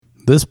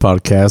This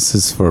podcast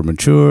is for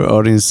mature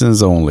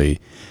audiences only.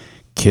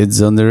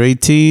 Kids under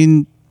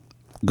 18,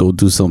 go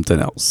do something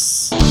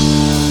else.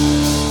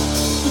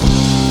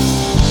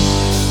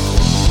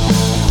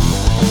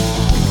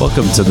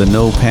 Welcome to the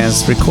No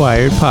Pants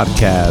Required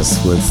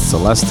podcast with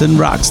Celeste and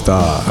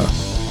Rockstar.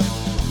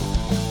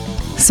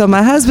 So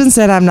my husband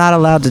said I'm not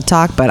allowed to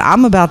talk, but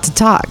I'm about to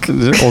talk.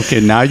 Okay,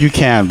 now you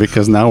can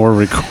because now we're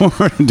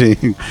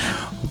recording.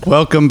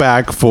 Welcome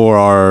back for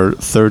our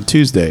third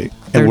Tuesday,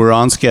 and we're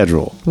on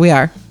schedule. We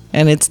are.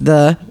 And it's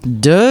the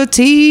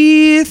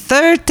Dirty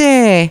 30.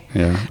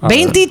 Yeah.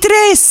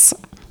 23.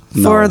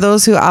 No. For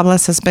those who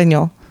hablas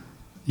español.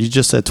 You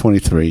just said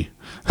 23.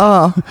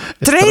 Oh,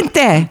 30.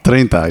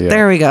 30, yeah.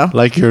 There we go.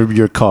 Like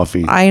your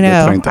coffee. I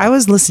know. 30. I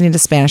was listening to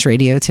Spanish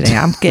radio today.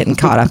 I'm getting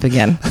caught up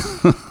again.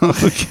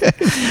 Okay.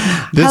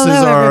 This Hello,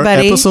 is our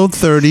everybody. episode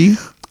 30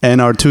 and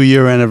our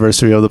 2-year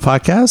anniversary of the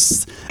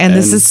podcast. And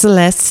this is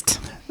Celeste.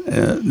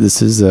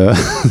 This is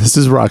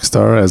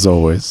Rockstar, as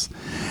always.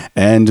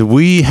 And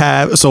we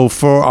have, so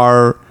for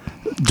our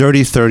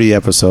Dirty 30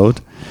 episode,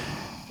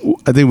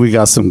 I think we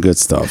got some good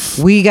stuff.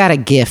 We got a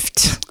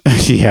gift.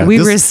 Yeah, We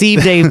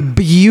received a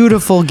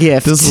beautiful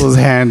gift. This was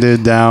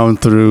handed down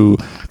through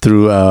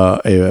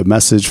a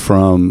message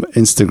from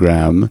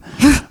Instagram.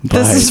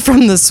 This is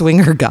from the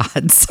Swinger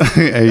Gods.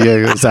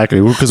 Yeah,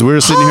 exactly. Because we were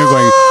sitting here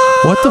going,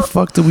 what the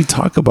fuck did we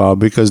talk about?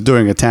 Because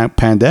during a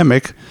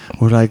pandemic,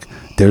 we're like,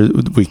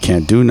 we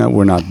can't do that.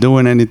 We're not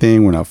doing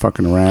anything. We're not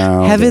fucking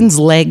around. Heaven's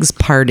legs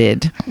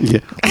parted. Yeah.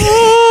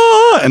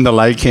 And the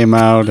light came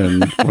out,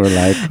 and we're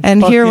like,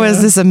 And here yeah.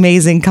 was this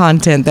amazing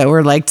content that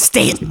we're like,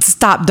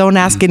 stop, don't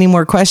ask any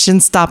more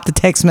questions. Stop the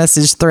text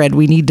message thread.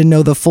 We need to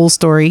know the full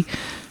story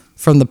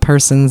from the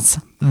persons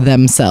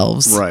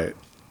themselves. Right.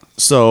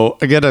 So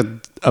I get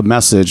a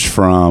message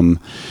from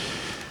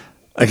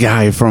a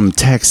guy from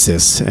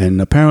Texas,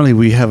 and apparently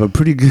we have a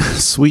pretty good,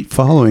 sweet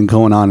following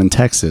going on in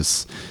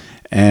Texas.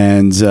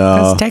 And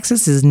Because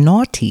Texas is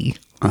naughty.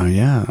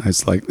 yeah,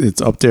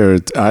 it's up there.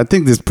 I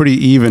think it's pretty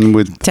even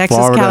with Texas,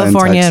 Florida,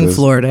 California, and and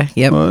Florida.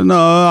 Yep.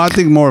 No, I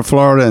think more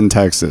Florida and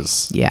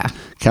Texas. Yeah.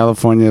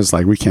 California is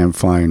like we can't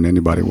find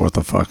anybody worth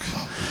a fuck.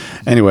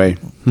 Anyway,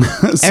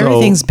 so,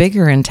 Everything's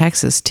bigger in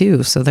Texas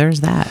too, so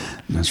there's that.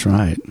 That's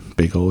right.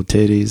 Big old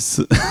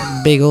titties.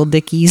 Big old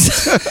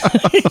dickies.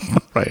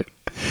 Right.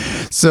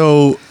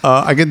 So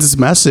I get this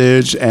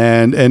message,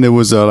 and it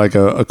was like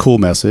a cool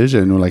message,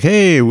 and we're like,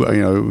 hey,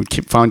 we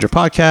found your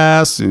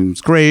podcast, and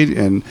it's great,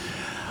 and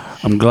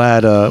I'm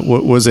glad.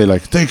 What was it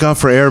like? Thank God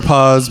for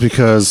AirPods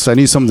because I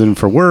need something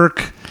for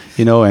work,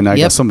 and I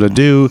got something to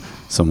do.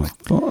 So I'm like,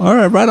 well, all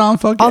right, right on,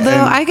 fuck. Although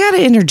and I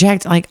gotta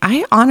interject, like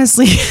I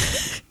honestly,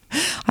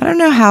 I don't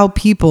know how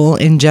people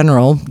in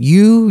general,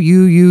 you,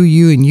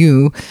 and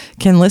you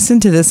can listen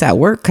to this at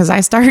work because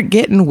I start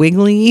getting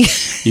wiggly.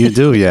 You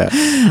do, yeah.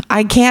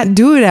 I can't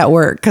do it at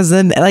work because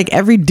then, like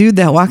every dude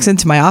that walks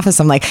into my office,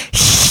 I'm like,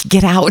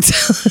 get out.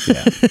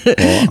 Yeah.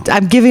 Well,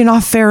 I'm giving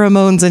off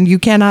pheromones, and you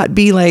cannot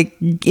be like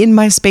in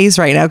my space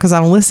right now because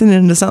I'm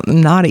listening to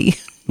something naughty.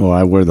 Well,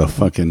 I wear the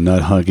fucking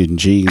nut hugging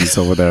jeans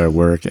over there at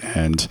work,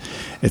 and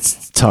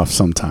it's tough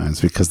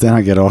sometimes because then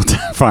I get all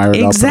fired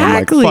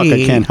Exactly. up. And I'm like, fuck,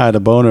 I can't hide a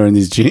boner in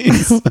these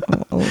jeans.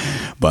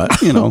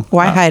 But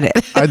Why hide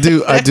it? I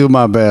do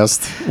my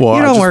best. Well,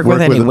 You don't I just work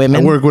with any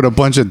women. I work with a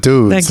bunch of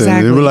dudes, Exactly.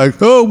 and they were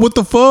like, "Oh, what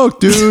the fuck,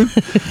 dude?"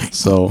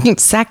 So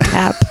Sack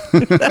tap.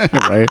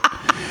 right,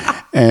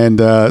 and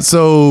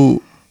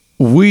so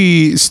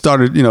we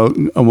started.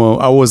 Well,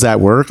 I was at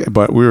work,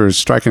 but we were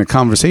striking a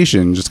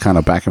conversation, just kind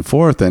of back and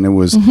forth, and it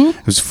was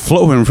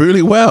flowing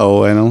really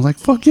well. And I was like,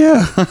 "Fuck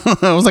yeah!"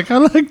 I was like, "I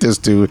like this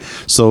dude."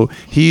 So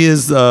he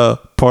is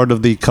part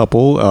of the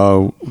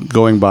couple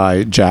going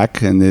by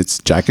Jack, and it's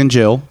Jack and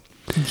Jill.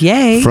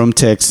 Yay. From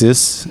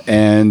Texas,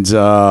 and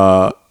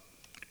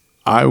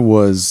I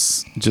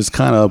was just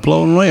kind of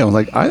blown away. I was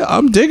like,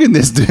 I'm digging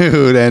this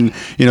dude, and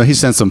he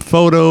sent some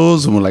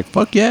photos, and we're like,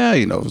 fuck yeah,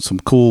 some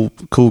cool,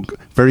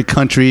 very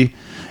country.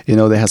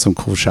 They had some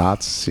cool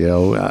shots,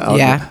 on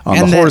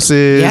And the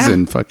horses yeah.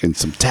 and fucking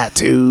some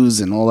tattoos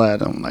and all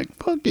that. I'm like,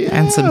 fuck yeah,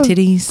 And some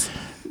titties.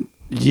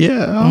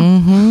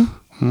 yeah,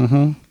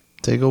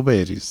 take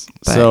babies.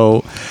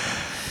 So.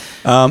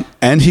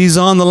 And he's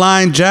on the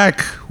line.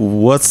 Jack,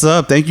 what's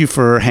up? Thank you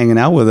for hanging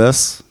out with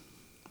us.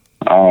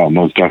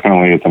 Most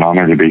definitely. It's an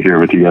honor to be here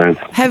with you guys.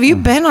 Have you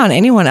been on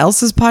anyone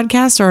else's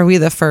podcast, or are we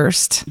the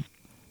first?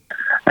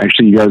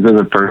 Actually, you guys are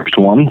the first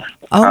one.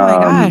 Oh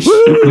my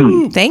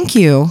gosh. Thank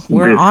you.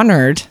 We're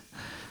honored.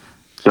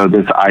 So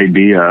this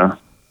idea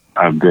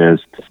of this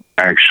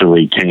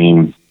actually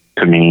came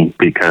to me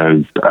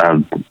because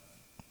of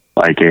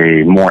like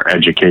a more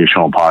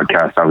educational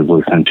podcast I was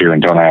listening to,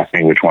 and don't ask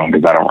me which one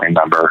because I don't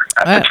remember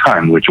at the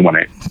time which one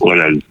it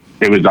was.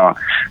 It was on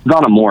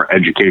a more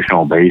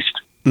educational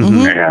based,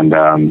 and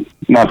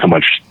not so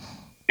much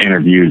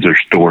interviews or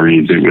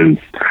stories. It was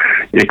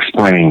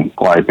explaining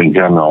life in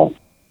general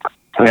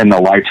and the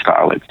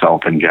lifestyle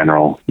itself in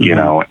general,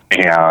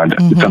 and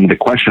some of the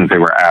questions they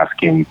were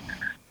asking,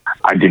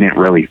 I didn't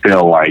really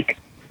feel like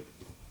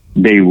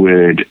they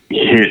would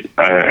hit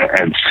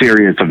as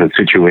serious of a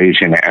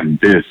situation as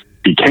this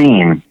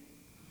became,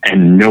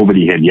 and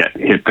nobody had yet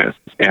hit this.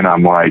 And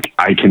I'm like,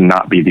 I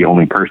cannot be the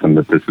only person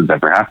that this has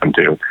ever happened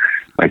to.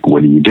 Like,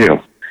 what do you do?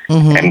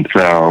 And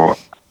so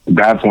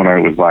that's when I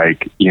was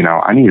like,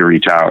 I need to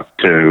reach out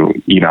to,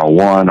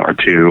 one or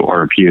two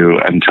or a few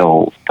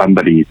until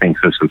somebody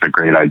thinks this is a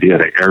great idea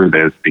to air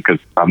this, because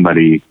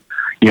somebody,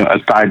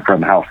 aside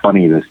from how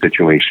funny this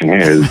situation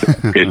is,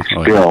 it's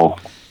still,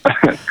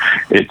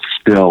 it's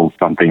still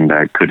something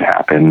that could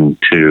happen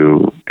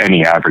to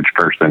any average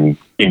person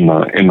in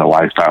the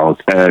lifestyle,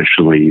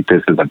 especially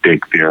this is a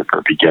big fear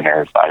for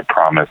beginners. I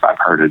promise, I've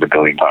heard it a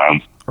billion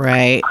times.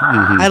 Right.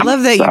 I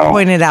love that you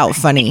pointed out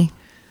funny,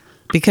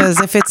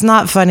 because if it's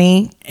not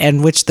funny,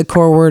 and which the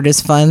core word is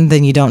fun,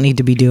 then you don't need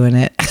to be doing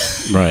it.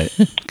 Right.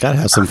 Gotta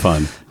have some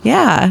fun.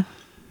 Yeah.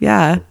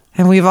 Yeah.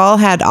 And we've all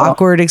had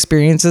awkward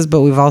experiences, but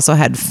we've also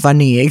had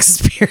funny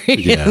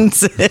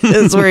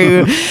experiences where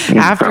you,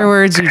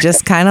 afterwards you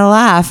just kind of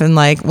laugh and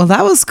like, well,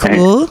 that was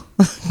cool.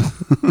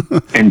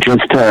 And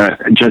just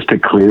to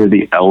clear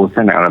the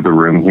elephant out of the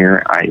room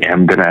here, I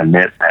am going to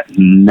admit that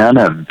none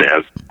of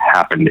this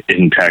happened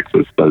in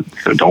Texas,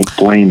 so don't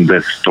blame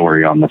this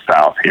story on the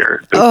South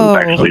here. This is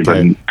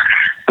actually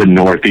the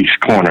northeast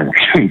corner,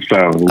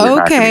 so we're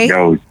not going to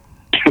go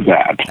to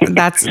that.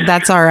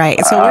 That's all right.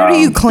 So where do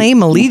you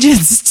claim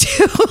allegiance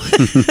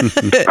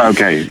to?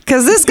 Okay.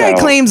 Because this guy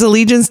claims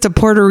allegiance to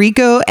Puerto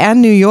Rico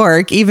and New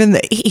York. Even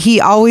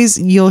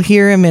you'll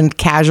hear him in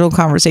casual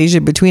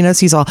conversation between us.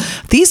 He's all,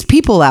 these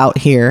people out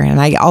here. And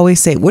I always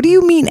say, what do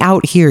you mean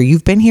out here?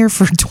 You've been here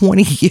for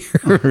 20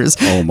 years.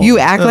 You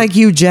act like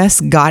you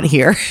just got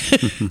here.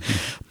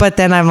 But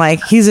then I'm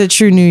like, he's a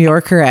true New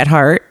Yorker at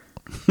heart.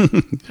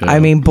 I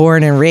mean,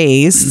 born and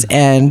raised,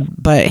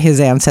 but his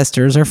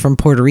ancestors are from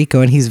Puerto Rico,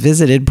 and he's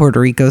visited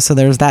Puerto Rico, so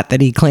there's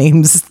that he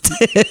claims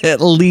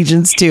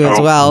allegiance to as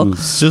well.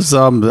 It's just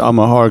I'm a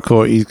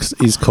hardcore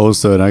East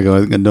Coaster, and I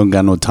don't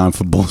got no time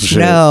for bullshit.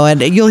 No,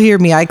 and you'll hear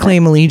me. I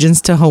claim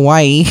allegiance to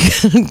Hawaii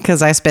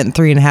because I spent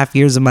 3.5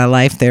 years of my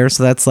life there,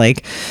 so that's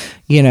like,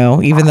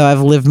 even though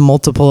I've lived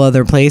multiple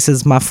other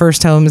places, my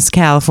first home is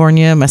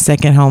California. My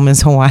second home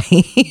is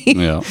Hawaii.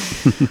 Yeah.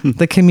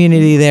 The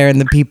community there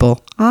and the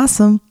people.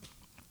 Awesome.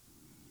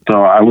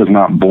 So I was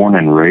not born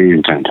and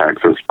raised in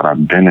Texas, but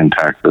I've been in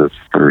Texas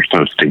for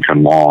so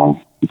stinking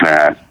long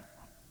that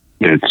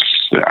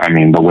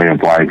the way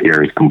of life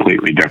here is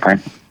completely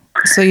different.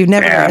 So you've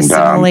never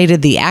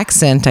assimilated the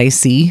accent, I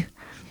see.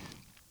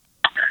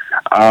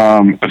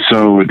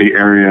 So the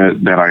area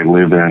that I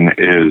live in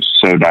is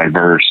so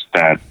diverse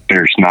that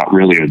there's not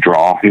really a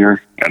draw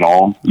here at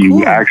all.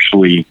 You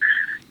actually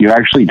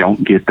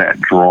don't get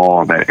that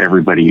draw that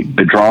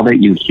the draw that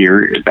you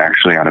hear is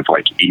actually out of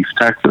like East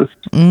Texas,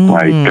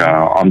 like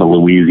on the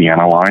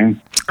Louisiana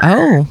line.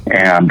 Oh.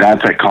 And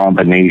that's a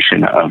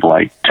combination of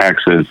like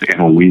Texas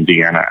and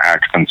Louisiana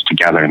accents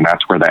together. And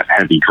that's where that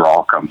heavy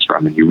draw comes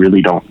from. And you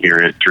really don't hear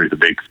it through the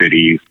big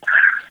cities.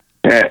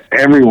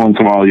 Every once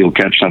in a while, you'll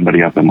catch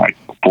somebody up in like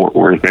Fort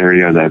Worth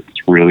area that's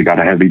really got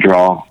a heavy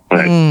draw.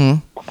 But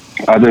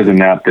other than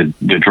that,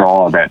 the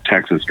draw, that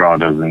Texas draw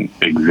doesn't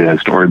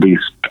exist, or at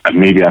least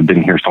maybe I've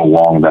been here so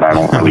long that I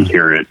don't really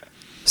hear it.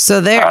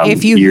 So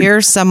if you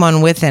hear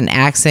someone with an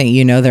accent,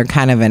 they're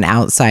kind of an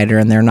outsider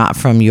and they're not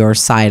from your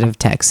side of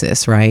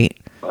Texas, right?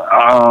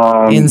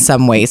 In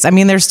some ways. I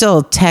mean, they're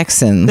still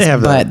Texans, they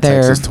have but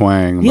they're Texas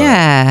twang.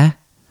 Yeah.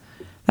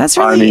 That's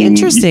really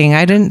interesting.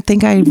 I didn't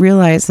think I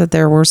realized that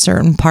there were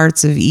certain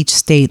parts of each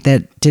state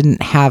that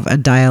didn't have a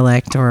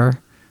dialect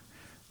or...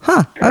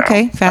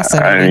 Okay.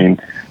 Fascinating.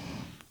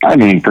 I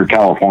mean, for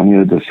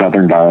California, the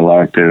southern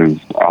dialect is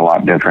a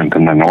lot different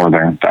than the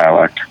northern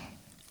dialect.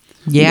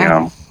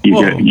 Yeah.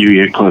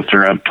 You get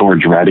closer up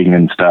towards Redding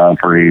and stuff,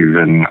 or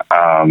even,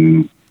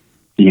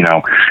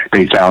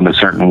 they sound a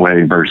certain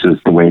way versus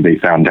the way they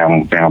sound down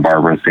in Santa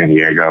Barbara, San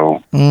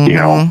Diego,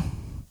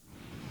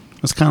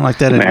 It's kind of like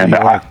that in New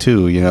York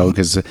too,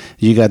 because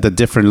you got the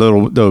different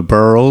the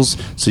boroughs,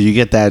 so you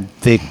get that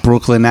thick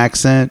Brooklyn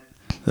accent.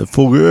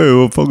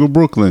 Fucking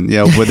Brooklyn,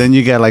 but then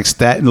you got like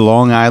Staten,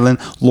 Long Island.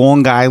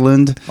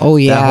 Oh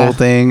yeah, that whole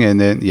thing,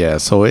 and then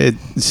so it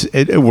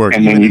works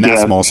even in that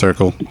small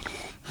circle.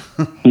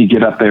 You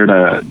get up there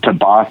to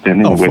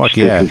Boston, which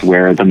is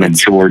where the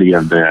majority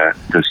of the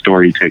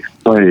story takes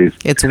place.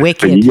 It's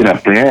wicked. So you get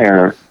up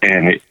there,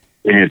 and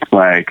it's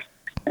like,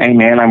 hey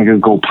man, I'm gonna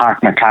go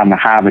park my car in the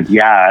Harvard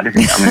Yard. I'm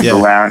gonna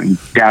go out and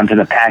down to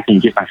the pack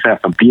and get myself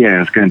a beer,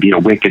 and it's gonna be a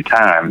wicked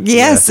time.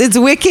 Yes, it's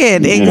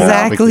wicked,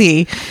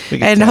 exactly.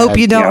 And hope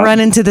you don't run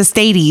into the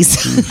Stadies.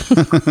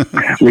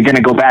 We're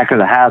gonna go back to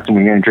the house and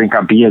we're gonna drink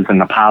our beers in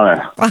the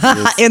parlor.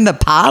 In the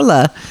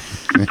parlor.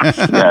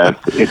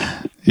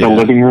 The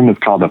living room is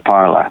called the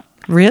parlor.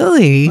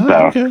 Really?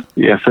 So,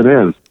 yes, it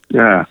is.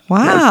 Yeah.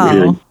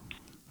 Wow.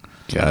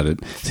 Got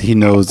it. He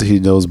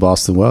knows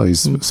Boston well. He's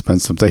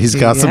spent some time. He's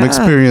got some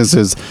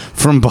experiences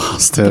from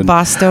Boston. The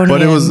Bostonians.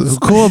 But it was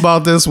cool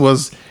about this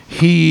was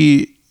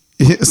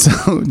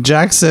so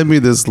Jack sent me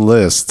this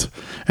list,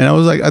 and I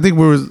was like, I think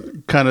we were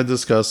kind of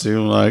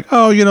discussing, like,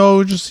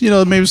 oh, just,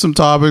 maybe some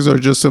topics or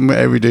just some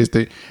everyday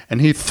thing.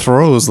 And he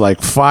throws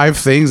like 5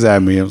 things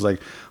at me. I was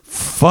like,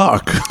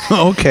 fuck.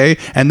 Okay.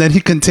 And then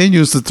he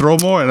continues to throw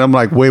more. And I'm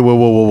like, wait,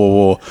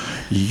 whoa.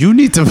 You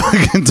need to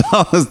fucking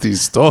tell us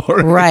these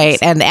stories. Right.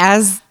 And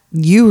as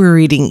you were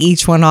reading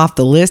each one off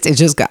the list,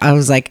 I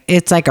was like,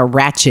 it's like a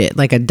ratchet,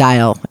 like a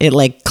dial. It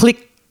like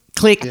click,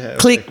 click.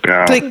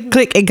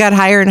 It got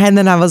higher. And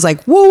then I was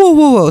like,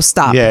 whoa,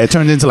 stop. Yeah. It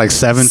turned into like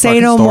 7 Say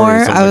fucking no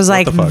stories. more. I was what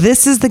like, the fuck?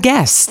 this is the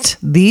guest.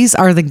 These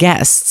are the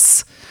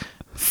guests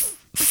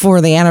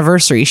for the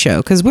anniversary show.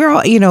 Because we're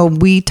all,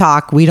 we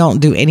talk, we don't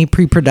do any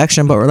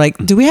pre-production, but we're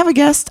like, do we have a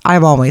guest?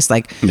 I'm always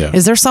like,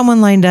 is there someone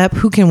lined up?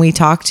 Who can we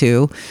talk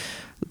to?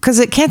 Because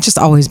it can't just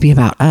always be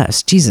about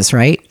us. Jesus,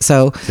 right?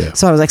 So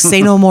I was like,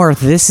 say no more.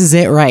 This is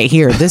it right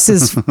here. This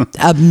is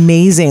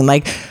amazing.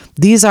 Like,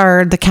 these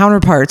are the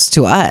counterparts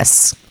to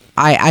us.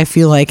 I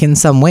feel like in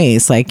some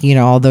ways, like,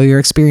 although your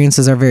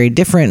experiences are very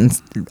different,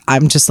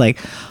 I'm just like,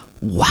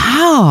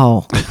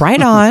 wow,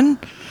 right on.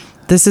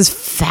 This is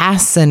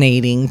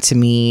fascinating to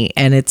me,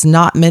 and it's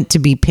not meant to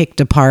be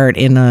picked apart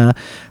in a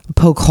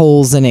poke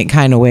holes in it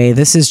kind of way.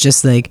 This is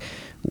just like,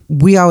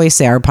 we always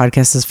say our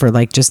podcast is for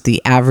like just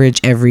the average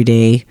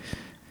everyday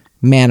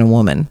man and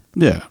woman.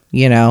 Yeah.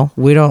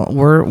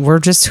 We're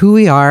just who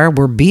we are.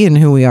 We're being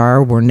who we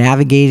are. We're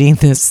navigating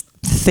this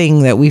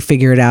thing that we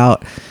figured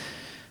out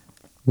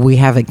we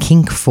have a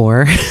kink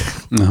for.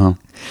 Uh-huh.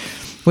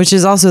 Which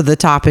is also the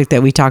topic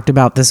that we talked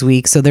about this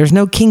week. So there's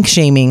no kink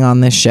shaming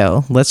on this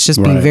show. Let's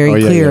just be very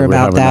clear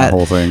about that.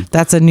 Whole thing.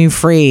 That's a new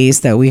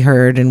phrase that we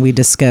heard, and we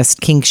discussed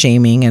kink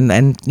shaming.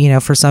 And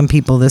for some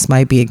people this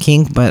might be a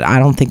kink, but I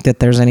don't think that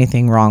there's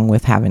anything wrong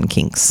with having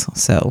kinks.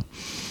 So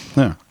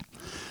Yeah.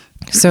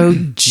 So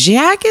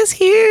Jack is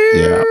here.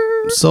 Yeah.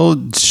 So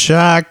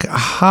Jack,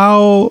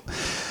 let's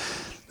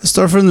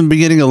start from the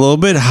beginning a little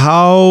bit.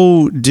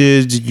 How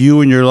did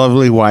you and your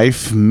lovely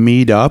wife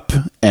meet up,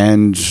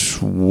 and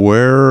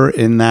where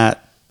in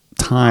that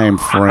time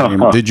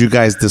frame did you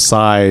guys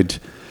decide,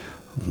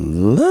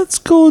 let's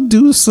go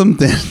do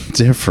something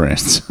different?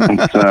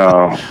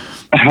 So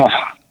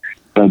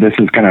this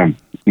is going to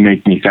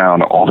make me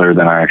sound older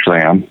than I actually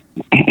am.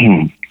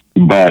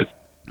 But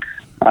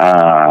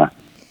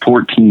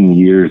 14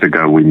 years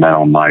ago, we met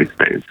on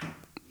MySpace.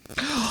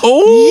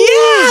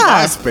 Oh,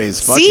 yeah.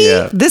 MySpace. Fuck See,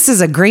 yeah. this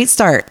is a great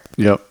start.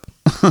 Yep.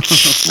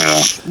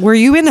 Yeah. Were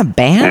you in a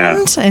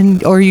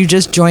band, or you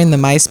just joined the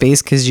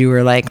MySpace because you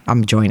were like,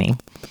 I'm joining?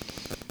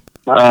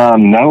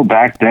 No,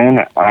 back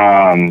then,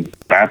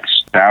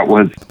 that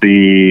was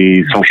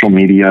the social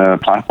media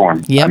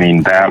platform. Yep. I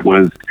mean, that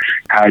was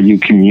how you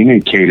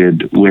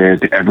communicated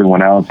with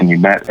everyone else, and you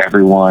met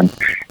everyone.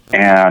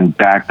 And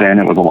back then,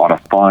 it was a lot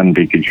of fun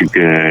because you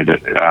could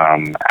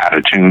add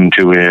a tune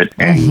to it,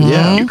 and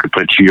you could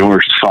put your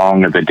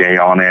song of the day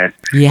on it.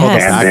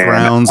 Yes. And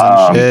Backgrounds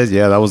and shit.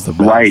 Yeah, that was the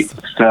best. Right.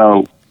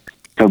 So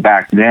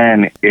back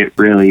then,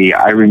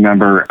 I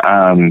remember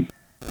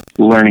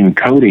learning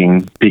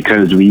coding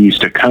because we used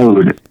to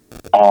code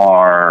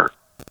our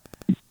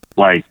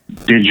like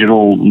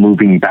digital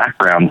moving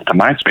backgrounds to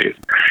MySpace,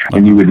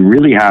 and you would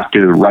really have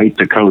to write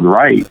the code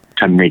right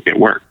to make it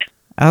work.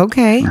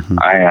 Okay.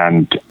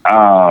 And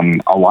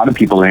a lot of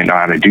people didn't know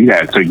how to do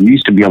that. So you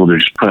used to be able to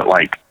just put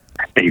like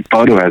a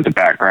photo as a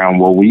background.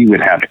 Well, we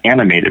would have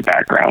animated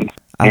backgrounds.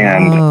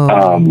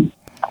 And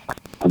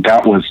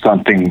that was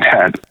something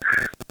that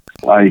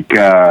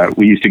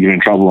we used to get in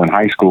trouble in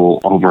high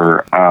school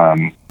over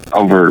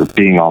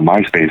being on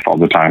MySpace all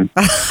the time.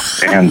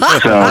 And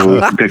so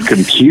the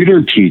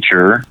computer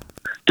teacher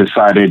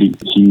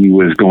decided he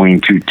was going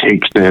to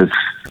take this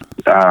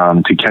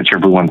to catch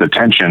everyone's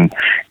attention,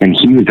 and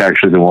he was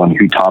actually the one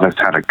who taught us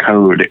how to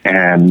code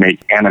and make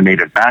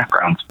animated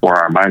backgrounds for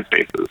our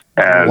MySpaces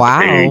as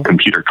a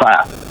computer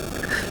class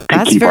to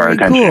That's keep our very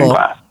attention in cool.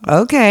 class.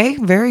 Okay,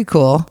 very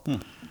cool.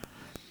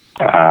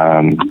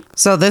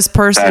 So this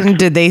person,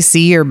 did they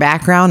see your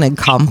background and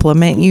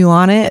compliment you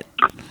on it?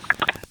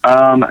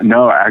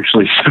 No,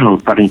 actually, so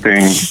funny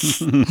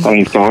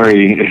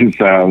story is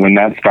when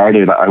that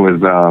started, I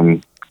was,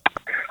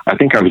 I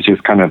think I was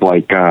just kind of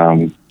like,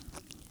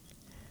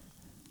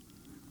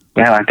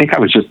 I think I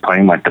was just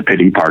playing like the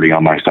pity party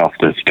on myself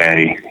to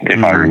stay,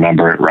 if I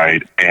remember it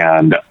right.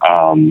 And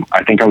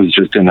I think I was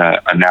just in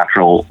a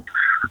natural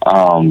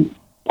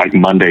like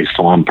Monday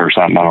slump or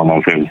something. I don't know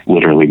if it was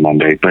literally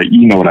Monday, but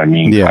you know what I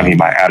mean. Yeah. I mean,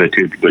 my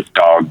attitude was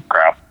dog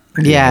crap.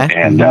 Yeah.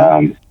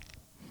 And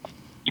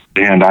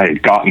and I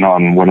had gotten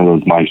on one of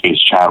those MySpace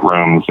chat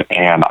rooms,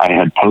 and I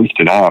had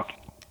posted up,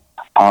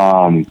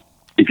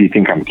 if you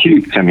think I'm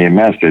cute, send me a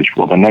message.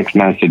 Well, the next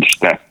message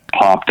that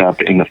popped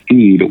up in the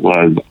feed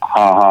was,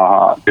 ha ha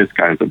ha, this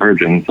guy's a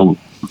virgin. So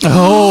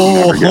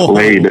he'll never get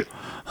laid.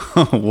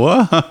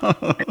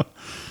 What?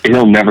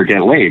 He'll never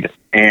get laid.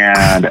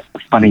 And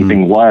funny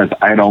thing was,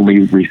 I had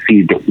only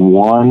received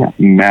one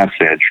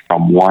message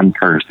from one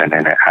person,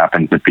 and it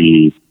happened to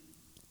be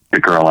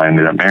the girl I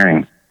ended up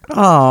marrying.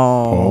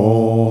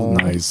 Oh,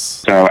 nice.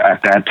 So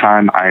at that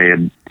time,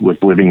 I was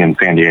living in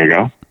San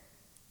Diego,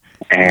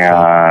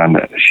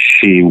 and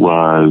she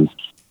was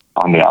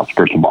on the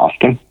outskirts of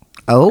Boston.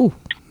 Oh.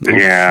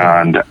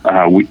 And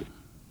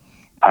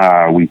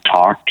we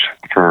talked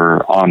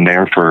on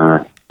there for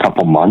a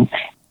couple months,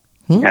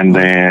 and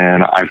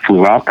then I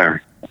flew out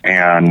there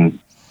and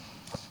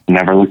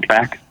never looked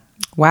back.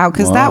 Wow,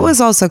 because that was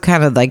also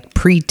kind of like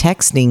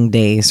pre-texting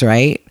days,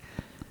 right?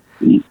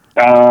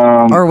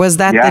 Or was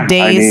that the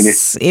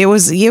days? It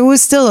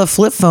was still a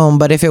flip phone,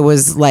 but if it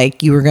was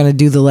like you were going to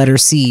do the letter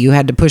C, you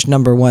had to push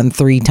number 1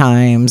 3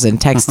 times, and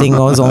texting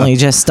was only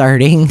just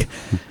starting.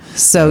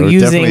 So We're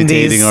using definitely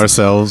these, dating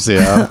ourselves,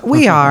 yeah.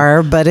 we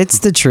are, but it's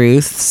the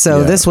truth.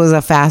 So this was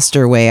a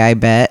faster way, I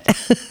bet.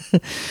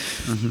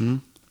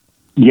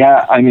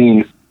 Yeah, I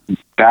mean,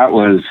 that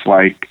was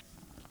like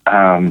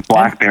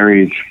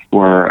Blackberries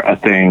were a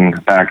thing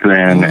back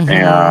then,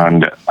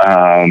 and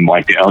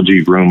like the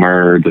LG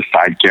Rumor, the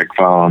Sidekick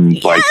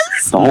phones, like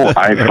the whole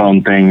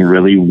iPhone thing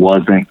really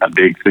wasn't a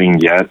big thing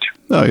yet.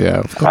 Oh, yeah,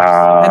 of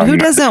course. And who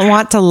doesn't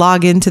want to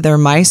log into their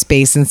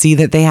MySpace and see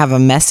that they have a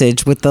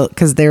message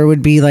because there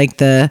would be like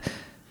the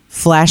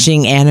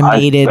flashing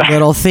animated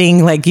little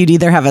thing, like you'd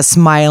either have a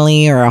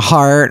smiley or a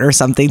heart or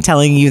something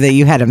telling you that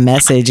you had a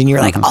message, and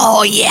you're like,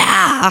 oh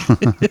yeah.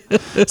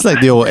 It's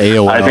like the old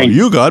AOL. I think-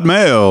 You got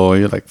mail.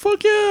 You're like,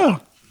 fuck yeah.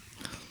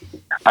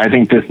 I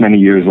think this many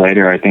years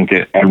later, I think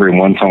every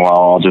once in a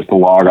while I'll just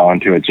log on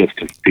to it just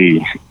to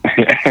see,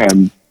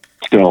 and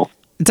still.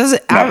 Does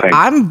it? Nothing.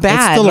 I'm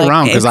bad. It's still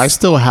around because I it's-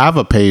 still have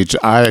a page.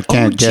 I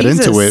can't get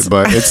into Jesus. it,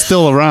 but it's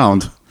still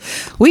around.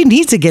 We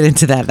need to get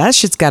into that. That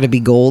shit's got to be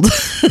gold.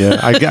 Yeah,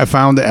 I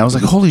found it. I was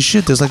like, holy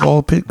shit! There's like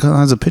all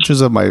kinds of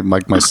pictures of my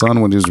son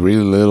when he was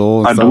really little.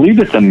 And I stuff. believe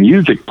it's a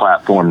music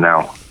platform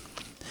now.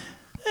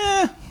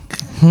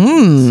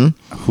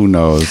 Who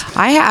knows?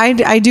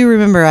 I do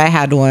remember I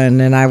had one,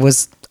 and I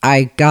always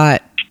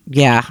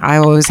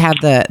had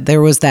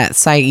there was that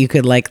site you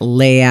could like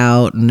lay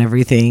out and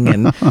everything,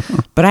 and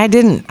but I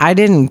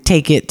didn't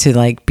take it to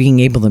like being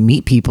able to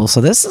meet people.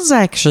 So this is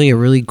actually a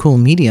really cool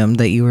medium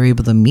that you were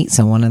able to meet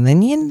someone and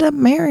then you end up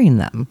marrying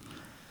them.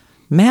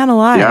 Man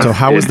alive. Yeah. So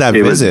how was that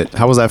It was- visit?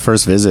 How was that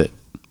first visit?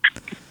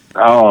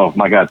 Oh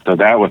my God! So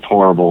that was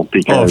horrible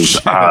because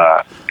shit.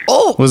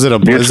 Oh, Was it a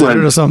This blizzard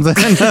one- or something?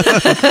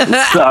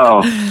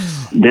 so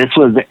this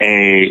was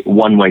a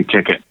one-way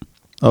ticket.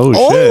 Oh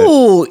shit!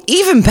 oh,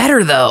 even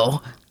better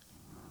though.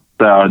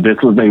 So this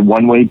was a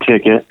one-way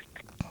ticket,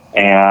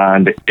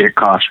 and it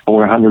cost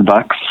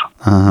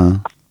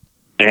 $400.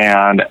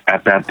 And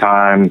at that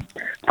time,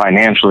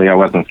 financially, I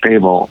wasn't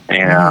stable,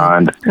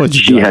 and What'd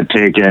you she do? had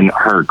taken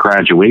her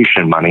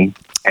graduation money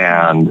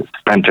and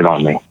spent it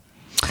on me.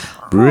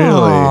 Really?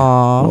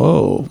 Aw.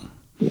 Whoa!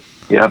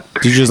 Yep.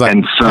 Did you just like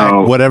and pack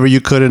so whatever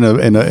you could in a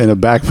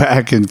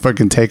backpack and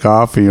fucking take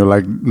off, and you're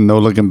like no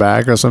looking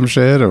back or some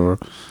shit, or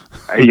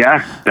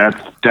yeah, that's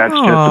just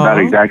about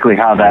exactly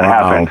how that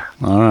happened.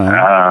 All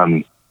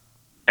right.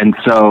 And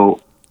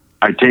so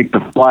I take the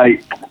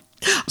flight.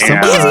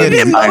 Somebody's and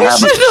getting- I have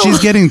She's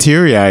getting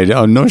teary eyed.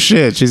 Oh no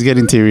shit! She's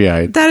getting teary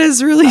eyed. That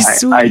is really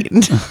sweet.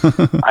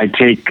 I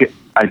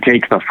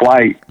take the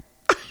flight,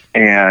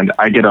 and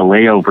I get a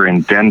layover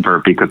in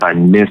Denver because I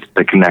missed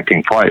the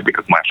connecting flight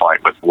because my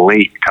flight was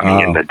late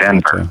coming into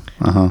Denver.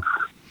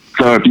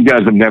 So if you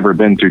guys have never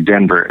been through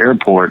Denver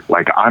Airport,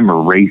 like I'm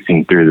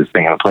racing through this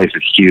thing, and the place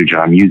is huge,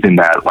 and I'm using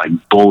that like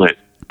bullet.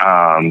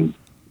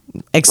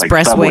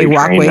 Expressway subway train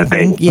walkway that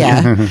they- thing.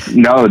 Yeah.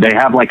 No, they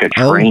have like a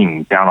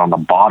train down on the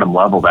bottom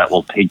level that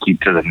will take you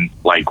to the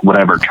like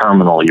whatever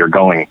terminal you're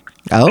going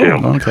Oh. to.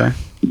 Okay.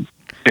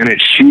 And it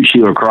shoots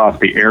you across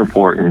the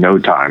airport in no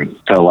time.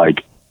 So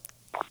like,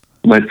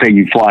 let's say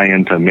you fly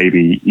into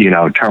maybe,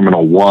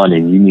 Terminal 1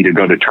 and you need to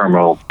go to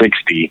Terminal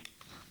 60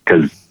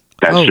 because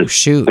that's Oh, just,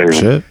 shoot. there's-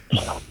 Shit.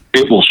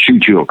 it will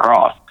shoot you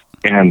across.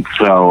 And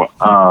so,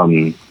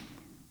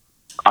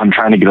 I'm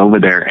trying to get over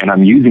there and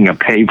I'm using a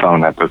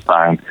payphone at this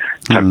time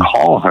to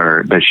call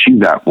her, but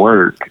she's at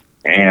work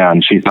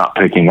and she's not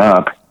picking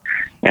up.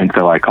 And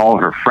so I call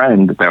her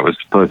friend that was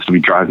supposed to be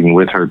driving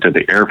with her to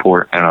the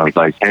airport. And I was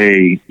like,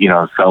 hey,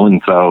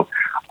 so-and-so,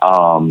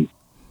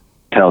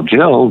 tell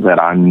Jill that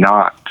I'm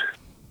not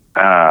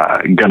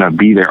going to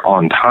be there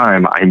on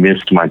time. I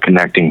missed my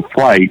connecting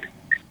flight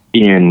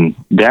in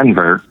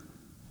Denver.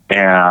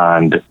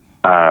 And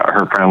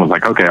her friend was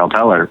like, okay, I'll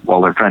tell her.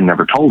 Well, her friend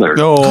never told her.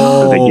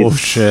 Oh they get-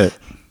 shit!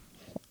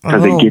 So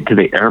they get to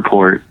the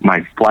airport,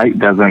 my flight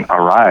doesn't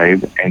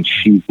arrive, and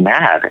she's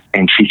mad.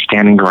 And she's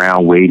standing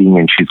around waiting,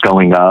 and she's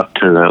going up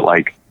to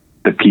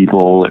the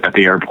people at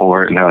the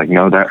airport, and they're like,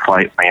 no, that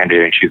flight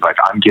landed. And she's like,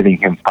 I'm giving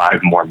him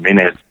 5 more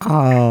minutes.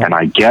 Oh. And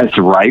I guess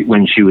right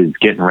when she was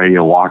getting ready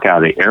to walk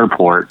out of the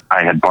airport,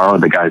 I had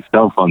borrowed the guy's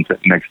cell phone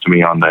sitting next to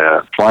me on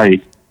the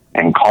flight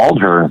and called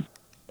her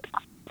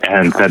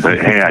and said that,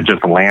 hey, I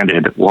just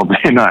landed. Well,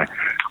 then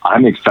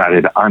I'm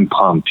excited. I'm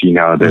pumped.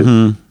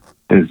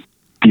 This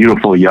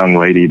beautiful young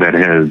lady that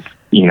has,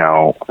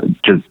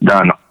 just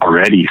done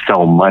already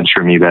so much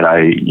for me that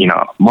I,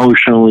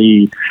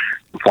 emotionally,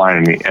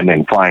 flying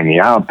me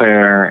out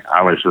there.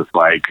 I was just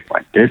like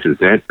this is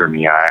it for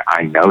me.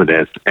 I know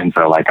this. And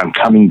so like I'm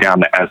coming down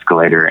the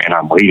escalator and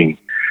I'm waiting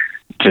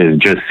to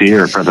just see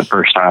her for the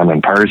first time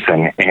in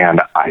person,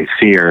 and I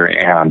see her,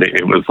 and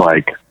it was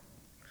like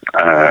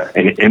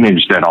an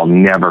image that I'll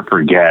never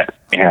forget.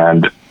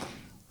 And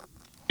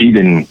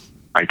even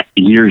like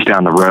years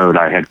down the road,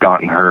 I had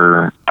gotten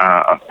her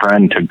a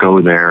friend to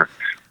go there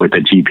with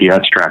a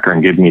GPS tracker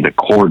and give me the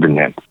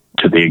coordinates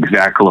to the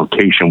exact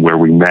location where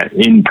we met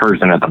in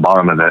person at the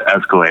bottom of the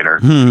escalator.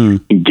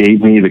 He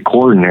gave me the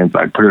coordinates.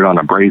 I put it on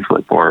a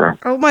bracelet for her.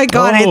 Oh my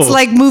God. It's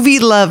like movie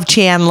love,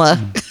 Chandler.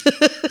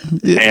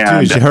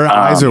 And, dude, her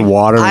eyes are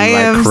watering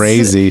like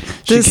crazy.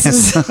 This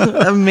is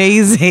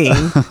amazing.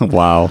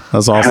 Wow,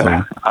 that's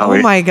awesome.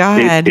 Oh my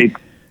God.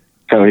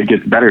 So it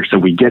gets better. So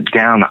we get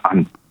down.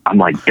 I'm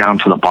like down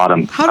to the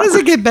bottom. How does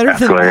it get better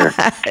than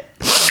that?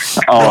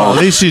 At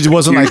least she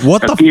wasn't like,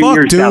 what the fuck,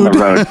 years down the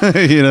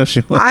dude? You know, she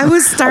was. I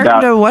was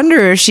starting to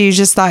wonder if she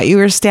just thought you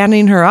were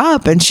standing her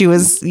up, and she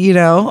was,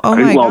 oh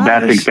my well, gosh.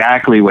 that's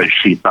exactly what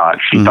she thought.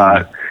 She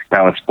thought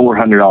that was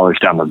 $400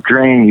 down the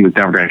drain. He was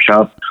never going to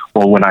show up.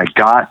 Well, when I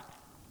got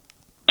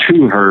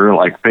to her,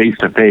 like face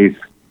to face,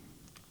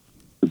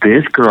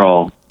 this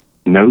girl,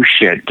 no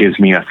shit, gives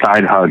me a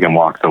side hug and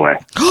walks away.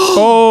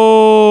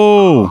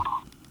 Oh.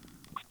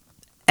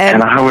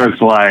 And I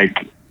was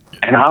like,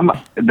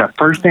 the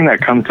first thing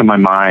that comes to my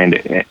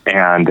mind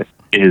and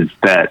is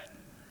that,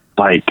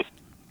 like,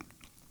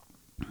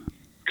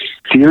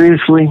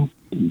 seriously,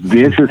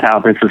 this is how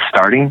this is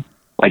starting?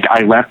 Like,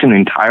 I left an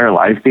entire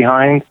life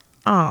behind.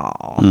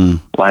 Oh.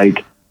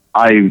 Like,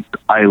 I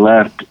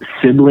left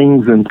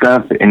siblings and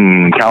stuff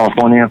in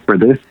California for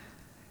this.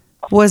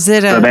 Was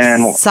it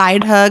a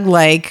side hug,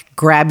 like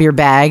grab your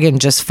bag and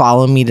just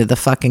follow me to the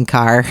fucking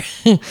car,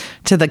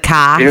 to the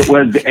car? It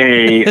was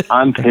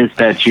I'm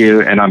pissed at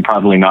you, and I'm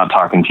probably not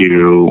talking to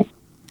you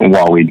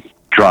while we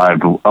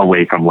drive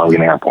away from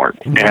Logan Airport.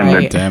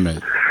 Right. Damn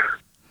it.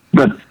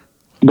 But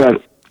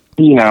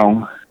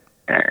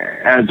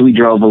as we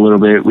drove a little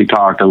bit, we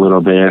talked a little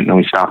bit, and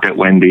we stopped at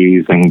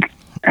Wendy's and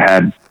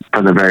had,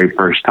 for the very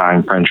first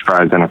time, French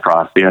fries and a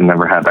Frosty. I'd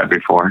never had that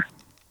before.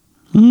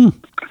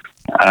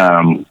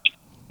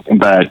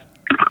 But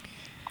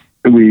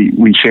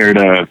we shared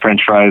a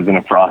French fries and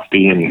a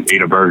Frosty and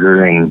ate a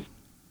burger, and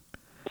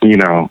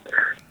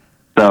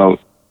so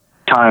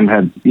time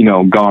had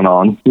gone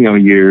on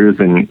years,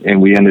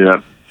 and we ended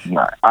up,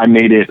 I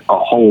made it a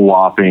whole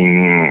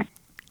whopping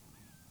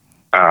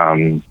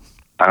I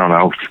don't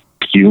know,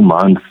 few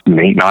months,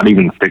 maybe not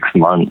even 6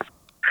 months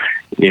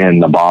in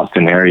the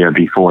Boston area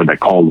before the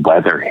cold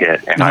weather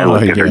hit, and I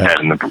looked at her dead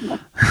in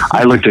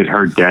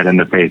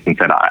the face and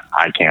said,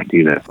 I can't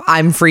do this.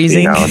 I'm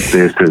freezing. This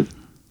is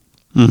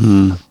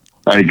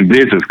like,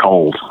 this is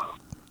cold.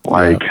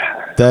 Like,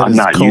 that I'm is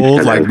not cold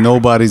used to like this.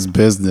 nobody's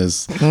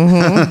business.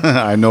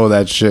 I know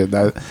that shit.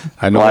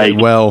 I know it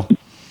well.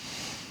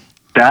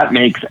 That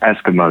makes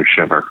Eskimo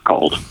shiver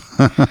cold.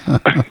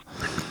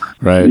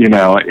 Right.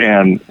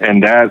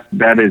 And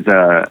that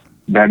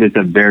is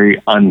a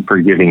very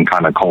unforgiving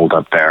kind of cold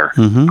up there.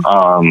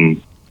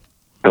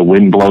 The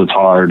wind blows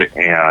hard,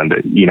 and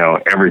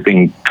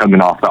everything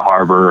coming off the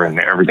harbor and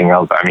everything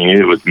else. I mean,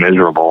 it was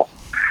miserable.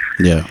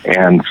 Yeah.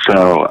 And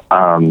so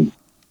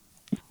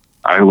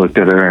I looked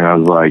at her and I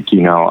was like,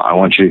 I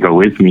want you to go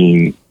with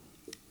me,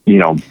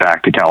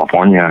 back to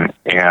California.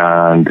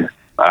 And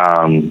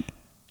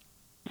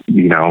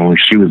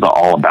she was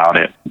all about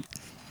it.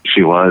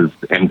 She was.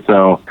 And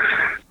so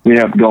we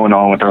ended up going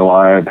on with our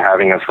life,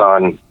 having a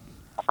son.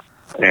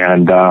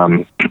 And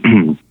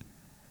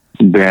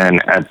then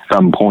at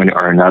some point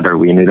or another,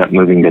 we ended up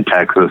moving to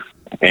Texas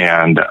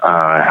and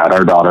had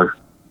our daughter.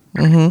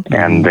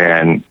 And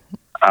then,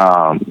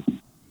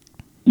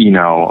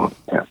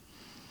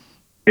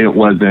 it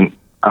wasn't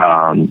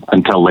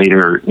until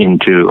later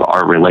into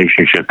our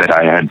relationship that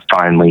I had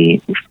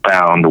finally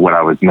found what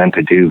I was meant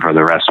to do for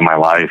the rest of my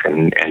life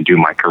and do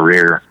my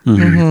career.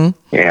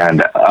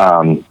 And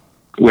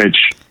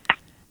which,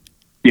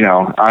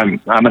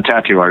 I'm a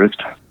tattoo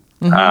artist.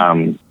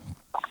 And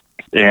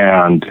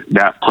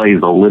that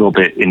plays a little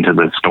bit into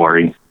the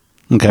story.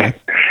 Okay.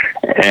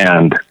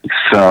 And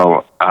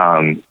so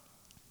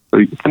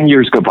some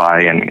years go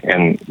by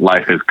and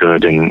life is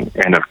good.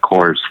 And of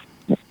course,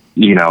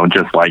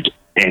 just like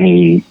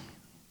any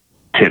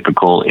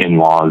typical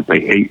in-laws, they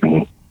hate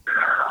me.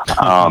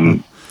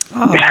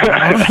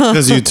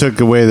 Because you took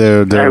away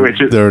their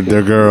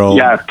girl.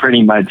 Yeah,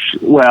 pretty much.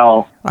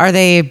 Well, Are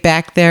they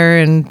back there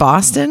in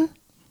Boston?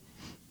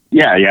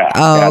 yeah.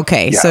 Oh, Yeah,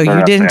 okay. yeah, So they're you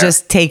up didn't there.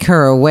 just take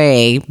her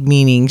away,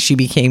 meaning she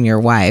became your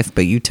wife,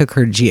 but you took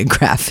her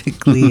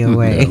geographically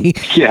away.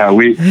 Yeah,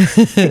 we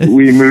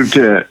moved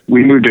to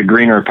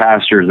greener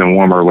pastures and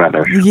warmer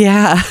weather.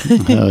 Yeah.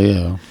 Hell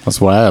yeah. That's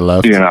why I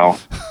left.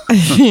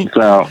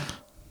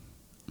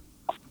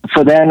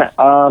 So then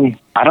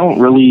I don't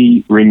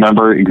really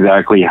remember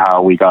exactly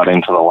how we got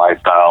into the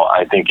lifestyle.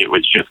 I think it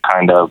was just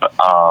kind of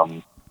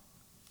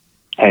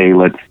hey,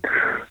 let's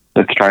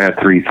let's try a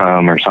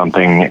threesome or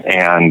something.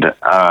 And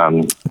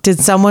Did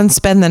someone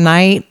spend the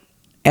night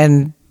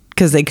and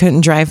because they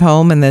couldn't drive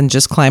home and then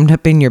just climbed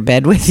up in your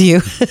bed with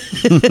you? This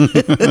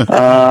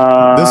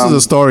is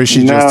a story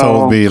she just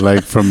told me,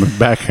 like from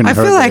back in I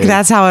her feel like day.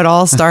 that's how it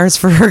all starts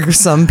for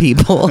some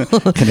people.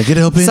 Can I get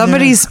up in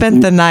Somebody there?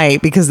 spent the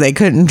night because they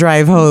couldn't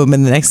drive home,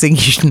 and the next thing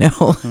you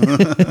know,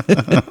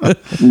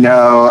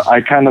 no,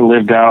 I kind of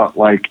lived out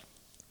like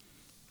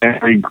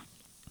every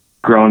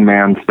grown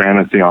man's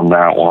fantasy on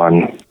that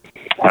one.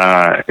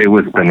 It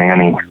was the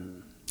nanny.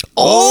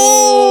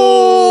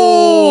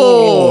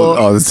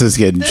 Oh, this is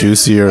getting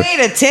juicier. wait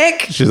a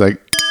tick. She's like,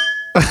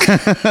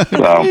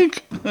 So,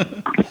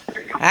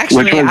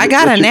 Actually, Which was- I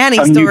got a which is nanny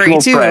a story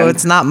mutual too. friend.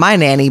 It's not my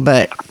nanny,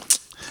 but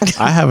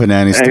I have a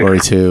nanny story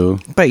too.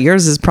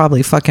 yours is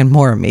probably fucking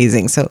more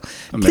amazing. So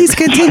please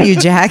continue,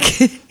 Jack.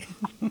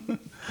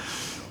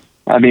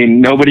 I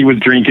mean, nobody was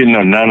drinking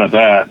or none of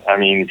that. I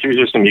mean, she was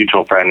just a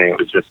mutual friend. And it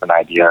was just an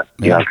idea,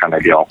 kind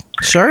of deal.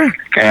 Sure.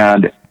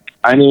 And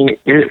I mean,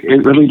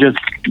 it really just,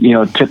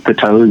 tipped the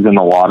toes in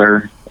the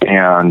water.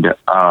 And,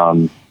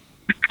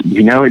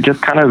 it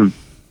just kind of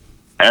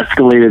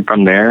escalated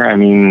from there. I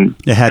mean,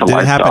 Did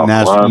it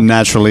happen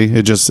naturally?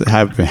 It just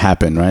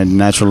happened, right?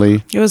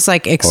 Naturally. It was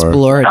like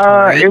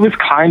exploratory. It was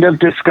kind of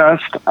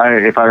discussed.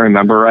 If I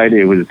remember right,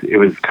 it was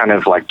kind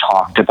of like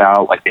talked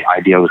about, like the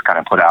idea was kind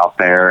of put out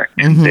there.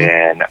 And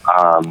then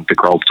the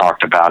girls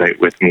talked about it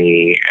with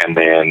me.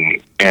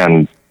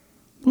 And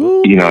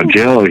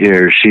Jill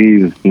here,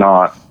 she's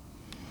not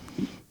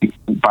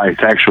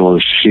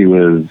bisexual. She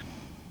was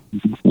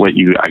what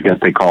I guess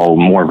they call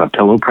more of a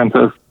pillow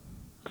princess.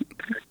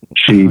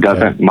 She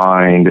doesn't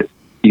mind,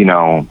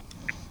 kind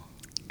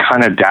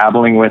of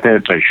dabbling with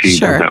it, but she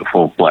doesn't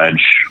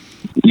full-fledged,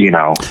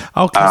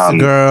 I'll kiss a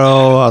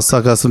girl, I'll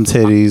suck out some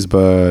titties,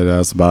 but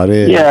that's about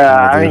it.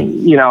 Yeah,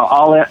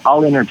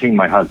 I'll entertain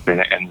my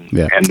husband,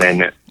 and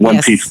then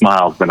once he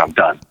smiles, then I'm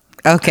done.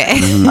 Okay.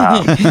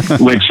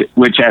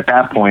 Which at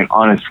that point,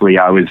 honestly,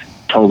 I was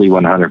totally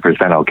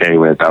 100% okay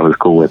with. I was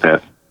cool with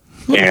it.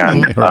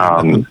 And,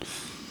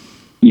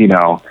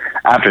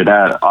 after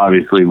that,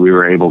 obviously we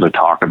were able to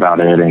talk about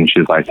it, and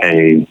she's like,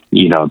 hey,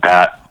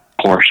 that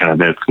portion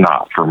of it's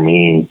not for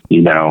me,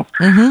 Then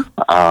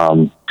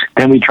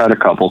we tried a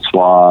couple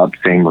swap,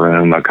 same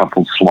room, a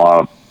couple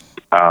swap,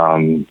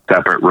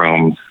 separate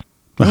rooms.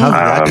 But how did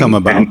that come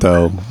about,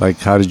 though? Like,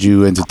 how did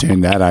you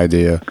entertain that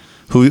idea?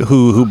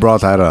 Who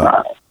brought that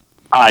up?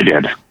 I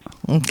did.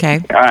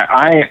 Okay.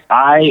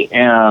 I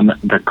am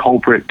the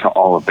culprit to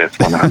all of this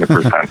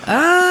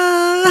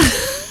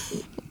 100%.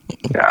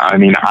 I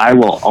mean, I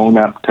will own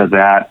up to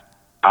that.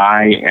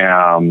 I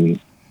am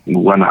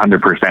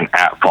 100%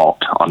 at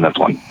fault on this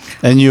one.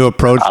 And you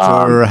approached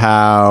her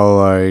how,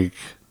 like...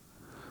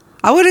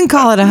 I wouldn't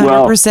call it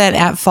 100%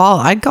 at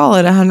fault. I'd call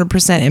it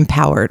 100%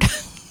 empowered.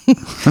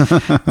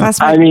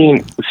 I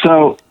mean,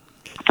 so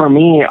for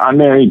me, I'm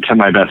married to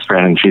my best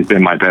friend, and she's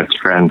been my best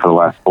friend for the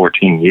last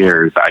 14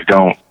 years. I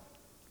don't...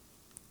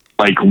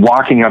 Like,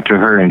 walking up to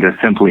her and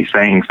just simply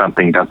saying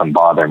something doesn't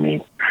bother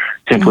me.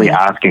 Simply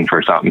asking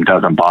for something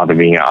doesn't bother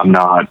me. I'm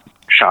not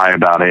shy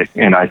about it.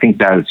 And I think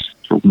that's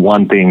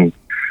one thing,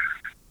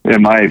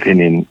 in my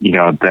opinion,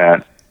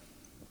 that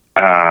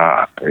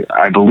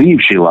I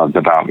believe she loves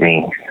about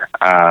me.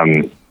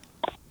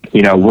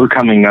 We're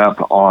coming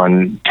up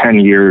on 10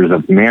 years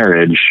of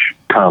marriage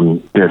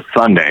come this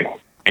Sunday.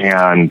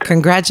 And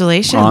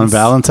congratulations on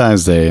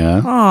Valentine's Day,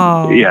 huh?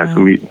 Oh, yes,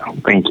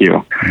 thank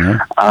you. Yeah.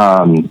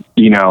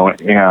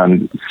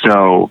 And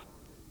so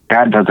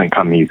that doesn't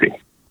come easy.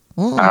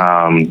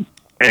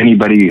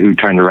 Anybody who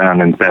turned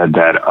around and said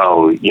that,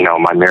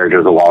 my marriage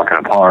was a walk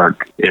in the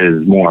park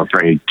is more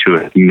afraid to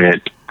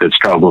admit the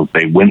struggles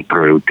they went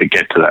through to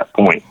get to that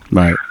point.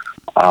 Right.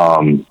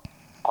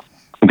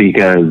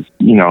 Because,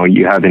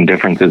 you have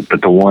indifferences, but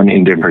the one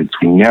indifference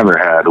we never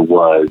had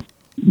was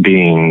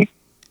being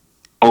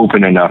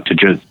open enough to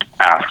just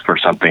ask for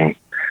something.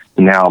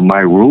 Now, my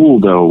rule,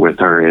 though, with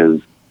her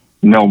is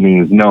no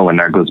means no, and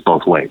that goes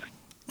both ways.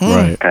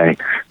 Right. Okay.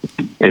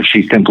 If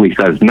she simply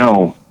says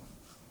no,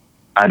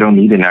 I don't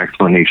need an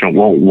explanation.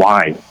 Well,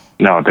 why?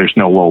 No, there's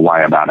no well,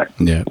 why about it.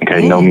 Yeah.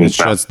 Okay. No It means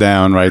no. shuts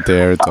down right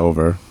there. It's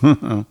over.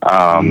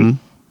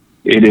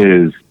 It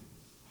is,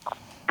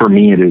 for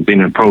me, it is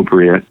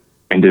inappropriate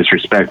and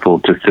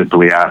disrespectful to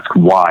simply ask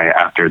why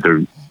after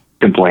the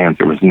simple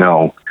answer was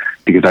no,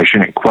 because I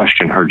shouldn't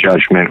question her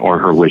judgment or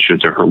her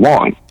wishes or her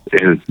wants,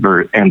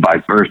 and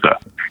vice versa.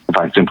 If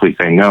I simply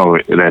say no,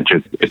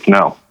 it's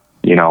no,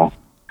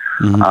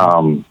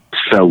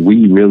 So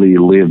we really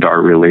lived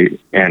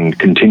and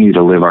continue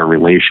to live our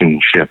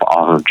relationship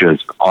off of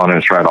just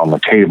honest right on the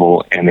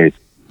table, and it's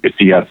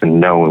yes and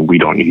no, and we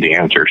don't need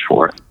answers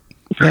for it.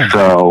 Yeah.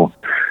 So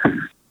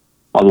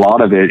a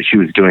lot of it she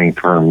was doing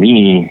for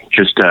me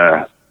just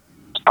to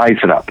spice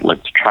it up.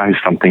 Let's try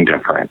something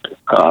different.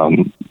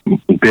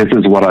 This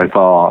is what I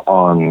saw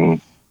on,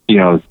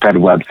 said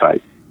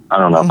website. I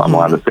don't know if I'm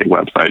allowed to say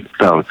website.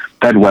 So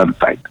said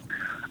website.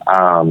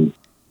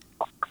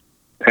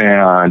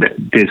 And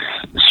this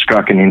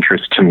struck an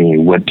interest to me.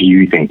 What do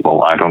you think?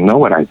 Well, I don't know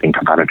what I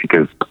think about it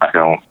because I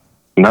don't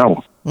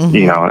know,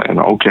 you know, and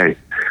okay.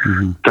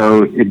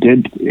 So it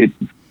did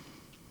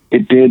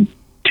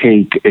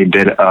take a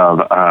bit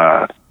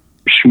of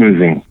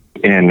schmoozing,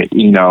 and,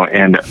 you know,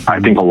 and I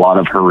think a lot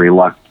of her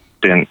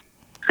reluctancy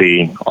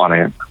on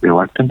it,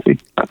 reluctancy, is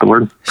that the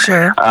word?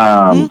 Sure.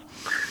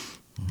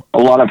 A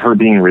lot of her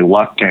being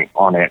reluctant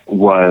on it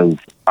was,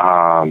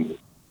 I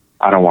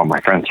don't want my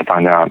friends to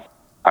find out.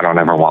 I don't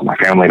ever want my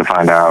family to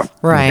find out.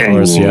 Right. And Of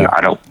course, yeah.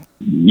 I don't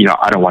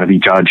want to be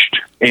judged.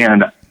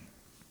 And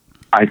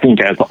I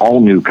think as all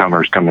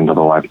newcomers come into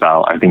the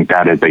lifestyle, I think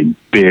that is a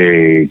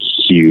big,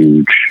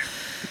 huge,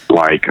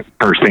 like,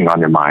 first thing on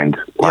your mind.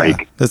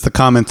 Like, that's the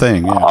common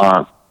thing.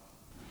 Yeah.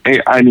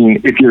 I mean,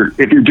 if you're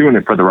doing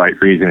it for the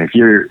right reason, if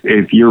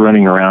you're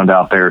running around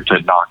out there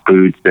to knock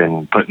boots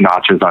and put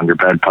notches on your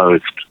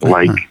bedpost,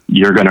 like,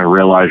 you're going to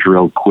realize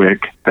real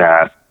quick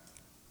that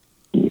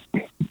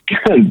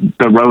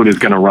the road is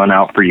going to run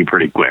out for you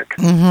pretty quick.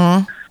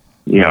 You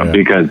know,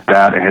 because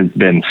that has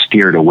been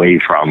steered away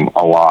from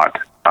a lot.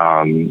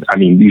 I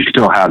mean, you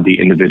still have the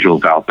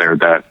individuals out there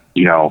that,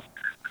 you know,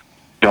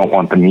 don't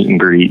want the meet and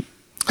greet.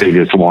 They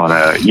just want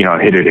to, you know,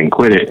 hit it and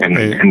quit it.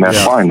 And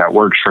that's fine. That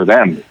works for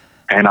them.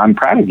 And I'm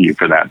proud of you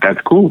for that. That's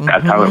cool.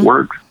 That's how it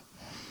works.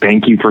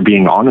 Thank you for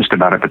being honest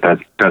about it, but that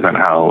doesn't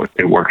how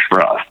it works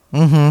for us.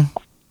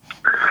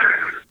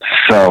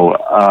 So,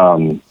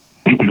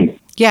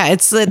 Yeah,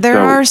 there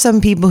are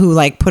some people who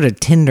like put a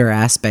Tinder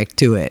aspect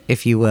to it,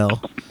 if you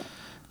will.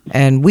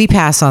 And we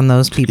pass on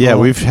those people. Yeah,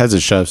 we've had to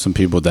shove some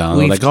people down.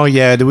 They're like, oh,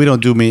 yeah, we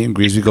don't do meet and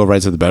greets. We go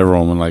right to the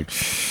bedroom. And like,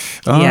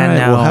 all right,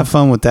 no. well, have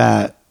fun with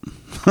that.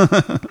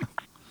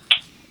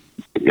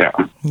 yeah.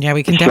 Yeah,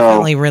 we can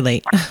definitely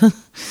relate.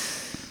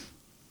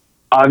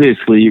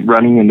 Obviously,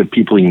 running into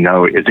people you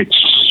know is a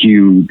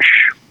huge,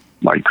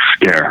 like,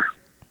 scare.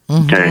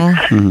 Okay.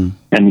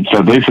 And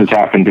so this has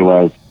happened to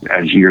us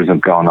as years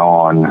have gone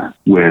on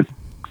with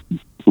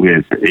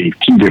a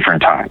few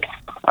different types.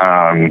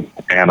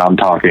 And I'm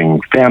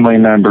talking family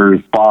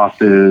members,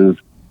 bosses,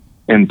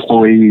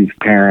 employees,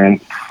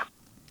 parents.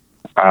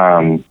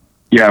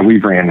 Yeah,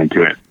 we've ran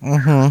into it.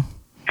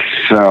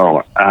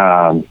 So,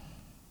 I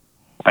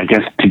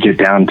guess to get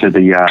down to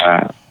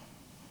the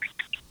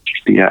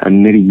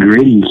nitty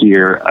gritty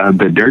here of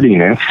the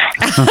dirtiness.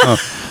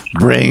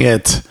 Bring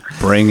it.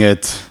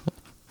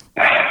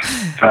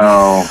 So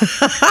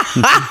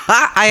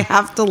I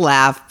have to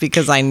laugh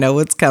because I know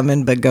it's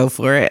coming, but go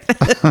for it.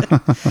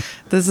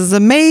 This is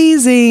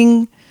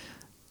amazing.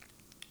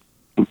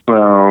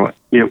 So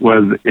it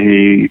was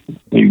a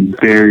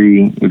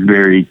very,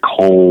 very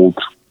cold,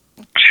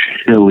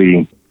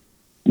 chilly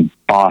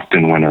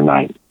Boston winter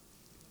night.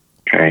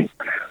 Okay.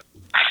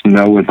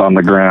 Snow was on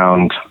the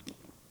ground.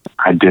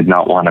 I did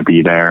not want to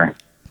be there.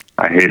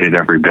 I hated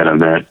every bit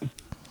of it.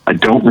 I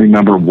don't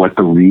remember what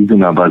the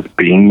reason of us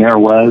being there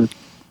was.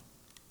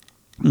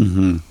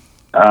 But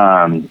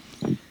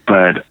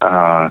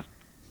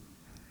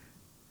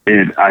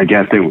I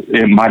guess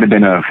it might have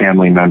been a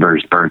family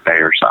member's birthday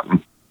or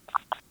something.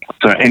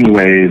 So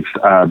anyways,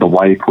 the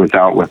wife was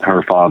out with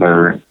her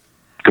father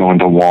going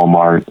to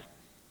Walmart,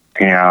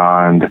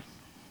 and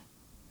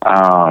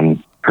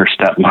her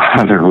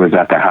stepmother was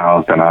at the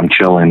house, and I'm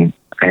chilling,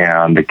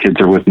 and the kids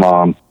are with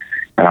mom,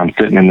 and I'm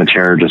sitting in the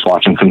chair just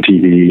watching some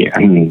TV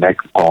and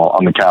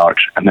on the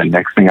couch. And the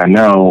next thing I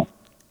know,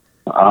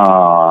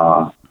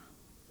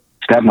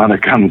 stepmother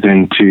comes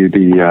into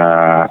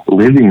the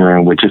living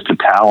room with just a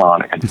towel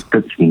on and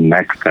sits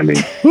next to me.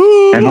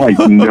 And like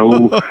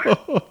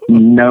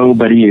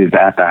nobody is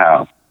at the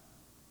house.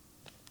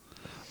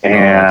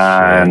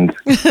 And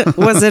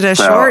was it a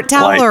short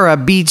towel or a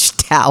beach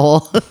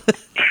towel?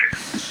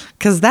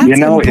 Because that's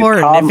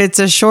important. If it's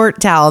a short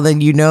towel, then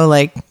you know,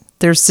 like,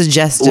 there's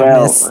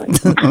suggestiveness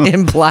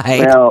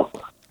implied. Well,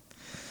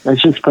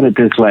 let's just put it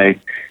this way.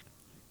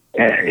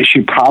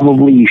 She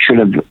probably should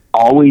have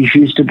always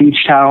used a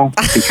beach towel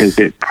because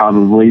it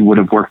probably would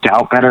have worked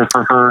out better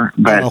for her.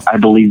 But I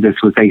believe this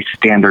was a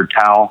standard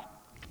towel.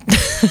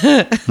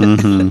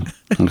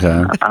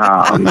 Okay.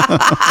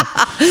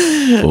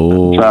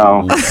 So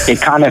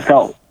it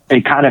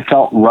kind of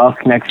felt rough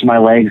next to my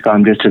legs. So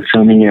I'm just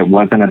assuming it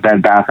wasn't a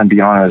Bed Bath &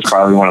 Beyond. It was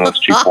probably one of those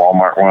cheap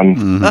Walmart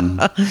ones.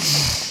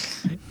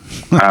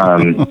 Oh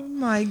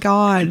my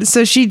God.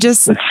 So she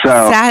just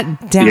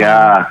sat down.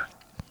 Yeah.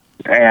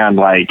 And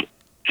like,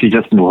 she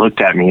just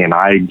looked at me and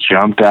I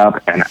jumped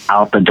up and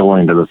out the door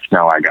into the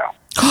snow I go.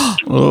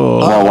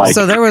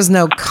 So there was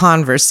no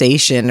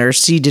conversation, or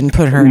she didn't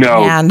put her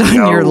hand on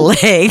your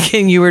leg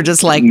and you were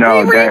just like,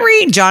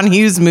 John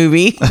Hughes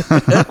movie.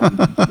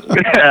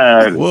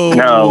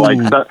 No,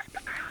 like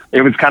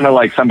it was kind of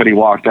like somebody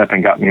walked up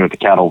and got me with the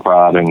cattle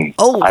prod, and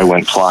I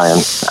went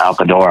flying out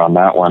the door on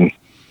that one.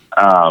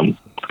 And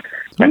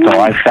so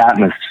I sat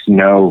in the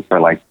snow for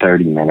like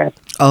 30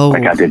 minutes.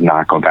 Like, I did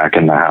not go back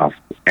in the house.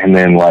 And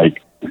then,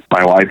 like,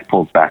 my wife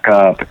pulls back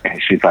up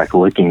and she's like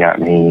looking at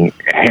me,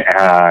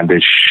 and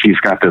she's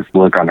got this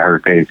look on her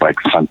face like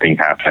something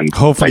happened.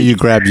 Hopefully you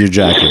grabbed your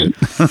jacket.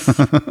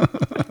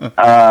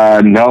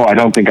 No, I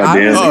don't think I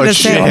did. was Oh, gonna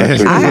shit.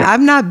 say,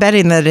 I'm not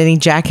betting that any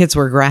jackets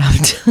were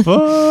grabbed.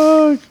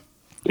 Fuck.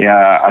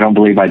 Yeah, I don't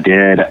believe I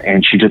did.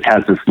 And she just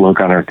has this look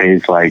on her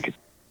face like,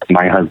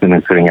 my husband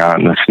is sitting out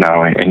in the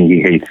snow and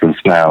he hates the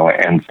snow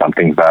and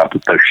something's up.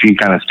 So she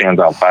kind of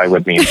stands outside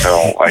with me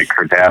until like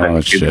her dad and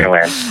the kids shit. go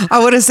in. I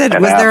would have said,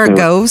 And was there a after-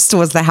 ghost?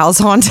 Was the house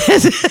haunted?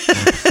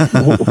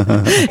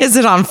 Is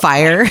it on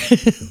fire?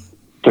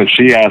 So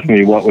she asked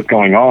me what was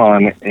going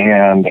on,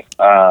 and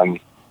so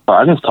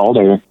I just told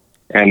her.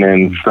 And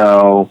then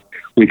so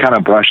we kind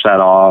of brushed that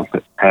off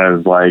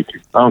as like,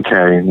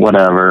 okay,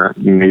 whatever.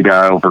 Maybe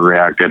I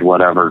overreacted,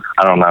 whatever.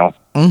 I don't know.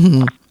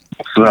 Mm-hmm.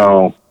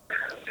 So,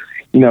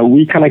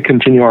 we kind of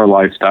continue our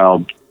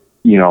lifestyle,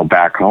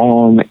 back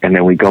home, and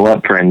then we go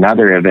up for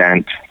another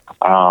event.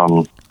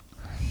 And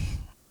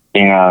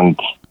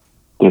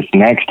this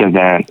next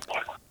event,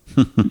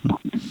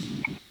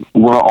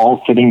 we're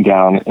all sitting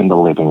down in the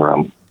living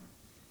room,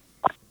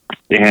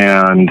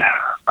 and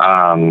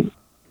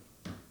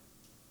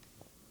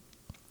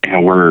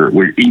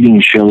we're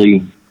eating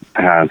chili,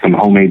 some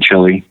homemade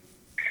chili,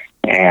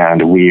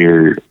 and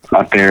we're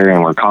up there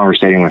and we're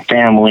conversating with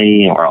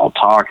family, and we're all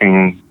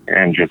talking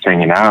and just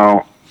hanging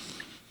out.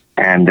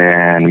 And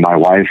then my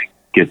wife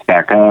gets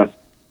back up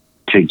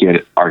to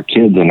get our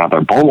kids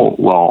another bowl.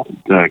 Well,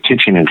 the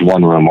kitchen is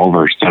one room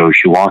over, so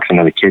she walks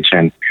into the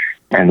kitchen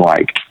and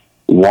like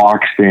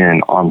walks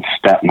in on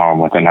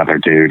stepmom with another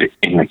dude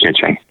in the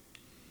kitchen.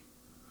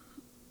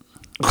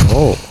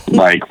 Oh.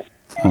 Like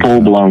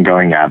full blown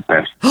going at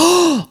this.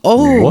 Oh,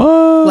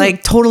 What?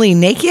 like totally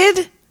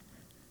naked?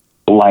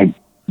 Like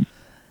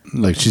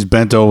Like she's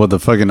bent over the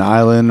fucking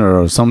island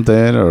or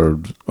something,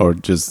 or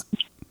just.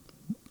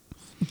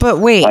 But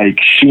wait.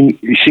 she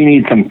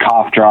needs some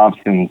cough drops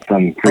and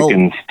some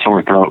freaking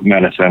sore throat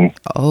medicine.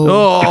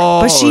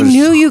 Oh, But she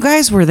knew you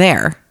guys were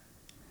there.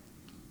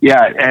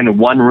 Yeah, and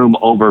one room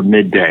over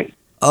midday.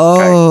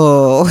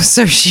 Oh,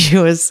 so she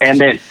was.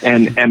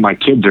 And my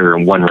kids are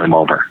in one room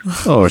over.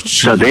 Oh,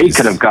 So they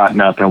could have gotten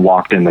up and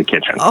walked in the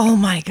kitchen. Oh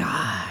my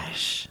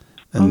gosh.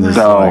 And this,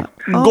 So like,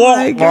 Oh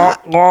my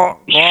god.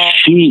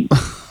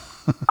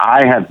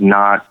 I have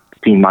not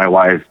seen my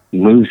wife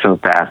move so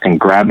fast and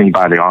grab me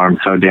by the arm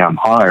so damn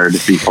hard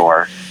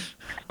before.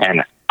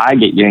 And I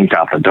get yanked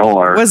out the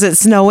door. Was it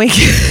snowing?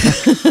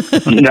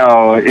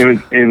 No, it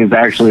was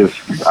actually,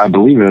 I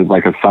believe it was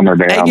like a summer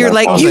day. And you're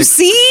like, you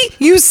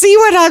see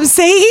what I'm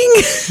saying?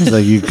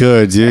 like you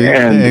could,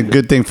 yeah. And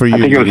Good thing for you. I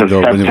think it was you a go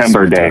when it was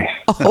September summertime.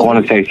 day. I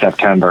want to say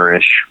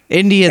September-ish.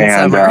 Indian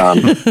And,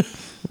 summer.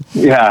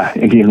 yeah,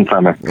 Indian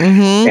summer.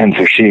 And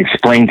so she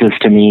explains this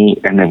to me,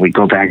 and then we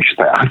go back and she's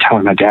like, I'm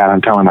telling my dad.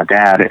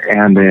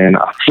 And then I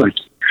was like,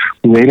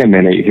 wait a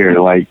minute here,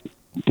 like,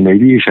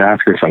 maybe you should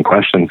ask her some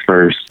questions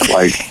first.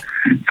 Like,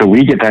 so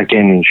we get back in,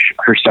 and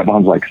her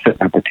stepmom's like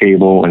sitting at the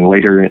table, and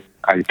later in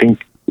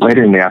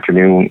the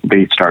afternoon,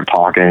 they start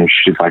talking.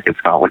 She's like, it's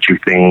not what you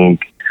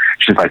think.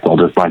 She's like, well,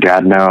 does my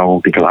dad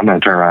know? Because I'm going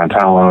to turn around and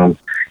tell him.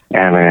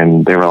 And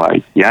then they were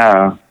like,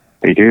 yeah,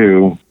 they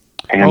do.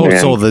 And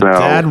so the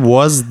dad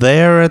was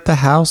there at the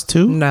house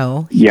too?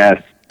 No.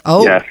 Yes.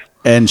 Oh. Yes.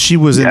 And she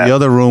was in the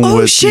other room Oh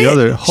with shit! the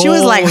other. She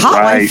was like hot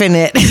Right. wifing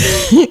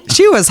it.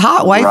 She was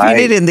hot wifing Right.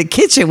 it in the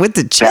kitchen with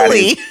the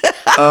chili.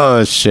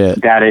 Oh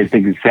shit! That is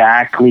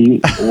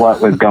exactly what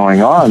was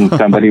going on.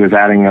 Somebody was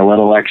adding a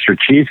little extra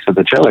cheese to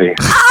the chili.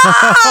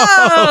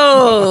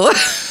 Oh,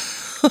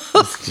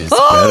 Just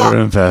better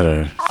and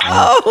better.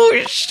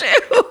 oh shoot!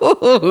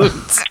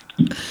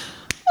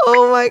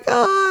 Oh my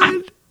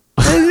god!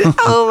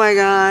 Oh my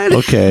god!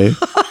 Okay.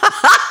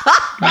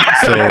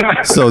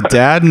 So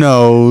dad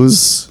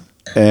knows,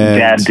 and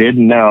Dad did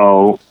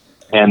know,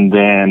 and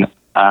then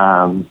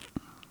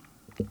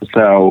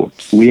so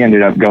we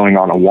ended up going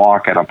on a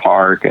walk at a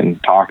park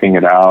and talking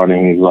it out,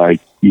 and he's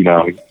like,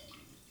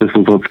 this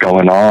is what's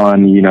going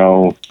on.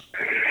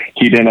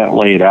 He didn't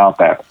lay it out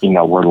that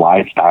we're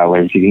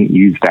lifestylers. He didn't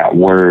use that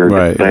word.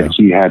 Right, But yeah.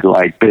 he had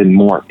like been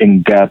more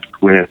in depth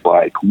with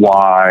like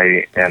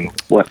why and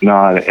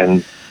whatnot,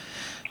 and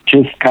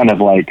just kind of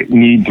like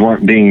needs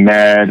weren't being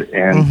met,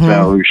 and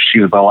so she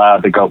was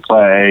allowed to go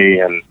play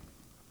and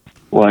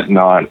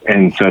whatnot.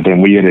 And so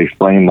then we had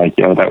explained like,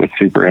 that was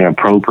super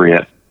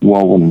inappropriate.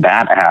 Well, when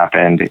that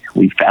happened,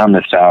 we found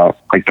this out,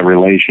 like the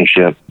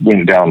relationship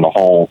went down the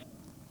hole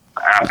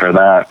after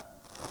that.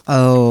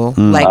 Oh,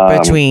 like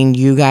between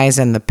you guys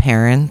and the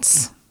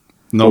parents?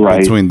 no Right.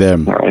 between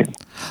them. Right.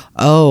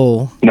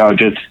 Oh, No,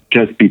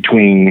 just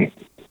between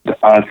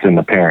us and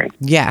the parents.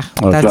 yeah.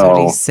 Oh, That's so-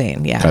 what he's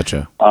saying. Yeah.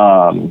 Gotcha.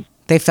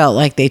 They felt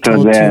like they So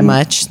told too then-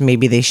 much.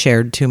 Maybe they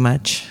shared too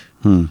much.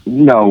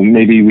 No,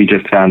 maybe we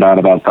just found out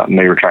about something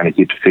they were trying to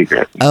keep a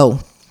secret. Oh,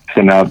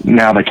 So now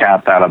the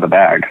cat's out of the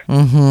bag.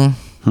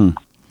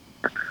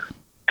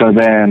 So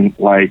then,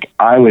 like,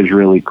 I was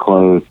really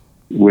close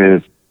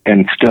with,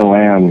 and still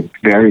am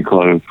very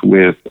close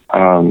with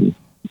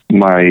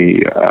my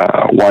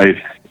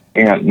wife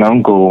aunt and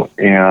uncle.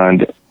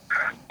 And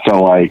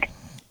so, like,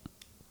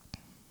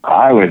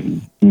 I was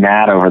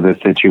mad over the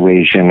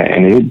situation,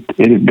 and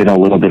it had been a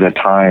little bit of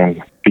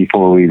time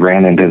before we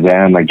ran into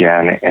them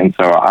again. And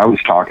so I was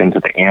talking to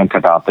the aunt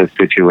about this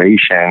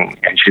situation,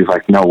 and she's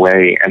like, no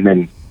way. And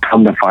then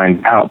come to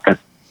find out that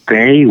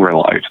they were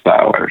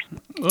lifestylers.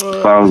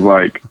 So I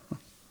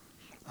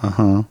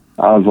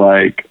was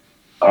like,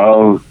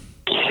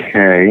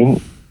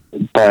 okay.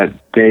 But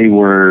they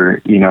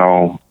were, you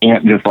know,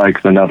 aunt just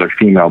likes another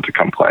female to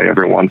come play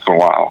every once in a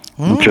while.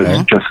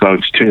 Just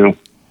those two.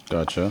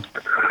 Gotcha.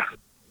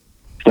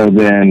 So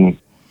then,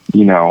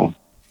 you know,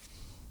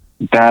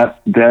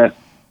 that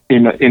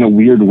in a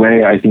weird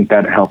way, I think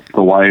that helps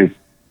the wife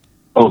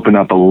open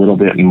up a little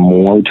bit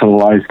more to the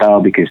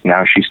lifestyle, because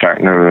now she's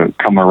starting to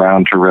come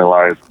around to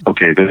realize,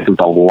 okay, this is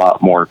a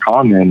lot more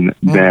common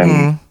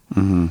than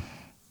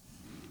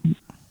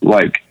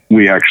like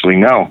we actually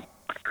know.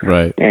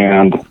 Right.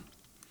 And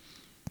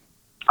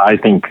I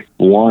think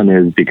one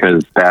is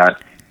because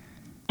that,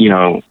 you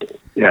know,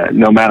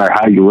 no matter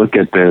how you look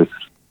at this,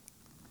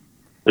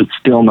 it's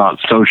still not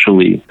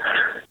socially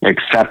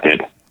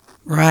accepted.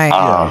 Right.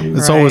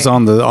 It's always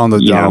on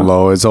the down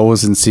low. It's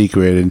always in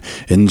secret and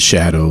in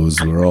shadows.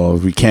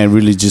 We can't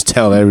really just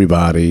tell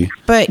everybody.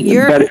 But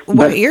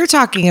what you're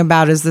talking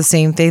about is the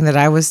same thing that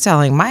I was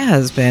telling my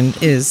husband.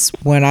 Is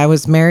when I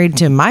was married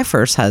to my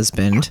first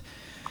husband,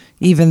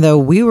 even though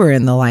we were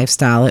in the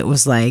lifestyle, it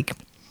was like,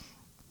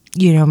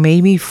 you know,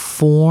 maybe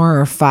 4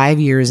 or 5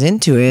 years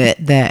into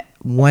it that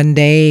one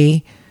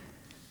day,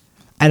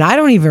 and I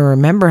don't even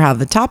remember how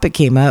the topic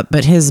came up,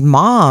 but his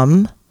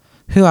mom,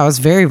 who I was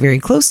very, very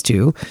close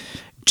to,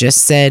 just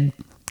said,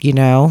 you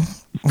know,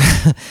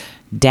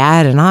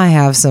 Dad and I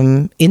have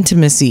some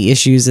intimacy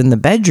issues in the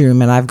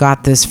bedroom, and I've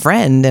got this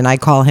friend, and I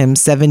call him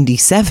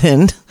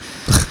 77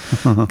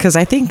 because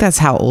I think that's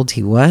how old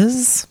he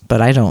was,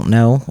 but I don't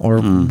know, or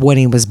when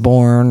he was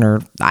born,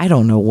 or I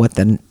don't know what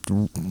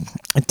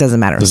it doesn't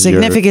matter.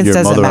 Significance your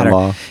doesn't matter.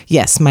 mother-in-law?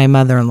 Yes, my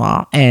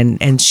mother-in-law,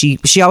 and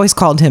she always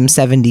called him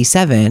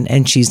 77,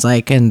 and she's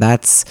like, and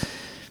that's,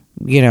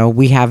 you know,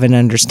 we have an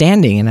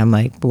understanding. And I'm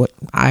like, what?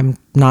 I'm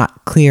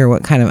not clear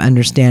what kind of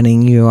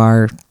understanding you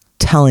are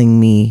telling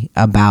me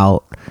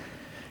about,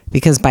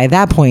 because by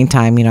that point in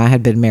time, you know, I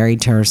had been married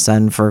to her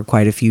son for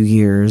quite a few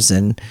years,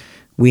 and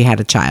we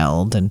had a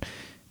child,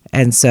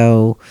 and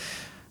so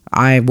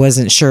I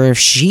wasn't sure if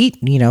she,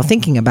 you know,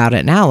 thinking about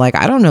it now, like,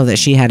 I don't know that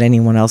she had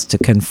anyone else to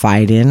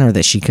confide in or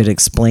that she could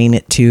explain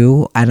it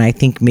to. And I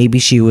think maybe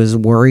she was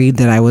worried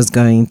that I was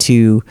going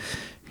to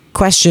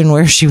question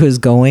where she was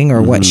going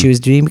or what she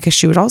was doing, because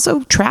she would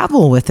also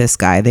travel with this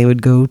guy. They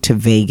would go to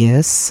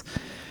Vegas,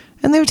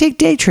 and they would take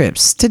day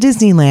trips to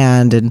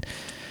Disneyland,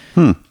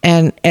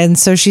 and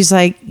so she's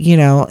like, you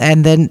know,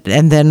 and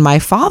then my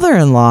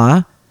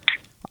father-in-law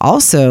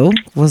also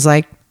was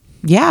like,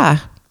 yeah,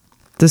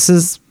 this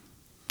is,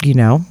 you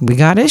know, we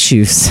got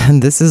issues,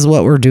 and this is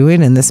what we're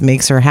doing, and this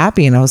makes her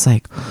happy. And I was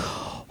like,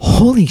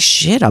 holy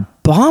shit, a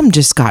bomb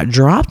just got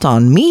dropped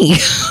on me.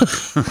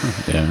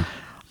 Yeah.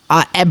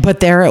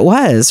 But there it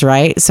was,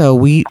 right? So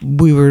we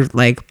were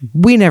like,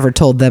 we never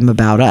told them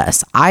about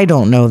us. I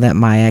don't know that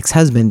my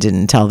ex-husband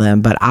didn't tell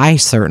them, but I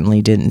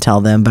certainly didn't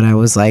tell them. But I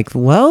was like,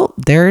 well,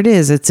 there it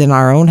is. It's in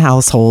our own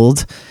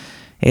household.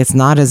 It's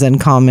not as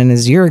uncommon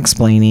as you're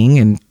explaining.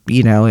 And,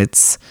 you know,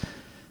 it's,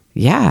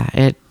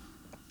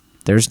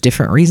 there's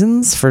different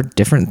reasons for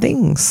different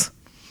things.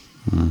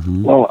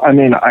 Well, I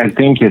mean, I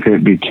think if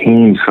it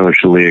became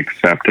socially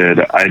accepted,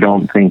 I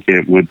don't think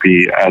it would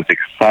be as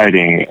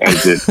exciting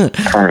as it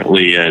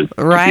currently is,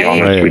 Right. to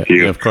be honest with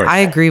you. Yeah, of course. I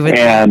agree with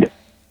And,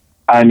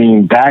 I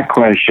mean, that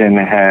question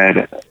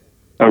had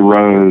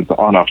arose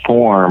on a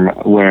forum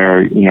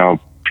where, you know,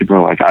 people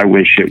are like, I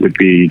wish it would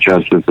be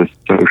just as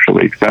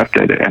socially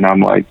accepted. And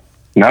I'm like,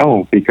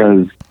 no,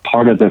 because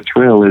part of the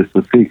thrill is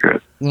the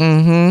secret.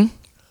 Mm-hmm.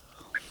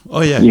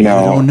 Oh yeah, You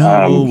know, don't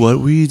know what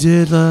we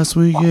did last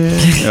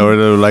weekend. Or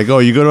they're like, oh,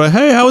 you go to,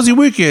 hey, how was your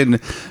weekend?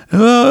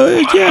 Yeah,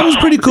 it was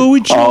pretty cool. We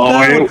chilled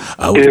out.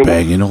 I was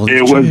banging all the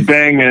It was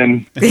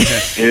banging.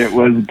 It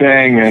was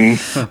banging.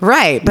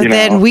 Right. But You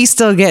then know. we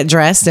still get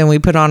dressed and we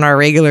put on our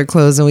regular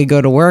clothes and we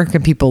go to work,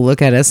 and people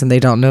look at us and they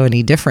don't know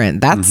any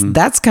different.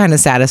 That's kind of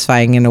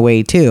satisfying in a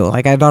way too.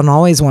 Like, I don't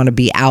always want to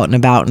be out and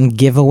about and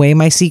give away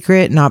my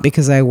secret, not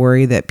because I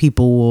worry that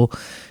people will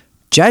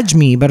judge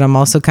me, but I'm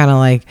also kind of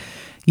like,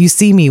 you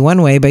see me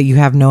one way, but you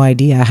have no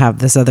idea I have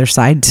this other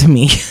side to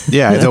me.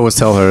 Yeah, I always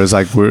tell her, it's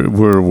like we're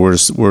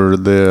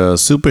the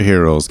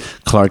superheroes.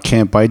 Clark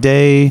Kent by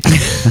day,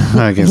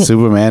 like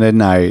Superman at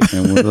night,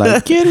 and we're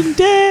like getting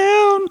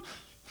down.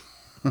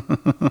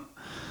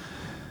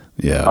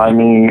 Yeah, I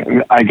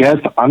mean, I guess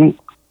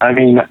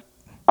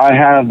I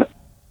have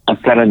a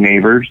set of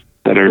neighbors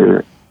that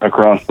are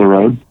across the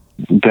road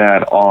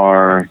that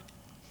are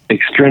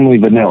extremely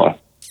vanilla.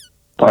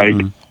 Like,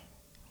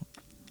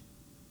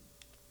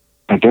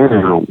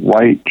 they're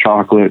white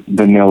chocolate,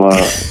 vanilla,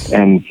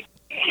 and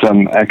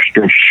some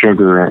extra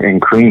sugar and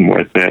cream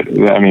with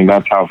it. I mean,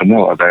 that's how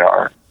vanilla they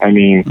are. I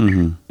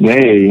mean,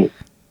 they,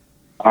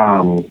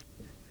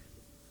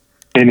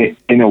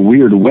 in a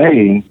weird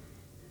way,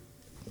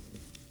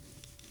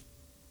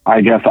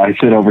 I guess I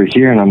sit over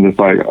here and I'm just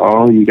like,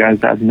 oh, you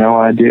guys have no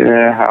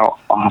idea how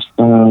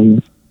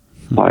awesome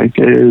life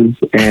is,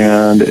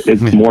 and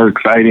it's more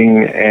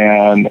exciting,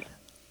 and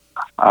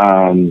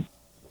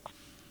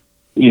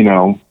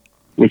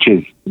which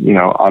is,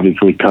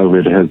 obviously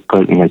COVID has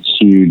put in a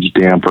huge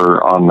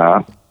damper on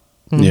that.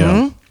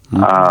 Yeah.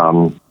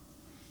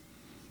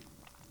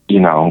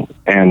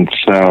 And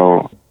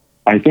so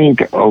I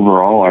think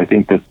overall,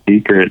 the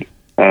secret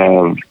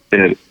of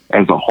it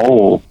as a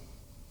whole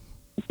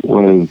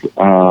was,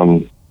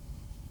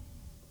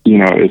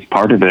 is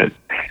part of it.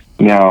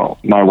 Now,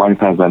 my wife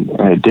has an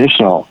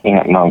additional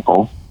aunt and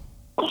uncle,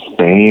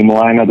 same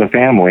line of the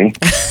family,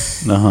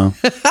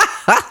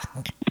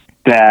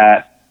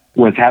 that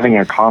was having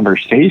a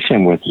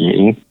conversation with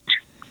me.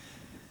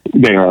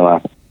 They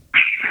are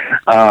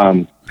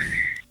laughing.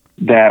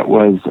 That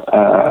was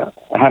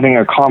having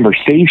a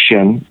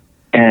conversation,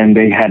 and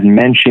they had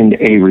mentioned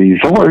a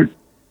resort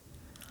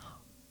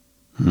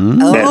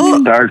that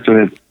starts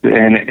with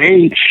an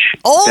H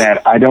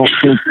that I don't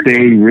think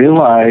they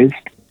realized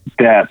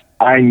that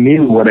I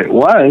knew what it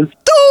was.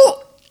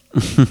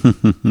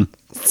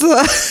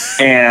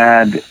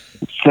 And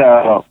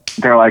so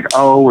they're like,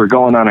 oh, we're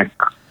going,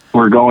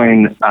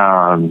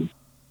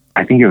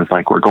 I think it was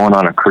like, we're going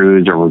on a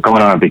cruise or we're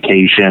going on a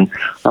vacation.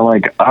 I'm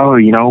like, oh,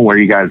 where are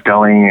you guys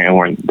going?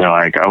 And they're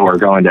like, oh, we're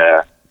going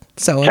to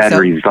said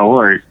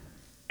resort.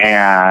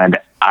 And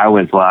I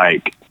was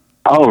like,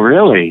 oh,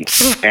 really?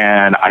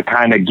 And I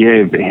kind of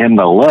gave him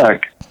the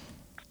look.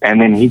 And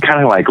then he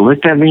kind of like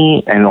looked at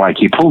me and like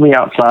he pulled me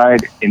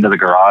outside into the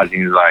garage and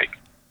he was like,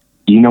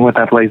 you know what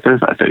that place is?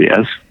 I said,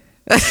 yes.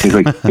 He's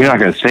like, you're not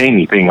going to say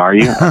anything, are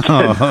you? I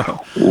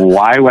said,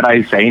 why would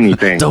I say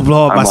anything? Don't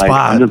blow up my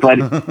spot.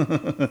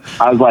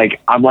 I was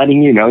like, I'm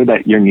letting you know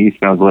that your niece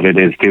knows what it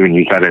is too, and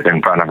you said it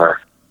in front of her.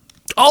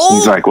 Oh,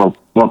 he's like, well,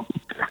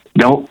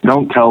 don't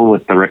tell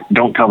the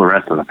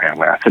rest of the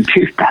family. I said,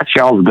 dude, that's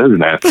y'all's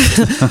business.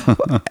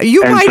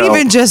 You might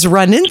even just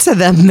run into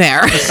them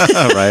there.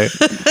 Right.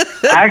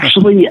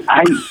 Actually,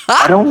 I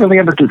don't really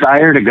have a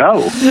desire to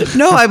go.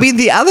 No, I mean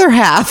the other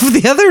half,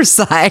 the other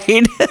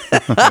side.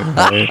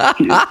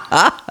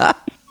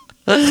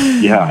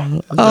 Yeah.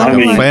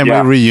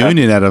 Family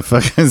reunion at a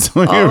fucking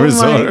swinger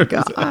resort.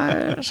 My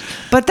gosh.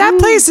 But that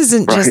place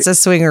isn't just a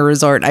swinger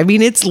resort. I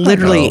mean, it's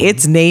literally,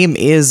 its name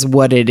is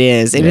what it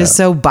is. It is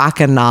so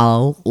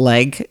bacchanal,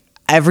 like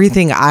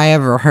everything I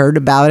ever heard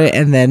about it.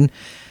 And then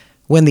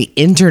when the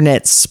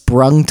internet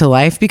sprung to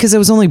life, because it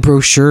was only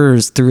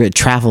brochures through a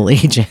travel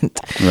agent.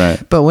 Right.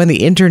 But when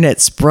the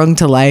internet sprung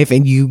to life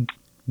and you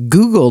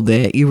Googled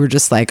it, you were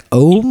just like,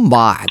 oh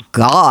my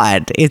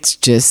God, it's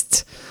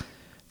just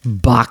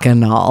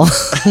bacchanal.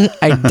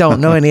 I don't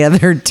know any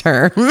other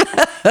term.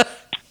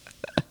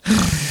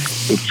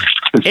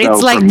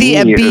 It's like the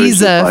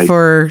Ibiza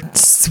for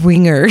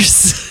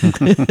swingers.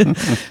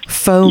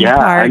 Foam parties.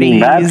 I mean,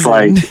 that's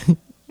like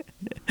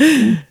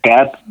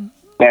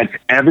that's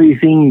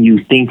everything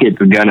you think it's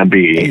gonna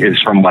be, is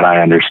from what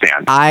I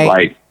understand.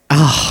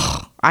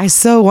 I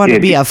so want to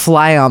be a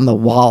fly on the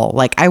wall.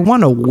 Like, I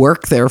want to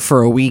work there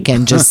for a week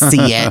and just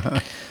see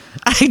it.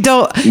 I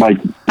don't like.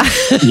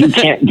 You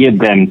can't give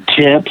them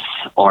tips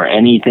or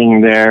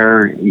anything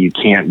there. You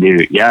can't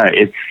do. Yeah,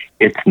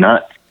 it's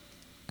nuts.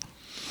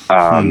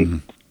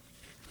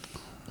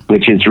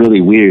 Which is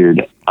really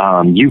weird.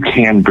 You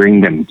can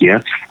bring them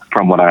gifts,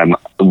 from what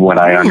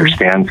I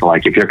understand. So,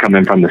 like, if you're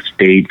coming from the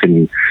States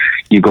and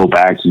you go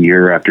back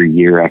year after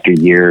year after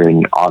year,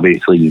 and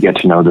obviously you get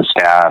to know the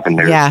staff, and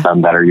there's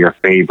some that are your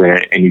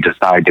favorite, and you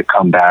decide to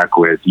come back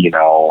with,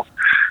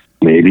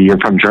 maybe you're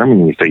from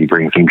Germany, so you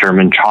bring some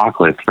German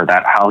chocolates for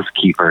that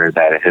housekeeper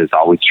that has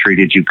always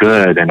treated you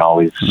good and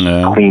always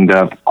cleaned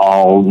up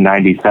all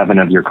 97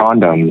 of your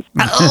condoms.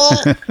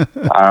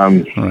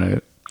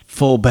 Right.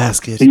 Full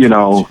basket.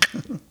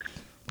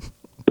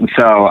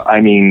 So,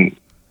 I mean,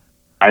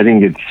 I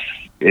think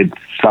it's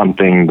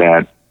something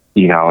that,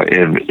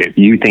 if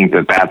you think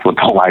that that's what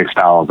the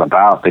lifestyle is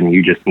about, then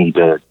you just need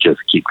to just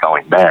keep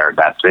going there.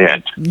 That's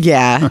it.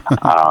 Yeah.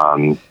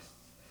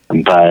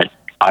 But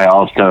I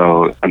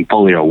also am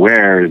fully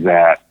aware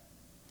that,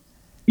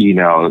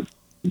 the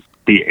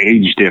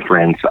age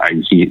difference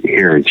I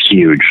hear is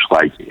huge.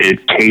 Like,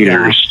 it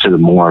caters to the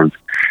more of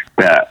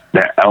the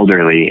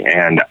elderly,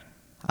 and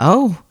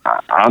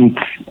I'm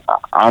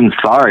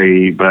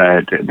sorry,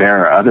 but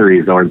there are other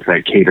resorts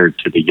that cater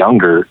to the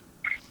younger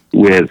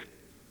with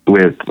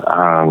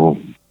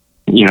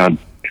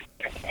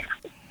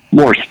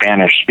more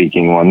Spanish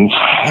speaking ones.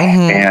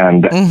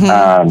 And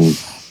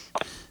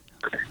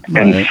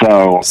and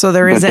so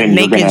there isn't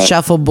naked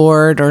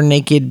shuffleboard or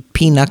naked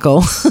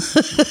pinochle.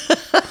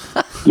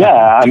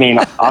 Yeah, I mean,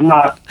 I'm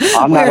not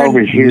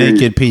over here.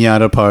 Naked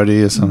piñata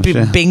party or some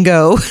shit.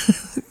 Bingo.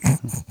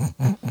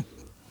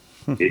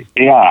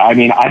 yeah, I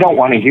mean, I don't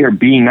want to hear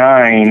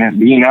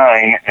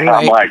B9, and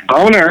I'm like,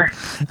 boner.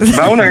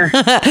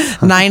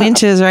 9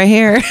 inches right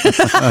here. Does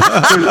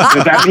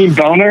that mean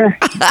boner?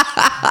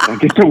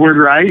 Get the word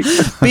right.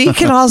 B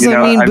can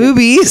also mean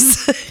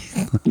boobies.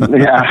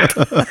 Yeah.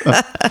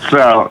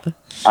 So,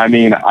 I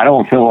mean, I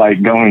don't feel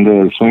like going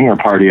to a swinger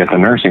party at the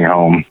nursing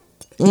home.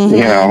 Mm-hmm.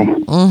 You know.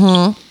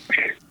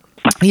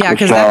 Mm-hmm. Yeah,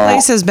 because that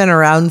place has been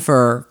around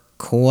for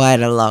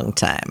quite a long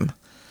time.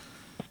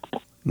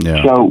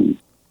 Yeah. So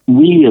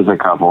we as a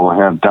couple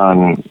have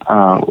done,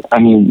 I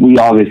mean, we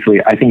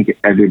obviously, I think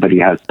everybody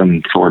has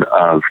some sort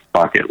of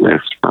bucket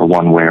list for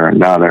one way or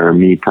another.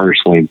 Me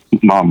personally,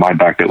 my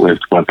bucket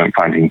list wasn't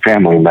finding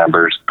family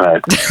members,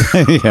 but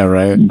yeah,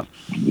 right.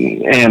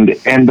 And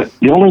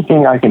the only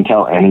thing I can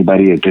tell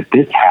anybody is if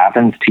this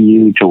happens to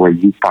you to where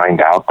you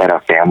find out that a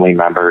family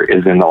member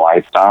is in the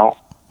lifestyle,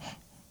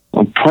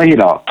 well, play it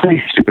out.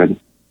 Play stupid.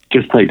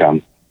 Just play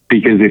dumb.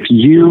 Because if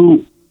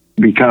you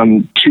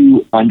become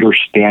too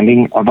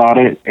understanding about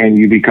it and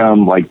you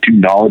become like too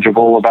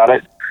knowledgeable about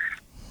it,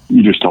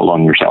 you just told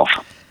on yourself.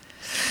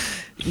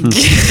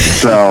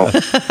 So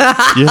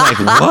you're like,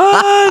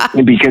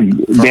 what? Because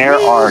there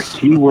are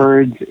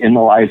keywords in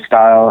the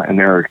lifestyle and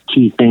there are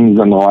key things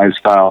in the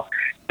lifestyle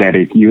that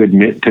if you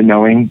admit to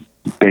knowing,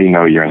 they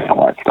know you're in the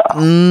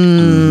lifestyle.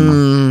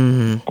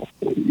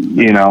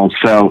 You know,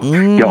 so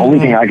the only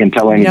thing I can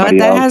tell anybody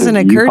that else hasn't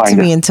is occurred to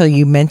me until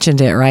you mentioned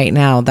it right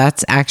now.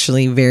 That's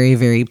actually very,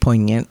 very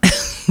poignant.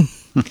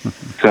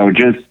 So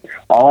just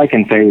all I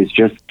can say is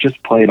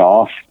just play it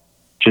off.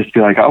 Just be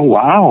like, oh,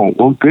 wow,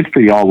 well, good for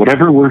y'all.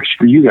 Whatever works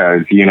for you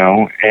guys, you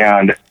know?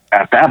 And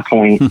at that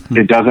point,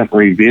 it doesn't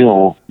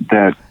reveal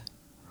that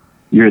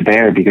you're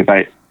there because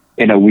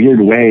in a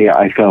weird way,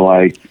 I feel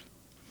like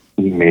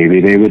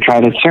maybe they would try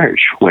to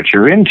search what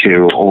you're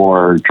into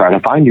or try to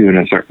find you in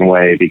a certain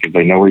way because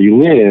they know where you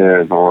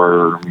live,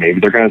 or maybe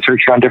they're going to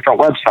search you on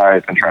different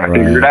websites and try to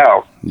figure it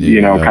out,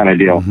 you know, kind of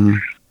deal.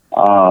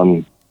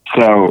 Mm-hmm.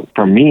 So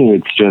for me,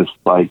 it's just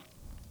like,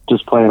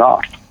 just play it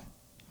off.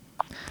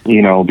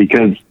 You know,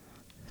 because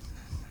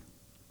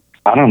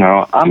I don't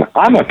know,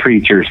 I'm a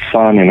preacher's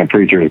son and a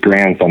preacher's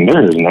grandson.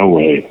 There is no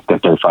way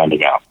that they're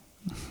finding out.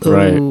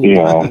 Right. You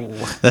know,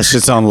 that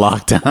shit's on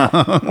lockdown.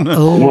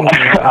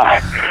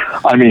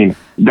 I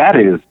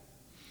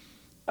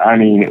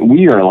mean,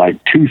 we are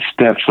like 2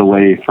 steps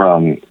away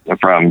from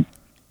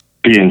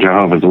being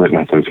Jehovah's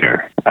Witnesses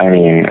here. I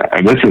mean,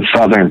 this is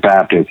Southern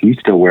Baptist. You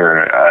still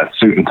wear a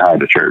suit and tie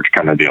to church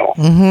kind of deal.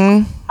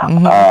 Mm-hmm.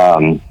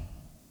 Mm-hmm.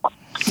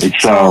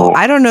 So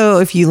I don't know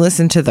if you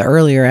listened to the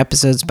earlier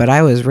episodes, but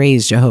I was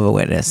raised Jehovah's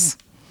Witness.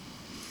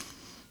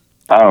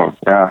 Oh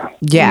yeah,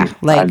 yeah.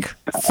 Like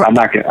I'm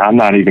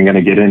not even going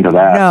to get into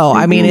that. No,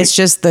 I mean it's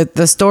just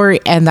the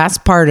story, and that's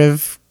part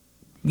of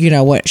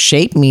what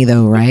shaped me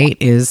though. Right?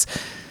 Is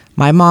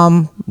my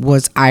mom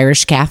was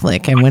Irish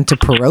Catholic and went to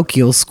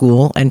parochial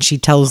school, and she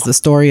tells the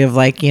story of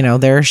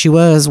there she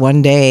was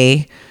one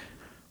day,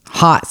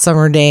 hot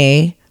summer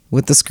day,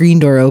 with the screen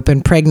door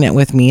open, pregnant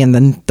with me, and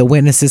then the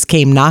witnesses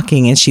came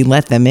knocking and she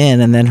let them in,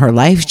 and then her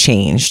life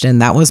changed.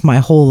 And that was my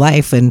whole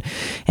life. And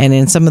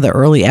in some of the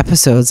early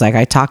episodes, like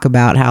I talk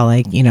about how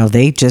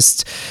they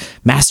just,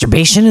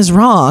 masturbation is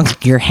wrong.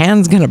 Your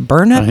hand's going to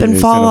burn up and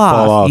fall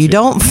off. You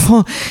don't,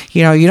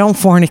 you don't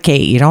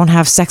fornicate. You don't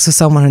have sex with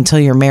someone until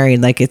you're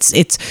married. Like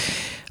it's,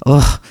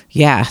 oh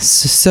yeah,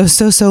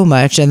 so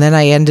much. And then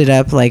I ended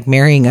up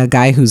marrying a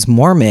guy who's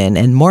Mormon,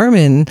 and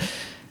Mormon,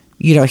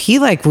 he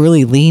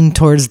really leaned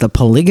towards the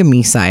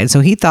polygamy side.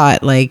 So he thought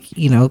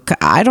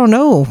I don't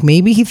know,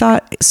 maybe he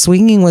thought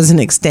swinging was an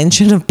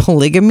extension of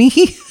polygamy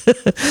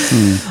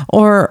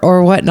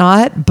or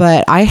whatnot.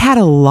 But I had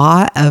a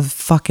lot of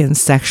fucking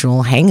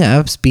sexual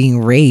hangups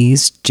being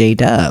raised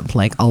J-Dub,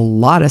 a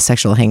lot of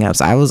sexual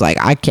hangups. I was like,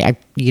 I can't,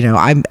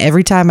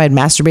 every time I'd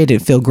masturbate,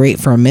 it'd feel great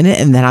for a minute.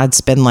 And then I'd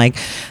spend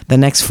the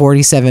next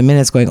 47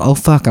 minutes going, oh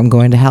fuck, I'm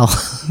going to hell.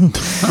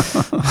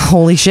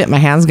 Holy shit, my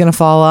hand's going to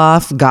fall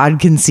off.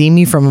 God can see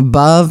me from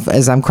above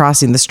as I'm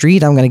crossing the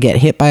street. I'm going to get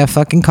hit by a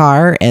fucking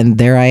car. And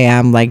there I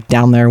am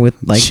down there with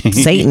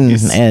Satan.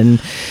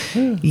 And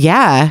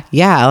yeah.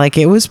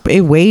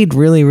 It weighed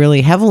really,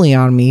 really heavily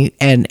on me.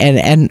 And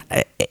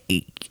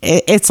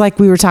it's like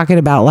we were talking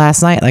about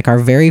last night, our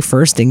very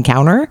first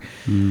encounter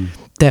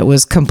that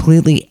was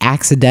completely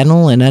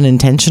accidental and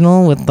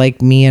unintentional with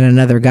me and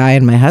another guy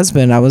and my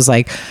husband. I was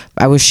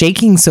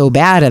shaking so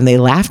bad, and they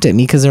laughed at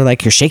me because they're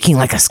like, you're shaking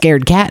like a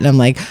scared cat. And I'm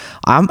like,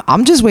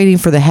 I'm just waiting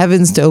for the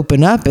heavens to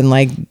open up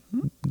and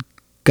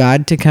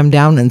God to come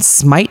down and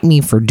smite me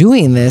for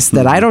doing this,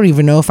 that I don't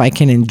even know if I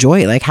can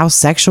enjoy it. How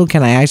sexual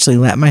can I actually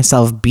let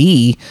myself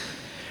be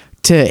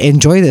to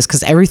enjoy this?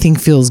 Because everything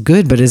feels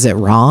good, but is it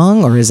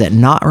wrong or is it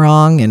not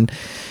wrong? And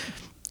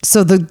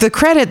so the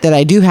credit that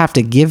I do have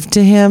to give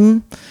to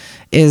him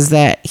is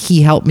that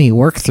he helped me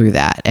work through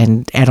that.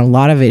 And a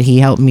lot of it, he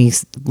helped me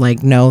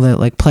know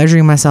that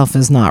pleasuring myself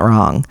is not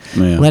wrong.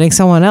 Yeah. Letting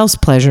someone else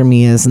pleasure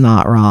me is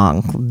not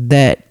wrong.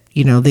 That,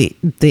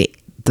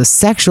 the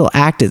sexual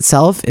act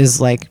itself is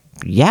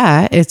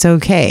yeah, it's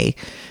okay.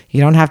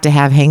 You don't have to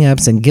have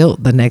hangups and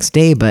guilt the next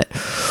day, but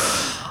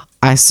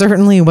I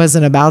certainly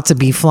wasn't about to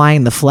be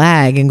flying the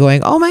flag and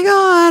going, oh my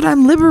God,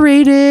 I'm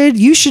liberated.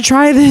 You should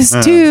try this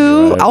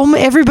too.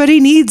 Right.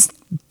 Everybody needs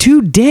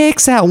 2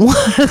 dicks at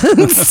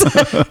once.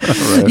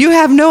 Right. You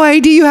have no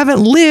idea. You haven't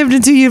lived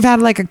until you've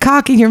had like a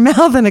cock in your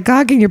mouth and a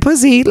cock in your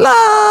pussy.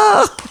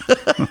 La!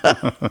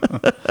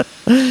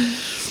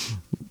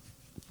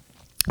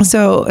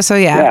 So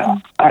yeah.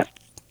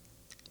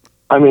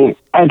 I mean,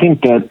 I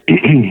think that,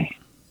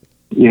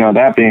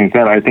 that being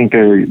said, I think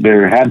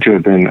there had to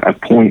have been a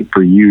point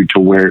for you to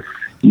where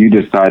you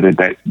decided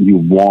that you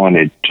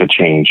wanted to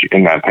change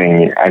in that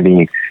thing. I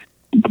mean,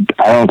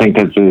 I don't think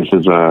that this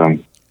is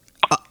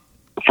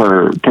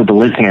for the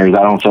listeners,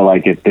 I don't feel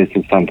like if this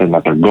is something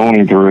that they're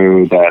going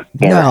through, that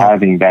they're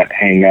having that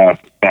hang up,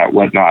 that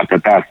whatnot,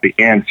 that's the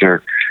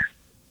answer.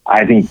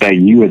 I think that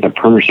you as a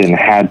person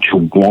had to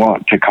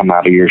want to come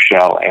out of your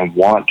shell and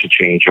want to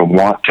change and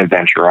want to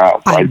venture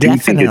out. So I do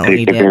think it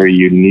takes a very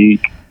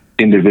unique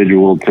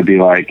individual to be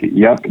like,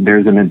 yep,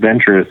 there's an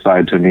adventurous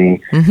side to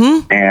me.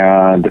 Mm-hmm.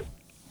 And,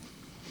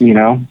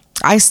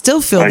 I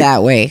still feel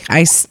that way.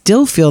 I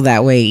still feel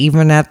that way.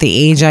 Even at the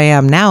age I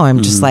am now,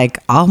 I'm just like,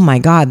 oh my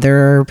God,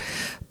 there are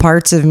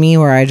parts of me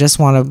where I just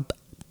want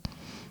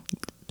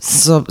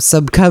to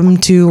succumb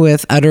to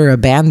with utter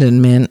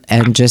abandonment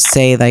and just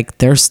say like,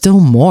 there's still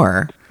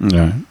more.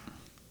 Yeah.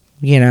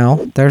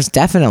 There's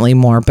definitely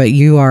more, but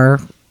you are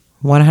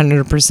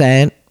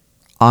 100%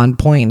 on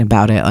point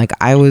about it. Like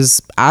I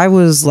was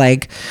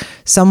like,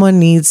 someone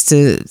needs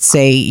to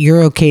say,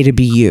 you're okay to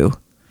be you.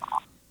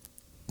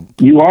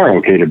 You are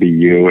okay to be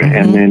you. Mm-hmm.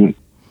 And then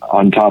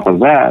on top of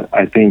that,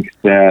 I think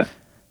that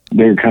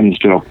there comes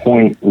to a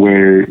point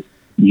where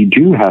you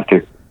do have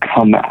to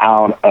come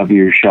out of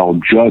your shell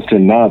just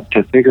enough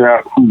to figure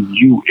out who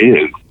you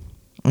is.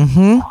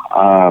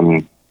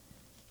 Mm-hmm.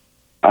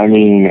 I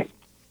mean,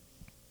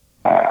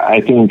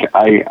 I think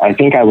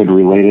I would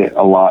relate it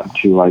a lot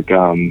to like, I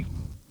don't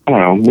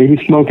know,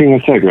 maybe smoking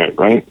a cigarette,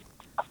 right?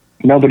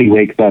 Nobody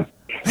wakes up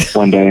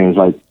one day and is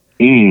like,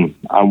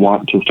 I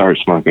want to start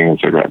smoking a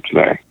cigarette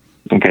today.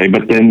 Okay.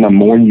 But then the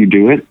more you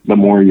do it, the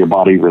more your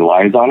body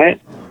relies on it.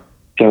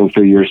 So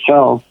for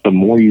yourself, the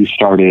more you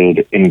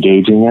started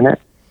engaging in it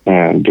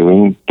and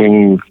doing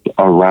things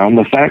around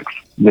the sex,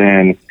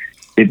 then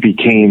it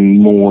became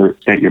more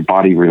that your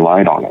body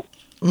relied on it.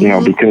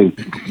 Mm-hmm. Because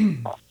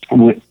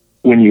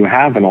when you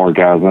have an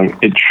orgasm,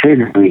 it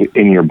triggers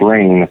in your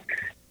brain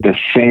the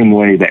same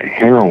way that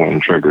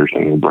heroin triggers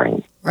in your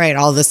brain. Right.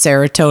 All the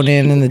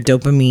serotonin and the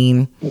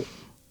dopamine.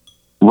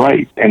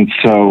 Right. And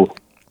so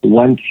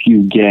once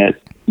you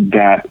get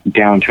that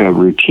down to a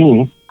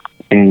routine,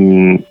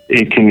 and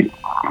it can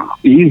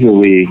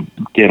easily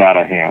get out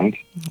of hand.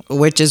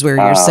 Which is where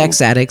your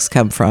sex addicts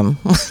come from.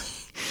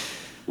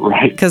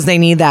 Right. Because they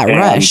need that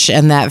rush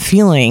and that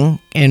feeling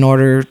in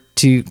order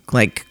to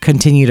like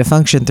continue to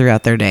function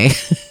throughout their day.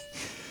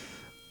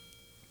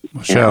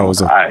 Michelle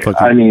was I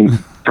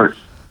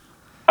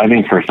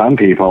think for some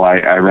people,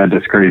 I read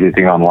this crazy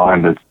thing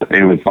online that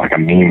it was like a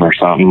meme or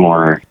something,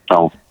 or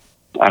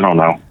I don't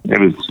know. It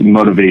was a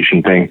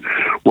motivation thing,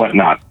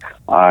 whatnot.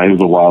 It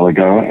was a while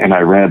ago, and I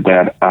read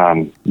that,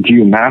 do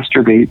you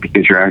masturbate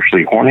because you're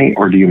actually horny,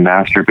 or do you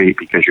masturbate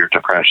because you're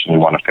depressed and you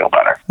want to feel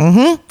better?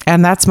 Mm-hmm.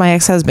 And that's my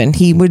ex-husband.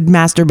 He would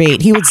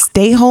masturbate. He would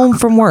stay home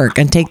from work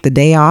and take the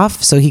day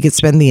off so he could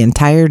spend the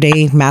entire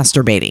day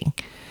masturbating.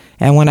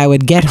 And when I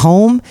would get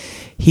home,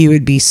 he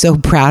would be so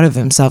proud of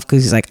himself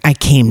because he's like, I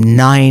came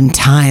 9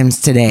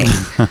 times today.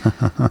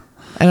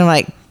 And I'm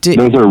like,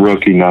 those are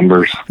rookie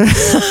numbers.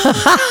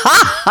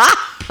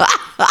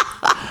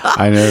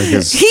 I know,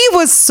 because he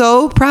was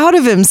so proud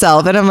of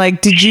himself, and I'm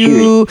like, did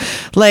you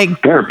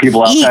like there are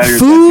people eat outside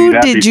food?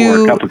 That did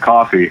you a cup of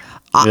coffee?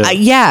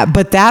 Yeah,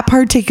 but that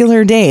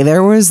particular day,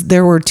 there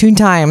were 2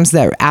 times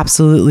that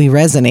absolutely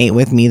resonate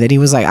with me. That he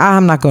was like,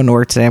 I'm not going to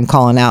work today. I'm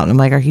calling out, and I'm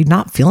like, are you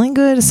not feeling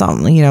good or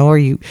something? Or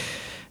you?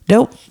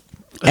 Nope.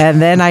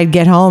 And then I'd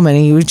get home and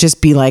he would just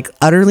be like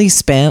utterly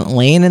spent,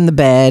 laying in the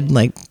bed,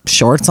 like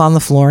shorts on the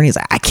floor. And he's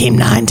like, I came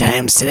 9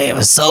 times today. It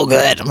was so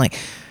good. I'm like,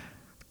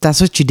 that's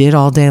what you did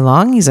all day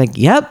long? He's like,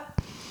 yep.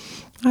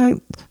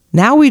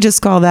 Now we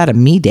just call that a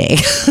me day.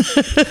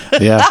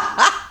 Yeah.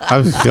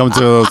 I've come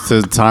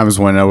to times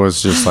when I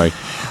was just like,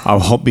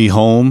 I'll be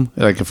home.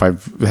 Like if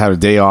I've had a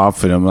day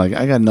off and I'm like,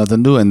 I got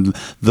nothing to do. And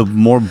the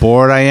more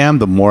bored I am,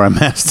 the more I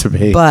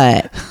masturbate.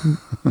 But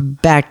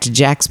back to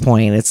Jack's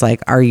point, it's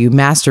like, are you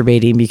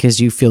masturbating because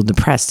you feel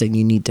depressed and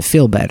you need to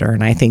feel better?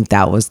 And I think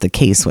that was the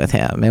case with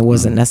him. It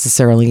wasn't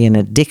necessarily an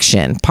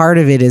addiction. Part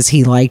of it is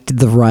he liked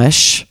the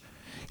rush.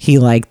 He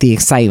liked the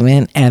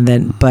excitement. And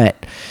then,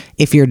 but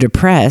if you're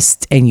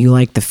depressed and you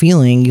like the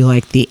feeling, you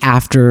like the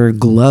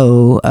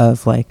afterglow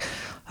of like,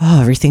 oh,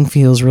 everything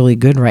feels really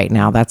good right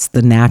now. That's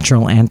the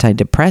natural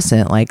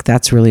antidepressant. Like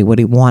that's really what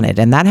he wanted.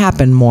 And that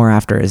happened more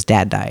after his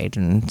dad died.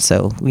 And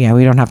so, yeah,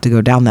 we don't have to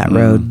go down that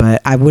road,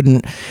 but I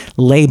wouldn't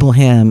label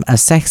him a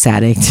sex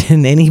addict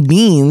in any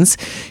means.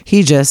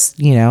 He just,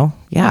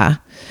 yeah.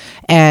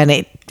 And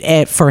it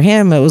for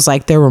him, it was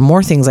like there were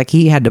more things, like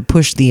he had to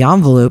push the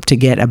envelope to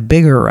get a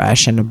bigger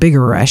rush and a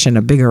bigger rush and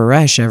a bigger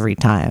rush every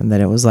time.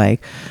 That it was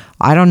like,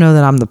 I don't know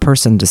that I'm the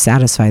person to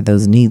satisfy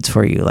those needs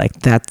for you. Like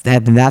that's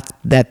at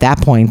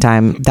that point in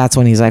time, that's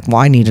when he's like, well,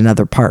 I need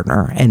another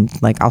partner, and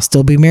like I'll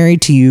still be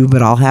married to you,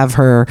 but I'll have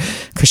her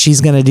because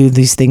she's gonna do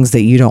these things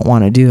that you don't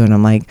want to do. And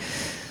I'm like,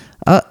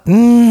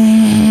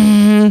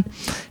 and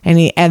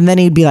then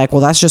he'd be like,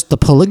 well, that's just the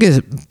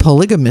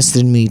polygamist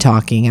in me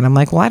talking. And I'm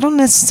like, well, I don't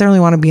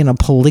necessarily want to be in a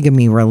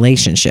polygamy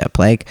relationship.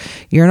 Like,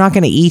 you're not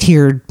going to eat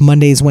here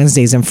Mondays,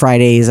 Wednesdays, and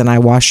Fridays, and I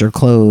wash your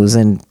clothes,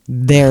 and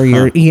there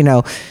you're,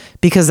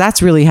 because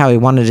that's really how he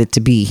wanted it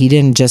to be. He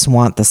didn't just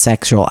want the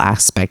sexual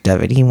aspect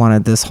of it. He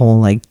wanted this whole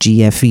like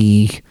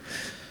GFE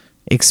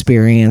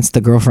experience,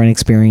 the girlfriend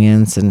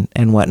experience,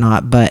 and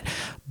whatnot. But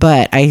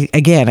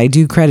I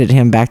do credit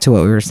him back to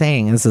what we were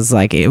saying. This is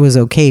like, it was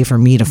okay for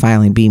me to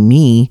finally be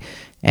me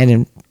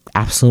and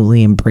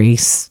absolutely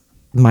embrace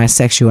my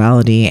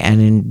sexuality and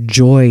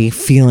enjoy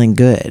feeling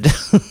good.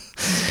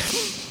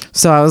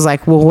 So I was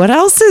like, well, what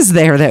else is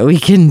there that we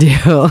can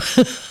do?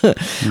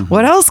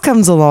 What else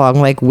comes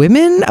along? Like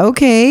women?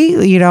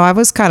 Okay. I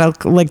was kind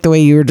of like the way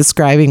you were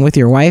describing with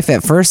your wife.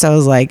 At first I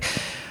was like,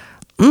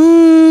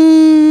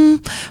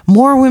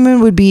 more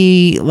women would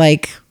be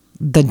like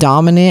the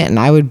dominant and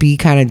I would be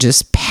kind of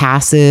just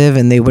passive,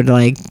 and they would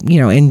like,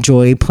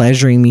 enjoy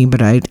pleasuring me.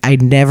 But I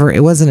never,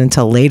 it wasn't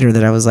until later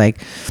that I was like,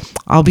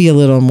 I'll be a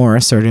little more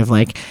assertive.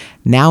 Like,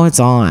 now it's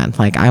on.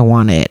 Like, I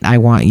want it. I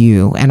want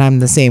you. And I'm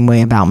the same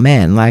way about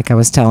men. Like I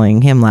was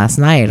telling him last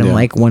night, I'm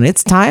like, when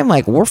it's time,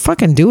 like we're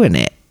fucking doing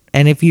it.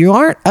 And if you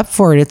aren't up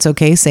for it, it's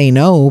okay. Say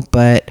no.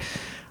 But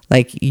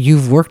like,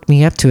 you've worked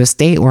me up to a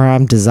state where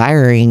I'm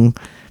desiring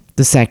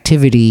this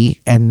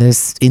activity and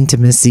this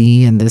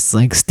intimacy and this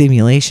like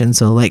stimulation.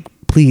 So like,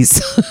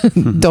 please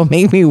don't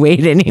make me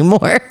wait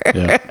anymore.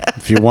 Yeah.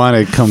 If you want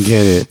it, come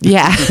get it.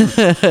 Yeah.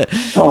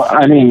 Well,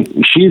 I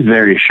mean, she's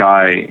very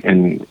shy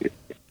in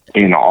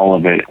all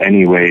of it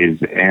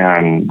anyways.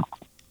 And,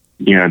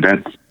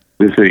 this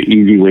is an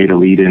easy way to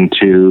lead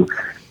into,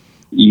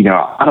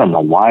 I don't know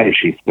why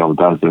she still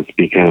does this,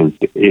 because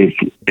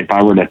if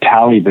I were to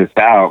tally this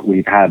out,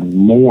 we've had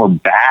more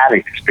bad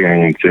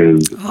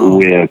experiences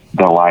with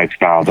the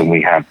lifestyle than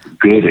we have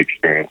good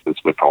experiences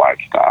with the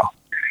lifestyle.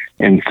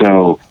 And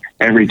so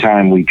every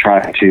time we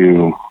try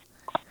to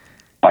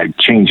like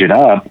change it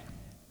up,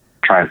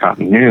 try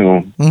something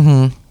new,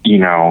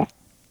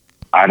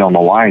 I don't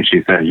know why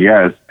she said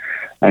yes.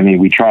 I mean,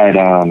 we tried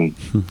our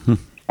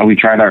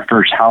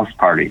first house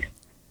party,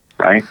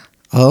 right?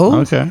 Oh,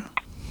 okay.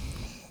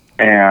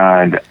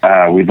 And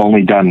we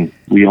only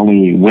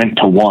went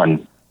to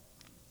one,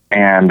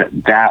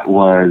 and that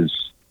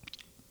was,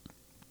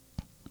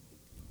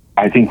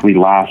 I think we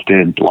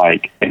lasted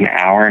like an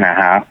hour and a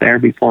half there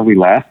before we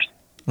left.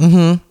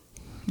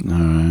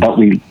 Mm-hmm. But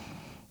we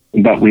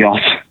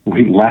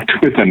left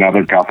with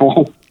another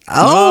couple.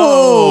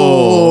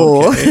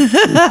 Oh, okay.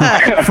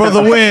 For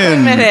the win. Wait a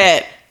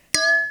minute.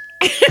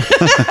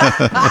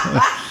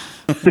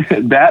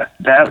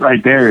 that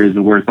right there is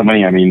worth the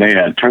money. I mean, they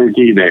had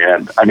turkey, they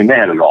had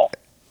it all.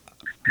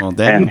 Well,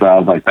 damn. And so I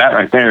was like, that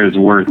right there is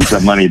worth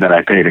the money that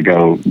I pay to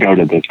go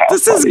to this house.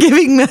 This is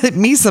giving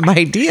me some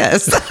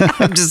ideas.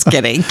 I'm just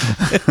kidding.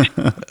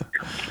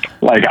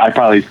 Like, I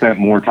probably spent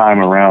more time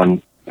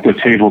around the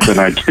table than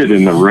I did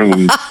in the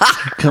room.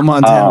 Come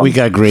on, Dan, we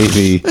got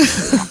gravy.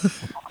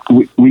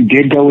 We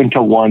did go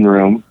into one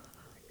room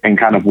and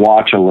kind of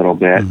watch a little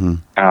bit.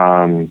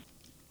 Mm-hmm.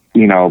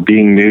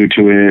 Being new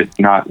to it,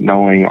 not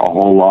knowing a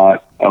whole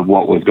lot of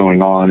what was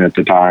going on at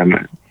the time,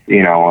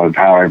 of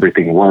how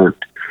everything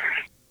worked.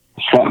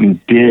 Something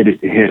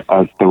did hit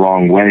us the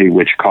wrong way,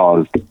 which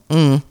caused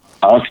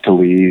us to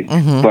leave,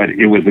 but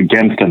it was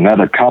against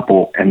another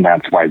couple, and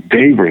that's why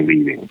they were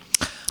leaving.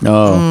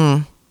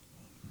 Oh.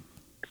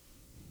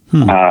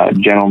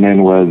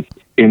 Gentleman was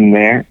in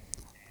there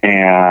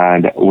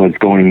and was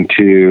going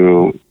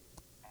to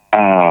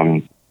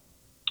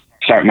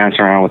start messing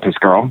around with this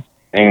girl.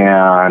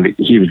 And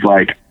he was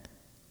like,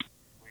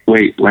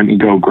 wait, let me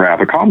go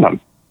grab a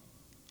condom.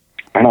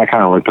 And I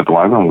kind of looked at the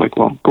wife and I was like,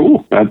 well,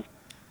 cool.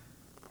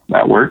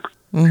 That works.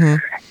 Mm-hmm.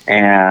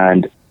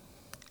 And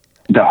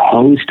the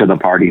host of the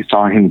party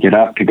saw him get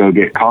up to go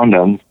get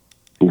condoms,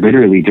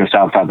 literally just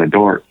outside the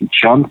door,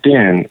 jumped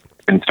in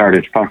and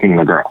started fucking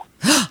the girl.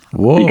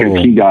 Whoa.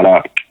 Because he got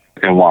up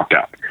and walked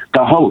out.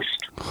 The host.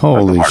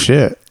 Holy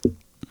shit.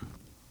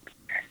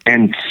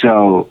 And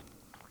so...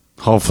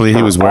 Hopefully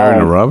he was wearing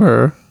a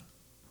rubber.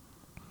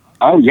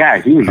 Oh,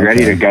 yeah, he was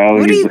ready to go.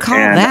 What do you call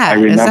that?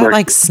 Is that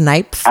like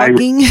snipe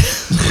fucking?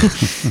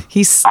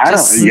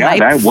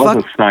 That was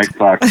a snipe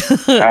fuck.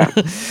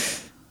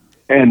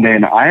 And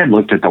then I had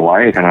looked at the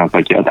wife and I was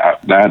like, yeah,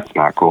 that's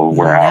not cool.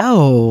 We're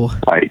out.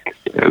 Like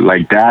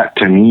that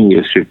to me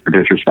is super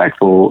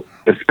disrespectful,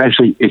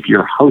 especially if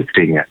you're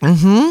hosting it.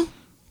 Mm-hmm.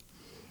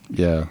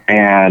 Yeah.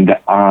 And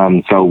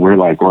so we're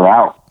like, we're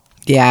out.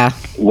 Yeah.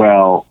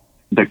 Well,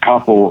 the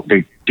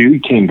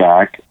dude came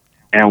back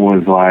and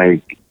was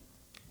like,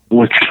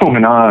 what's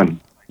going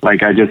on?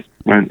 Like, I just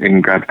went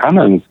and grabbed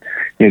condoms.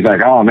 He's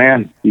like, "Oh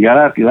man, you got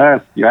up, you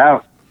left, you're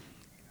out."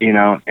 You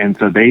know, and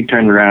so they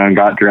turned around,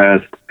 got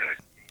dressed,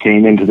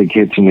 came into the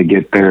kitchen to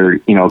get their,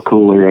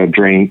 cooler of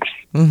drinks.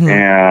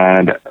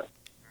 And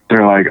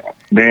they're like,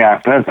 they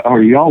asked us, "Oh,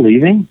 are you all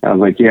leaving?" I was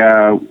like,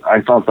 "Yeah,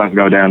 I saw something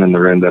go down in the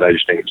room that I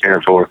just didn't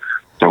care for.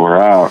 So we're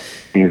out."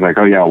 And he's like,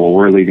 "Oh yeah, well,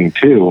 we're leaving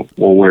too.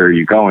 Well, where are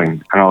you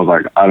going?" And I was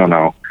like, "I don't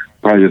know.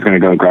 Probably just going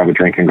to go grab a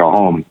drink and go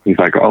home." He's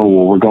like, "Oh,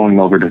 well, we're going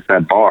over to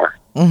said bar."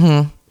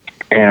 And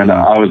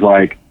I was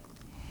like,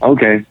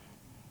 "Okay."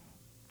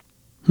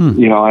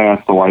 I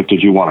asked the wife,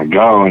 "Did you want to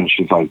go?" And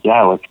she's like,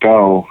 "Yeah, let's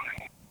go."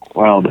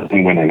 Well, then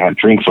we went and had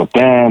drinks with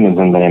them, and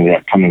then they ended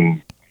up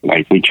coming,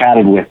 we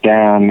chatted with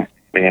them.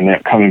 They ended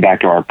up coming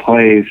back to our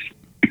place.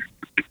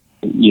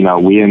 We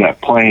ended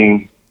up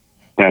playing.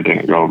 That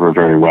didn't go over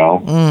very well,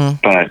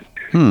 but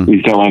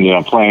we still ended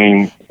up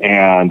playing,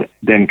 and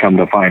then come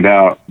to find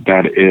out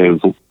that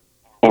is,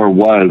 or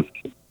was,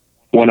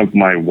 one of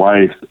my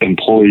wife's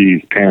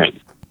employees' parents.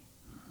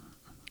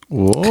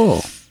 Whoa.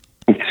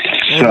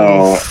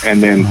 So,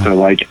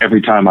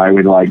 every time I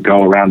would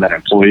go around that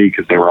employee,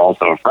 because they were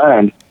also a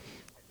friend,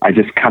 I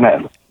just kind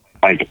of,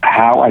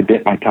 how I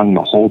bit my tongue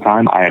the whole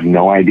time, I have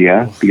no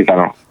idea, because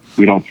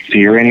we don't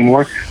see her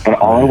anymore. But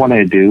all I wanted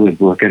to do is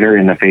look at her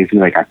in the face and be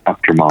like, "I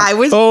fucked your mom." I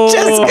was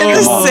just going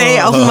to say,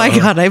 oh my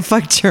God, I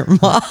fucked your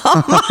mom.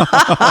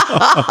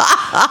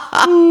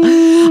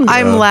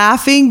 I'm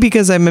laughing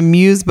because I'm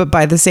amused, but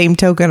by the same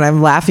token,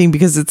 I'm laughing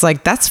because it's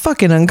like, that's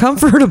fucking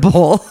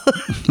uncomfortable.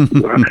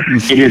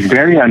 It is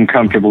very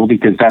uncomfortable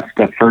because that's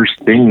the first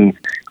thing,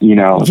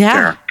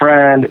 they're a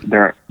friend,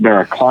 they're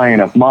a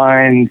client of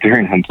mine, they're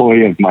an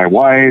employee of my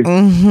wife,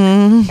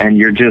 and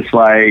you're just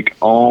like,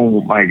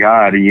 oh my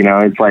God,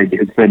 it's like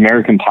it's the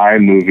American Pie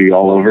movie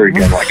all over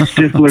again, like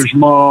Stifler's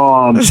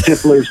mom,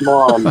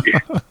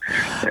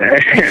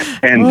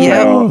 and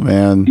so,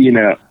 man.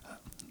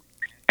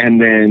 And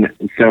then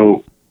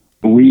so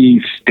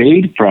we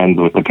stayed friends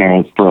with the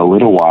parents for a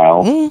little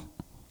while,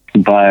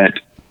 but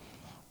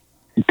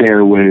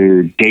there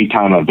were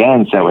daytime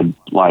events that would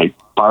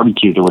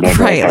barbecues or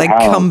whatever. Right, like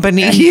house.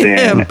 Company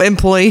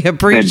employee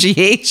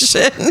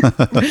appreciation.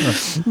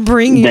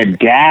 The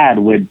dad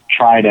would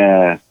try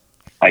to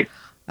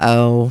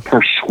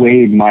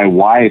persuade my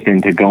wife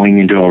into going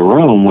into a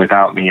room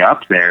without me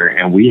up there,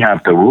 and we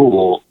have the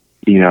rule,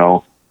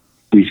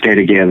 we stay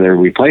together,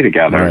 we play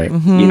together. Right.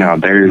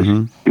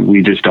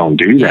 We just don't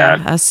do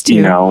that. Us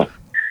too.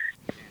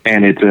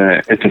 And it's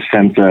a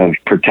sense of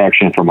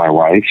protection for my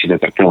wife. She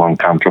doesn't feel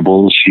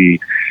uncomfortable. She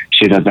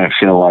doesn't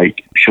feel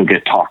like she'll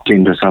get talked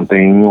into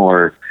something,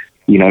 or,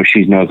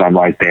 she knows I'm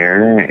right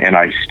there, and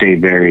I stay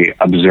very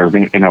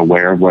observant and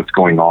aware of what's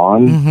going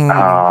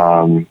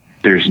on.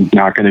 There's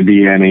not going to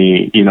be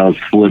any,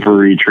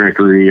 slippery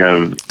trickery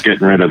of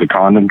getting rid of the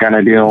condom kind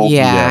of deal.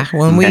 Yeah.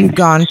 When we've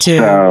gone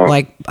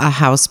to a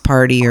house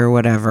party or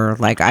whatever,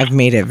 I've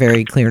made it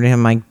very clear to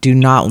him, do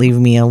not leave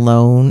me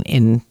alone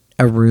in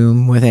a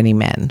room with any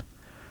men.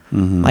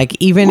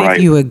 Even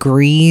if you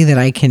agree that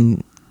I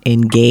can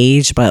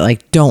engage,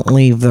 but don't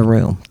leave the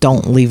room.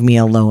 Don't leave me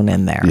alone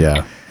in there.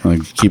 Yeah.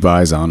 Keep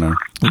eyes on her.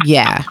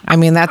 Yeah. I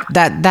mean,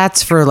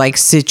 that's for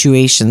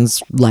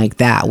situations like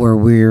that where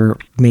we're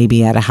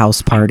maybe at a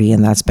house party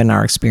and that's been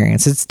our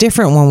experience. It's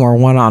different when we're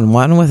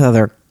one-on-one with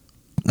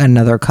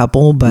another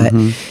couple, but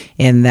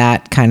in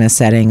that kind of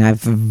setting,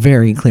 I've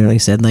very clearly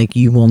said,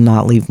 you will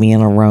not leave me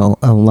in a row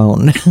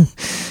alone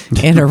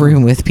in a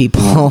room with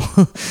people.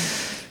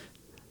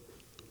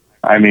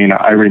 I mean,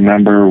 I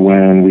remember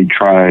when we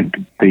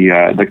tried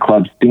the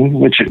club scene,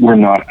 which we're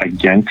not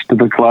against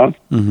the club.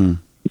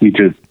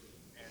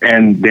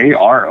 And they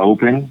are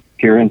open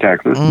here in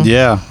Texas.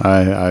 Yeah,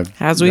 I've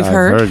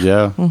heard.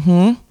 Yeah.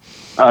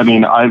 I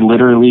mean, I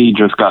literally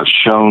just got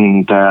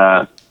shown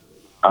that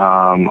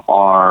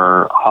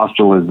our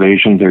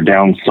hospitalizations are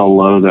down so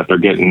low that they're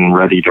getting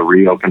ready to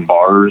reopen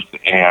bars,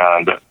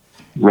 and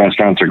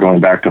restaurants are going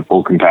back to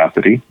full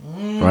capacity.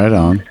 Right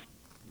on.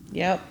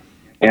 Yep.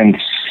 And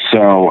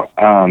so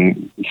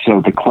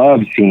the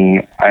club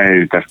scene,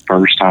 the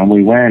first time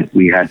we went,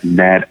 we had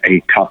met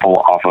a couple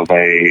off of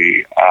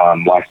a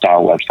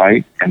lifestyle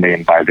website, and they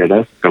invited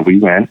us. So we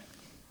went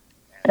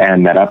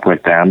and met up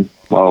with them.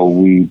 Well,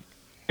 we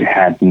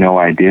had no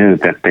idea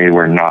that they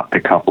were not the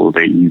couple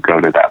that you go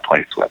to that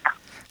place with.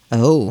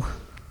 Oh.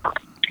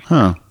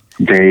 Huh.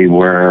 They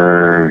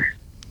were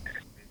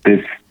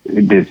this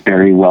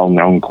very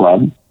well-known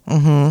club.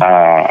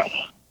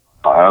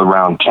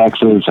 Around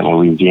Texas and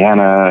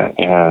Louisiana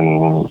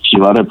and a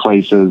few other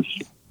places.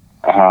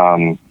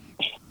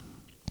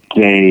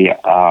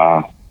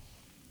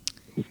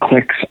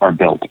 Cliques are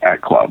built at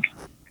clubs,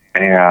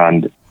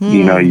 and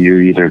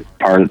you're either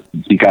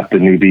you got the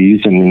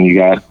newbies, and then you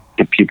got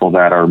the people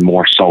that are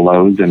more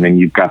solos, and then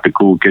you've got the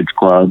cool kids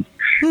club,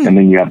 and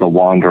then you have the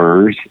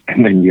wanderers,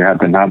 and then you have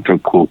the not so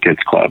cool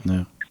kids club.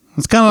 Yeah.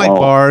 It's kind of like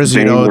bars,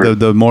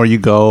 the more you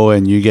go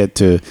and you get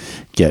to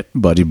get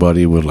buddy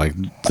with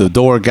the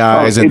door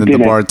guys and then the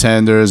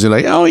bartenders. You're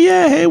like, oh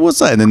yeah, hey, what's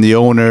that? And then the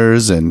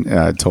owners, and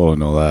I totally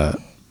know that.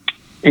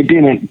 it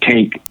didn't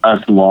take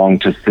us long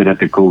to sit at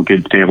the cool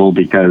kids table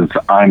because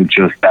I'm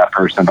just that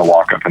person to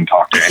walk up and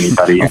talk to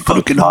anybody and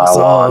put a smile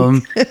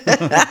on.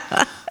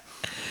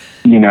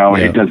 You know,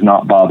 it does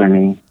not bother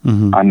me.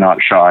 I'm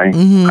not shy.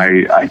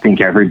 I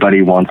think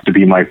everybody wants to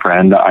be my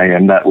friend. I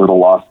am that little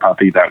lost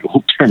puppy that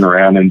will turn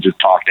around and just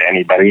talk to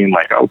anybody and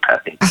like, oh,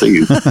 pet me,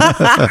 please.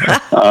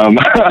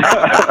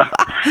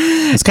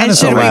 It's kind of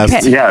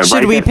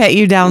should we pet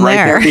you down right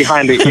there?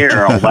 Behind the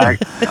ear, I'll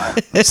wag.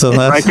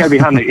 Right there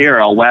behind the ear,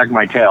 I'll wag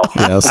my tail.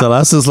 Yeah,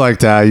 Celeste's like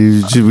that.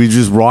 We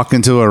just walk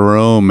into a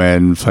room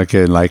and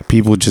fucking like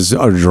people just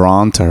are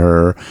drawn to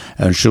her,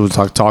 and she'll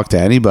talk to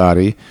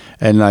anybody.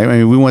 And I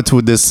mean, we went to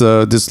this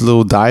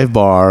little dive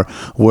bar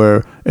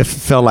where it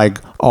felt like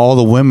all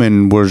the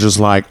women were just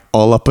like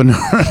all up in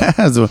her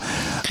ass.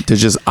 They're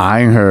just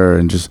eyeing her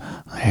and just,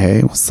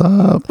 hey, what's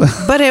up?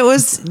 But it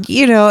was,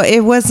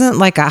 it wasn't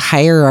like a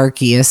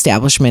hierarchy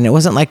establishment. It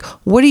wasn't like,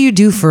 what do you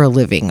do for a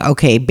living?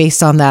 Okay,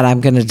 based on that,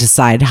 I'm going to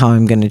decide how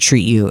I'm going to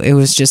treat you. It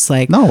was just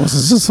like, no,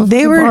 it's just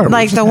they were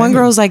like, the one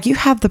girl's like, you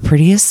have the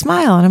prettiest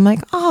smile. And I'm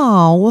like,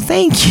 oh, well,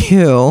 thank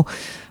you.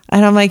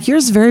 And I'm like,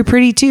 yours is very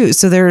pretty too.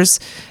 So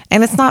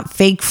and it's not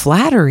fake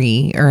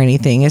flattery or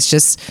anything. It's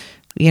just,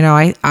 we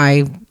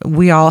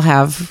all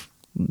have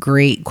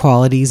great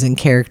qualities and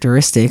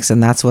characteristics,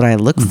 and that's what I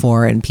look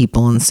for in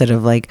people instead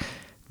of like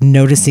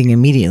noticing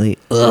immediately.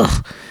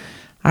 Ugh.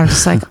 I'm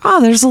just like,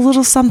 oh, there's a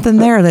little something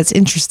there that's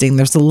interesting.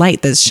 There's a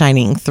light that's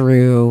shining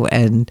through,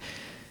 and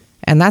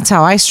that's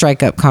how I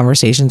strike up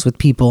conversations with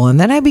people. And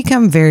then I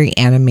become very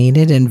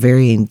animated and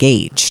very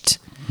engaged.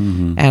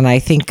 And I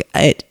think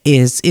it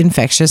is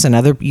infectious,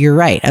 and you're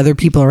right. Other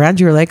people around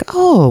you are like,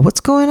 oh, what's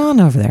going on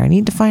over there? I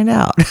need to find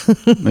out.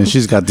 And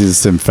she's got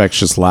this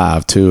infectious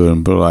laugh too.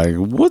 And be like,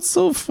 what's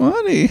so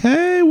funny?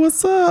 Hey,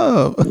 what's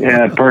up?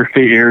 Yeah, perk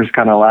the ears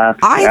kind of laugh.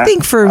 I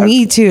think for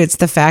me too, it's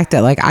the fact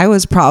that like I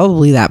was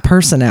probably that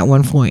person at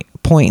one point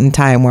in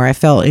time where I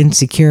felt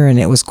insecure, and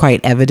it was quite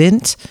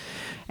evident.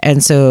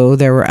 And so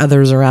there were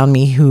others around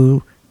me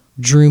who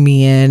drew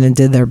me in and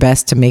did their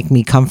best to make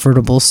me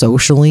comfortable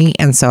socially.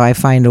 And so I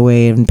find a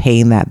way of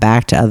paying that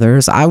back to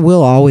others. I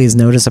will always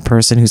notice a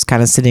person who's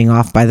kind of sitting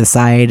off by the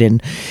side.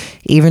 And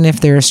even if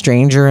they're a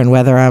stranger, and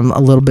whether I'm a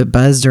little bit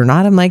buzzed or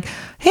not, I'm like,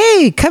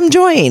 hey, come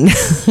join.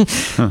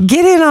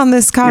 Get in on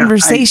this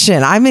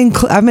conversation. I'm an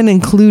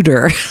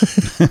includer.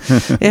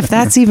 If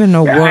that's even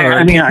a word.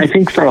 I mean, I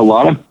think for a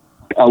lot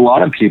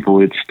of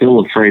people, it's still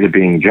afraid of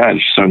being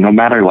judged. So no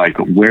matter like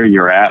where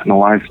you're at in the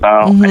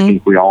lifestyle, I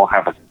think we all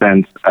have a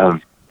sense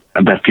of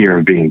the fear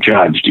of being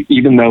judged,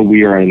 even though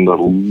we are in the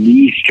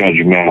least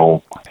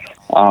judgmental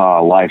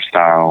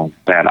lifestyle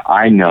that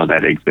I know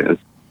that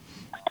exists.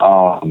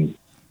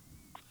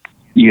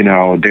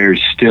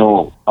 There's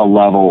still a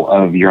level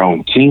of your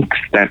own kinks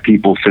that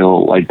people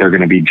feel like they're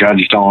going to be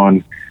judged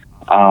on.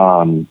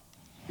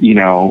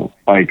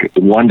 Like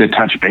one to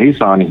touch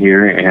base on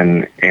here,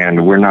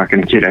 and we're not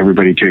going to get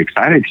everybody too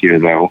excited here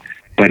though,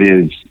 but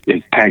is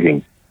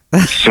pegging.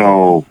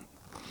 So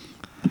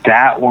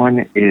that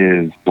one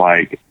is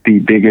like the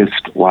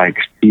biggest like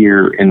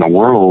fear in the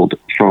world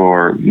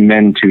for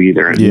men to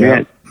either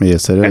admit,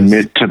 yes, it is.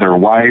 admit to their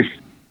wife,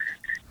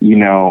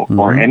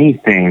 or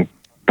anything.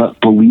 But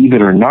believe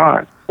it or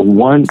not,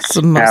 once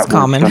that was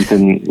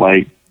something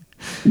like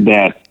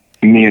that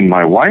me and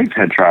my wife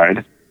had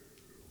tried,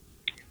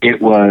 it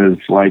was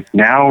like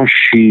now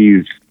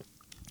she's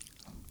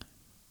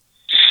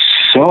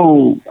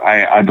so,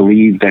 I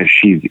believe that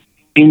she's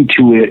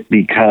into it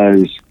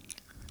because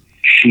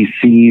she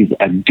sees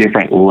a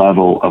different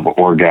level of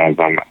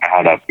orgasm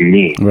out of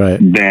me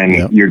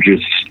than your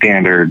just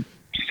standard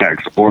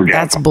sex orgasm.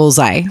 That's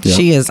bullseye. Yep.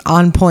 She is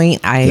on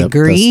point. I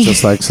agree. That's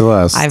just like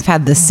Celeste. I've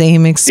had the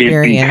same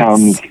experience. It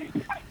becomes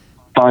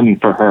fun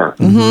for her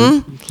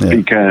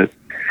because,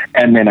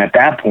 and then at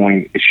that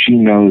point, she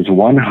knows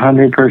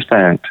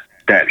 100%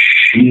 that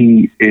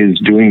she is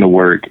doing the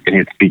work, and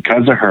it's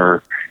because of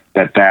her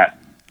that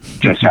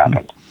just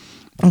happened.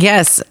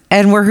 Yes,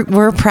 and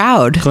we're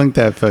proud. Clink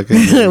that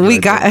fucking. We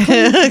got.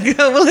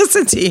 We'll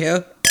listen to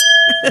you.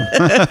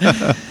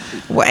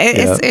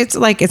 It's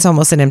like it's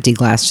almost an empty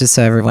glass, just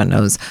so everyone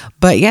knows.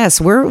 But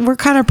yes, we're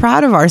kind of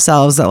proud of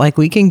ourselves that like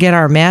we can get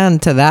our man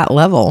to that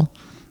level,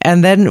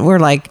 and then we're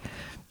like,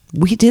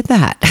 we did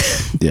that.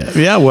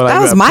 Yeah. Well, that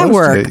was my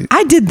work.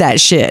 I did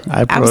that shit.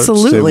 I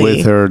absolutely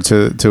with her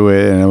to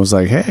it, and I was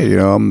like, hey,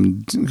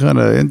 I'm kind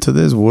of into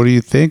this. What do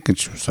you think? And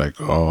she was like,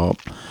 oh,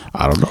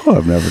 I don't know.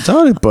 I've never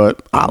done it,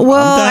 but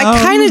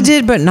I kind of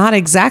did, but not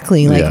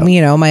exactly. Like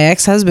my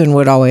ex-husband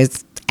would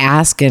always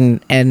ask, and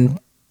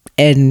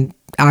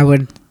I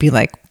would be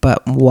like,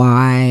 but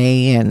why?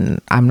 And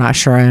I'm not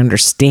sure I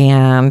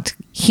understand.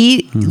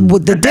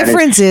 The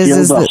difference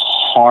is the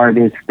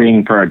hardest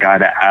thing for a guy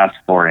to ask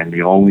for, and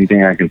the only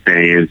thing I can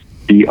say is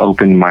be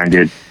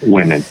open-minded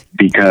women,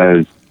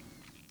 because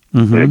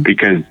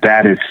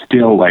that is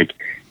still like,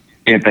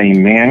 if a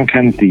man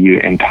comes to you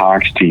and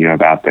talks to you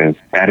about this,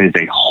 that is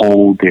a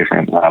whole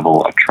different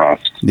level of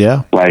trust.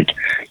 Yeah. Like,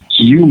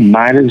 you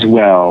might as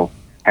well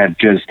have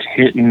just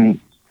hit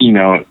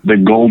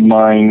the gold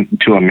mine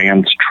to a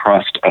man's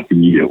trust of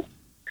you.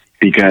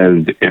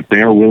 Because if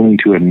they're willing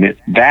to admit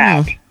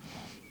that,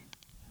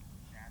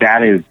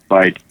 that is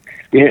like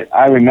it.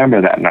 I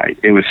remember that night.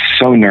 It was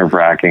so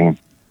nerve-wracking.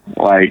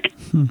 Like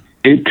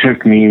it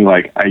took me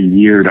like a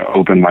year to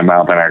open my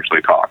mouth and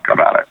actually talk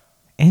about it.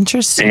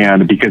 Interesting.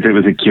 And because it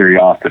was a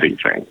curiosity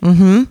thing.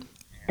 Mm-hmm.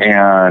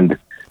 And,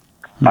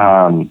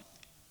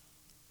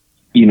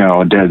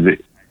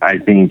 I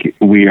think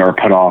we are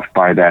put off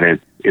by that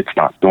it's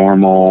not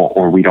normal,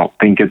 or we don't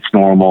think it's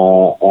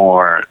normal,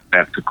 or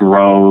that's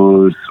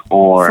gross,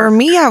 or... For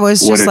me, I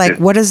was just like,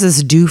 what does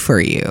this do for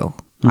you?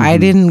 Mm-hmm. I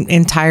didn't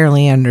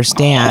entirely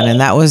understand. And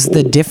that was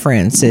the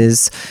difference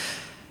is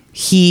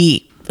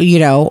he,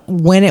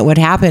 when it would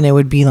happen, it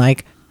would be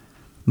like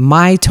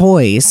my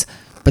toys,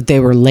 but they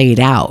were laid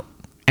out.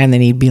 And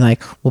then he'd be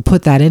like, well,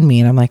 put that in me.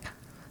 And I'm like,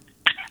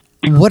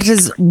 what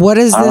is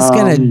this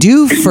going to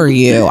do for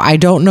you? I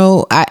don't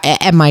know.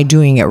 Am I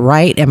doing it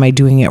right? Am I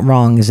doing it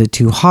wrong? Is it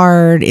too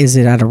hard? Is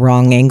it at a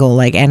wrong angle?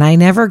 And I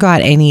never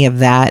got any of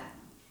that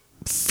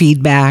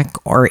feedback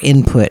or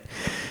input.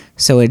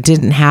 So it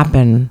didn't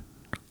happen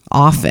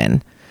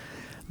often,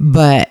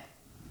 but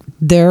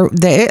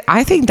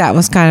I think that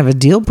was kind of a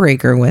deal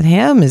breaker with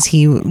him is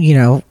he,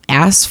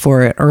 asked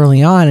for it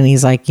early on. And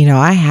he's like,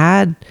 I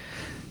had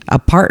a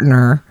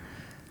partner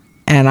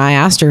and I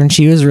asked her and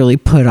she was really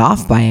put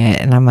off by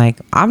it. And I'm like,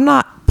 I'm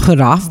not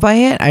put off by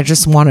it. I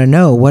just want to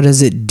know, what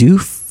does it do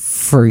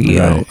for you?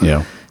 Right,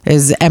 yeah.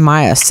 Am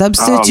I a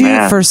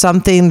substitute for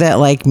something that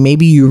like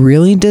maybe you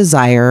really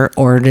desire,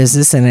 or is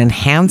this an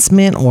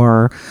enhancement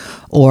or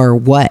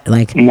what?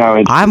 Like,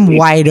 no, I'm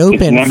wide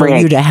open for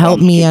you to help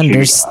me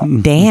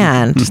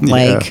understand.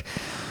 Like,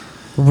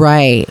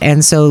 right.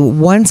 And so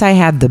once I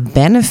had the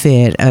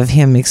benefit of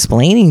him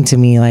explaining to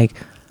me, like,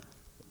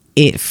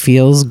 it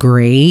feels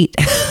great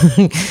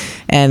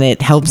and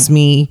it helps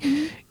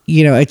me,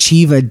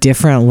 achieve a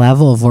different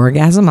level of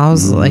orgasm. I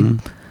was like,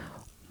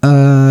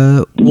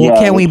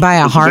 can we buy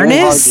a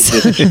harness?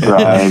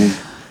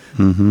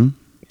 Mm-hmm.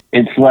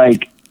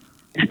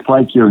 It's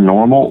like your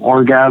normal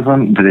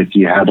orgasm, but if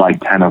you had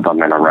like 10 of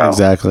them in a row.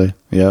 Exactly.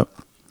 Yep.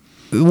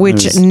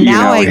 Which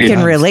now I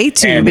can relate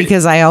to,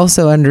 because I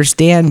also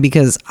understand,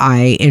 because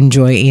I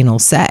enjoy anal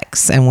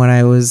sex. And when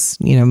I was,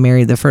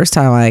 married the first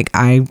time, like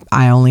I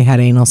only had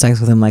anal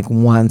sex with him like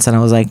once, and I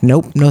was like,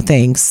 nope, no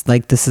thanks.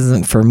 Like, this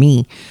isn't for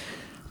me.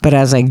 But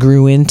as I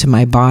grew into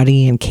my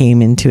body and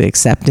came into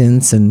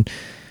acceptance, and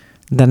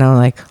then I'm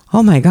like,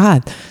 oh my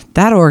God,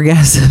 that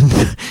orgasm,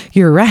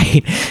 you're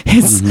right.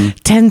 It's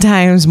 10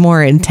 times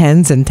more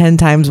intense and 10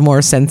 times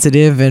more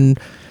sensitive and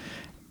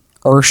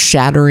earth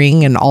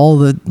shattering and all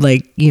the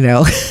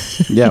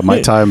Yeah,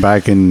 my time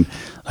back in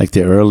like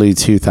the early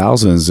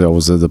 2000s, I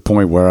was at the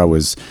point where I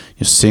was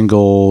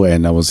single,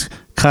 and I was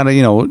kind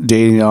of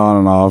dating on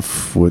and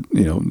off with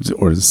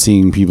or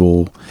seeing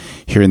people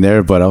here and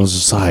there, but I was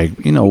just like,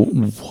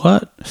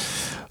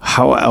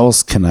 how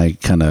else can I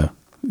kind of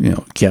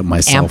get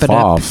myself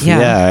off?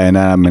 Yeah. And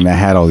I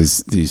had all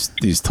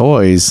these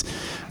toys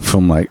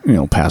from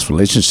past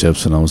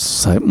relationships, and I was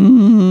just like,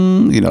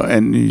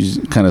 and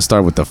you kind of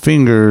start with the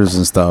fingers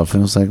and stuff,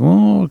 and I was like,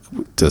 well,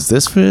 does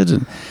this fit?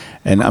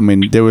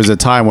 And there was a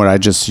time when I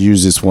just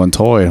used this one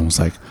toy, and I was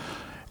like,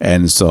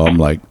 and so I'm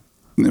like,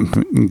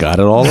 got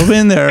it all up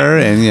in there,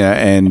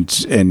 and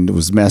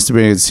was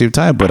masturbating at the same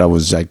time, but I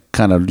was like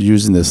kind of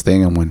using this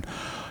thing,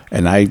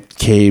 and I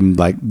came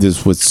like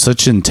this with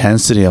such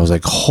intensity. I was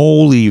like,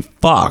 holy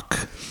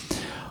fuck.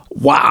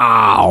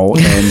 Wow.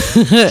 And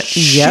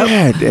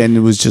shit. And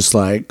it was just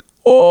like,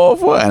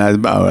 oh,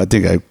 and I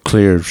think I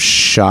clear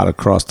shot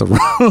across the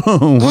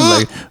room,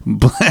 like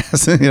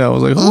blasting, I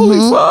was like, holy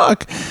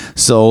fuck.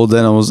 So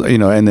then I was,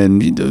 and then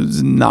it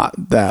was not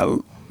that,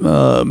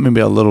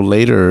 maybe a little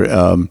later,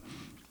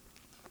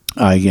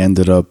 I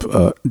ended up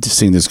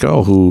seeing this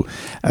girl who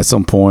at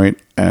some point,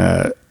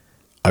 I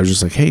was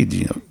just like, hey,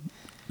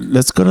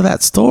 let's go to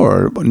that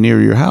store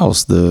near your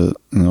house, the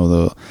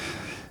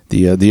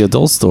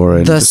adult store,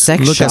 and the just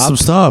sex look shop. at some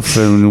stuff.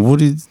 And what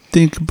do you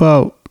think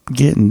about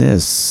getting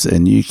this?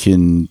 And you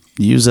can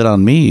use it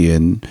on me.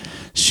 And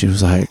she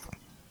was like,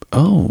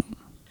 oh,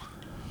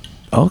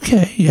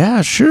 okay,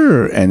 yeah,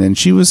 sure. And then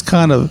she was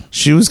kind of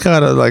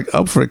like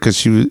up for it, because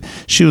she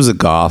was a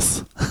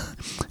goth.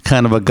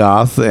 Kind of a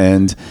goth,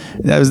 and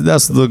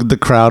that's the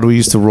crowd we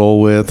used to roll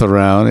with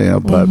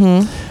around, but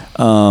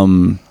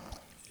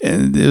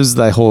and it was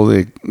that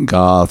whole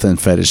goth and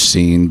fetish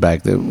scene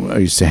back that I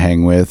used to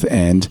hang with.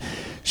 And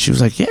she was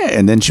like, yeah.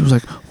 And then she was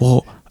like,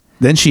 well,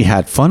 then she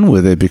had fun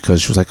with it,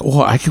 because she was like,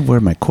 oh, I can wear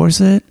my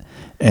corset,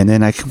 and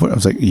then I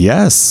was like,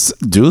 yes,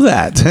 do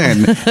that,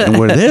 and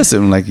wear this.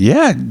 And I'm like,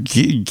 yeah,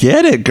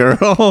 get it,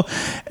 girl.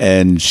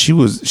 And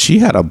she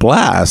had a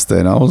blast,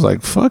 and I was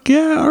like, fuck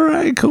yeah, all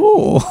right,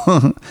 cool.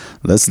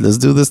 let's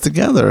do this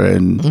together.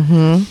 And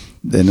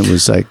then it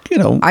was like,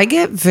 I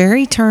get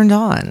very turned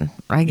on.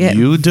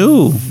 You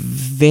do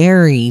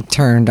very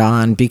turned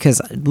on,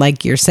 because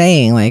like you're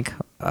saying, like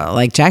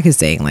Jack is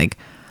saying, like,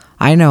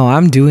 I know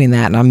I'm doing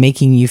that and I'm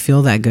making you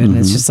feel that good. And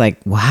it's just like,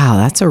 wow,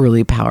 that's a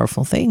really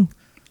powerful thing.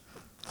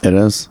 It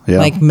is. Yeah.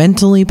 Like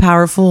mentally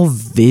powerful,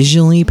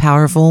 visually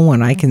powerful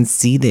when I can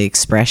see the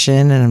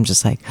expression and I'm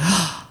just like,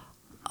 oh.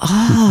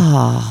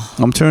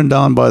 I'm turned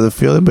on by the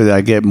feeling, but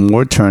I get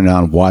more turned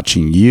on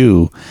watching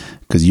you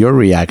because your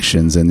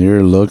reactions and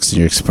your looks and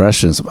your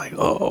expressions. I'm like,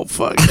 oh,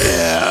 fuck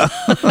yeah.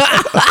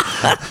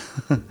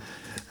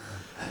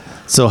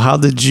 So how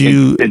did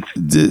you?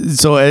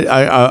 So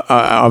I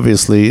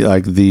obviously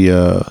like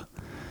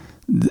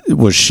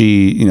was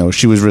she? You know,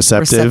 she was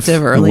receptive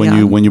early when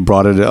on. when you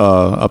brought it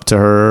up to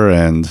her,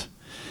 and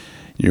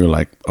you're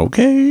like,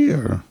 okay,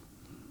 or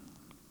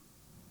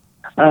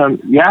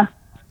yeah.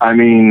 I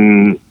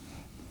mean,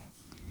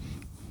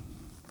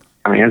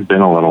 it's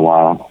been a little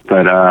while,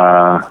 but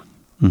I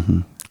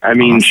mean,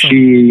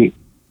 Awesome.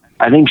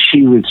 I think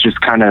she was just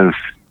kind of.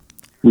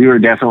 We were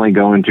definitely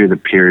going through the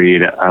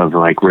period of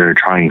like we were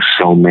trying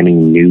so many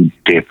new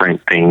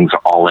different things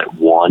all at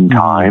one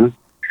time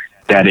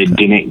that it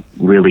didn't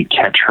really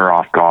catch her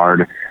off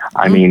guard.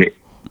 I mean,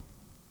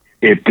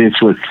 if this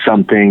was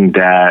something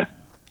that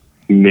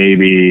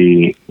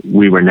maybe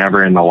we were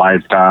never in the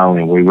lifestyle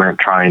and we weren't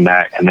trying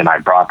that, and then I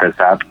brought this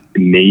up,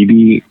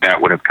 maybe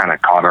that would have kind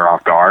of caught her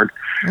off guard.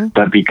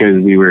 But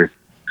because we were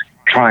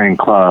trying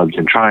clubs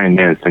and trying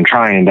this and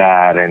trying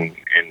that and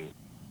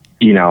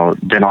you know,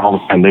 then all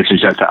of a sudden this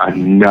is just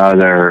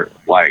another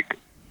like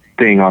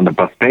thing on the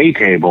buffet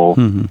table.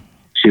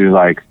 She was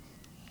like,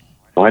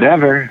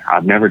 whatever,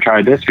 I've never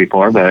tried this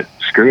before, but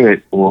screw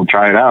it, we'll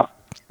try it out,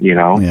 you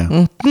know?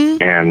 yeah,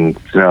 And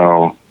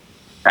so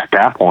at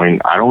that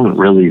point, I don't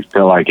really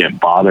feel like it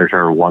bothered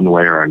her one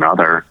way or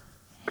another.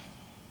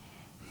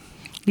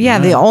 Yeah,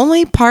 the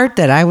only part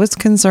that I was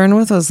concerned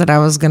with was that I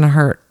was going to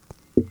hurt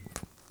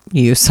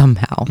you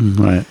somehow.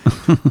 right.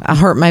 I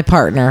hurt my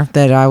partner,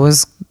 that I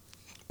was,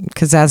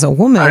 because as a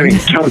woman, I mean,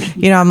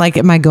 you know, I'm like,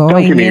 am I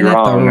going get me in at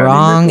wrong, I the mean,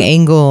 wrong this is-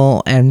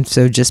 angle? And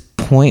so just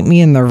point me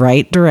in the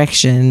right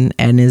direction.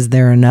 And is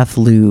there enough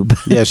lube?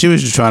 Yeah, she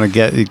was just trying to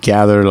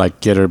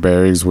get her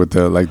bearings with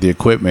the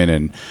equipment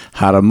and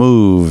how to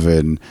move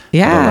and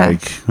Yeah.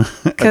 like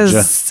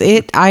Because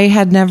I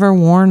had never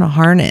worn a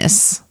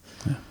harness.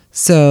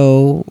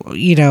 So,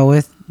 you know,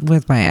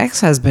 with my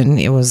ex-husband,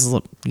 it was,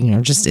 you know,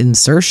 just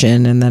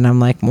insertion. And then I'm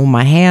like, well,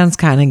 my hand's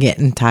kind of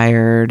getting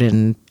tired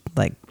and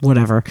like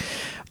whatever.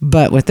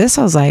 But with this,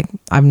 I was like,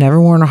 I've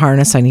never worn a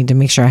harness. I need to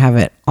make sure I have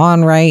it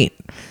on right.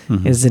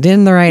 Is it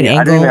in the right I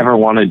angle? didn't ever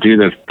want to do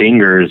the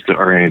fingers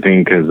or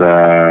anything because,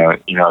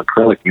 you know,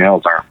 acrylic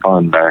nails aren't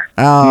fun there.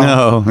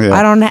 Oh, no, yeah.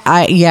 I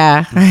don't.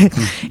 Yeah,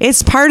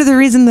 it's part of the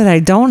reason that I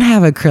don't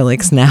have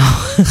acrylics now.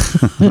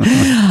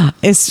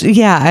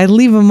 I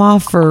leave them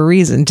off for a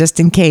reason, just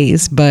in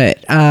case.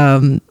 But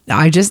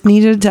I just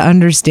needed to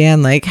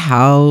understand like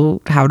how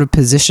to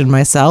position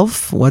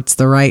myself. What's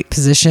the right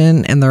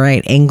position and the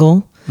right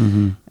angle?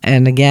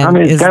 And again, I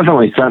mean, it's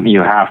definitely something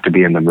you have to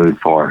be in the mood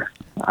for.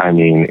 I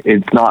mean,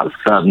 it's not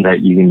something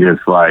that you can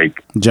just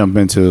like jump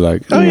into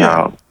like, oh you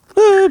yeah,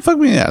 know, fuck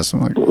me in the ass.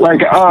 I'm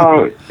like,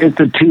 oh, it's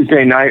a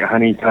Tuesday night,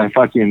 honey. Can I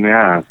fuck you in the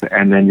ass?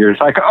 And then you're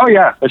just like, oh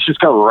yeah, let's just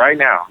go right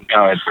now.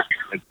 No,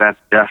 that's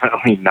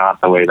definitely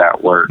not the way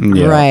that works.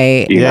 yeah.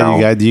 Right. You Yeah,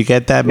 know, you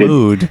get that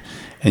mood,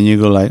 and you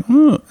go like,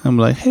 I'm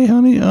like, hey,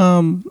 honey,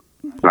 I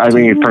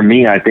mean, for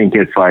me, I think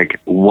it's like,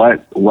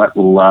 what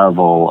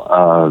level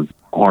of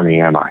horny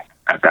am I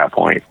at that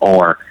point?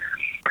 Or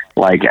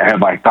like,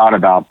 have I thought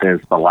about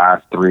this the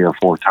last 3 or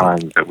 4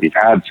 times that we've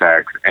had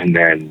sex, and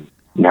then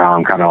now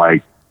I'm kind of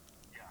like,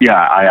 yeah,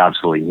 I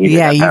absolutely need it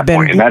at that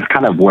point. And that's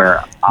kind of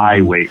where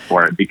I wait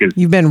for it, because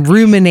you've been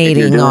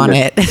ruminating on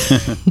it.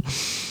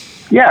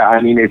 yeah, I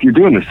mean, if you're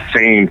doing the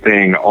same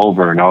thing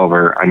over and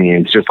over, I mean,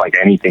 it's just like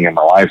anything in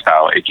the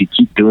lifestyle. If you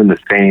keep doing the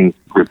same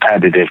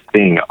repetitive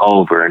thing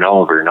over and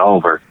over and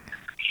over,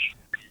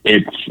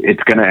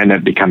 it's going to end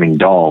up becoming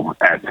dull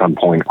at some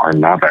point or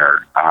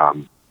another.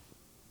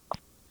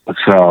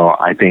 So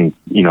I think,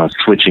 you know,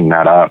 switching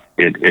that up,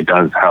 it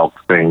does help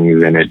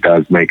things, and it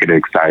does make it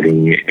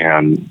exciting,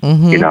 and,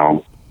 you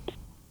know.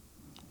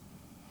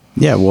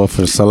 yeah. Well,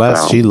 for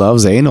Celeste, she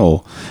loves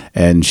anal,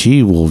 and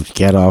she will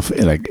get off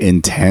like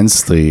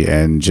intensely,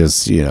 and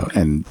just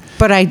and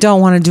But I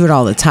don't want to do it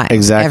all the time.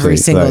 exactly Every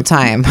single like,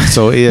 time.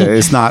 So yeah,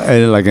 it's not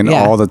like an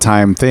Yeah. all the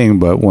time thing,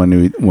 but when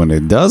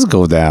it does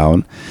go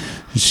down,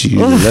 she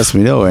lets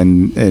me know,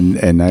 and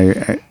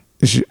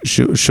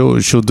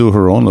she'll do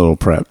her own little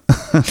prep.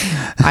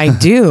 I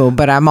do,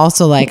 but I'm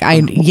also like,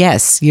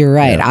 yes, you're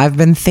right. Yeah. I've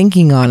been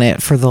thinking on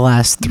it for the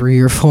last 3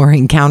 or 4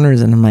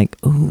 encounters, and I'm like,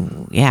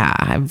 ooh, yeah.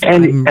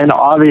 And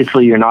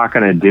obviously you're not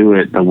going to do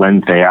it the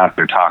Wednesday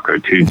after Taco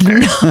Tuesday.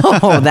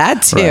 Oh,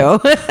 that too.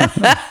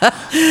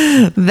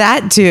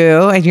 That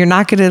too. And you're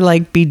not going to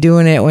like be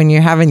doing it when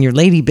you're having your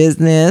lady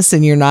business,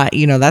 and you're not,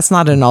 that's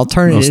not an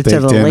alternative to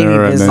steak the dinner lady and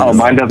then- business. Oh,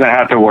 mine doesn't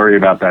have to worry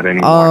about that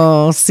anymore.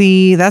 Oh,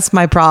 see, that's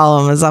my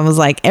problem. Is I was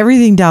like,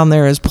 everything down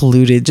there is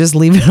polluted. Just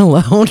leave it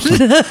alone.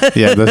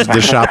 Yeah,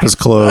 the shop is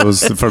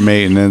closed for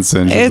maintenance,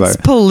 and she's It's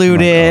like,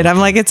 polluted. I'm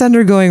like, it's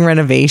undergoing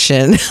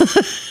renovation.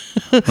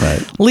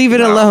 Right. Leave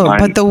it alone.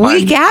 But the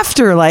week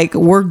after, like,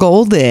 we're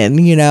golden,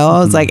 you know? I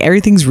was like,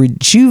 everything's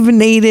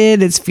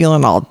rejuvenated. It's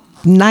feeling all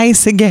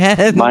nice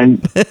again.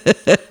 Mine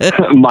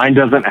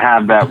doesn't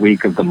have that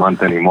week of the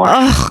month anymore.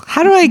 Ugh,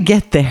 how do I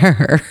get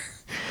there?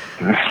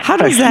 How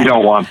does that? You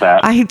don't want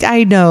that.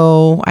 I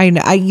know.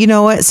 You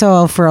know what?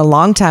 So for a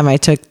long time, I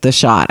took the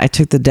shot. I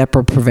took the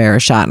Depo-Provera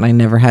shot, and I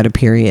never had a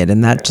period,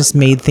 and that just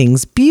made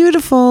things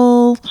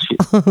beautiful.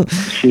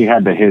 She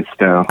had the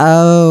histo.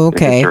 Oh,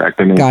 okay. The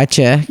hysterectomy.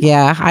 Gotcha.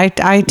 Yeah,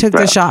 I took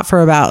the shot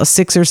for about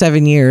 6 or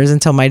 7 years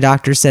until my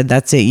doctor said,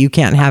 "That's it. You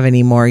can't have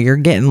any more. You're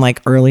getting like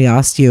early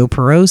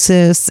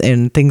osteoporosis,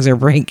 and things are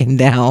breaking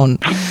down."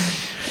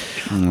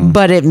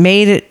 But it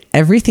made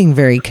everything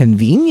very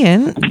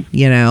convenient,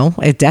 you know.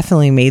 It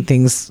definitely made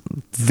things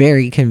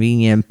very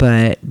convenient.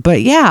 But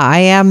yeah, I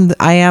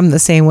am the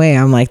same way.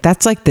 I'm like,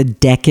 that's like the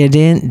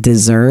decadent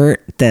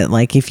dessert that,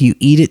 like, if you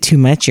eat it too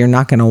much, you're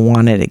not going to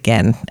want it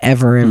again,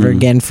 ever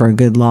again for a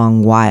good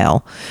long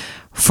while.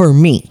 For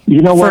me, you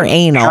know, for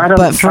anal,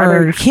 but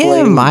for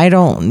him, I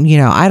don't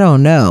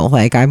know.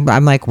 Like,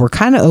 I'm like, we're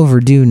kind of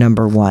overdue.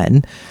 Number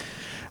one,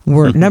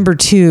 number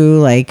two,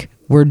 like,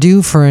 we're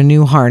due for a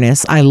new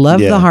harness. I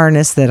love the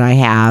harness that I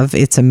have.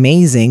 It's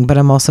amazing, but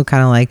I'm also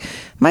kind of like,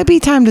 might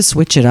be time to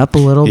switch it up a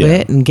little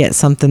bit and get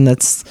something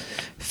that's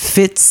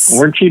fits.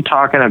 Weren't you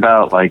talking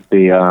about like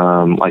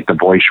the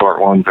boy short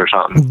ones or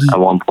something at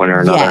one point or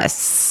another?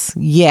 Yes.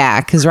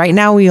 Yeah, because right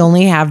now we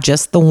only have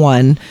just the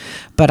one,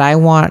 but I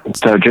want.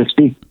 So just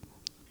be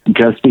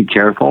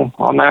careful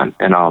on that,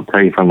 and I'll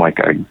tell you from like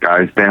a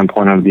guy's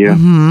standpoint of view,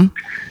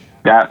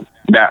 that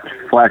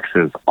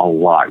flexes a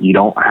lot. You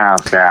don't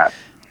have that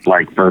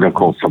like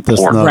vertical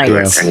support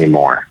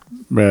anymore.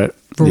 Right.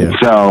 Yeah.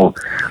 So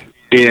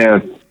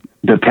if,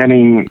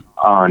 depending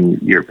on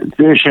your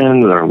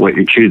position or what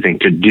you're choosing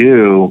to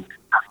do,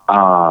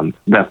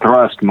 the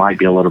thrust might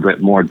be a little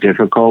bit more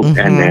difficult,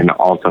 and then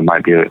also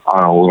might be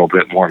on a little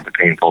bit more of the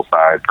painful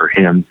side for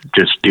him,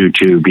 just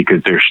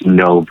because there's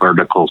no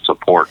vertical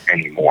support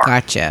anymore.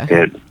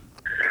 Gotcha.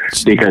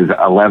 Because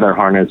a leather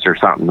harness or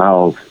something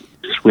else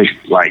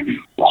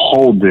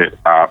holds it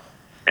up.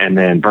 And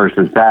then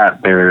versus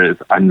that, there is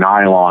a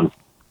nylon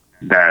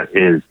that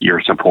is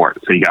your support.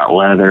 So you got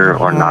leather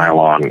or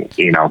nylon,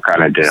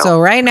 kind of deal. So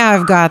right now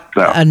I've got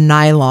a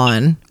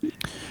nylon.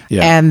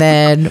 Yeah. And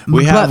then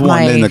we have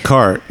one in the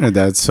cart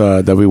that's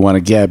that we want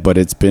to get, but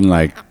it's been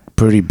like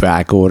pretty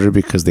back order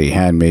because they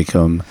hand make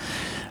them.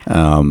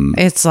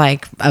 It's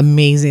like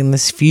amazing,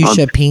 this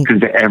fuchsia pink.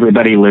 Because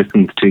everybody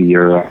listens to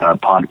your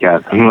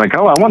podcast and I'm like,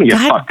 oh, I want to get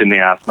fucked in the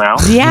ass now.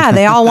 Yeah,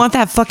 they all want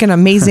that fucking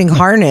amazing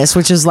harness,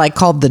 which is like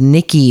called the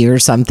Nikki or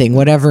something,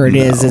 whatever it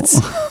is.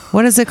 It's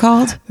what is it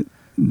called?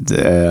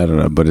 I don't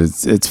know, but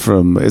it's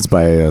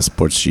by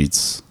Sports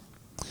Sheets.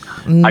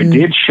 I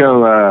did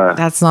show.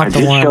 That's not I the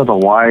did one. show the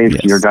wife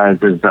your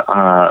guys'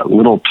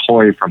 little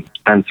toy from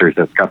Spencer's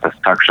that's got the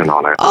suction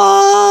on it.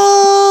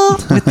 Oh,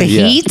 with the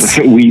heat.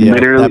 We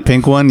literally that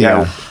pink one.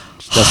 Yeah,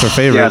 that's her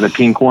favorite. Yeah, the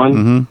pink one.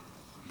 Mm-hmm.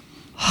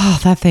 Oh,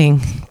 that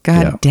thing.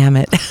 God damn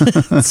it.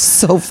 It's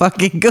so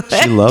fucking good.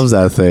 She loves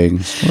that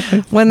thing.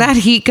 When that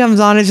heat comes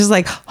on, it's just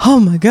like,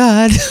 oh my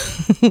God.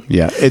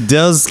 Yeah, it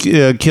does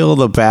kill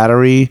the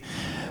battery,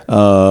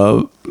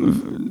 but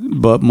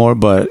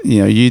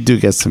you do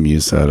get some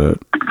use out of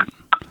it.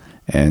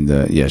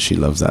 And she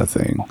loves that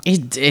thing.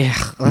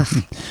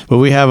 But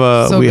we have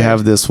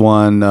have this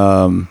one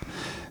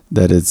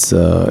that it's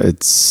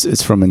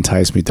from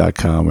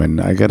enticeme.com,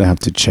 and I gotta have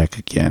to check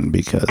again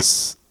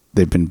because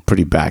they've been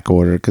pretty back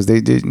ordered because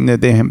they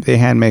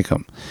hand make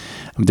them.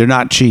 They're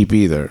not cheap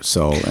either.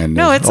 So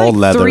no, it's all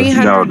like leather.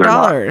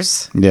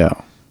 $300. Yeah,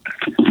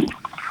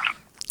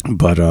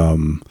 but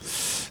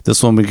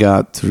this one we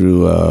got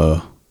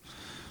through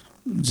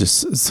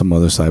just some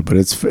other side, but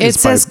it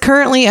says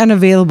currently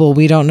unavailable.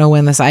 We don't know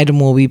when this item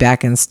will be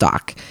back in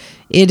stock.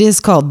 It is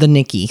called the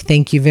Nikki.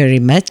 Thank you very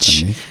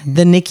much.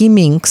 The Nikki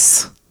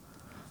Minx.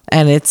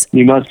 And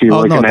you must be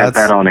looking at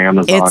that on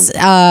Amazon. It's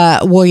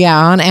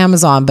on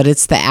Amazon, but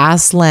it's the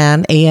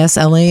Aslan,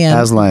 ASLAN,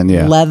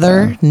 Aslan,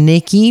 leather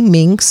Nikki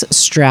Minx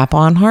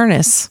strap-on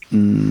harness.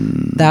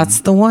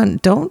 That's the one.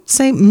 Don't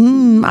say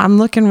I'm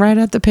looking right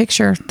at the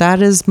picture.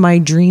 That is my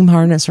dream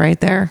harness right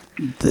there.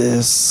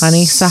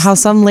 Honey, so how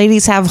some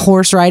ladies have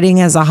horse riding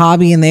as a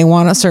hobby and they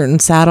want a certain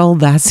saddle,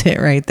 that's it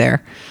right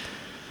there.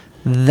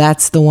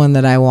 That's the one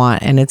that I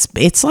want, and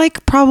it's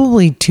like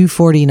probably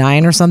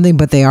 $249 or something,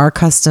 but they are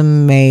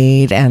custom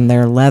made and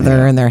they're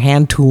leather and they're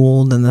hand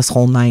tooled and this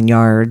whole 9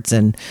 yards.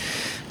 And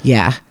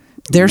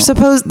they're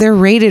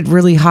rated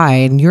really high,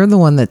 and you're the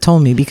one that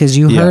told me because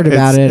you heard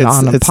about it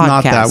on a podcast. It's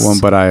not that one,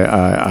 but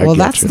I well,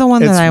 that's the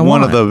one that I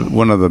want.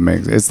 One of the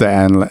Minx. It's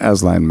the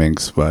Aslan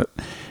Minx, but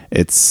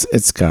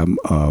it's got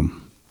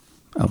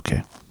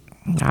okay.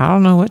 I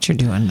don't know what you're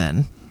doing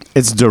then.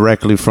 It's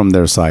directly from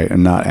their site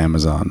and not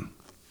Amazon.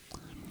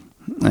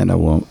 And I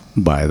won't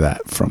buy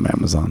that from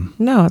Amazon.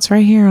 No, it's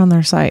right here on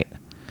their site.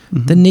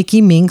 The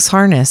Nikki Minx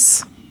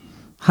harness,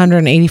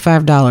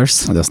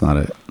 $185. That's not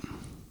it.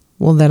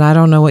 Well, then I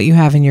don't know what you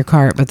have in your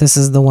cart, but this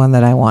is the one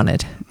that I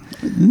wanted.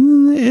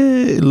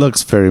 It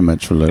looks very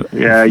much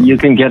Yeah, you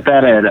can get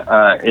that at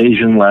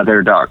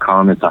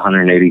asianleather.com. It's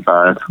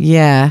 $185.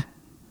 Yeah.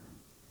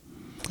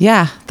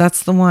 Yeah,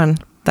 that's the one.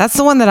 That's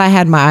the one that I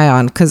had my eye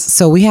on.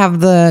 So we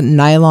have the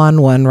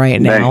nylon one right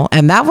now,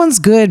 and that one's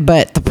good,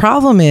 but the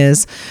problem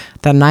is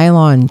the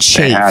nylon chafes.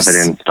 They have it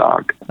in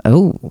stock.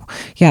 Oh,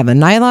 yeah, the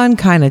nylon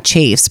kind of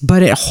chafes,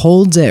 but it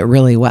holds it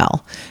really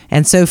well.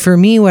 And so for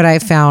me, what I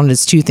found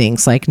is two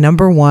things. Like,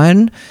 number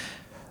one,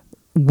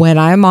 when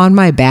I'm on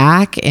my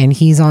back and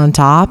he's on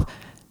top,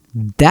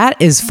 that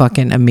is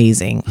fucking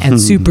amazing and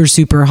super,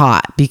 super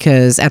hot,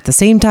 because at the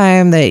same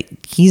time that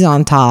he's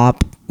on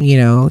top, you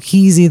know,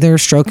 he's either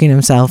stroking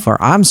himself or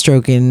I'm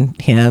stroking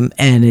him.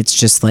 And it's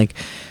just like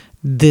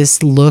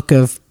this look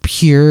of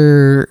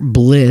pure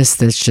bliss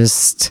that's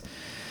just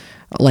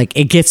like,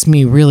 it gets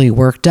me really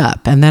worked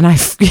up. And then I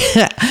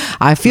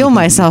feel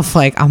myself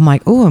like, I'm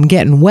like, oh, I'm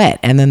getting wet.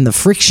 And then the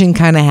friction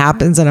kind of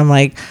happens and I'm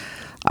like,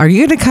 are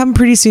you going to come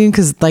pretty soon?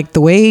 Because like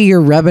the way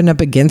you're rubbing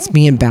up against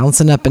me and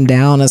bouncing up and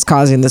down is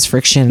causing this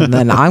friction. And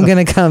then I'm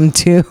going to come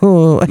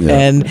too.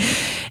 Yeah.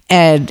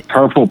 And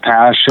Purple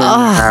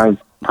Passion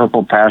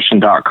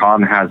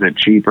purplepassion.com has it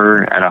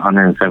cheaper at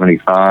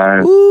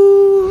 $175.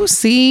 Ooh,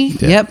 see?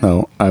 Yeah, yep.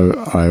 No,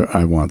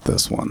 I want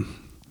this one.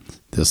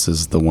 This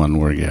is the one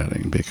we're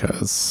getting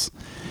because.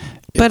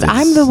 But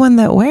I'm the one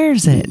that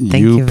wears it. Thank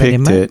you very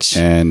much. You picked it,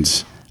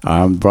 and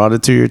I brought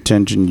it to your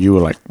attention. You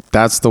were like,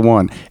 "That's the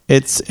one."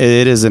 It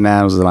is an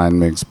Amazon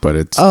mix, but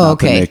it's not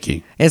the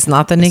Nikki. It's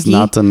not the Nikki. It's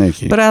not the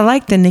Nikki. But I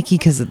like the Nikki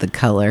because of the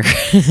color.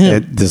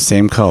 The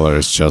same color.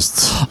 It's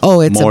just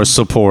it's more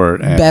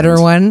support. And,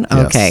 better one.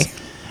 Yes. Okay.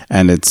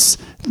 And it's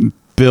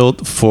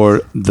built for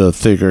the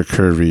thicker,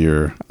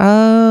 curvier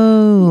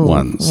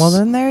ones. Well,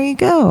 then there you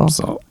go.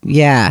 So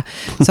yeah.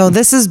 So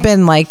this has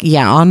been like,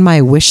 on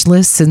my wish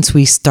list since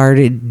we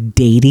started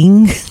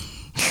dating.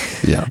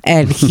 Yeah.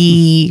 And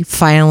he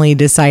finally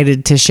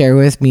decided to share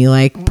with me,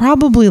 like,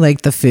 probably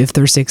like the 5th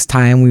or 6th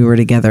time we were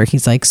together.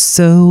 He's like,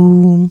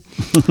 so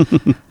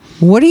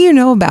what do you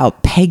know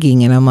about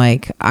pegging? And I'm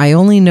like, I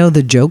only know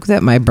the joke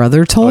that my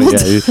brother told. Oh, yeah,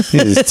 you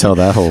just tell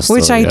that whole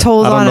story. Which I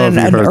told on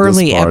an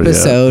early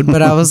episode,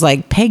 but I was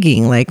like,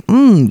 pegging, like,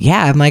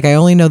 yeah. I'm like, I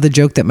only know the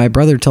joke that my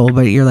brother told,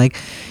 but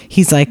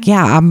he's like,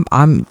 yeah,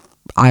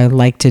 I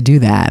like to do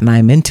that and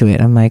I'm into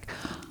it. I'm like,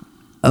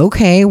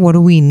 okay, what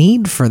do we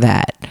need for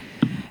that?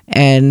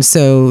 And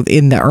so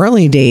in the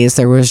early days,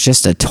 there was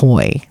just a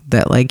toy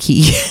that like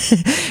he,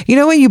 you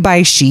know, when you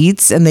buy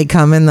sheets and they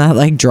come in that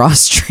like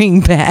drawstring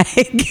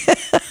bag.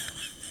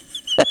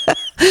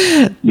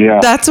 Yeah,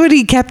 that's what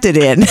he kept it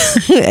in.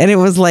 And it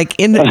was like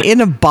in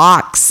a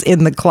box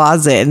in the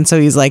closet. And so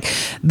he's like,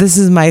 this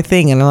is my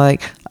thing. And I'm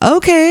like,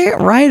 okay,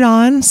 right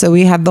on. So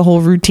we had the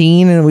whole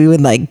routine and we would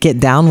like get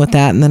down with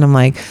that. And then I'm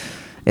like,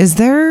 is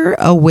there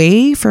a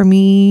way for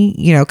me,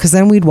 you know, because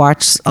then we'd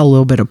watch a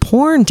little bit of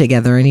porn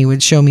together and he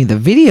would show me the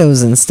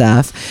videos and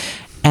stuff.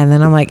 And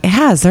then I'm like,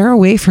 is there a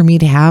way for me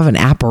to have an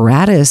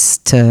apparatus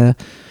to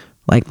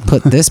like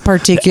put this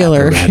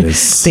particular,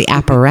 the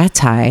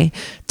apparati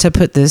to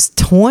put this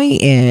toy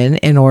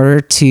in order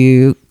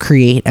to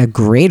create a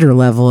greater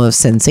level of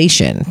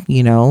sensation,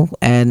 you know?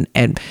 And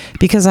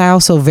because I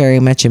also very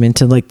much am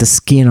into like the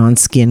skin on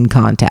skin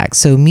contact.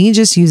 So me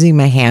just using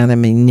my hand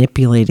and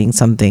manipulating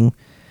something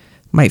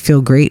might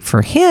feel great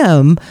for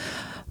him,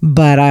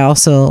 but I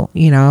also,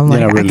 you know, I'm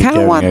like, really I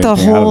kind of want the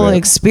whole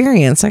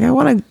experience. Like I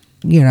want to,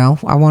 you know,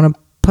 I want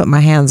to put my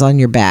hands on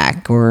your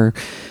back or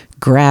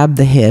grab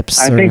the hips.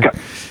 I think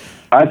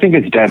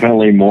it's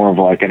definitely more of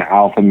like an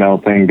alpha male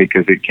thing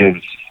because it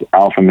gives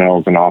alpha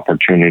males an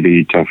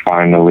opportunity to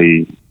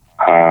finally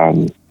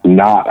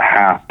not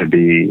have to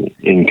be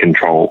in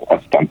control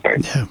of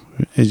something. Yeah.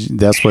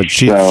 That's what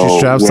she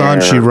straps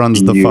on. She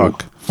runs the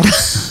fuck.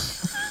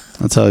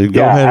 I'll tell you,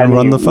 go ahead and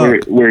run the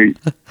fuck.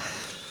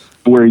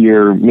 Where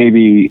you're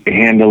maybe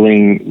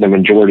handling the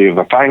majority of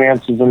the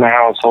finances in the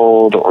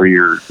household, or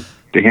you're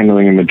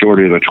handling the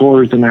majority of the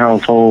chores in the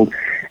household.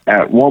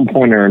 At one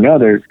point or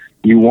another,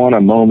 you want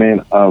a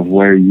moment of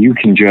where you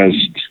can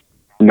just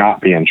not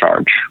be in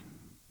charge.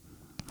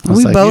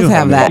 We both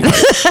have that.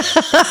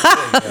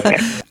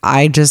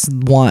 I just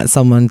want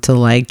someone to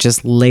like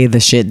just lay the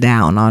shit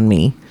down on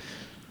me.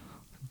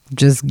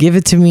 Just give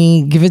it to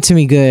me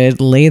good,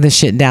 lay the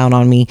shit down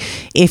on me.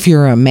 If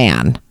you're a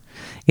man,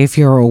 if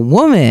you're a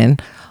woman,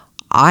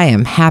 I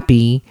am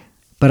happy,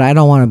 but I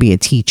don't want to be a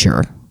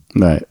teacher.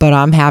 Right. But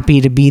I'm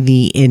happy to be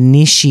the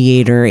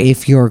initiator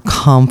if you're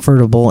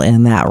comfortable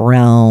in that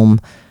realm.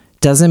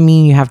 Doesn't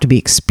mean you have to be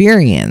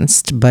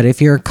experienced, but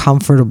if you're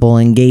comfortable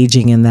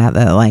engaging in that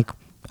like,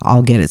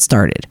 I'll get it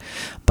started.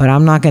 But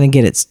I'm not going to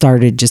get it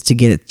started just to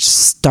get it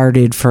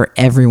started for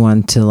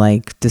everyone to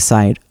like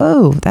decide,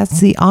 oh, that's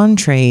the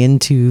entree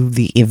into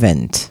the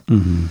event.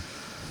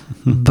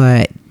 Mm-hmm.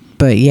 But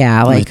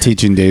yeah, like my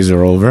teaching days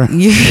are over.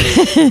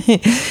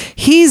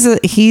 He's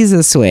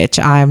a switch.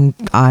 I'm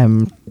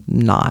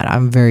not.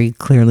 I'm very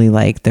clearly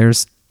like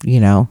there's,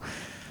 you know,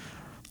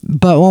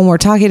 but when we're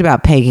talking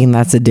about pegging,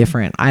 that's a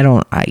different, I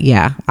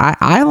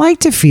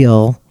like to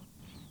feel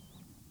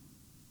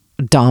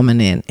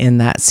dominant in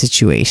that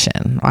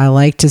situation. I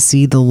like to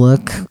see the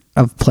look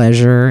of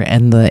pleasure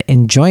and the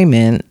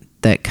enjoyment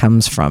that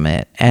comes from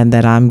it, and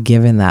that I'm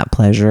given that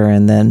pleasure,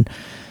 and then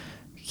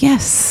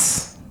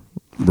yes,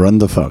 run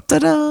the fuck.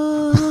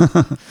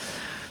 Ta-da.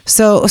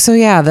 So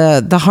yeah,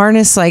 the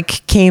harness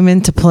like came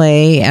into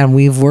play, and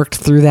we've worked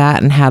through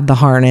that and had the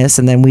harness,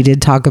 and then we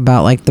did talk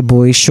about like the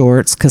boy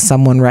shorts because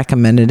someone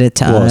recommended it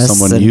to us.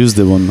 Someone used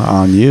it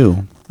on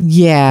you.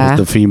 Yeah,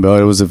 the female.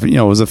 It was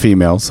a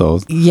female, so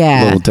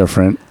yeah, a little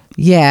different.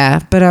 Yeah,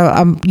 but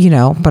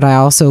but I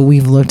also,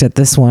 we've looked at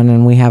this one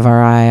and we have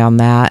our eye on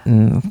that,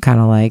 and kind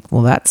of like,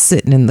 well, that's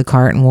sitting in the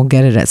cart and we'll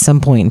get it at some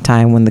point in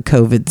time when the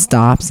COVID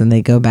stops and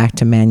they go back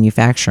to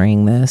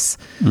manufacturing this.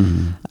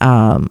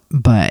 Mm-hmm.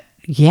 But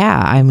yeah,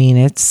 I mean,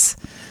 it's,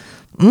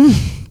 yeah.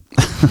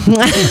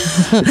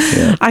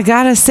 I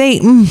gotta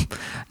say,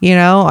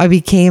 I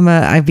became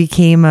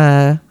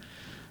a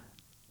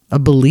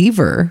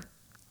believer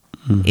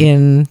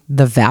in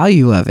the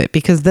value of it,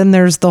 because then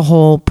there's the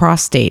whole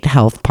prostate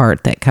health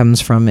part that comes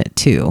from it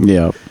too.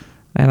 Yeah.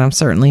 And I'm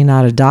certainly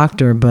not a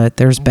doctor, but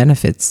there's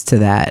benefits to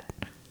that,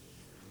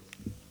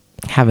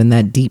 having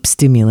that deep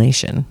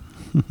stimulation.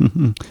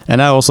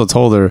 And I also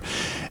told her,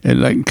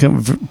 like,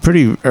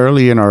 pretty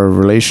early in our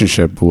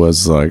relationship, I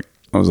was like,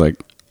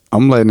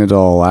 I'm letting it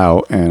all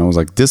out, and I was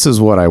like, this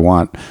is what I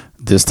want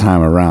this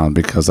time around,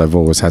 because I've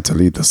always had to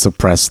lead the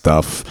suppressed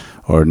stuff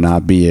or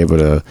not be able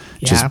to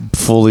just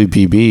fully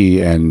be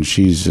me. And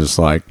she's just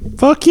like,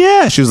 fuck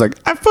yeah. She was like,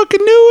 I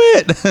fucking knew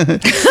it. You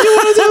want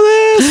to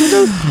do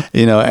this?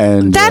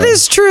 And that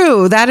is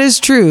true. That is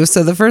true.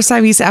 So the first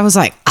time he said, I was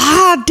like,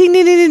 ding,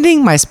 ding, ding, ding,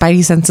 ding. My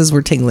spidey senses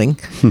were tingling.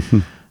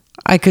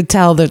 I could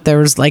tell that there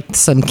was like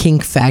some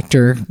kink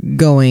factor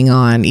going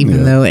on,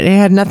 even though it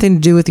had nothing to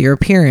do with your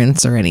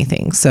appearance or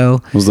anything.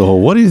 So it was the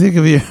whole, what do you think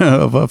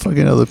of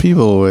fucking other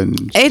people? And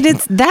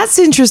that's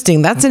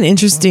interesting. That's an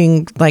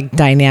interesting like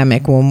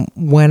dynamic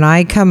when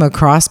I come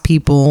across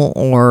people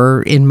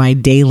or in my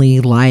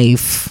daily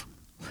life.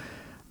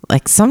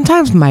 Like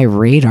sometimes my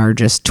radar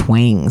just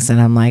twangs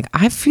and I'm like,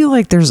 I feel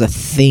like there's a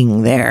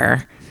thing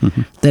there.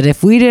 That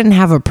if we didn't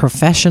have a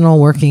professional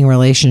working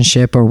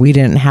relationship, or we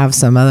didn't have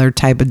some other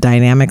type of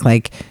dynamic,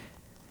 like,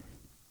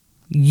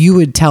 you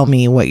would tell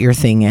me what your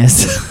thing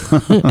is.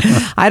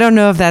 I don't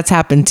know if that's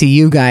happened to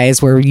you guys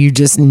where you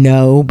just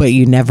know, but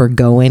you never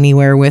go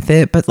anywhere with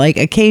it. But like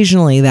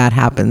occasionally that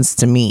happens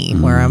to me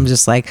where I'm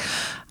just like,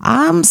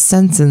 I'm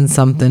sensing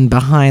something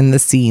behind the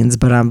scenes,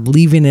 but I'm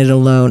leaving it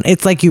alone.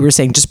 It's like you were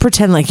saying, just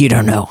pretend like you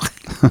don't know.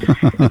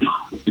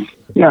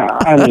 Yeah.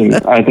 I mean,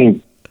 I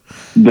think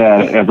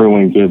that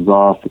everyone gives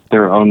off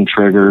their own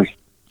triggers,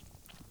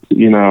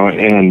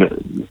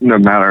 and no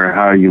matter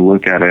how you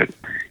look at it,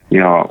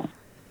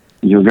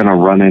 you're going to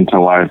run into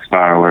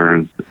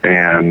lifestylers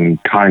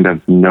and kind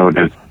of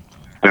notice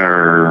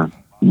their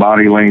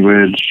body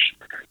language,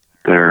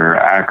 their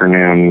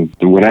acronyms,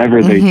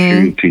 whatever they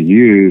choose to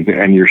use,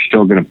 and you're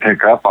still going to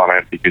pick up on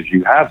it because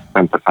you have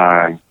spent the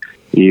time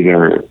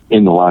either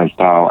in the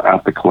lifestyle,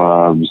 at the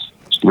clubs,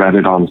 read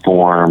it on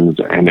forums,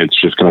 and it's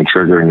just going to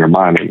trigger in your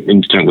mind, and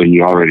instantly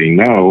you already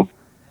know.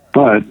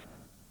 But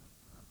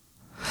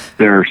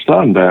there are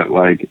some that,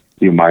 like,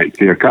 you might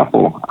see a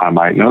couple. I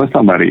might know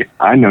somebody.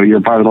 I know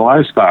you're part of the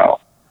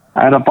lifestyle.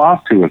 I had a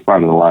boss who was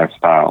part of the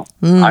lifestyle.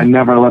 I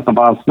never let the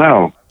boss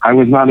know. I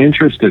was not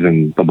interested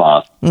in the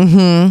boss.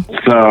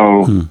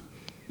 So,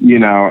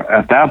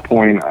 at that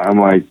point, I'm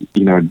like,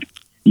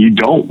 you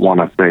don't want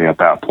to say at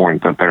that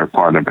point that they're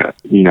part of it,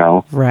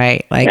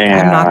 Right. Like,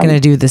 I'm not going to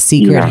do the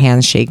secret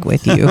handshake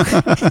with you.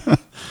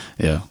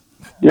 Yeah.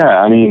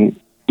 Yeah. I mean,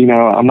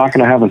 I'm not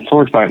going to have a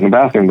sword fight in the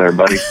bathroom there,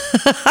 buddy.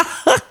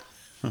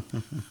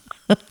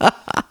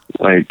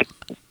 Like,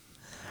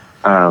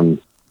 or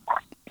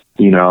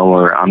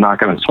I'm not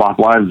going to swap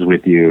lives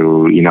with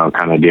you,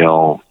 kind of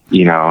deal,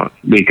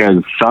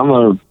 because some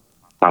of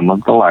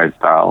the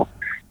lifestyle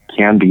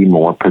can be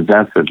more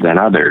possessive than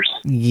others.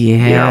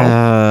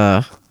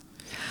 Yeah.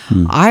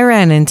 I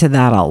ran into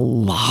that a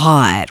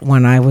lot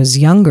when I was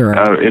younger.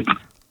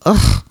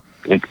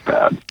 It's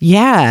bad.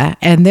 Yeah.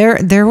 And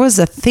there was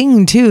a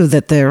thing too,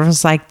 that there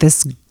was like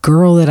this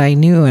girl that I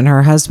knew, and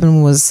her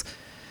husband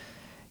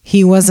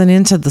he wasn't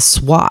into the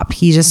swap.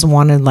 He just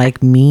wanted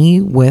like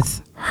me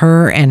with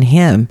her and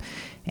him.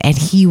 And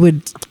he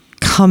would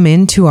come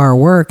into our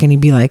work and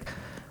he'd be like,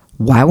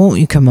 why won't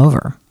you come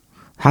over?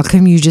 How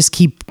come you just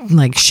keep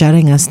like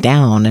shutting us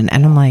down? And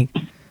I'm like,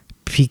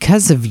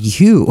 because of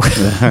you.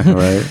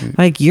 Right.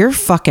 Like, you're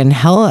fucking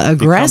hella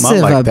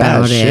aggressive like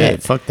about it.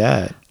 Shit. Fuck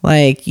that.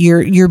 Like,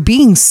 you're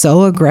being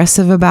so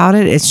aggressive about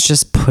it. It's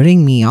just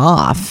putting me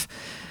off.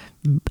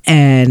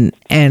 And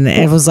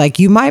it was like,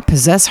 you might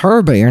possess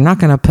her, but you're not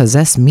going to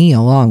possess me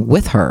along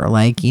with her.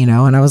 Like, and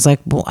I was like,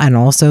 well, and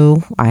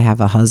also I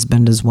have a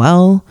husband as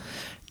well,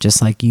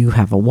 just like you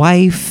have a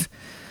wife.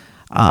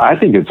 I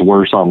think it's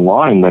worse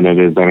online than it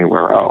is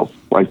anywhere else.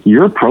 Like,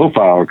 your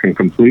profile can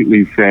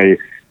completely say,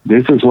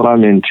 this is what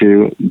I'm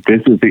into.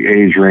 This is the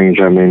age range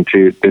I'm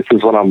into. This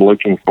is what I'm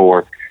looking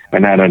for.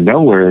 And out of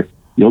nowhere,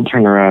 you'll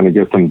turn around and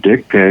get some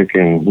dick pic,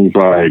 and he's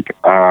like,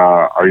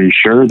 are you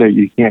sure that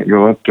you can't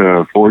go up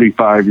to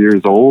 45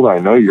 years old? I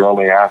know you're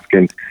only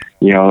asking,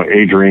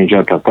 age range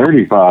up to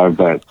 35,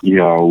 but,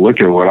 look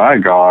at what I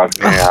got.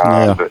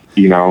 And,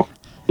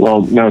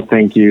 well, no,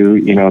 thank you.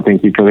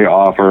 Thank you for the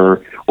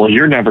offer. Well,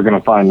 you're never going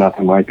to find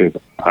nothing like this.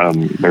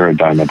 They're a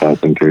dime a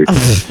dozen, too.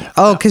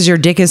 Oh, because your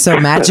dick is so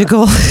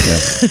magical.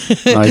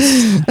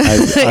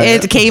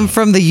 It came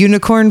from the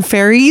unicorn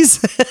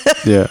fairies.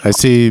 Yeah, I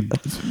see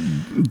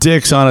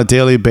dicks on a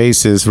daily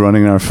basis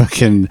running our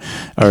fucking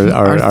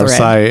our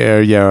site,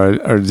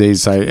 our day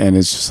site, and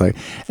it's just like,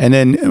 and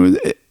then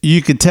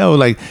you could tell,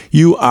 like,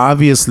 you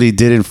obviously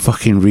didn't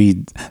fucking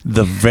read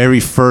the very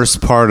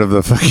first part of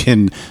the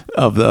fucking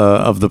of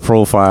the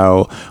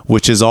profile,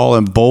 which is all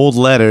in bold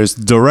letters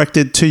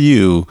directed to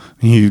you,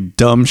 you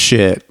dumb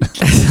shit.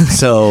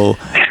 So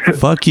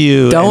fuck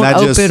you. Don't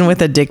open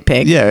with a dick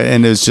pic. Yeah,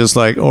 and it's just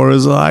like, or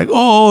it's like,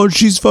 oh,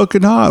 she's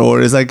fucking hot,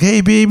 or it's like,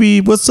 hey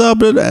baby, what's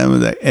up?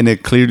 And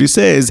it clearly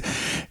says,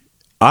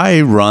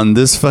 I run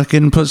this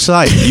fucking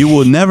site. You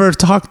will never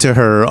talk to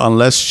her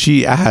unless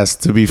she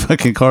asks to be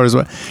fucking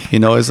correspondent.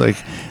 It's like,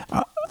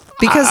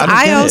 because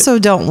I also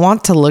don't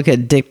want to look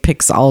at dick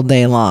pics all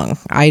day long.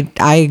 I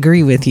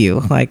agree with you.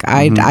 Like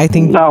I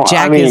think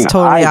Jack is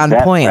totally on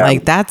point.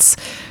 Like that's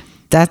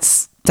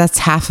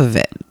half of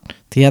it.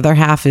 The other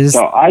half is.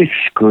 So I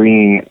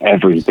screen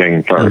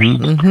everything first,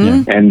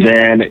 and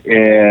then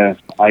if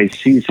I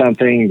see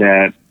something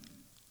that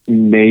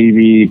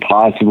maybe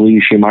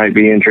possibly she might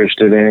be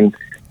interested in,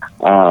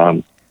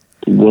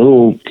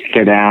 we'll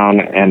sit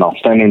down and I'll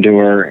send them to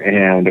her,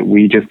 and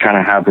we just kind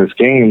of have this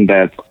game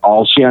that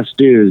all she has to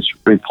do is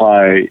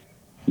reply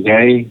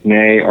yay,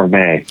 nay, or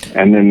may,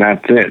 and then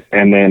that's it,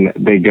 and then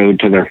they go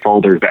to their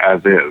folders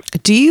as is.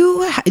 Do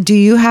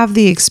you have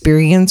the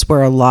experience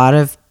where a lot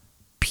of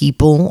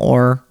people,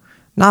 or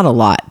not a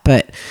lot,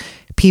 but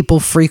people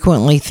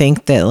frequently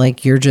think that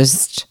like you're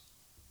just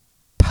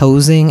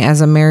posing as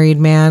a married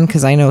man?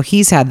 Because I know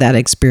he's had that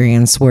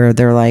experience where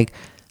they're like,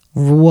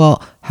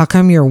 well, how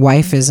come your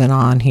wife isn't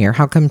on here?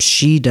 How come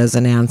she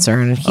doesn't answer?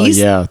 And he's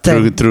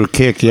through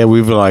Kick,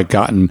 we've like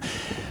gotten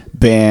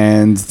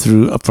banned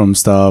from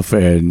stuff,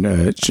 and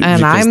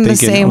I'm the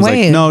same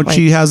way. Like, no,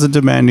 she has a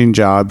demanding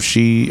job.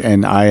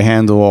 And I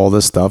handle all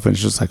this stuff, and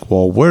it's just like,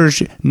 well, where is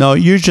she? No,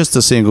 you're just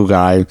a single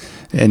guy,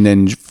 and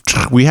then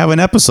we have an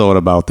episode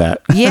about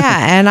that.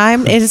 Yeah,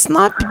 and it's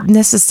not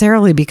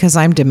necessarily because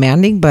I'm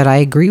demanding, but I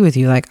agree with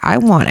you. Like, I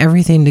want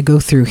everything to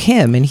go through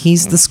him, and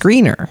he's the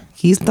screener.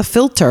 He's the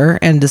filter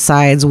and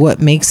decides what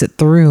makes it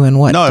through and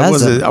what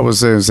doesn't. I was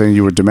saying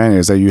you were demanding.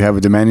 It's that you have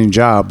a demanding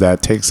job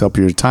that takes up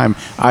your time.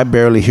 I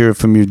barely hear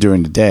from you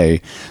during the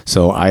day,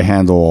 so I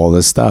handle all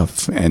this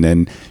stuff. And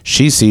then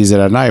she sees it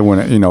at night when,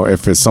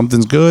 if it's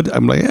something's good,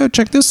 I'm like, yeah,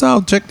 check this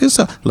out.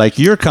 Like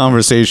your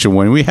conversation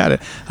when we had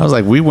it, I was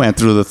like, we went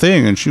through the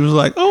thing, and she was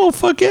like, oh,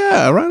 fuck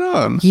yeah, right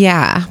on.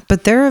 Yeah,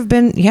 but there have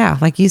been,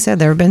 like you said,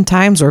 there have been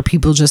times where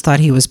people just thought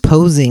he was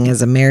posing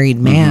as a married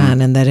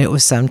man and that it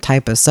was some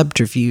type of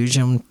subterfuge.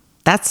 And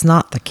that's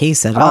not the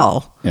case at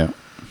all. Yeah.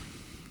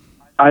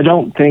 I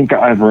don't think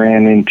I've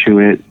ran into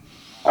it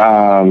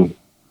so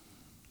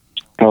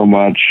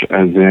much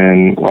as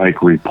in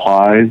like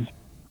replies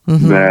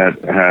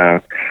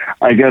that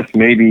I guess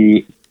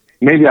maybe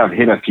I've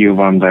hit a few of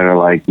them that are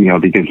like,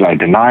 because I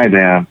deny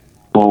them.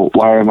 Well,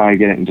 why am I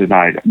getting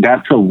denied?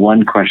 That's the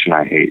one question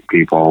I hate.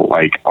 People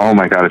like, oh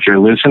my God, if you're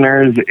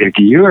listeners, if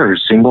you are a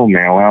single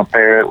male out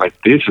there, like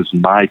this is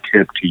my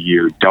tip to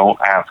you. Don't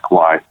ask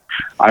why.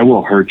 I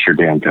will hurt your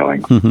damn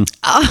feelings.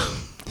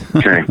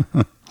 Okay.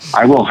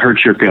 I will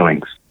hurt your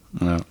feelings.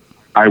 No.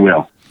 I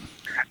will.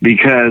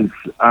 Because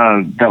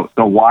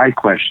the why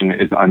question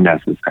is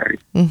unnecessary.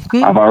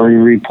 I've already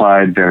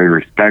replied very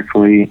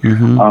respectfully.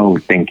 Oh,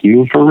 thank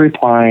you for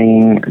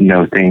replying.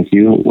 No, thank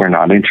you. We're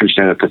not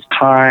interested at this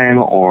time,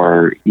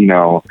 or,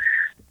 you're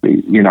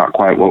not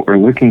quite what we're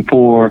looking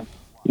for.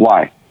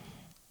 Why?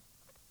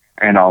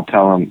 And I'll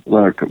tell them,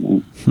 look,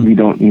 we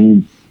don't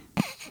need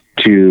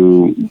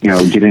to,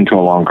 get into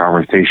a long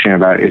conversation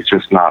about it. It's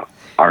just not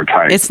our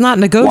type. It's not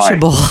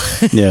negotiable.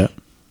 Yeah.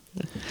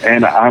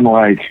 And I'm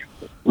like,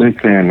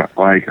 listen,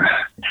 like,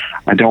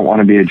 I don't want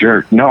to be a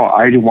jerk. No,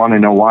 I want to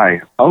know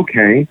why.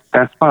 Okay,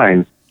 that's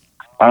fine.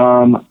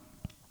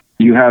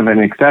 You have an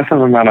excessive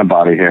amount of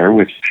body hair,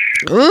 which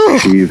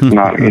she's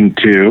not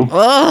into.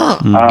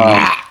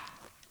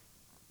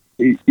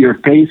 Your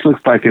face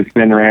looks like it's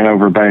been ran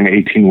over by an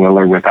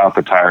 18-wheeler without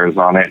the tires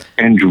on it,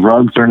 and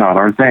drugs are not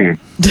our thing.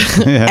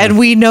 And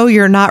we know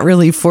you're not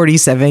really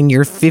 47,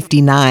 you're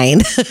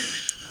 59.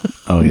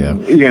 Oh, yeah.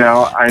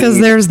 Because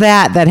there's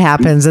that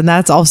happens. And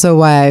that's also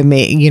why I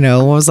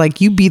was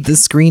like, you beat the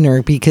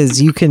screener,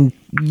 because you can,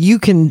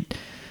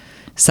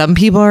 some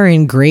people are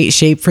in great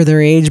shape for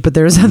their age, but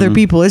there's other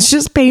people, it's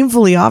just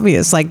painfully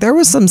obvious. Like there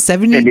was some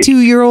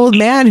 72-year-old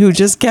man who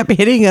just kept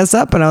hitting us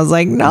up, and I was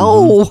like,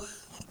 no.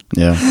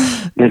 Yeah.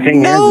 The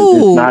thing is,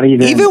 it's not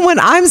even when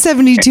I'm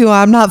 72,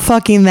 I'm not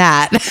fucking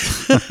that.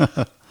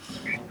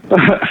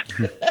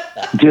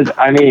 just,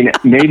 I mean,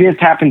 maybe it's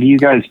happened to you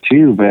guys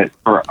too, but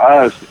for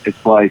us,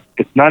 it's like,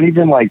 it's not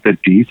even like the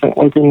decent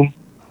looking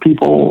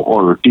people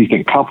or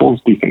decent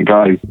couples, decent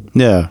guys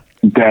Yeah.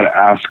 that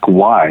ask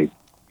why.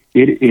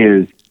 It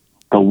is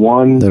the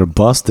one They're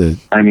busted.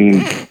 I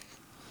mean,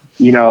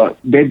 you know,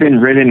 they've been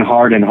ridden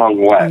hard and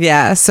hung wet.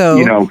 Yeah. So,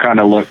 You know, kind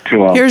of look to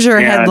them. here's your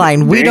And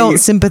headline. We they- don't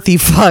sympathy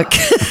fuck.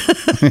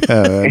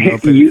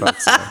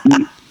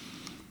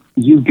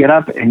 You get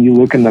up and you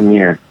look in the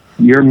mirror.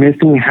 You're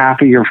missing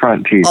half of your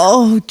front teeth.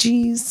 Oh,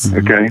 jeez.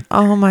 Okay.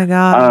 Oh, my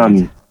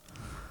God.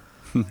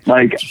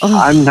 Like,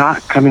 I'm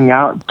not coming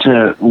out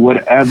to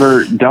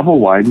whatever double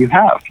wide you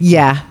have.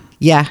 Yeah.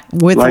 Yeah.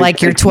 With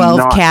like your it's 12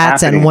 not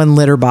cats happening. and one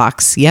litter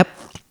box. Yep.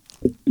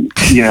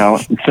 You know,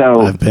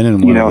 so I've been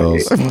in one of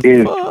those.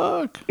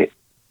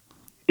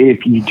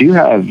 If you do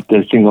have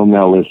the single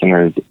male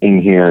listeners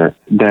in here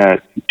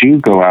that do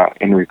go out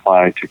and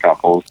reply to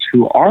couples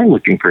who are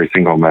looking for a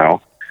single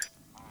male,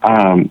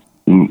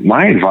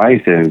 my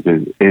advice is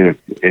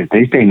if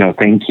they say no,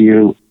 thank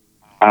you.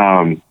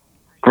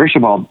 First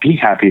of all, be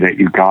happy that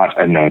you got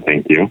a no,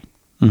 thank you.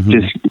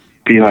 Just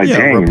be like, Yeah,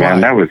 dang, reply.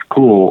 man, that was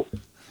cool.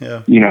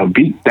 Yeah. You know,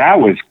 that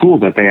was cool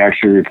that they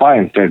actually reply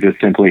instead of just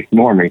simply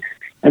ignore me.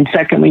 And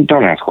secondly,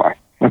 don't ask why.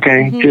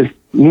 Okay, just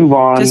move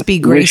on. Just be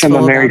Wish them a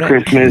graceful Merry about it.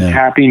 Christmas, Yeah.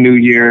 Happy New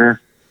Year.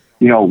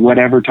 You know,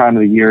 whatever time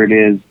of the year it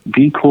is,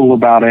 be cool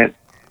about it,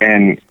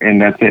 and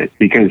that's it.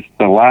 Because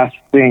the last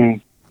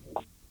thing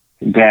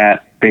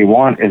that they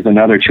want is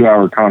another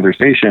 2-hour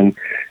conversation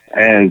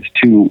as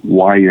to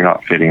why you're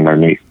not fitting their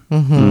needs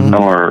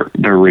or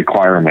their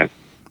requirements.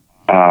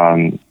 You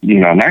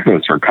know, and that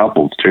goes for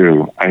couples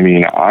too. I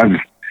mean,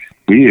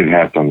 we have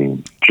had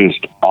some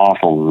just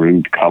awful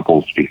rude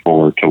couples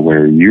before to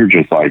where you're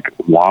just like,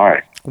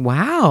 why?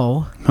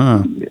 Wow.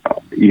 Huh.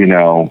 You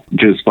know,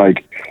 just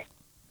like,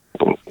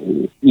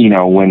 you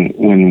know,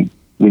 when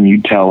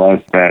you tell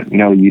us that,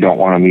 no, you don't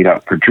want to meet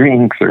up for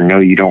drinks, or no,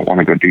 you don't want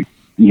to go do,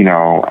 you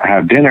know,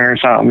 have dinner or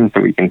something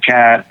so we can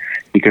chat,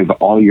 because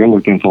all you're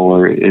looking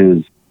for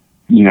is,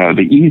 you know,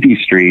 the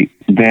easy street,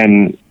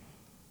 then,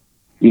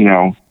 you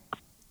know,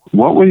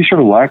 what was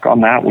your luck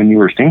on that when you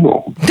were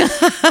single?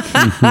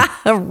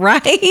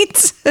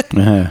 Right.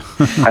 Yeah.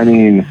 I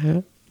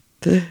mean,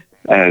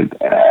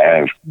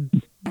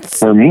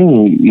 for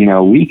me, you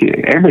know,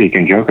 everybody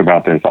can joke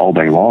about this all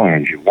day long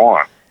as you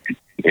want.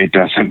 It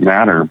doesn't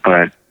matter.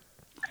 But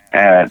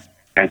at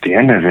the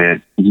end of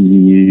it,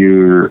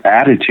 your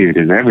attitude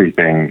is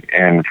everything.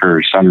 And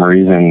for some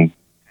reason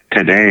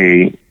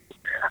today,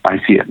 I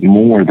see it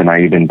more than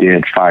I even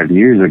did 5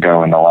 years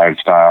ago in the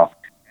lifestyle.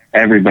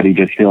 Everybody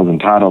just feels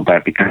entitled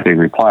that because they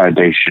replied,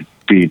 they should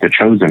be the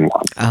chosen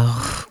one.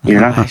 Oh,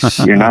 You're not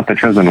the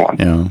chosen one.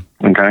 Yeah.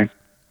 Okay.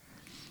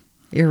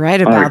 you're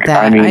right about Like,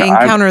 that. I mean, I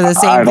encounter the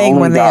same I've thing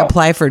only when they got-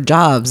 apply for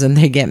jobs and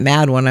they get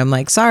mad when I'm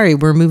like, sorry,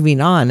 we're moving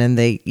on. And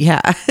they,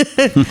 yeah.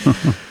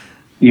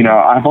 You know,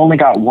 I've only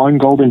got one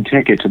golden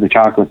ticket to the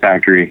chocolate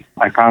factory.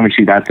 I promise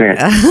you that's it.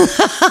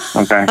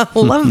 Okay.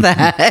 Love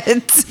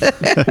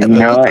that. You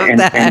know, Love and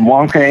that.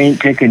 Wonka ain't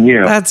picking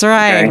you. That's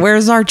right. Okay?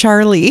 Where's our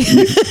Charlie?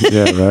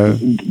 Yeah, right.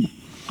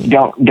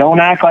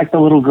 Don't act like the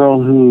little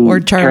girl who Or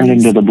turned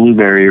Charlie's. into the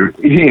blueberry,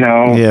 you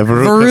know. Yeah,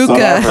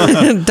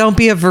 Veruca. Don't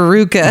be a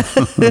Veruca.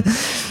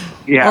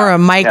 Yeah, Or a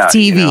Mike yeah,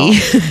 TV.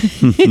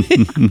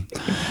 you know.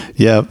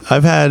 Yeah,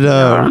 I've had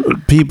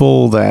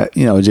people that,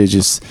 you know, they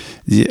just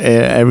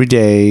every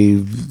day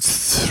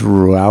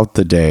throughout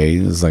the day,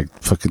 it's like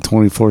fucking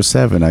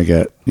 24/7. I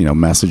get, you know,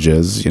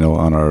 messages, you know,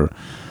 on our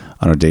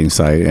dating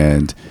site,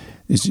 and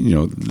it's, you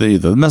know,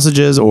 the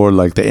messages or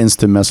like the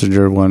instant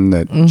messenger one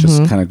that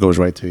just kind of goes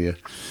right to you,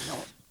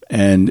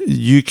 and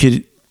you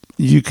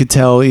could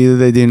tell either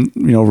they didn't,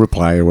 you know,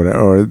 reply or whatever,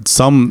 or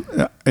some,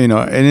 you know,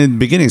 and in the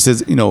beginning it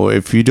says, you know,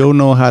 if you don't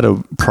know how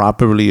to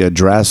properly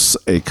address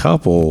a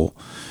couple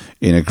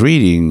in a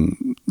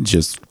greeting,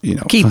 just, you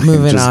know, Keep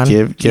moving just on.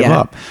 give Yeah.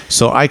 up.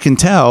 So I can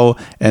tell,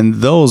 and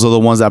those are the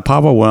ones that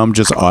pop up where I'm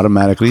just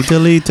automatically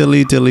delete.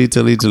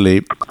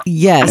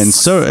 Yes. And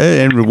so,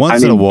 and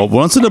once in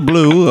a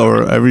blue,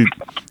 or every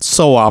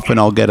so often,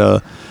 I'll get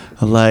a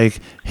like,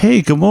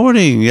 hey, good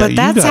morning. But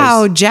that's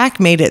how Jack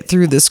made it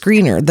through the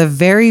screener. The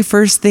very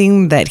first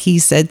thing that he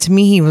said to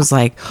me, he was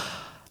like,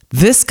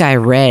 this guy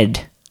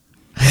read.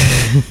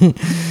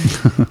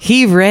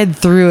 He read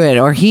through it,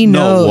 or he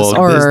knows,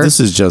 or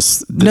this is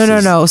just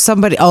no.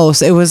 Somebody. Oh,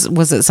 so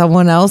was it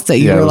someone else that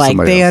you Yeah, it were was like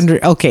somebody they else.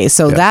 under? Okay,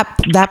 so Yeah.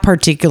 that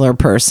particular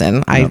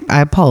person, I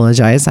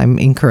apologize, I'm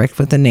incorrect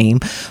with the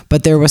name,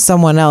 but there was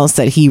someone else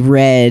that he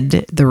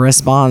read the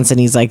response, and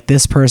he's like,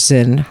 this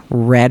person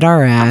read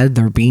our ad.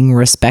 They're being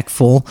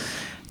respectful.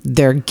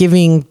 They're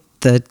giving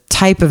the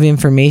type of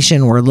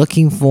information we're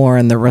looking for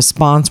and the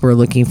response we're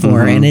looking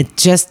for, and it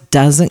just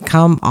doesn't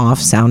come off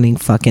sounding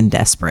fucking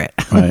desperate.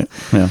 Right.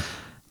 Yeah.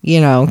 You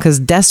know, because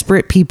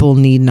desperate people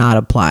need not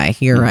apply.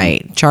 You're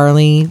right.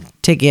 Charlie,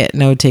 ticket,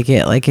 no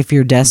ticket. Like, if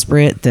you're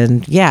desperate,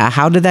 then yeah.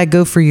 How did that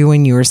go for you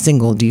when you were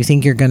single? Do you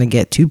think you're going to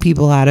get two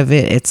people out of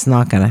it? It's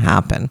not going to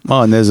happen.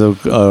 Oh, and there's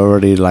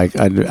already like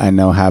I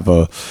now have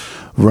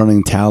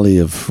running tally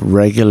of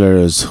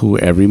regulars who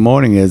every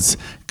morning is,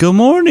 good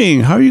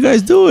morning, how are you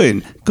guys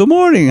doing? Good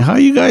morning, how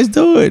you guys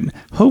doing?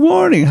 Good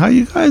morning, how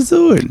you guys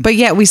doing? But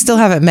yet we still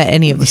haven't met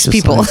any of these Just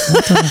people.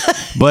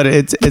 But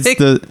it's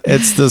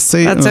the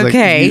same. That's like,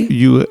 okay.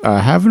 You I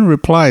haven't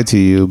replied to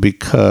you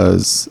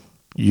because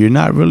you're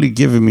not really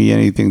giving me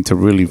anything to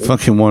really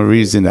fucking one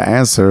reason to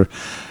answer.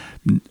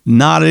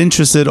 Not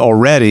interested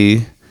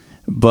already,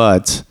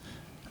 but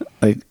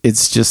like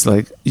it's just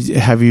like,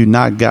 have you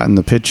not gotten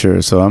the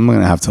picture? So I'm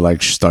gonna have to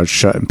like start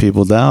shutting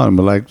people down and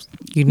be like,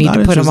 You need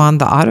to put them on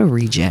the auto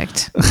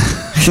reject.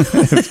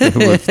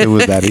 if it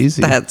was that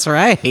easy. That's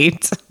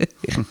right.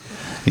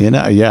 You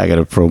know, yeah, I got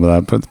to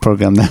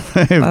program that.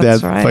 If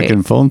That's that right.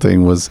 fucking phone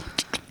thing was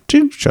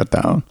shut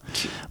down.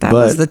 That But-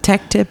 was the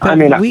tech tip of I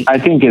mean, the week. I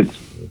think it's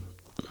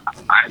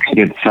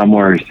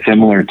somewhere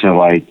similar to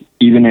like,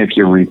 even if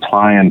you're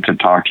replying to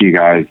talk to you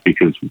guys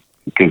because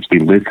we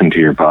listen to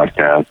your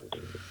podcast,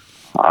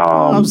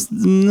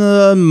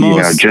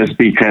 just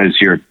because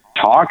you're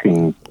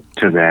talking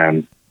to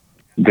them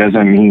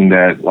doesn't mean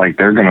that like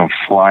they're going to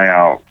fly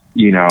out,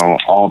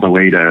 all the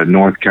way to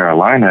North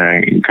Carolina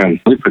and come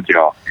sleep with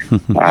y'all.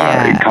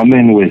 Yeah. Come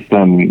in with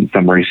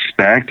some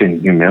respect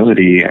and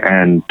humility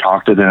and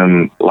talk to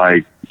them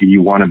like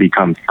you want to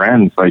become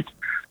friends. Like,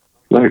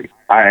 look,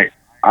 I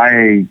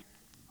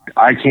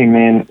came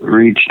in,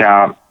 reached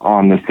out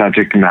on the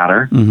subject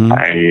matter.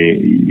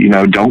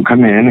 I, don't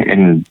come in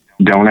and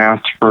don't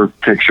ask for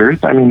pictures.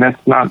 I mean,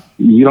 that's not,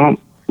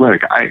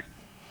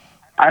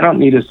 I don't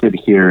need to sit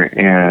here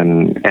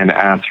and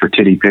ask for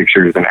titty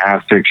pictures and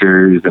ass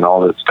pictures and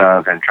all this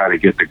stuff and try to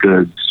get the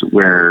goods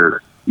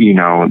where,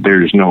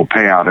 there's no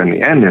payout in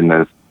the end in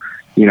this.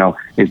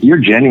 If you're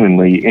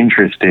genuinely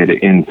interested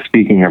in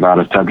speaking about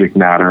a subject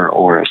matter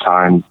or a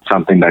time,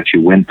 something that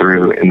you went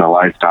through in the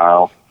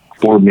lifestyle,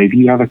 or maybe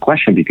you have a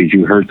question because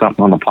you heard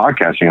something on the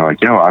podcast and you're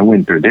like, yo, I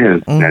went through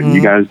this. Have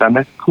you guys done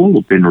that?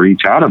 Cool. Then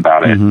reach out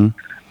about it.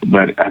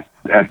 But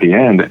at the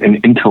end, an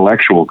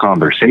intellectual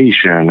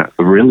conversation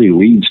really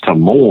leads to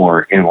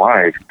more in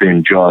life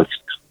than just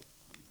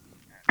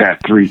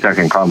that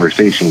 3-second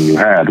conversation you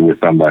had with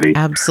somebody.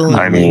 Absolutely.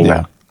 I mean,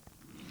 Yeah.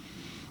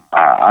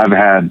 I've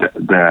had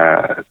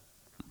the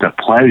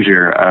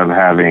pleasure of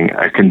having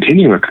a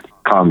continuous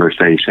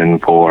conversation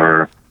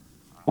for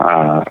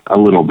a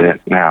little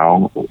bit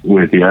now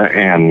with you,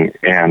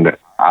 and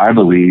I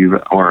believe,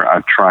 or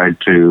I've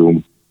tried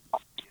to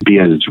be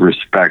as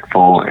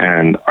respectful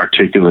and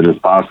articulate as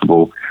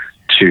possible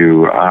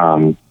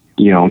to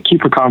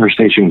keep a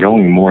conversation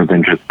going more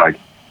than just like,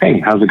 hey,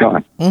 how's it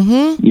going?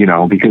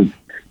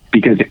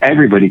 Because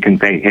everybody can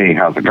say, hey,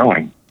 how's it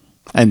going?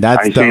 And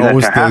that's I say that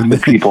to half the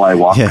people I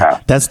walk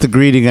past. That's the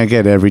greeting I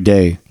get every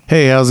day.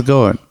 Hey, how's it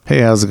going?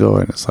 Hey, how's it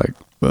going? It's like,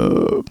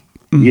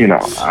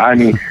 I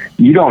mean,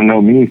 you don't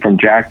know me from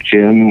Jack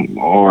Jim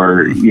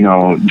or,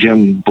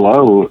 Jim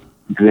Blow,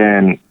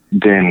 then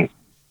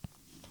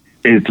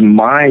it's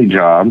my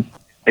job,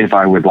 if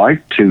I would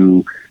like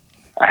to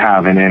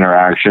have an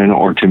interaction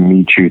or to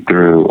meet you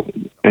through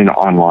an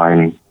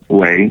online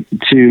way,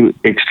 to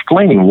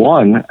explain,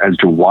 one, as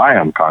to why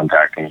I'm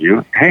contacting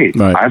you. Hey,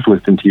 Right. I've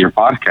listened to your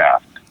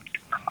podcast.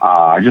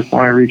 I just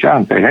want to reach out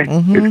and say, hey,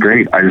 it's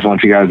great. I just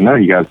want you guys to know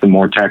you got some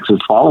more Texas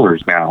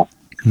followers now.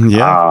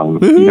 yeah.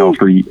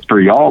 For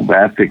y'all,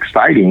 that's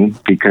exciting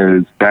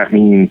because that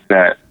means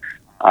that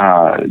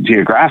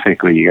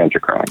geographically you guys are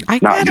growing. I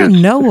not gotta just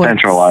know what's-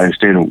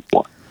 centralized in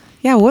one.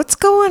 Yeah, what's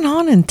going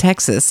on in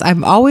Texas?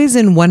 I'm always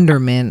in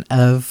wonderment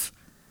of.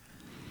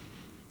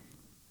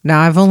 Now,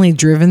 I've only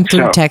driven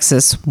through So-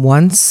 Texas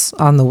once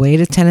on the way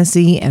to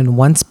Tennessee and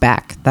once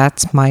back.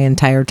 That's my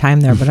entire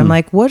time there. But I'm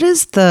like, what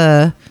is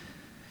the...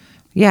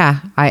 Yeah,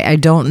 I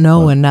don't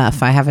know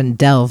enough. I haven't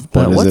delved.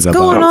 But What is what's it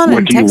going about? on What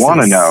in do you Texas?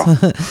 want to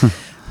know?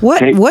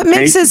 What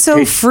makes it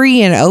so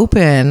free and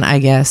open, I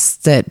guess,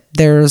 that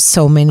there's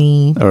so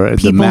many Or the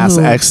people mass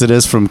who...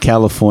 exodus from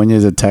California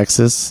to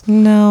Texas.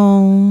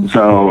 No.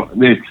 So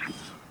it's,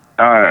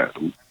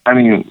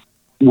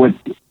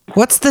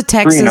 What's the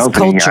free and Texas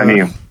opening,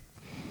 culture?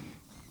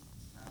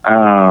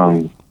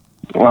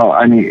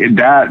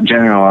 that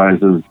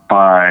generalizes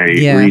by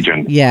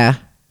region. Yeah.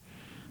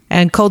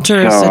 And culture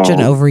is such an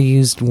So-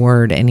 overused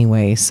word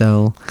anyway,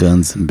 so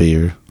Guns and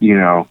beer.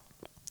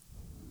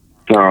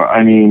 So,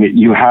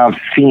 you have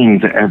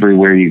scenes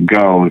everywhere you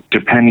go,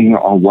 depending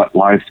on what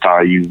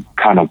lifestyle you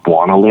kind of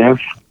want to live.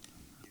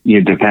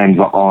 It depends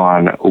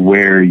on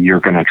where you're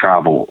going to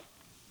travel.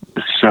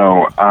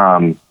 So,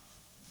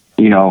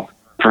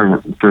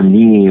 for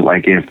me,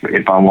 like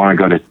if I want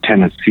to go to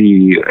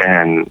Tennessee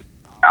and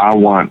I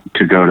want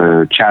to go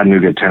to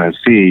Chattanooga,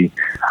 Tennessee,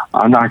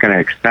 I'm not going to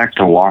expect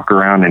to walk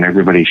around and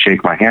everybody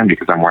shake my hand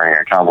because I'm wearing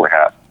a cowboy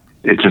hat.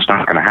 It's just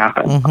not going to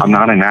happen. I'm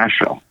not in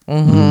Nashville.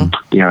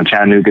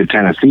 Chattanooga,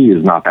 Tennessee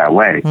is not that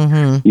way.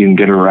 You can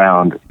get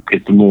around.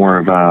 It's more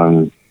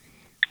of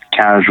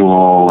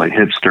casual,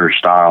 hipster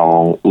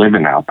style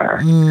living out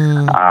there.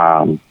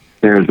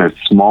 There's a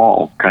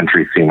small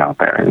country scene out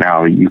there.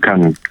 Now you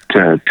come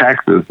to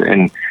Texas,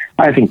 and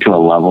I think to a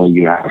level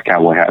you have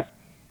cowboy hats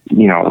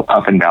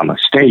up and down the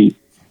state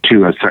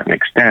to a certain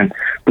extent.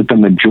 But the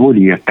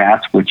majority, if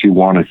that's what you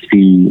want to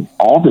see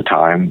all the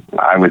time,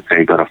 I would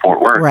say go to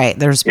Fort Worth. Right.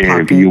 There's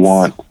pockets. If you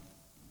want,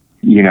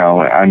 you're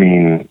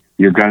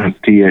going to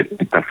see it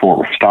at the Fort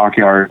Worth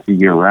Stockyard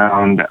year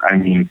round. I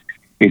mean,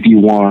 if you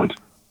want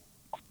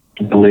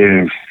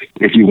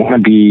to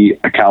be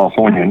a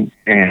Californian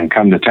and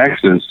come to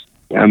Texas,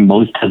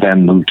 most of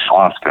them move to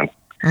Austin.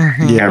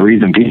 Mm-hmm. The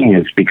reason being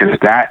is because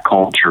that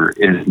culture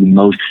is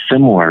most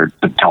similar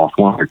to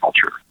California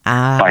culture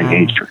by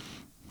nature.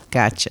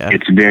 Gotcha.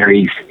 It's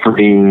very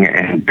freeing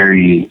and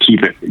very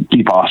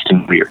keep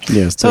Austin weird.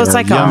 Yes. So it's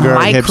like younger, a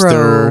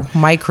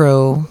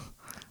hipster.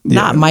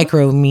 not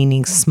micro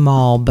meaning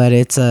small, but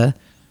it's a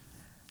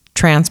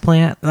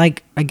transplant,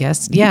 like, I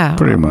guess. Yeah.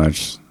 Pretty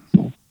much.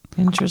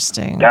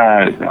 Interesting.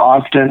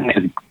 Austin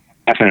is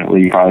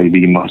definitely probably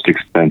the most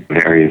expensive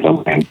area to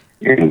live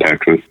in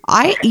Texas.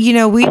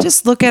 We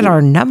just look at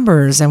our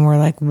numbers and we're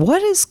like,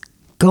 what is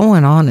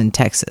going on in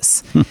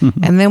Texas?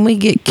 And then we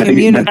get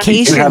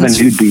communications. You have a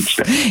nude beach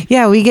there.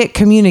 Yeah, we get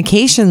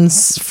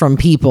communications from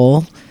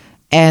people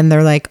and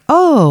they're like,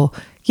 oh,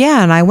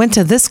 yeah, and I went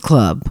to this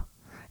club.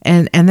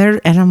 And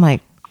I'm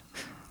like,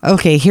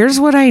 okay, here's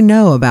what I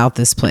know about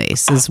this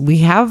place is we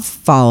have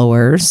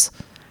followers.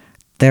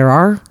 There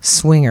are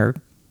swinger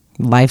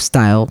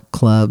lifestyle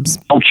clubs.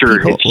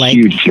 Culture is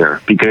huge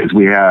here because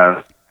we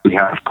have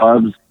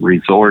clubs,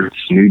 resorts,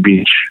 nude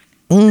beach,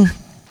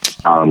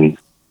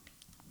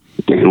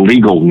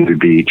 legal nude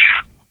beach.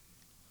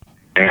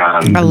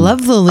 And I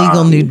love the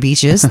legal nude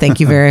beaches. Thank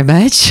you very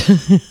much.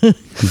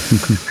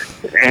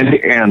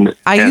 And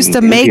I used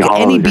to make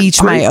any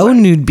beach my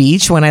own nude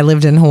beach when I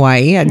lived in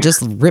Hawaii. I'd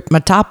just rip my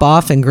top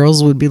off and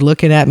girls would be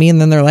looking at me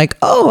and then they're like,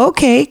 oh,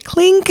 okay,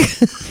 clink.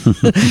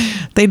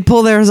 They'd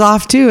pull theirs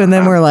off too. And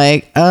then we're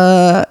like,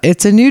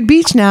 it's a nude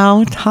beach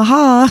now.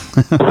 Haha.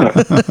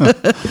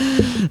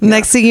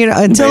 Next thing you know,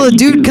 until a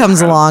dude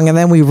comes along and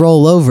then we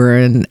roll over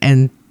and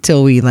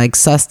until we like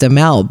sussed him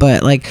out.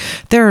 But like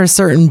there are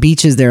certain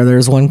beaches there.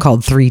 There's one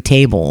called Three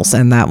Tables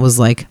and that was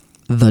like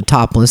the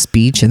topless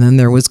beach, and then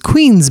there was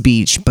Queens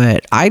Beach.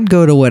 But I'd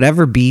go to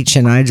whatever beach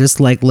and I just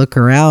like look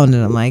around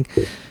and I'm like,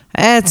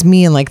 it's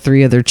me and like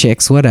 3 other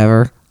chicks,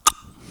 whatever.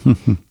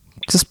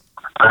 Just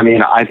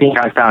I think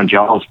I found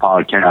y'all's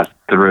podcast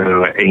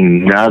through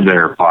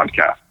another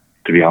podcast,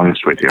 to be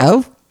honest with you.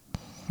 Oh,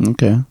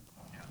 okay.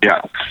 Yeah,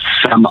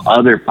 some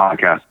other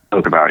podcast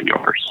spoke about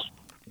yours.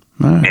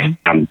 All right.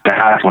 And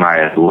that's when I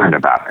had learned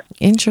about it.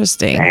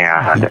 interesting.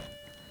 And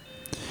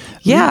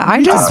Yeah,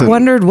 I just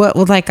wondered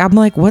I'm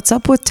like, what's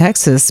up with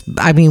Texas?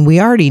 I mean, we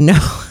already know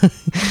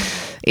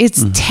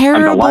it's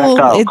terrible. And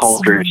the lifestyle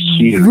culture is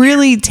huge.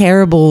 Really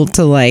terrible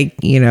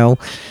to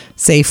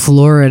say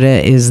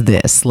Florida is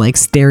this, like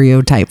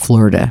stereotype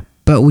Florida,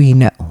 but we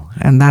know.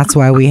 And that's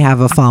why we have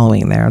a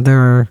following there. There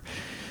are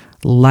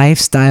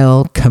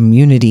lifestyle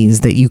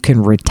communities that you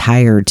can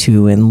retire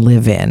to and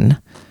live in.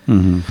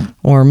 Mm-hmm.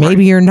 Or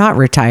maybe you're not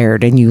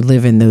retired and you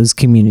live in those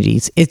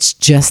communities. It's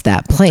just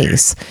that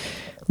place.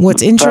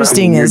 What's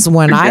interesting is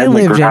when I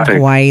lived in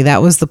Hawaii,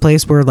 that was the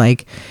place where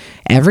like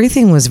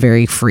everything was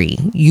very free.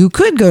 You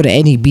could go to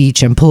any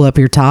beach and pull up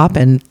your top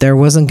and there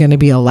wasn't going to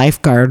be a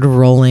lifeguard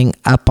rolling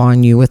up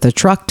on you with a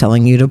truck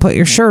telling you to put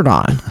your shirt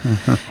on.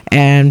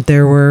 And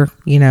there were,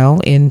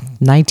 in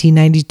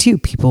 1992,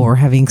 people were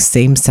having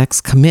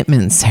same-sex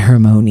commitment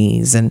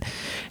ceremonies. And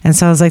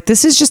so I was like,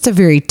 this is just a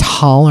very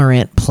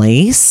tolerant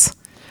place,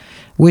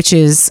 which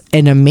is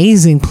an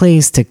amazing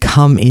place to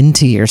come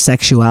into your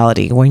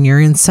sexuality. When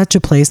you're in such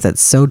a place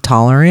that's so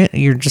tolerant,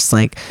 you're just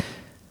like,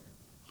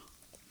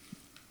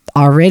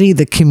 already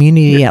the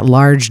community at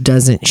large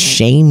doesn't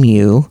shame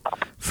you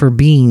for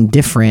being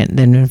different.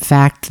 And in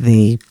fact,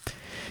 they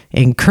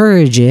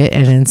encourage it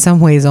and in some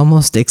ways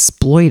almost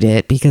exploit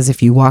it, because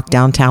if you walk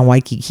downtown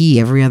Waikiki,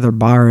 every other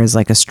bar is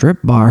like a strip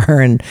bar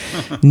and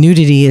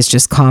nudity is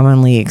just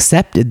commonly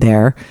accepted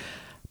there.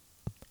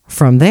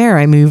 From there,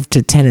 I moved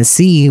to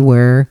Tennessee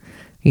where,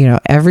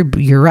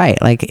 you're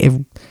right, like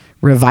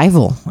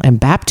revival and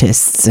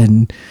Baptists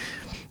and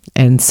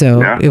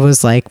so It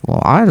was like,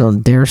 well, I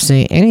don't dare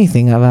say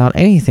anything about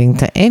anything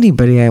to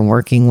anybody I'm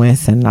working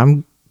with. And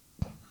I'm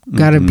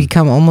got to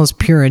become almost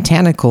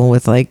puritanical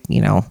with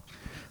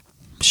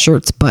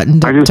shirts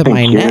buttoned up to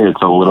my neck.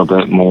 It's a little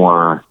bit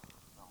more,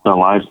 the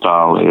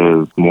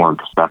lifestyle is more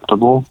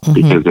acceptable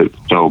because it's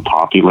so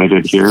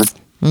populated here.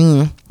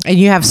 Mm. And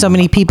you have so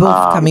many people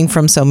coming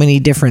from so many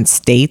different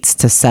states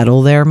to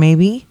settle there,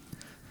 maybe?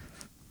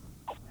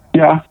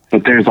 Yeah,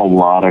 but there's a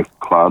lot of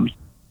clubs.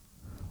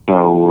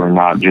 So we're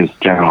not just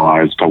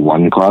generalized to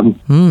one club.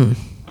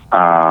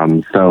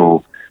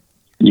 So,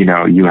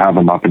 you have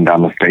them up and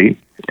down the state,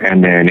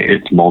 and then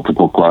it's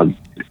multiple clubs.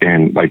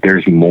 And like,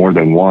 there's more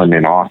than one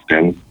in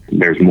Austin.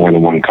 There's more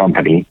than one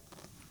company.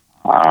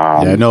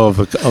 I know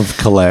of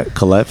Colette.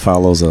 Colette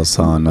follows us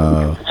on.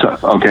 So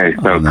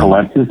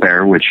Colette is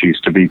there, which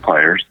used to be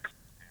Players,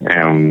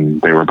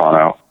 and they were bought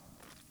out.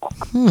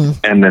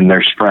 And then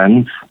there's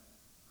Friends.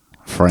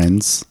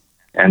 Friends.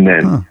 And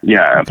then,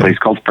 a place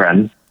called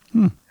Friends.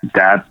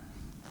 That's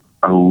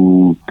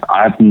Oh,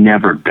 I've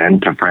never been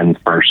to Friends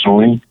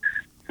personally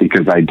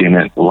because I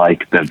didn't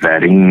like the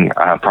vetting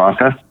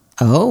process.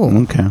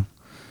 Oh, Okay.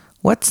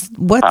 what's the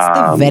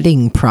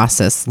vetting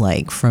process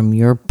like from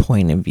your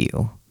point of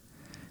view?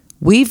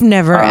 We've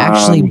never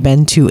actually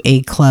been to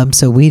a club,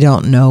 so we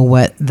don't know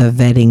what the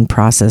vetting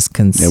process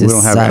consists Yeah, we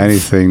don't have of.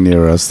 anything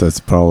near us that's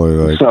probably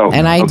like. So,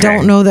 And I okay.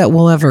 don't know that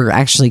we'll ever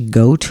actually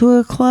go to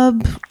a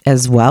club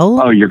as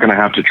well. Oh, you're going to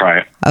have to try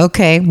it.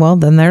 Okay, well,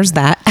 then there's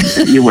that.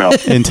 You will.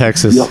 in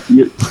Texas.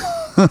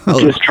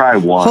 Just try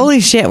one. Holy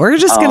shit, we're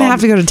just going to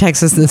have to go to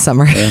Texas this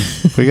summer.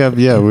 We got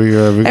we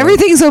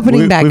Everything's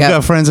opening back we've up.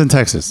 got friends in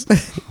Texas.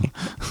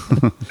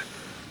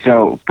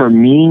 So for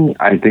me,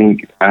 I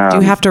think... Do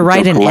you have to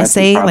write an Colette is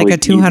essay, like probably a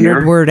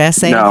 200-word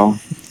essay? No.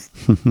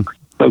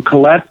 So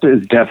Colette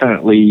is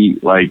definitely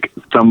like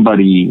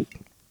somebody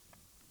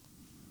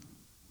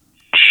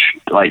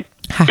like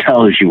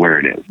tells you where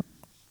it is.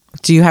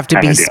 Do you have to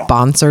be Kinda deal.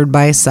 sponsored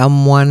by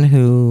someone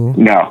who...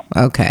 No.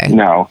 Okay.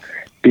 No.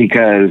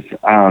 Because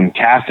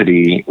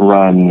Cassidy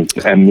runs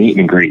a meet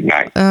and greet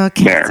night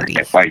Cassidy.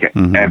 there, like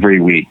every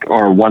week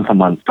or once a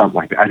month, something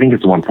like that. I think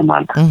it's once a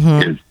month.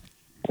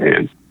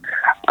 Is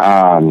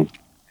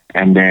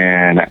and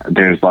then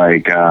there's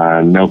like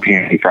no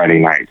panty Friday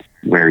nights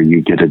where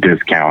you get a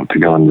discount to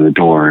go into the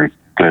door if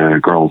the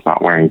girl's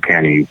not wearing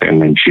panties,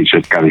 and then she's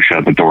just got to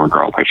show the door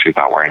girl that she's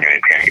not wearing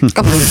any panties.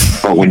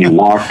 But when you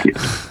walk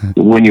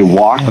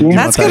in,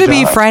 That's going to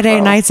be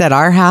Friday nights at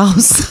our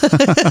house.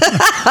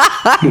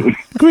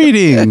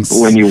 Greetings.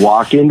 when you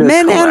walk into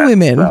Men and Colette,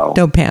 women, though,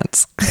 no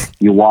pants.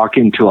 you walk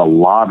into a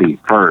lobby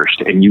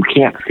first, and you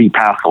can't see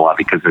past the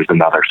lobby because there's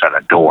another set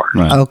of doors.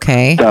 Right.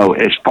 Okay. So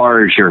as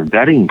far as your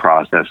vetting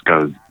process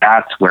goes,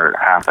 that's where it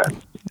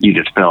happens. You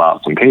just fill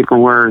out some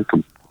paperwork,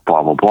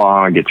 blah, blah,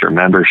 blah, get your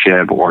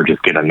membership or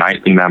just get a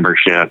nightly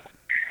membership.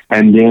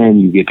 And then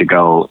you get to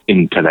go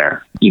into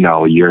there. You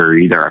know, you're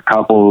either a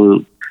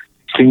couple.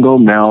 Single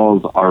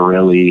males are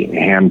really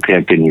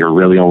handpicked, and you're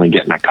really only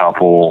getting a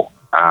couple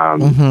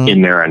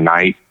in there a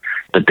night.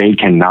 But they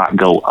cannot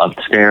go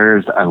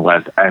upstairs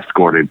unless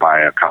escorted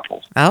by a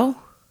couple Oh.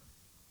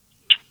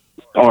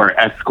 or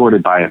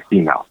escorted by a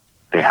female.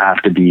 They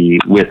have to be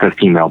with a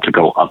female to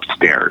go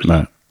upstairs.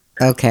 Right.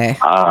 Okay.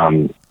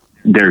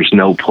 There's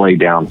no play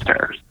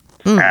downstairs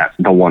at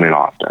the one in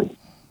Austin,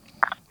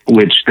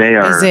 which they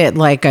are. Is it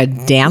like a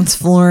dance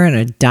floor and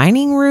a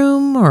dining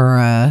room or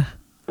a...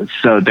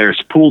 So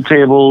there's pool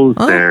tables,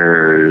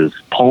 there's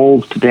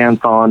poles to dance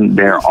on.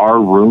 There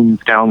are rooms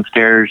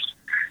downstairs,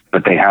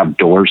 but they have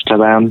doors to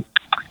them.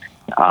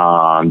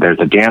 There's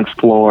a dance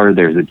floor,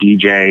 there's a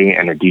DJ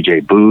and a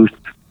DJ booth.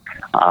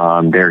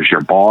 There's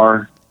your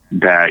bar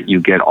that you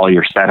get all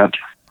your setups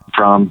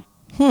from.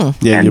 Yeah,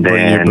 And you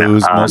bring your then,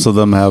 booze. Most of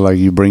them have like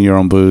you bring your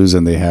own booze,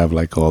 and they have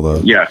like all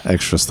the Yes.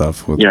 extra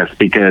stuff. With Yes,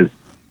 because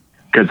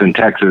in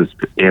Texas,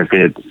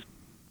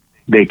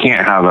 they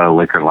can't have a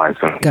liquor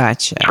license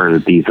Gotcha. for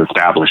these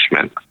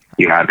establishments.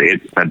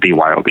 It's a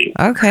BYOB.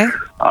 Okay.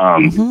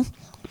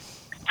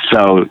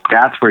 So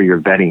that's where your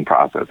vetting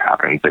process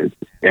happens.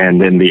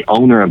 And then the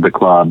owner of the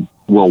club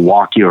will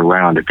walk you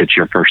around if it's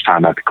your first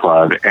time at the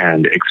club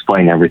and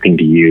explain everything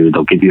to you.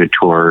 They'll give you a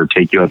tour,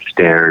 take you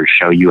upstairs,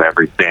 show you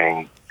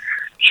everything,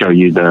 show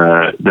you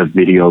the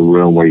video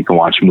room where you can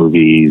watch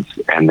movies,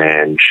 and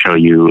then show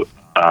you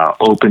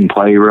open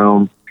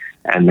playroom.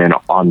 And then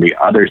on the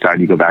other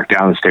side, you go back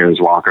down the stairs,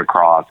 walk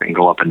across, and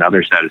go up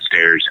another set of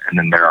stairs. And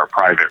then there are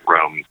private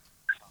rooms,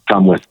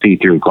 some with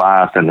see-through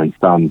glass, and then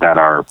some that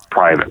are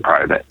private,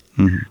 that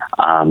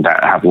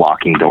have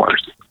locking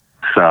doors.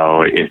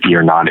 So if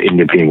you're not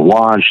into being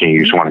watched and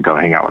you just want to go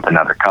hang out with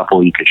another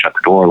couple, you can shut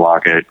the door,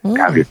 lock it,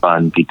 have your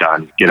fun, be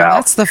done, get out.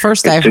 That's the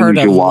first As I've soon heard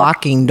as of you walk-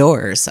 locking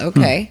doors.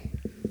 Okay.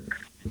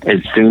 As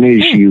soon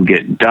as you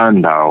get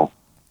done, though,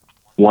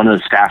 one of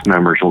the staff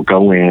members will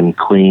go in,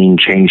 clean,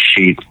 change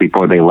sheets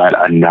before they let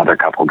another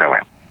couple go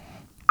in.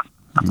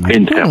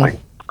 Instantly.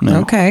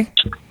 Okay.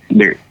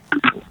 There,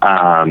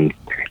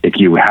 if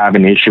you have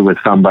an issue with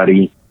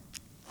somebody,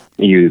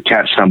 you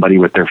catch somebody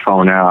with their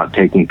phone out,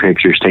 taking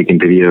pictures, taking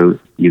videos,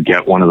 you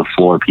get one of the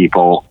floor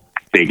people,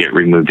 they get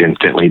removed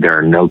instantly. There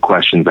are no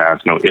questions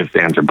asked, no ifs,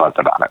 ands, or buts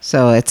about it.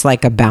 So it's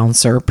like a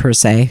bouncer per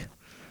se.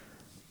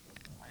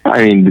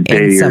 I mean,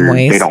 some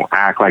ways. they don't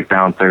act like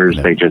bouncers.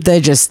 They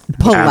just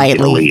Politely.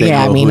 Absolutely. They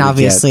Yeah, I know mean, who to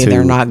obviously get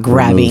they're to not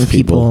grabbing remove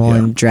people people, yeah.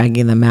 and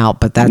dragging them out,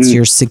 but that's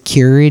your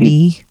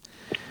security,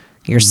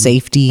 your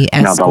safety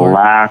Now, the escort.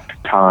 last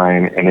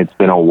time, and it's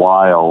been a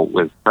while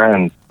with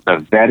friends, the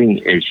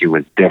vetting issue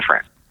was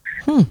different.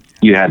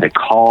 You had to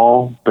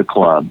call the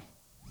club,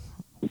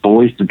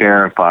 voice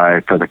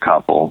verify for the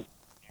couple,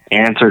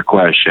 answer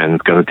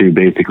questions, go through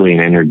basically an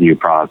interview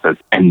process,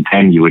 and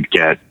then you would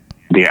get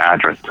the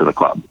address to the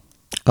club.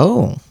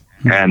 Oh.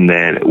 And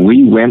then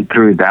we went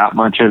through that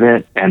much of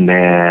it, and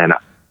then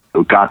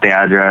got the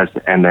address,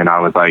 and then I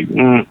was like,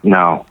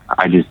 no,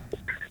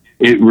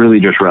 it really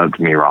just rubbed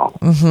me wrong.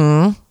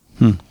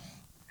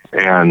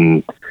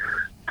 And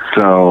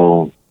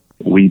so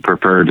we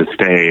prefer to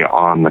stay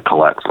on the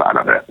Colette side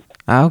of it.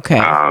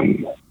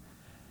 Okay.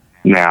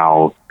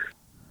 Now,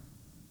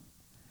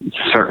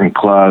 certain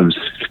clubs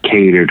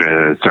cater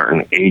to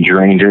certain age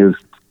ranges,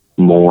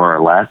 more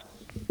or less.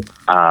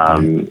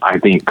 I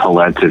think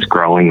Colette's is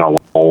growing a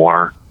lot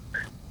more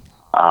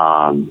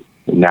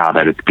now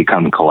that it's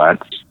become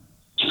Colette's.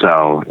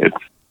 So it's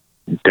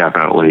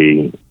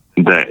definitely,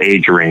 the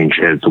age range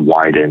has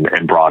widened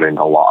and broadened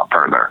a lot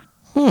further.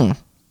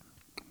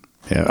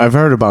 Yeah, I've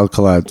heard about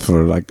Colette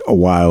for like a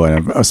while,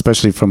 and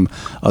especially from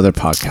other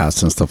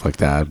podcasts and stuff like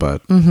that.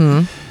 But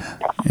you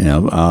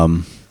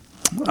know,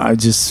 I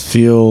just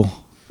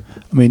feel,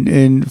 I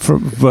mean,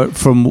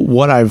 from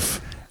what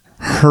I've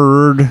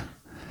heard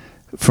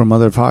from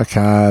other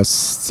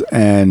podcasts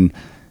and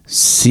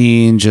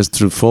seen just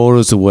through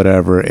photos or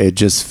whatever, it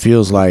just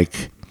feels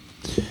like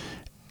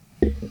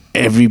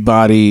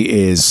everybody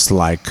is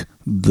like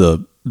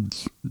the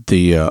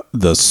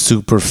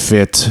super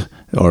fit,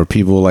 or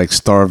people like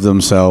starve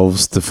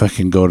themselves to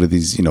fucking go to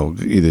these, you know,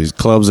 either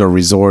clubs or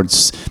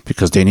resorts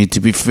because they need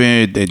to be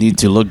fit, they need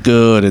to look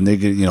good, and they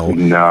get, you know,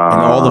 and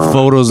all the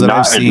photos that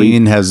I've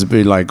seen has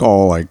been like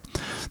all like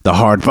the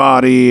hard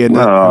body, and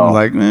I'm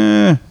like,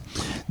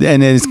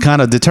 and it's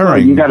kind of deterring.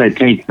 Well, you got to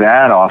take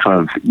that off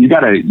of, you got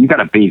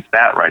to base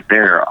that right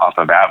there off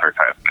of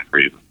advertisement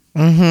reasons.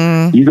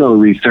 You go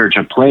research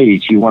a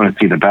place, you want to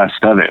see the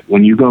best of it.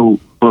 When you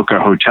go book a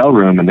hotel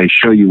room and they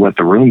show you what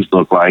the rooms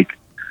look like,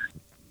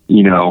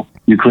 you know,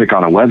 you click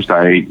on a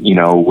website, you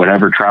know,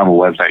 whatever travel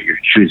website you're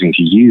choosing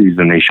to use,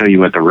 and they show you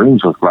what the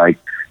rooms look like,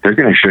 they're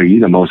going to show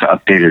you the most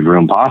updated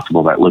room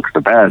possible that looks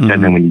the best.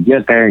 And then when you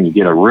get there and you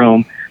get a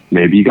room,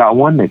 maybe you got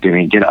one that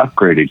didn't get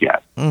upgraded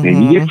yet. Maybe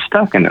you get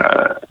stuck in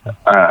a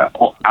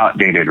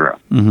outdated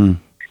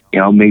room. You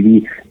know,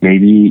 maybe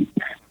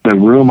the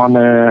room on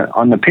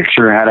the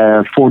picture had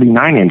a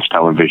 49-inch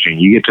television.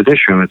 You get to this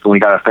room, it's only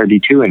got a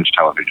 32-inch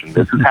television.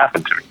 This has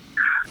happened to me.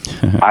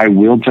 I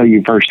will tell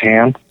you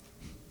firsthand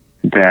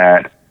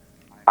that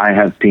I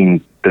have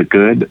seen the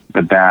good,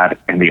 the bad,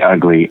 and the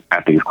ugly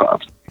at these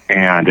clubs.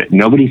 And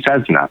nobody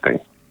says nothing.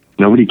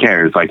 Nobody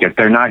cares. Like, if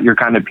they're not your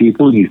kind of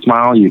people, you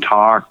smile, you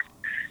talk,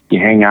 you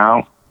hang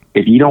out.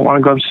 If you don't want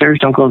to go upstairs,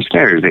 don't go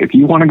upstairs. If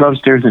you want to go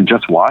upstairs and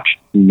just watch,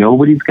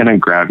 nobody's going to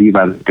grab you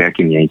by the dick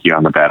and yank you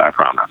on the bed, I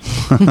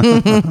promise.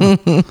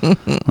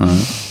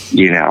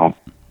 You know?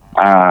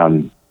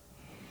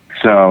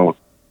 So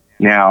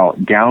now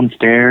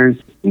downstairs,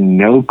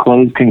 no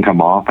clothes can come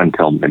off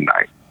until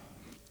midnight.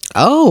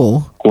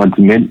 Oh. Once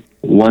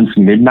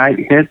midnight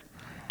hits,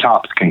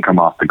 tops can come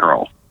off the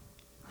girls.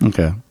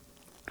 Okay.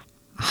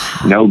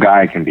 No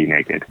guy can be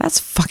naked. That's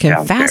fucking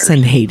downstairs.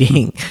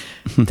 Fascinating.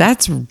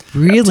 That's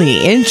really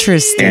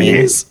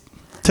interesting.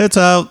 Tits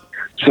out.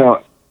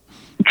 So,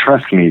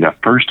 trust me, the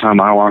first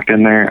time I walked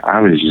in there, I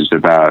was just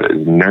about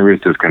as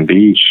nervous as can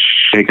be,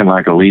 shaking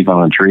like a leaf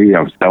on a tree. I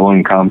was so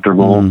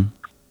uncomfortable.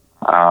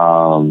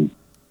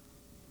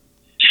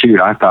 Shoot,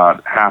 I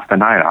thought half the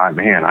night, I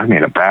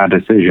made a bad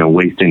decision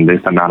wasting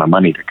this amount of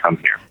money to come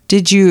here.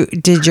 Did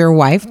your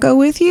wife go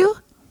with you?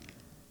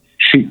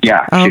 She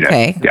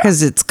Okay, did.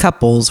 because it's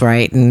couples,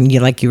 right? And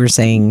you were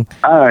saying,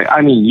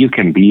 I mean, you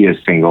can be a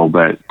single,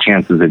 but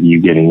chances of you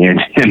getting in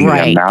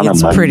right, the amount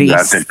of money you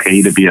have to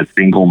pay to be a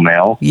single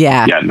male,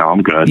 yeah, no,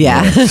 I'm good.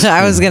 Yeah,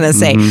 I was gonna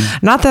say,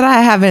 not that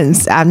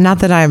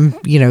I'm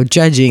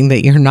judging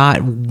that you're not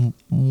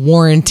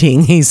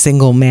warranting a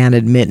single man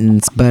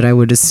admittance, but I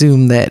would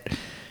assume that,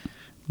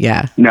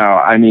 yeah. No,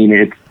 I mean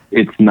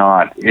it's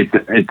not.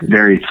 It's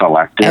very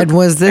selective. And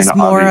was this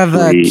more of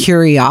a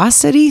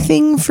curiosity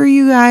thing for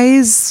you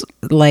guys,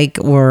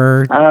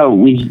 or?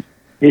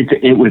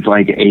 It was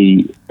like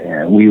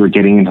we were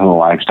getting into the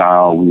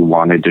lifestyle. We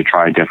wanted to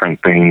try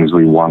different things.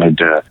 We wanted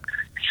to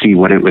see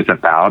what it was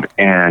about.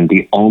 And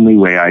the only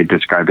way I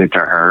described it to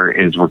her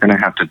is we're going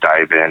to have to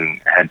dive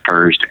in head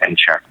first and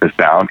check this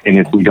out. And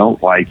if we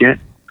don't like it,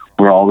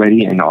 we're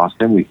already in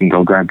Austin. We can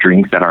go grab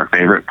drinks at our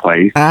favorite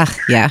place.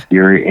 Yeah.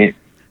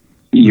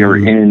 You're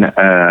in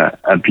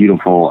a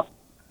beautiful,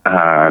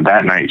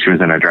 that night she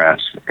was in a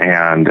dress,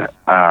 and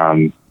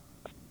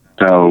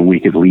so we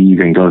could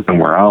leave and go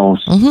somewhere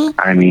else.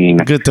 I mean,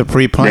 good to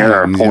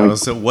pre-plan.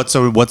 So what's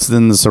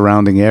in the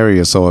surrounding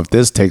area? So if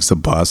this takes a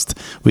bust,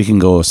 we can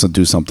go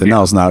do something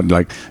else. Not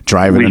like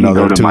driving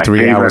another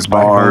 2-3 hours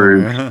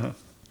bars.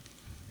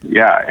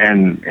 Yeah,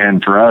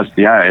 and for us,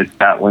 it's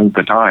that length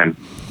of time.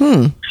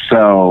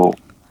 So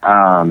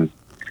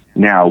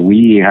now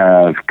we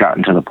have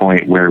gotten to the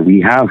point where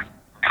we have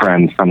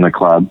friends from the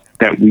club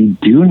that we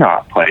do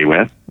not play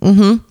with,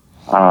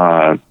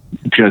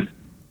 just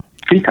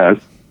because.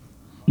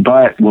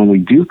 But when we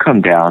do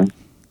come down,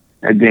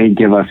 they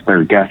give us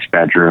their guest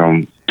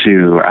bedroom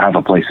to have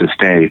a place to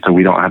stay, so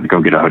we don't have to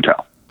go get a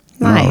hotel.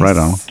 Nice. Oh, right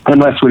on.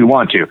 Unless we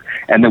want to.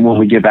 And then when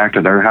we get back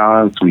to their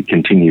house, we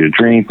continue to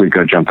drink, we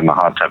go jump in the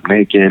hot tub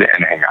naked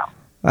and hang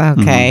out.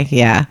 Okay,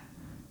 yeah.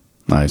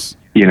 Nice.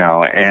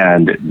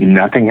 And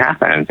nothing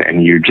happens,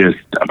 and you're just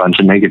a bunch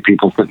of naked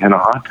people sitting in a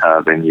hot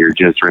tub, and you're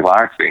just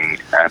relaxing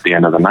at the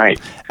end of the night.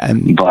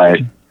 But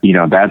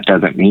that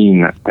doesn't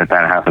mean that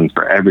happens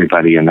for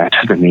everybody, and that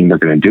doesn't mean they're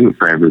going to do it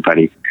for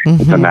everybody.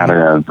 It's a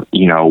matter of,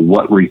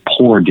 what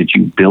rapport did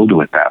you build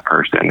with that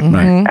person?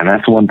 And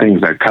that's one thing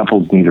that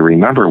couples need to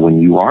remember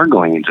when you are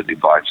going into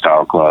these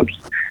lifestyle clubs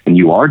and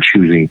you are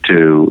choosing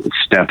to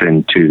step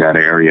into that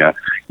area.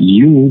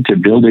 You need to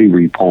build a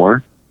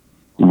rapport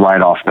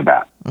right off the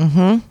bat.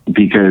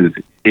 Because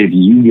if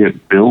you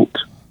get built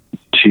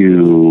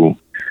to,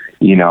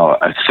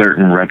 a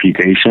certain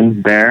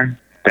reputation there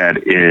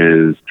that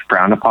is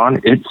frowned upon,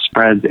 it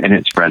spreads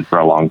for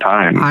a long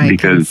time.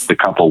 Because the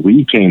couple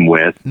we came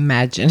with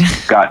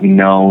got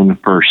known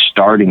for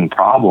starting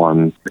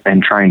problems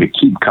and trying to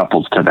keep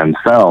couples to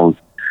themselves.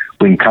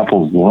 When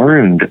couples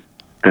learned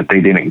that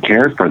they didn't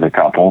care for the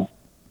couple,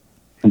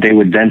 they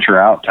would venture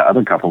out to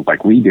other couples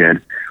like we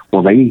did.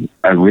 Well, they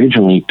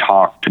originally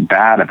talked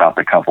bad about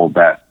the couple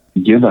that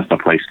give us a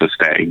place to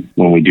stay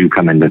when we do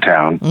come into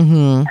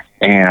town.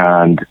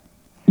 And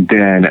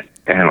then,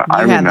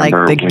 I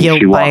remember like the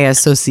guilt by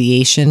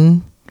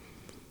association.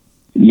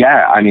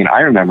 Yeah, I mean,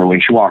 I remember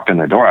when she walked in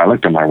the door, I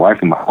looked at my wife,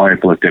 and my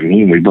wife looked at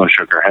me, and we both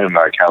shook our head and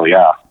like, hell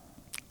yeah.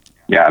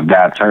 Yeah,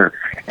 that's her.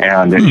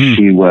 And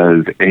she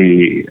was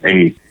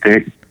a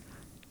thick,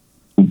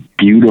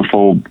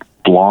 beautiful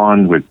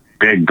blonde with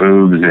big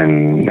boobs,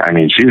 and I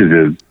mean, she was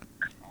just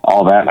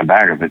all that in a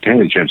bag of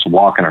potato chips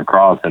walking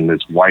across in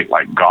this white,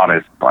 like,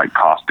 goddess, like,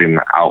 costume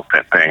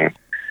outfit thing.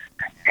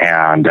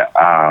 And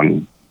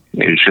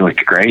she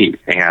looked great.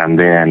 And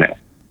then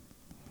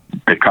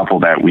the couple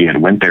that we had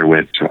went there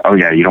with, oh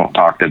yeah, you don't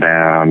talk to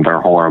them,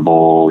 they're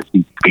horrible,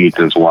 he beats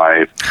his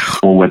wife.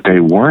 Well, what they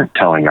weren't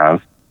telling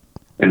us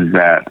is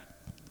that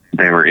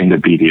they were into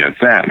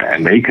BDSM,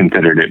 and they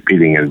considered it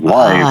beating his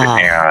wife.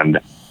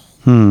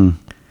 And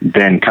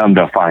then come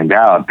to find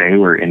out they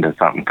were into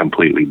something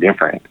completely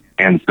different.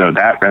 And so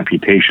that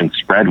reputation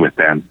spread with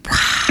them.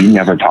 We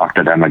never talked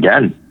to them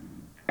again.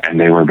 And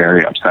they were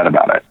very upset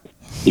about it,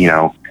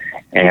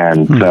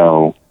 And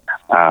so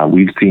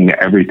we've seen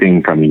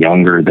everything from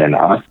younger than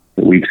us.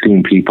 We've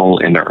seen people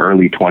in their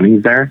early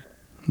 20s there,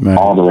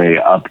 all the way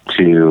up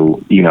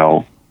to,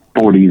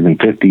 40s and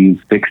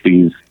 50s,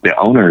 60s. The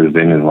owner is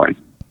in his, like,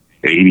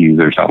 80s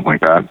or something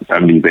like that,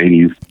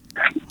 70s,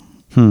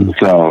 80s.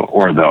 So,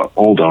 or the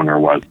old owner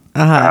was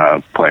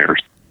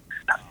players.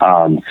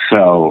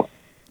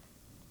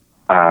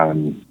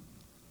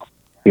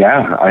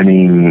 Yeah, I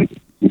mean,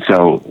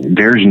 so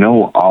there's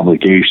no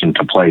obligation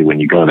to play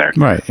when you go there.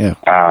 Right.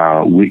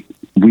 Yeah. We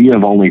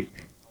have only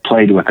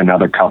played with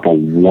another couple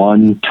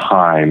one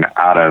time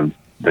out of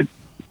the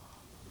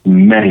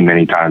many,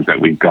 many times that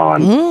we've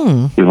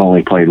gone. We've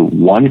only played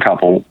one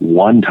couple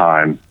one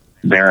time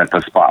there at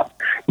the spot.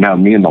 Now,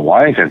 me and the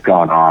wife have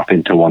gone off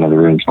into one of the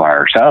rooms by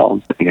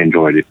ourselves and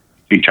enjoyed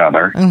each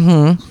other.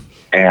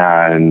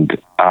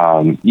 And,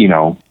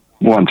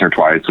 once or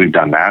twice we've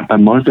done that,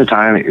 but most of the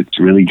time it's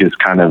really just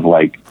kind of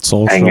like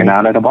hanging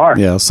out at a bar.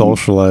 Yeah,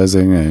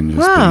 socializing and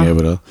just being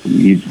able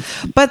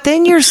to. But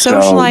then you're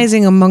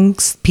socializing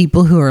amongst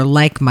people who are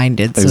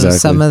like-minded, so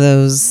some of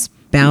those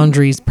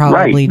boundaries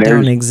probably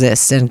don't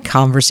exist, and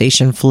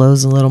conversation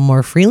flows a little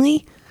more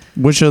freely.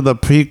 Which are the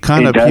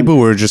kind of people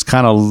we're just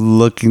kind of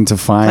looking to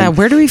find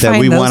where do we that find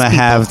we those want to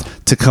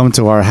have to come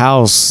to our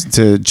house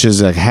to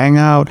just like hang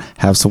out,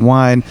 have some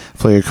wine,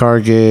 play a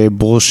card game,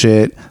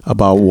 bullshit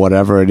about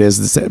whatever it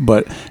is,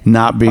 but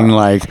not being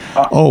like,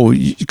 oh,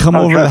 you come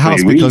over to the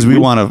house because we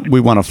want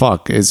to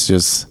fuck. It's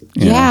just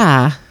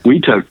know.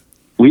 We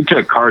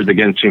took Cards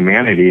Against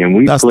Humanity and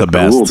we flipped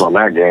the rules on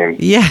that game.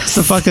 Yes, it's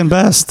the fucking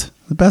best,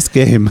 the best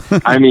game.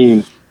 I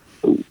mean,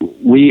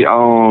 we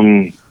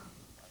own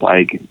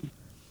like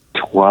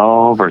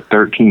 12 or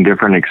 13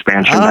 different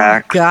expansion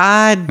packs.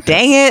 God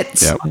dang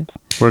it. Yep.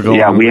 We're going.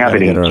 Yeah, we have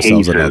it in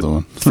cases.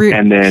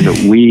 And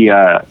then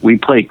we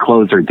play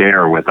Close or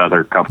Dare with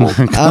other couples.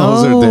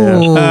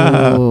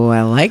 Oh,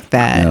 I like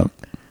that. Yep.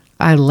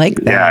 I like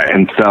that. Yeah,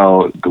 and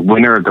so the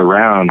winner of the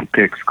round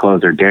picks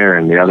Close or Dare,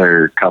 and the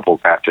other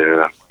couples have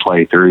to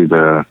play through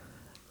the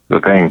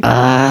thing.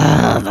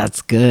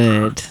 That's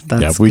good.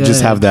 We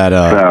just have that.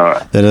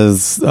 That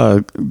is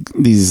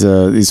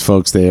these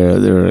folks.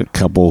 They're a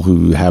couple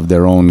who have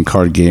their own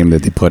card game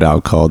that they put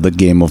out called the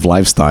Game of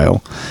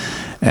Lifestyle,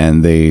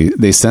 and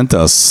they sent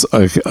us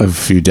a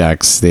few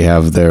decks. They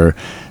have the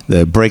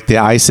Break the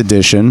Ice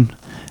edition,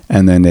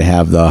 and then they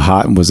have the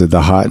hot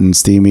and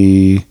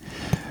steamy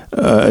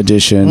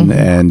edition,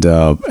 and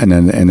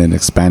then an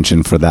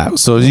expansion for that.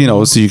 So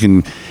so you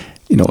can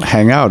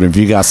hang out if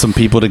you got some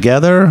people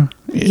together.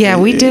 Yeah,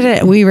 we did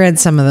it. We read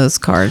some of those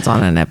cards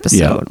on an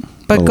episode.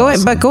 But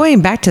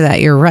going back to that,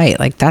 you're right.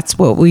 Like that's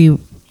what we,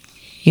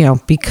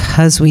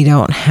 because we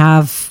don't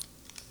have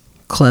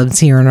clubs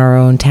here in our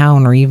own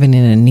town or even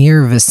in a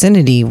near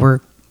vicinity,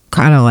 we're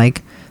kind of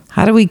like,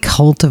 how do we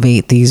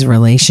cultivate these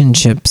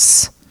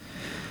relationships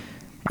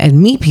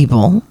and meet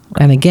people?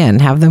 And again,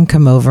 have them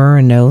come over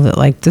and know that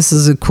like this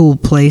is a cool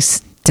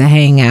place to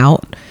hang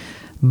out,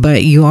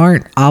 but you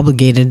aren't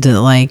obligated to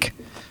like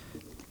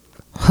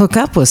hook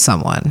up with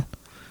someone.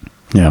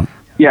 Yeah.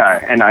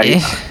 Yeah, and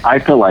I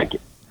feel like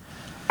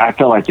I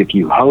feel like if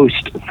you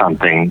host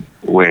something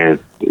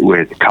with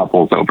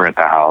couples over at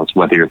the house,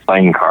 whether you're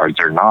playing cards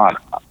or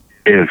not,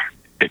 if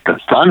the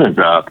sun is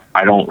up,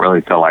 I don't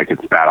really feel like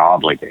it's that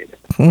obligated.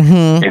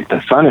 Mm-hmm. If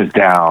the sun is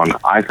down,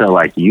 I feel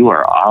like you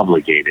are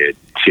obligated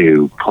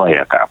to play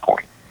at that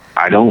point.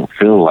 I don't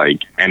feel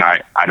like, and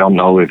I don't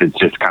know if it's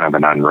just kind of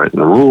an unwritten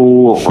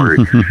rule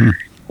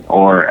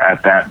or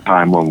at that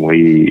time when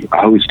we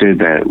hosted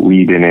that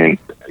we didn't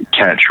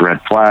catch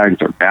red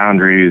flags or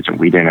boundaries, and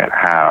we didn't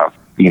have,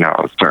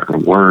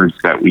 certain words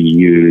that we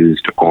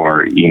used,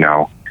 or,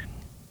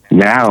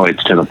 now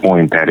it's to the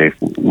point that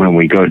when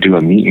we go do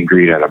a meet and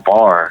greet at a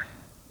bar,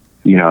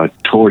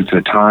 towards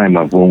the time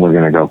of when we're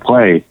going to go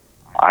play,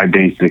 I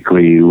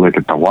basically look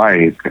at the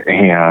wife,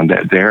 and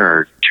there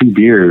are two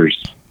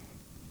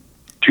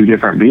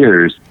different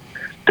beers,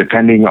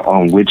 depending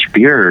on which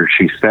beer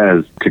she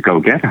says to go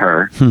get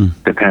her,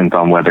 depends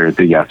on whether it's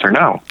a yes or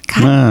no.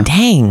 God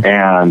dang.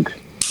 And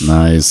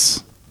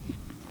nice.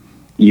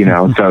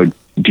 So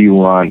do you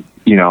want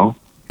a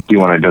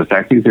Dos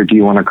Equis or do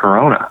you want a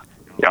Corona?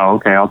 Oh,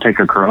 okay, I'll take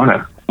a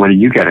Corona. What are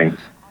you getting?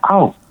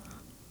 Oh,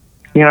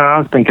 I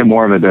was thinking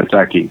more of a Dos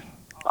Equis.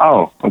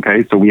 Oh,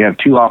 okay, so we have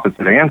two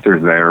opposite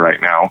answers there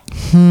right now.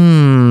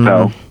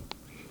 So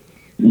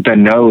the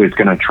no is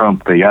going to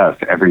trump the yes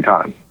every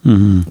time.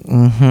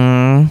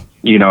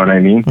 You know what I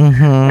mean?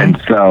 And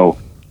so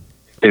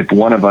if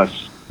one of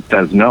us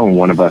says no and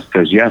one of us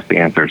says yes, the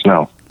answer is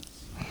no.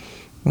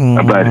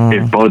 But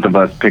if both of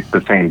us pick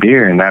the same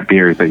beer and that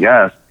beer is a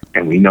yes,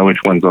 and we know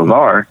which ones those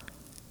are,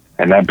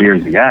 and that beer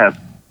is a yes,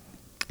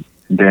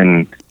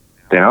 then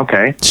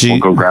okay, we'll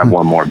go grab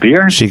one more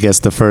beer. She gets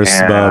the first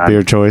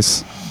beer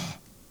choice.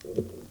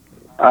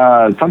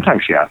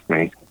 Sometimes she asks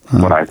me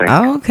what I think.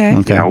 Oh,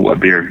 okay. What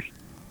beer.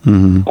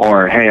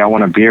 Or, hey, I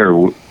want a beer.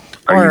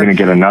 Are you going to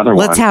get another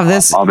one? Let's have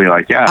this. I'll be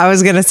like, yeah. I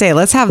was going to say,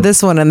 let's have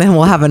this one, and then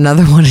we'll have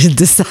another one to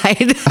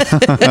decide.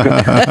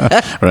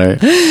 Right.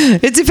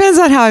 It depends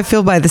on how I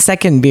feel by the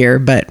second beer,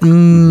 but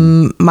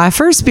my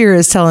first beer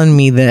is telling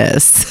me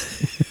this.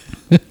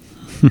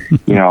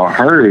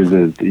 Hers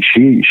is,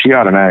 she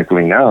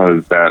automatically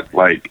knows that,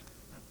 like,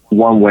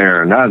 one way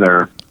or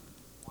another,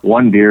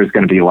 one beer is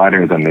going to be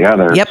lighter than the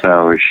other. Yep.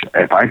 So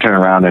if I turn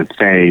around and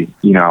say,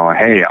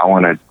 hey,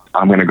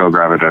 I'm going to go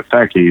grab a Dos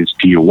Equis,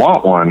 do you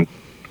want one?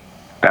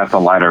 That's a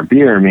lighter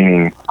beer,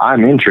 meaning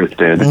I'm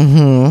interested.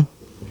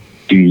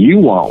 Do you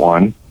want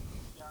one?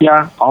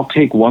 Yeah, I'll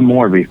take one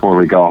more before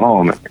we go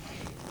home.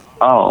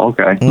 Oh,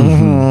 okay.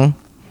 Kind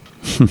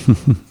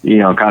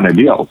of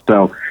deal.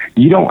 So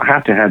you don't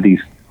have to have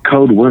these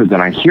code words,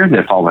 and I hear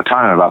this all the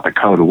time about the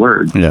code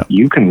words. Yeah.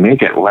 You can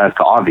make it less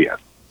obvious.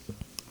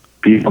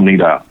 People need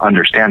to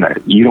understand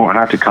that. You don't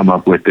have to come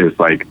up with this,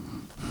 like,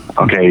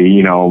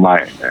 okay,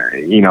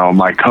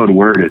 my code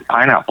word is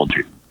pineapple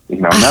juice.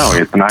 No,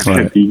 it's not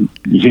going to be,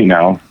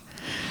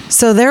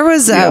 So there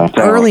was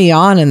early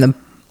on in the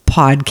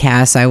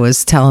podcast, I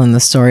was telling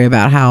the story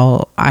about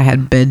how I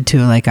had been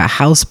to like a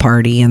house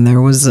party, and there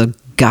was a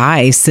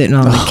guy sitting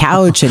on the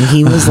couch, and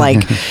he was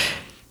like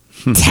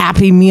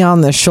tapping me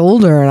on the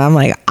shoulder, and I'm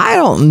like, I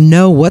don't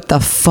know what the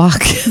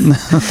fuck.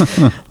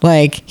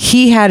 Like,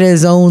 he had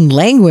his own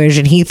language,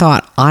 and he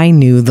thought I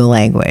knew the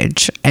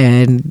language,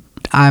 and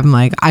I'm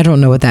like, I don't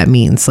know what that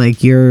means. Like,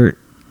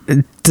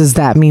 does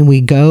that mean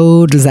we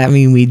go? Does that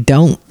mean we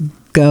don't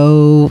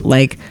go?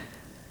 Like,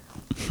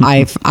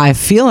 I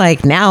feel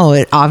like now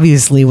it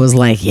obviously was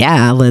like,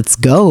 yeah, let's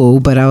go.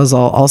 But I was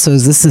also,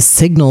 is this a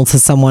signal to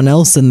someone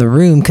else in the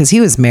room? Because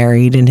he was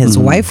married and his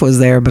wife was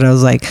there. But I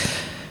was like,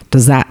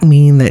 does that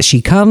mean that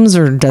she comes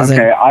or doesn't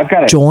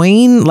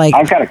join? Like,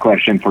 I've got a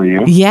question for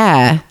you.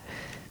 Yeah,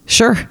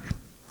 sure.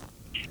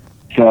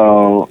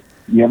 So,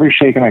 you ever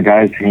shaken a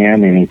guy's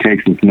hand and he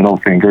takes his middle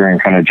finger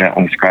and kind of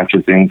gently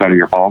scratches the inside of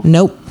your palm?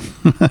 Nope.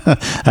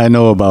 I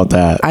know about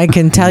that. I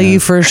can tell you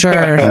for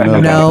sure.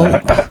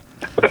 No.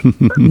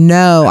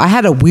 No. I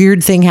had a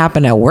weird thing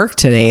happen at work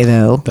today,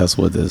 though. That's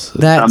what this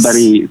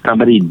is.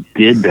 Somebody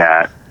did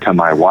that to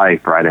my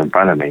wife right in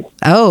front of me.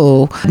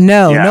 Oh,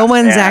 no. Yeah, no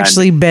one's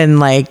actually been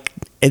like,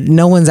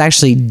 no one's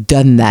actually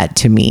done that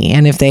to me.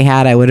 And if they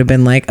had, I would have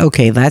been like,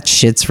 okay, that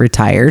shit's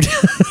retired.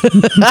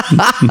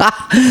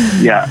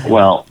 Yeah,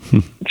 well,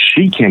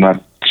 she came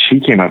up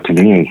to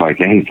me and was like,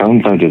 hey,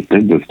 so-and-so just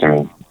did this to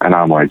me. And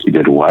I'm like, you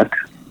did what?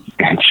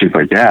 And she's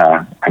like,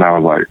 yeah. And I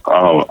was like,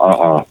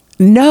 oh,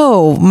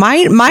 No,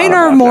 mine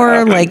are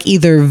more like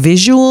either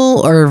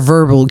visual or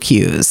verbal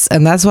cues.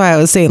 And that's why I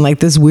was saying, like,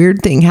 this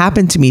weird thing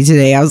happened to me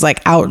today. I was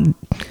like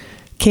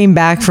came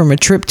back from a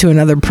trip to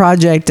another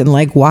project and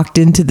like walked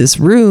into this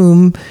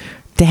room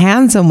to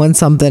hand someone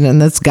something. And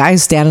this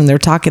guy's standing there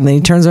talking. Then he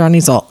turns around and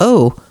he's all,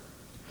 oh,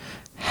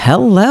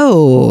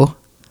 hello.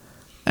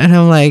 And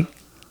I'm like,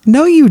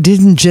 no, you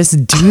didn't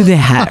just do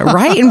that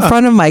right in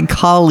front of my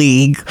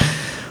colleague.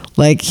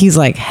 Like, he's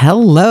like,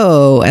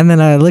 hello. And then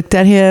I looked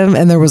at him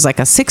and there was like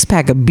a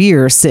 6-pack of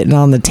beer sitting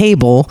on the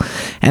table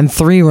and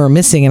 3 were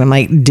missing. And I'm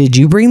like, did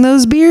you bring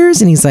those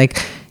beers? And he's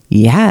like,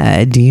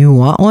 yeah, do you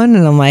want one?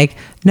 And I'm like,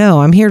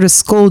 No, I'm here to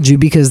scold you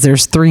because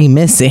there's 3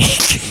 missing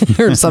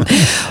or something.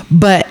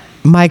 But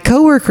my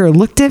coworker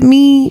looked at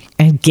me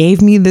and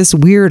gave me this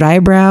weird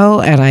eyebrow,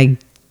 and I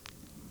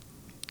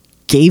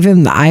gave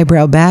him the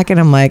eyebrow back, and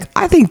I'm like,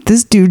 I think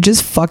this dude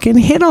just fucking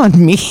hit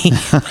on me.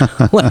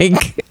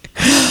 Like,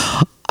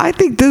 I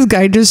think this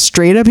guy just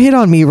straight up hit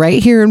on me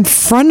right here in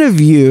front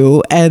of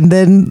you. And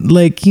then,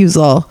 like, he was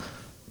all,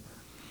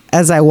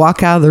 as I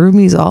walk out of the room,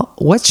 he's all,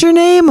 what's your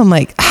name? I'm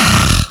like,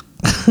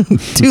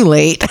 too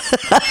late.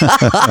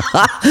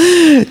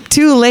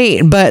 Too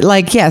late. But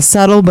like, yeah,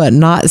 subtle but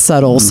not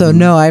subtle. Mm-hmm. So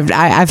no,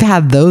 I've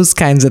had those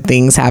kinds of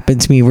things happen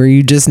to me where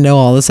you just know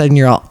all of a sudden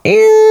you're all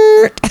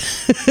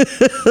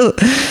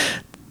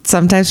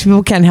sometimes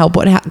people can't help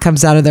what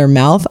comes out of their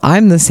mouth.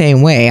 I'm the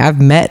same way.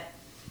 I've met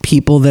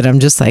people that I'm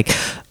just like,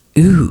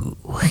 ooh,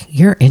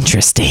 you're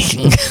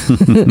interesting.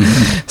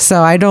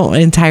 So I don't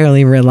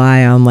entirely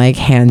rely on like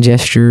hand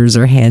gestures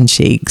or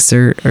handshakes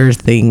or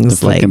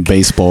things like fucking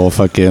baseball,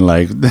 fucking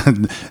like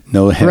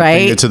no hand, right?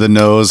 Finger to the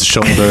nose,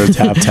 shoulder,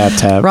 tap, tap,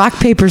 tap. Rock,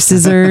 paper,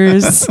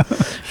 scissors.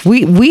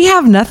 We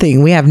have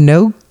nothing. We have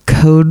no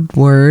code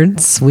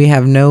words. We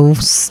have no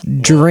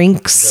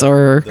drinks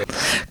or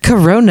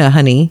Corona,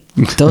 honey.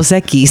 Dos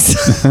Equis.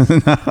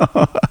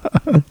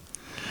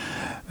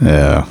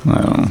 Yeah,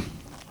 I don't know.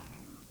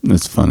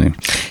 It's funny.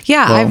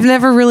 Yeah, well, I've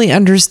never really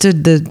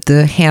understood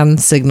the hand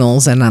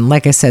signals. And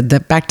like I said,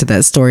 that back to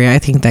that story, I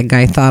think that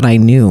guy thought I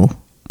knew,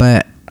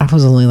 but I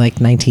was only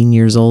like 19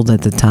 years old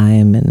at the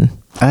time. And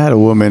I had a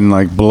woman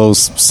like blow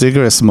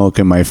cigarette smoke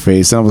in my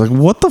face. And I was like,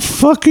 what the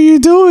fuck are you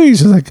doing?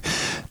 She's like,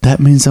 that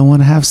means I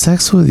want to have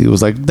sex with you. It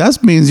was like,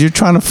 that means you're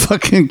trying to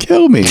fucking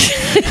kill me.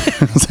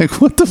 I was like,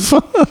 what the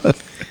fuck?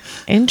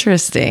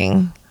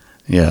 Interesting.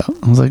 Yeah.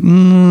 I was like,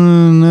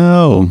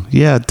 no.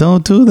 Yeah,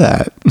 don't do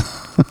that.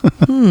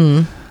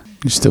 You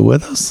still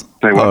with us?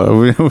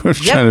 We're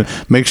trying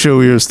to make sure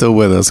we are still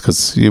with us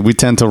because we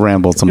tend to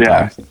ramble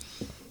sometimes. Yeah.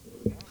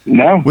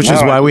 No. Which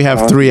is why we have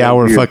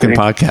 3-hour fucking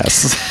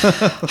podcasts.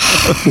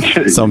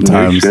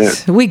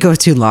 Sometimes. We go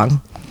too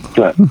long.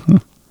 But,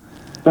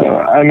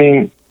 I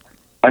mean,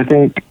 I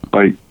think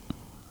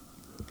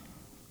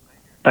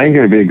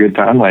it'd be a good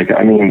time. Like,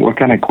 I mean, what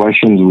kind of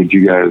questions would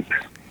you guys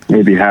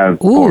maybe have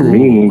for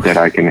me that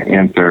I can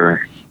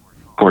answer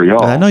for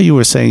y'all? I know you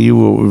were saying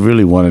you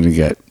really wanted to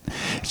get.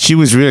 She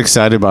was really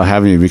excited about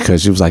having you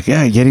because she was like,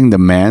 yeah, getting the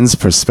man's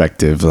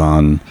perspective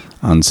on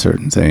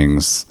certain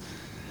things.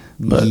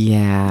 But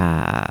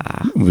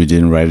yeah, we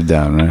didn't write it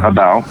down, right?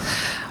 About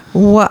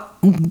what?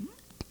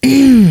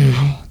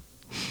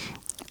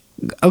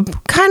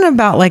 Kind of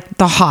about like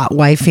the hot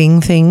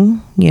wifing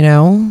thing, you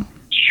know?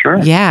 Sure.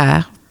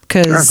 Yeah,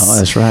 because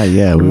that's right.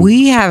 Yeah,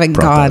 we haven't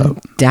gone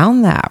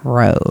down that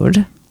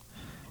road.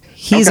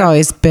 He's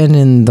always been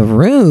in the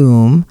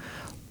room,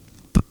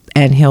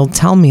 and he'll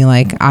tell me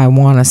like, I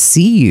want to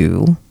see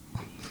you.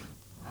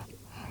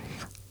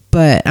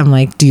 But I'm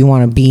like, do you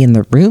want to be in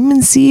the room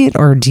and see it?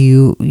 Or do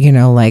you,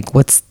 like,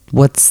 what's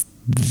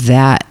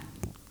that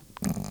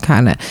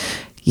kind of,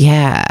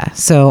 yeah.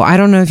 So I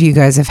don't know if you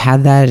guys have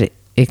had that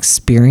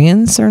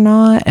experience or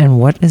not. And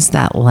what is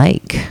that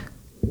like?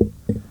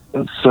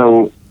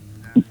 So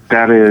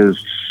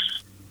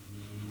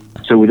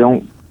we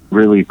don't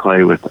really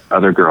play with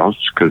other girls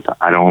because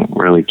I don't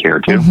really care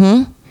to.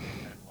 Mm-hmm.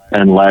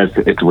 Unless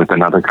it's with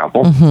another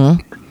couple.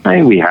 Mm-hmm. I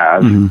mean, we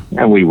have,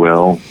 and we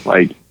will,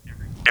 like,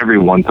 every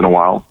once in a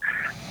while.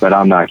 But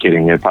I'm not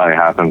kidding. It probably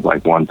happens,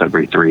 like, once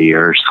every 3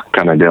 years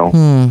kind of deal.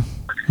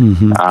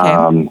 Mm-hmm.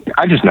 Okay.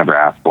 I just never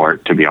asked for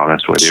it, to be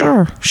honest with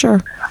you.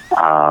 Sure.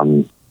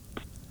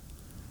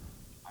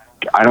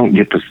 I don't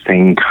get the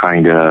same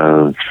kind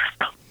of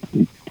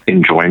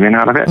enjoyment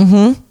out of it.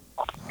 Mm-hmm.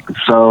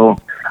 So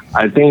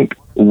I think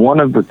one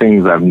of the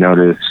things I've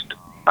noticed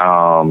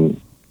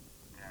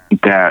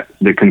that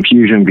the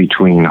confusion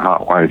between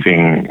hot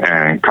wifing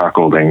and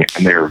cuckolding,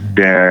 and they're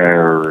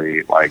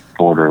very like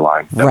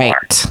borderline similar.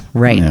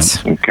 Right.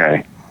 Yeah.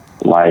 Okay.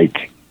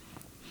 Like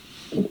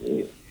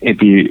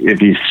if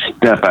you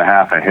step a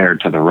half a hair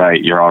to the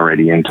right, you're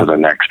already into the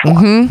next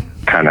one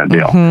kind of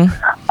deal.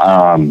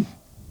 Mm-hmm.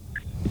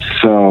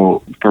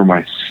 So for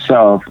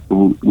myself,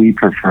 we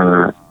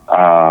prefer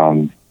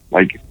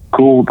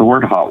the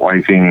word hot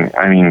wifing.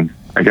 I mean,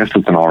 I guess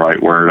it's an all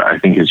right word. I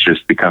think it's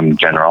just become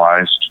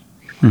generalized.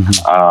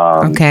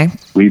 Mm-hmm. Okay.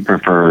 We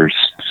prefer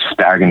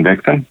stag and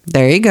vixen.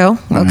 There you go.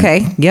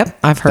 Okay. Yep.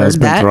 I've heard That's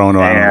been thrown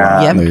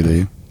around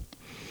lately.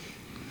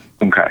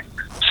 Okay.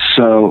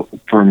 So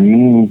for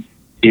me,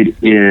 it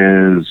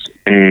is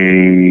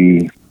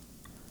a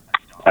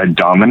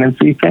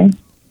dominancy thing.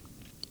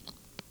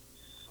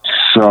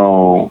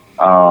 So,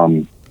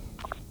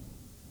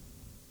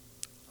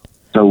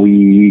 so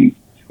we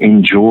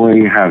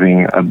enjoy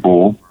having a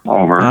bull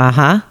over.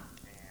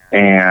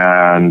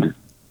 And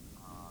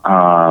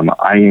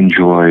I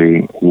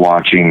enjoy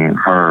watching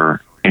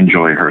her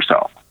enjoy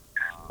herself.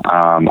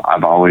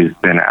 I've always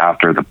been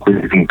after the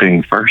pleasing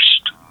thing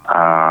first.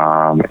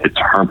 It's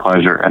her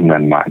pleasure and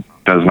then mine.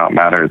 Does not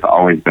matter. It's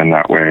always been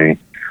that way.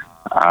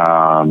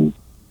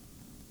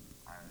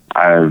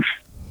 I've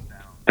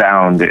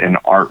found an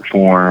art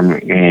form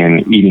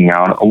in eating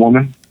out a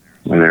woman.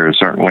 There are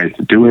certain ways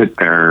to do it.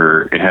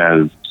 There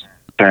has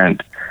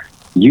spent,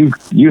 you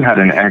had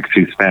an ex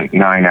who spent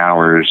 9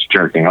 hours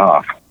jerking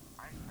off.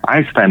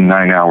 I spend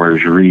 9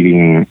 hours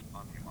reading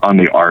on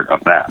the art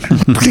of that.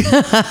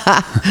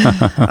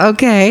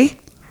 Okay.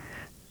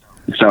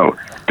 So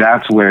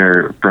that's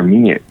where, for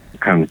me, it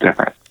becomes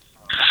different.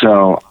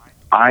 So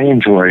I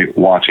enjoy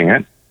watching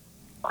it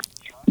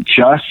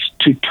just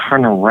to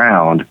turn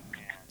around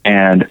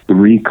and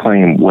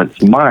reclaim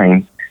what's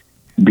mine,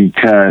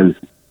 because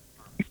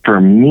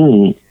for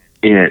me,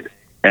 it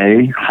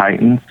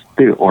heightens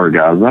the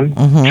orgasm,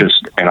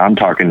 and I'm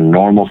talking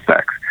normal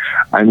sex.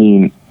 I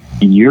mean,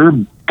 you're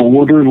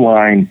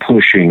borderline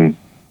pushing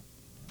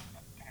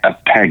a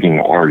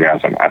pegging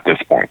orgasm at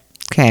this point.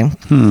 Okay.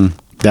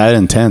 That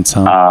intense,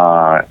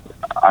 huh?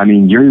 I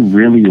mean, you're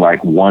really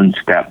like one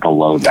step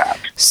below that.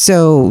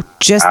 So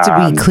just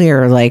to be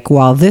clear, like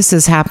while this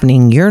is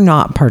happening, you're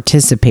not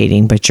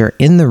participating, but you're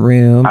in the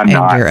room and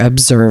you're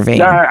observing.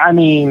 No, I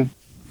mean,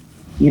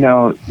 you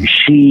know,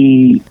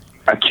 she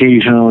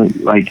occasionally,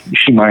 like,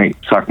 she might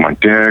suck my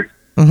dick.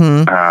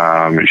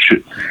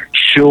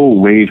 She'll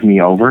wave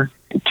me over.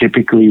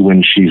 Typically,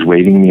 when she's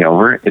waving me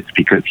over, it's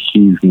because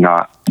he's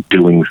not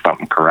doing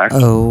something correct.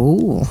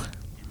 Oh.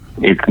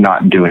 It's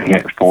not doing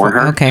it for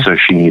her, okay. So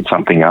she needs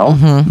something else.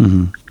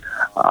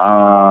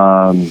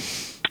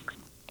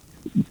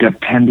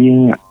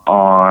 Depending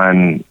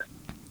on,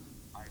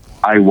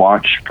 I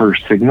watch for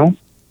signal.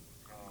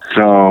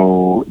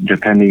 So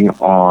depending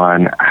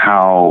on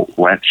how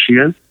wet she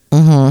is,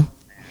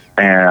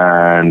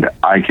 and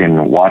I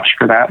can watch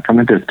for that from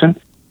a distance.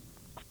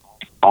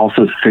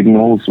 Also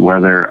signals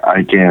whether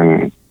I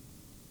can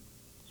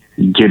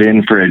get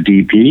in for a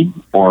DP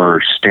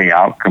or stay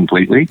out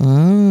completely.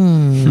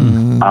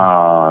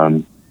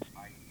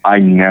 I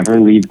never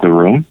leave the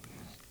room.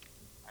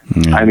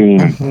 I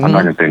mean, I'm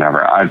not gonna say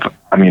never.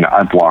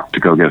 I've walked to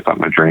go get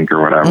something to drink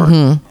or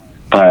whatever,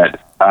 but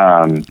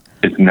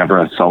it's never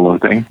a solo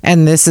thing.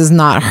 And this is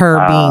not her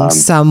being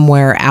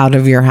somewhere out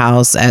of your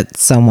house at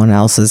someone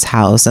else's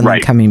house and then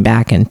coming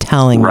back and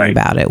telling you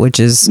about it, which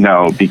is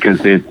no,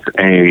 because it's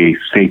a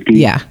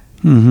safety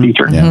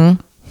feature.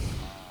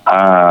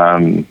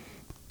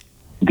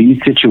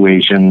 These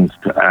situations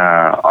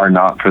are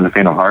not for the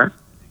faint of heart.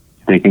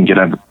 They can get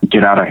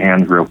out of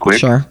hand real quick.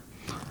 Sure.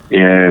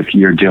 If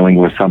you're dealing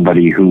with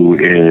somebody who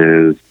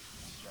is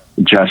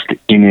just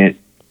in it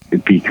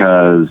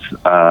because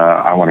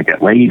I want to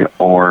get laid,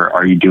 or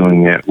are you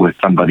doing it with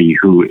somebody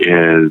who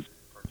is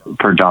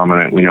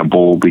predominantly a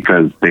bull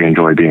because they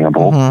enjoy being a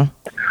bull?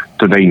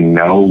 So they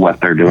know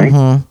what they're doing.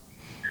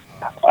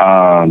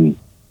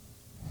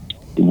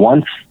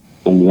 Once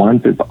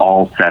it's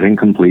all set and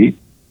complete,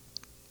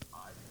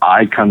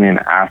 I come in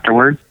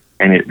afterwards,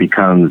 and it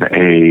becomes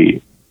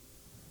a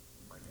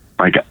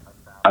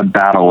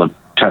battle of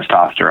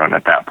testosterone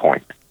at that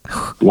point.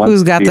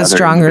 Who's got the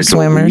stronger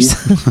swimmers?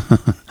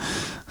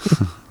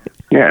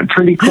 Yeah,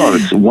 pretty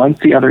close. Once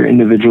the other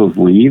individuals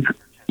leave,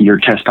 your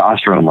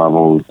testosterone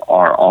levels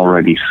are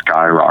already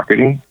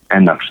skyrocketing,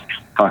 and the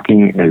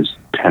fucking is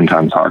 10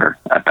 times harder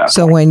at that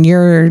So point. when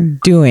you're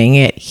doing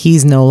it,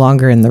 he's no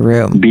longer in the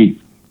room.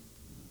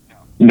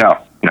 No.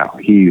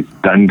 He's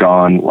done,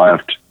 gone,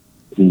 left.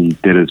 He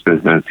did his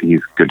business.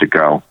 He's good to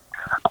go.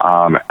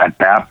 At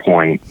that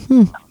point,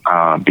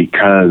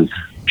 because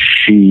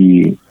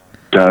she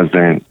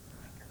doesn't,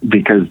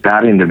 because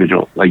that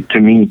individual, like, to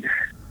me,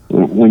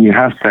 when you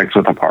have sex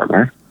with a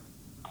partner,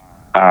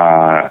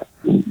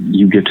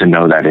 you get to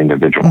know that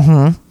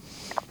individual.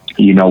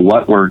 You know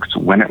what works,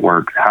 when it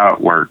works, how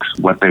it works,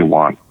 what they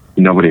want.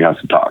 Nobody has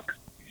to talk.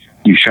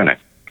 You shouldn't.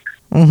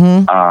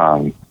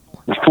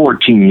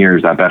 14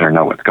 years, I better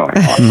know what's going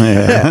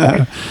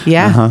on.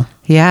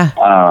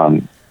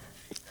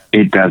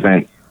 It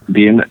doesn't,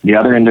 the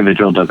other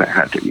individual doesn't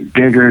have to be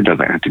bigger,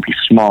 doesn't have to be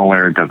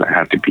smaller, doesn't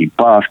have to be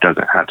buff,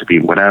 doesn't have to be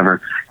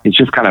whatever. It's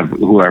just kind of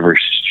whoever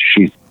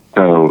she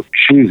so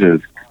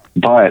chooses.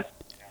 But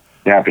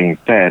that being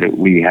said,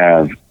 we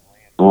have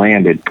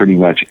landed pretty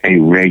much a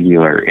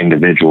regular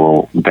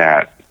individual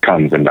that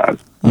comes and does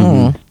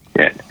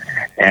it.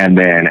 And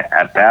then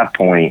at that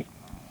point,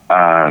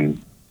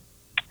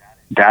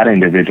 that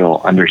individual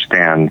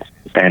understands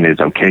and is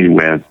okay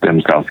with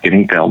themselves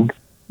getting filmed.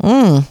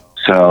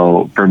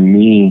 So for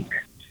me,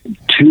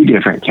 2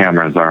 different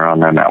cameras are on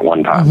them at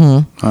one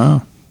time.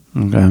 Oh,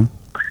 okay.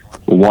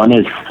 One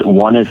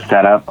is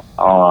set up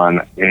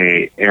on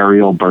a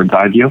aerial bird's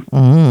eye view,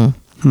 and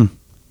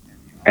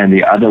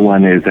the other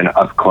one is an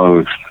up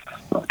close,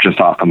 just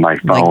off of my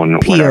phone,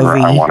 like whatever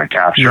POV. I want to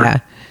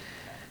capture.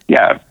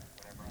 Yeah,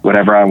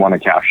 whatever I want to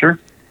capture,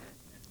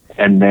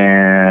 and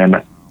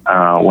then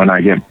when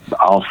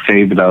I'll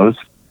save those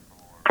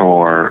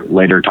for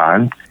later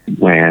times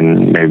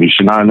when maybe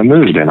she's not in the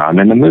mood and I'm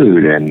in the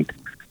mood, and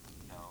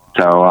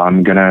so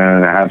I'm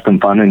gonna have some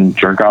fun and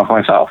jerk off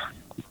myself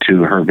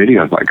to her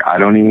videos. Like, I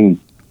don't even,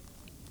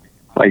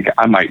 like,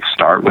 I might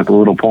start with a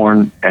little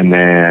porn, and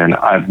then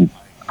I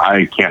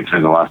can't say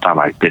the last time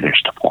I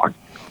finished a porn.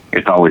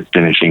 it's always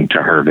finishing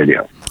to her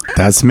video.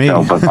 That's me.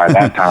 So, but by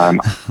that time,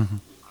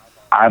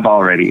 I've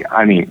already,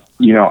 I mean,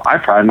 you know, I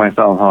pride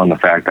myself on the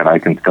fact that I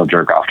can still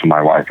jerk off to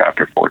my wife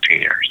after 14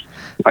 years.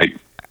 Like,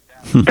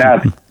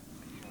 that's,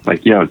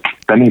 like, yo,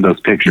 send me those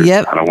pictures.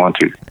 Yep. I don't want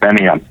to. Send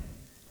me them.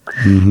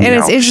 And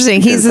it's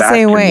interesting. He's the Because that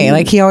same to way. me-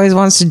 Like, he always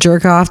wants to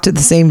jerk off to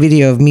the same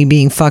video of me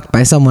being fucked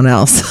by someone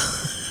else.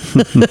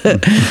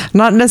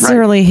 Not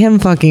necessarily him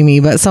fucking me,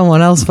 but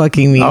someone else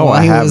fucking me. Oh, while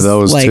I he have was,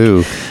 those like,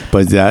 too.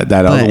 But that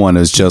other one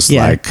is just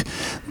yeah. like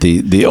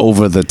the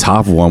over the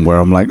top one where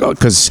I'm like, oh,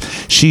 because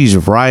she's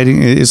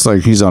riding. It's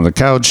like he's on the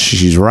couch,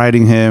 she's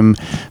riding him,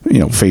 you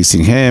know,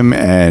 facing him,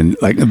 and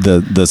like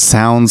the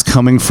sounds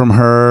coming from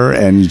her,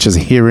 and you're just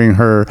hearing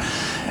her.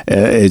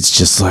 It's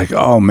just like,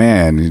 oh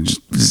man,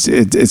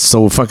 it's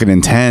so fucking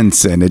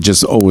intense, and it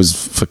just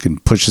always fucking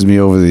pushes me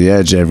over the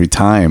edge every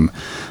time.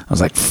 I was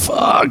like,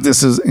 fuck,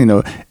 this is, you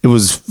know, it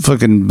was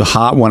fucking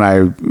hot when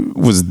I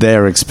was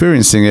there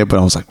experiencing it, but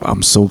I was like,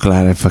 I'm so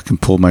glad I fucking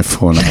pulled my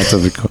phone out to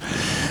record.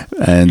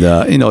 And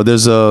you know,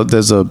 there's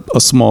a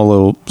small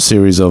little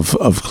series of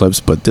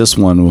clips, but this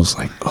one was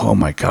like, oh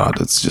my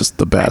god, it's just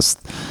the best.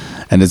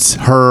 And it's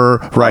her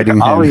riding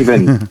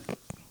him.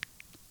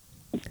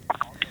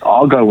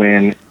 I'll go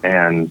in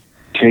and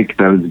take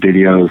those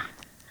videos,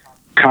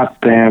 cut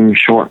them,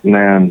 shorten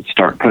them,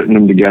 start putting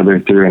them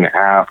together through an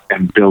app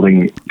and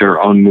building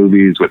their own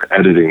movies with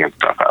editing and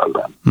stuff out of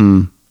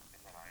them.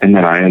 And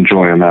then I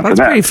enjoy them after That's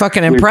that. pretty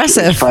fucking which is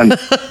impressive. fun.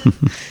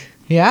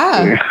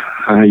 Yeah.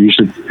 You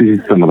should see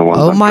some of the ones.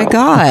 Oh I've my built.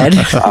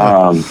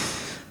 God.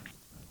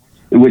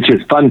 Which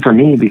is fun for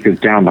me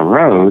because down the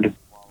road,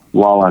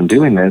 while I'm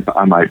doing this,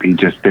 I might be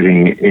just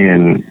sitting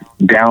in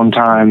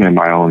downtime in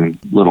my own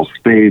little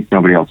space,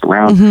 nobody else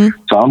around.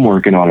 So I'm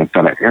working on a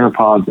set of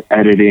AirPods,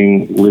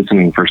 editing,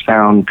 listening for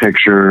sound,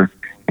 picture,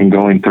 and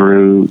going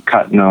through,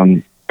 cutting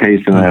them,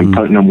 pasting them,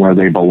 putting them where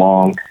they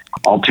belong.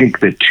 I'll take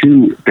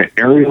the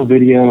aerial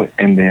video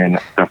and then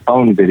the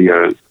phone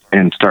videos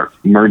and start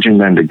merging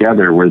them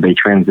together where they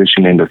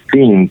transition into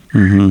scenes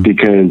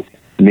because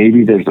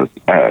maybe there's a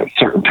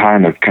certain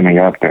time that's coming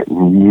up that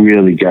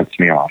really gets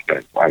me off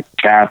it. Like,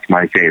 that's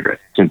my favorite.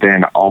 So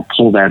then I'll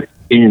pull that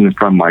in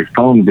from my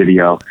phone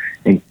video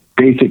and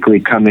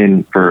basically come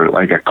in for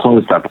like a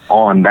close-up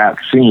on that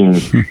scene,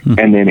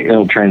 and then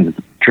it'll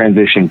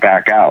transition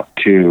back out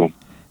to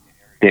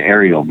the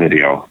aerial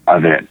video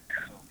of it.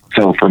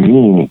 So for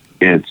me,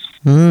 it's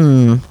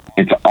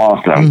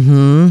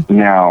awesome.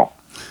 Now,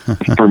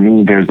 for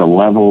me, there's a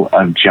level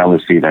of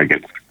jealousy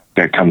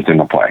that comes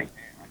into play.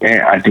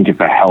 I think it's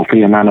a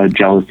healthy amount of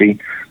jealousy,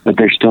 but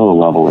there's still a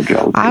level of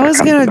jealousy. I was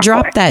going to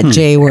drop that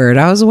J word.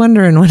 I was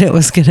wondering when it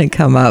was going to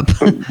come up.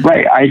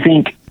 Right. I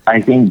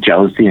think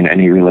jealousy in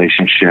any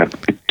relationship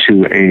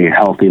to a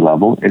healthy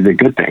level is a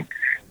good thing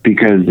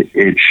because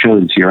it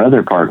shows your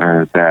other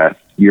partner that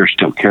you're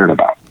still cared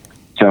about.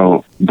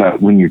 So,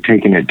 but when you're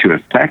taking it to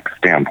a sex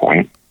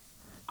standpoint,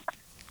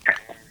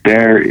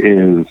 there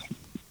is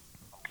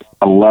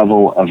a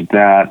level of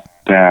that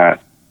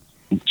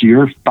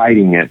you're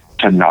fighting it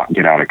to not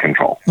get out of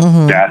control.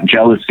 That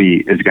jealousy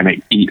is going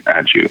to eat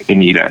at you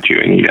and eat at you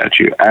and eat at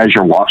you as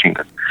you're watching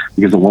this,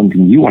 because the one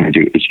thing you want to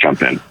do is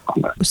jump in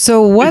on that.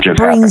 So what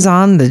brings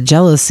on the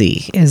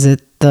jealousy? Is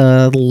it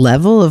the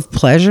level of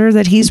pleasure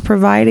that he's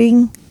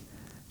providing?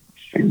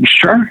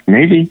 Sure,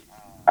 maybe.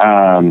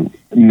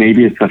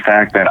 Maybe it's the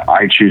fact that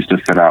I choose to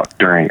sit out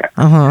during it.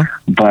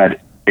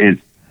 But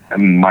it's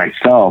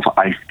myself,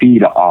 I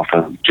feed off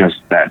of just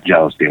that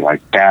jealousy.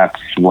 Like, that's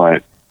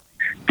what,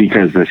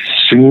 because as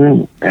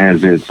soon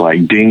as it's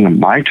like, ding,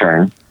 my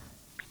turn,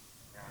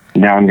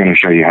 now I'm going to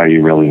show you how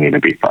you really need to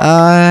be fucked.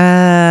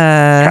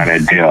 Kind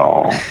of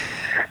deal.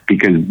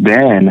 Because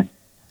then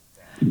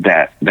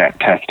that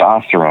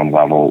testosterone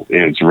level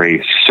is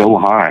raised so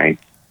high,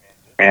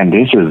 and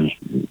this is,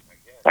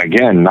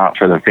 again, not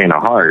for the faint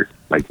of heart.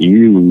 Like,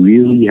 you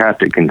really have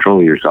to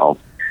control yourself,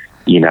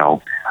 you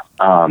know.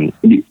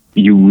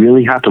 You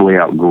really have to lay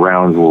out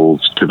ground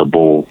rules to the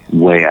bull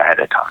way ahead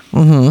of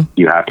time.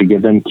 You have to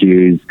give them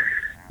cues.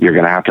 You're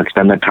going to have to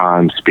spend the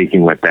time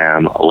speaking with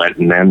them,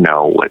 letting them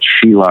know what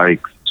she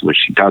likes, what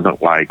she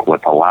doesn't like,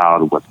 what's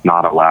allowed, what's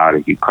not allowed.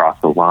 If you cross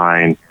the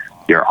line,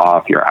 you're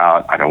off, you're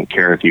out. I don't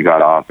care if you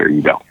got off or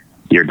you don't.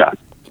 You're done.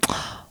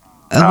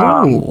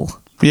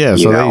 Yeah,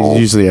 so they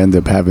usually end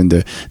up having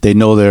to, they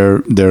know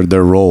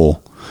their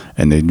role,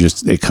 and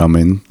they come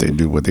in, they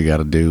do what they got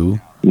to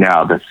do.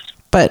 Now, the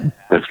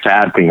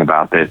sad thing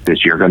about this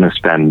is you're going to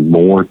spend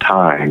more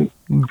time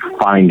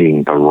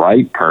finding the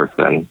right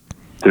person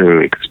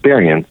through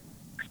experience.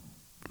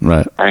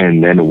 Right.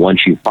 And then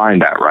once you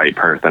find that right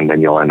person,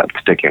 then you'll end up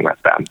sticking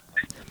with them.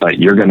 But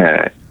you're going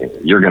to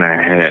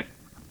hit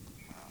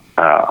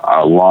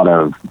a lot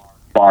of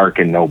bark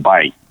and no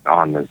bite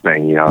on this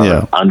thing, you know.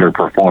 Yeah.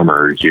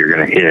 Underperformers, you're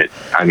going to hit.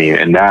 I mean,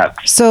 and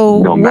that's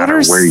so no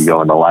matter where you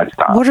go in the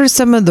lifestyle. What are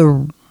some of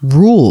the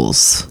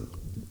rules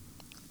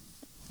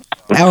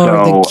or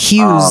the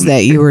cues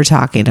that you were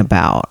talking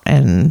about?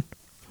 And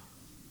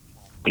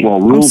Well,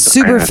 I'm rules.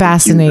 super and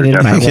fascinated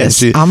by definitely- this.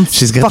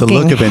 she's got the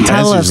look of intention.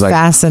 hella She's like,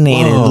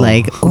 fascinated. "Whoa."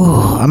 Like,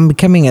 oh, I'm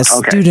becoming a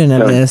Okay, student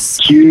of so this.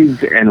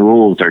 Cues and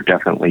rules are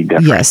definitely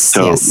different. Yes,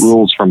 So yes.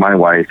 rules for my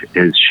wife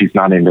is she's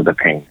not into the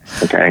pain.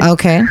 Okay.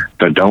 Okay.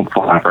 So don't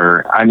flap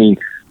her. I mean,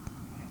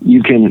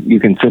 you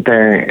can sit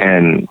there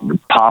and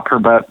pop her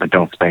butt, but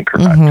don't spank her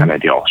butt, kind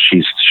of deal.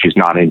 She's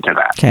not into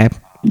that. Okay.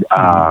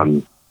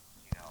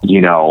 You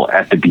know,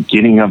 at the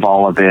beginning of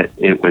all of it,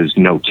 it was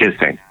no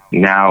kissing.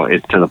 Now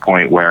it's to the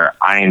point where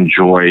I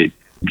enjoy,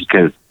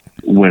 because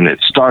when it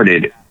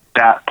started,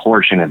 that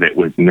portion of it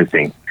was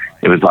missing.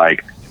 It was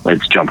like,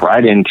 let's jump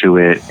right into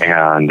it,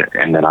 and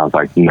then I was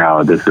like,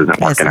 no, this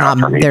isn't working out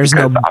for me. There's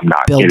no because I'm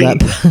not build getting up.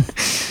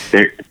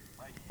 there.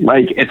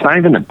 Like, it's not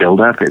even a build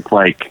up. It's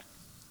like,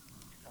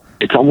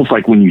 it's almost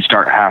like when you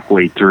start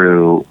halfway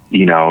through,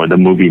 you know, the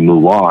movie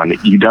Mulan,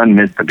 you done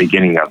missed the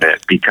beginning of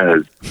it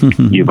because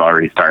you've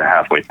already started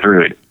halfway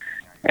through it,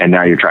 and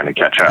now you're trying to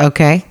catch up.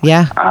 Okay.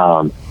 Yeah.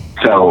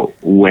 So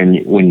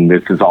when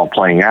this is all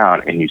playing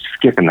out and you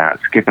skipping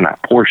that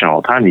portion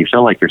all the time, you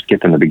feel like you're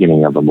skipping the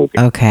beginning of the movie.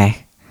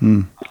 Okay.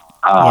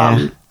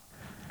 Yeah.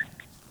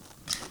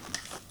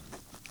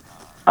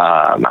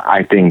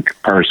 I think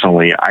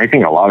personally,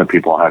 a lot of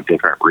people have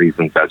different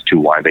reasons as to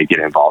why they get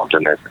involved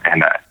in this,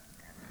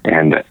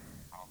 and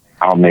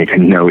I'll make a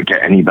note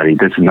to anybody: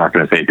 this is not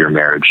going to save your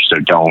marriage. So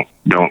don't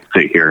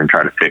sit here and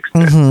try to fix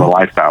it. The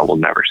lifestyle will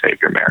never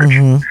save your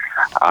marriage.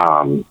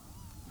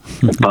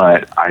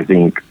 But I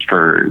think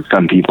for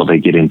some people, they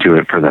get into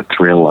it for the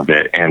thrill of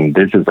it, and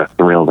this is a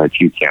thrill that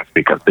you can't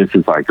speak of. This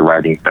is like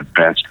riding the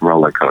best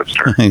roller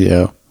coaster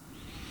Yeah.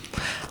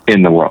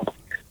 in the world,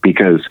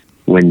 because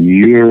when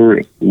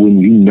you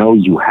know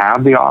you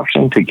have the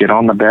option to get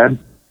on the bed,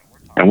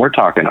 and we're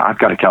talking, I've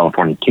got a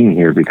California king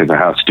here because of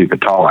how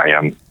stupid tall I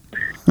am.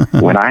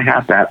 When I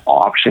have that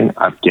option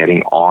of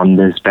getting on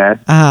this bed,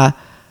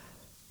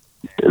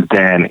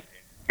 then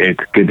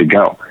it's good to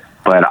go.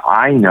 But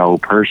I know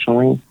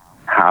personally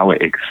how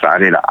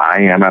excited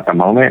I am at the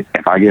moment.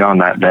 If I get on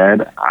that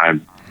bed,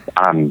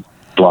 I'm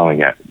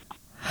blowing it.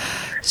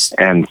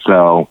 And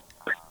so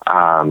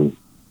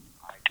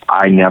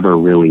I never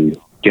really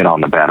get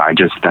on the bed. I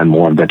just spend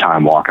more of the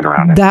time walking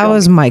around. That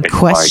was my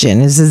question.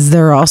 Like, is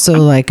there also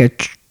like a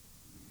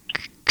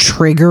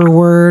trigger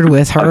word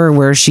with her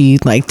where she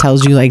like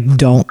tells you like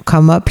don't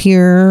come up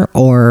here,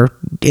 or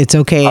it's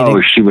okay?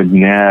 Oh, she would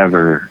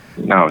never.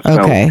 No.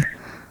 Okay.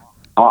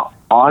 So,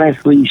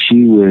 honestly,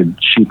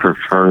 she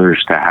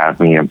prefers to have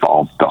me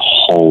involved the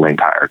whole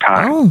entire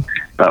time. Oh.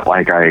 But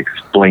like I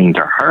explained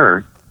to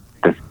her,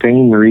 the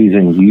same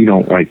reason you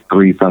don't like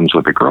threesomes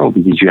with a girl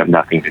because you have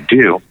nothing to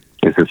do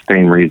is the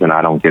same reason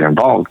I don't get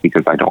involved,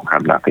 because I don't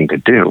have nothing to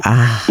do.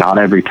 Not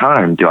every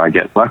time do I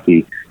get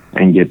lucky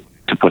and get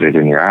to put it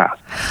in your ass.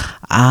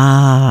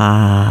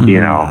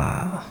 You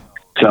know?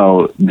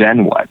 So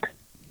then what?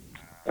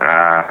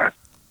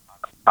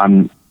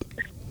 I'm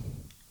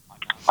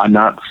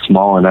not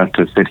small enough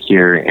to sit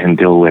here and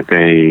deal with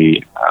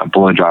a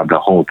blowjob the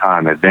whole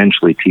time.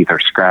 Eventually, teeth are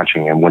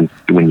scratching, and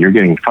when you're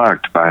getting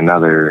fucked by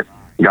another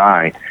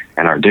guy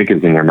and our dick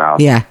is in your mouth,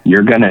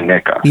 you're gonna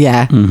nick us.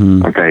 Yeah.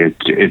 Mm-hmm. Okay,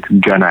 it's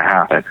gonna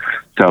happen.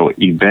 So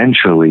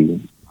eventually,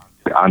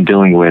 I'm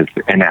dealing with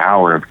an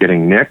hour of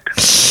getting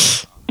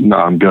nicked. No,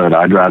 I'm good.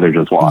 I'd rather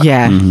just watch.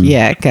 Yeah. Mm-hmm.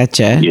 Yeah.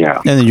 Gotcha. Yeah.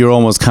 And then you're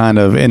almost kind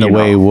of in a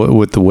way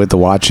with the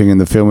watching and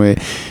the film.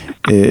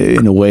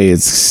 In a way,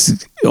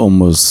 it's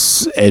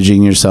almost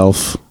edging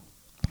yourself.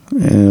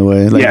 In a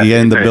way, like you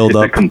get in the build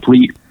up.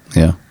 Complete.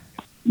 Yeah.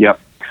 Yep.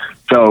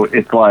 So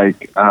it's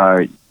like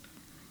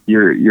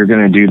you're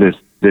going to do this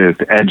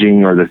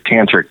edging or this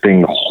tantric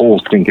thing the whole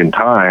stinking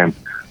time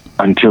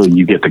until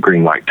you get the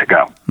green light to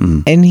go.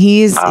 And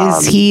is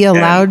he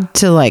allowed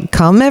to like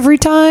come every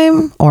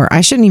time? Or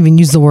I shouldn't even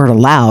use the word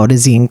allowed.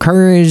 Is he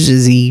encouraged?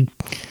 Is he?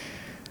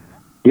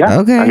 Yeah.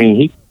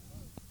 Okay.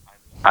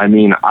 I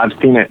mean, I've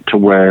seen it to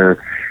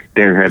where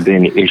there have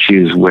been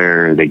issues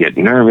where they get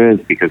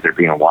nervous because they're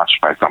being watched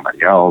by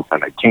somebody else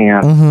and they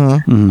can't.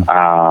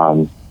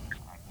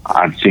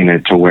 I've seen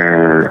it to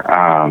where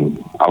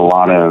a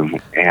lot of,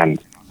 and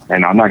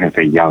I'm not going to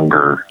say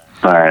younger,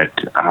 but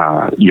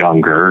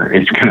younger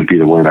is going to be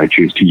the word I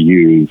choose to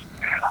use.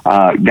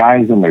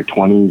 Guys in their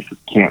 20s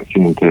can't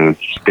seem to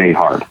stay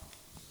hard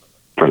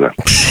for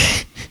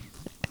this.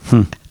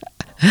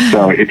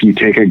 So if you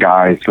take a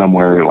guy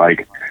somewhere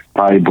like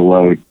probably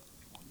below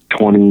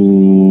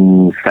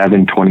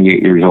 27,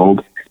 28 years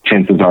old,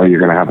 chances are you're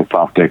going to have a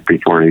soft dick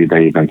before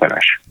they even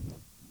finish.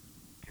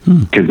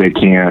 Because they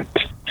can't,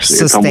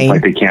 it's almost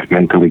like they can't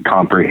mentally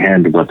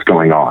comprehend what's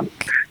going on.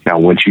 Now,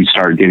 once you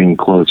start getting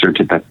closer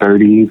to the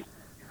 30s,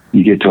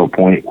 you get to a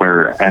point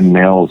where a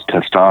male's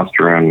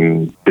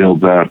testosterone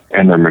builds up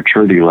and their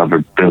maturity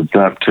level builds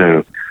up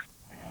to,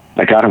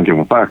 like, I don't give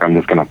a fuck. I'm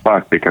just going to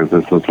fuck because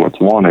this is what's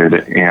wanted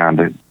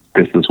and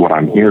this is what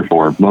I'm here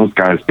for. Most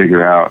guys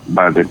figure out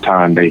by the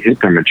time they hit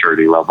their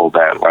maturity level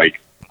that, like,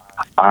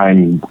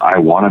 I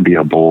want to be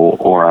a bull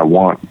or I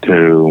want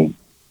to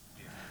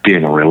be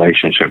in a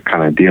relationship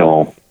kind of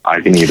deal.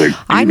 I can either.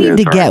 I need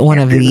to get one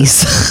of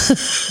these.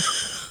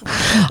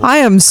 I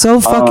am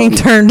so fucking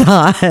turned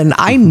on.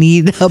 I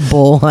need a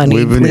bull honey.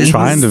 We've been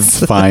trying to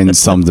find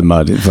something,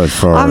 but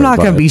I'm not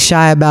going to be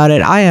shy about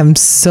it. I am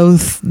so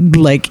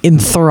like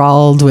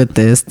enthralled with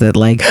this that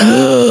like.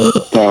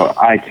 So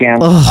I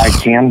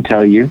can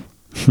tell you,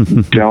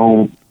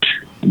 don't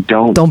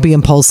be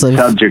impulsive.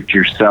 subject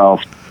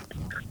yourself.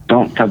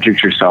 Don't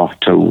subject yourself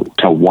to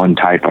one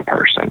type of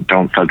person.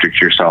 Don't subject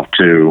yourself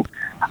to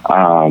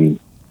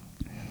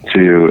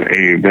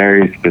a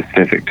very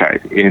specific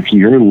type. If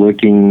you're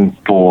looking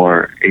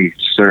for a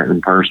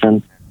certain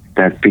person,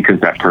 that's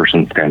because that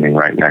person's standing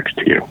right next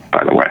to you,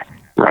 by the way,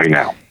 right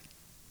now.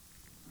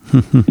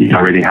 You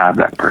already have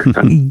that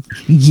person.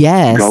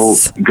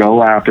 Yes.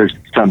 Go after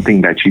something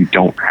that you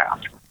don't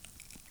have.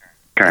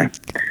 Okay.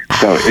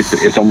 So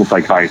it's almost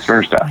like vice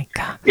versa. Oh my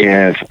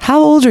God. How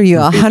old are you?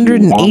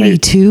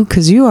 182?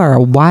 Because you are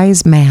a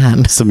wise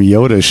man. Some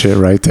Yoda shit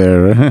right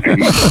there.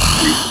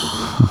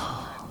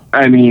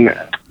 I mean,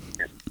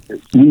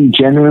 we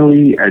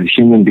generally, as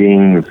human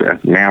beings,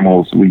 as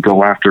mammals, we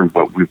go after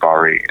what we've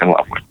already in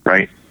love with,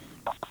 right?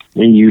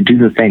 And you do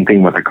the same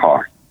thing with a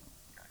car.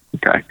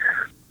 Okay.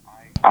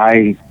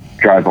 I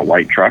drive a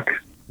white truck.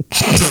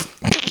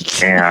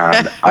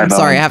 And I'm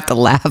sorry, I have to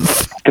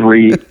laugh.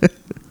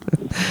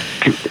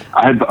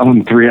 I've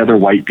owned 3 other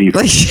white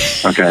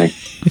diesels. Okay.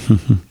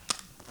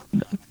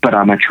 But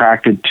I'm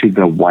attracted to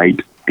the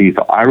white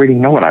diesel. I already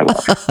know what I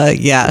love.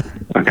 Yeah.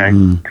 Okay.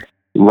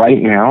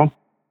 Right now,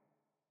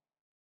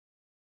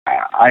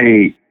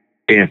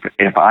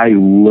 if I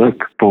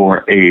look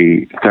for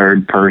a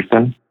third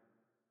person,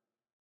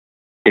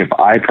 if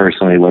I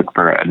personally look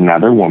for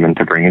another woman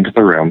to bring into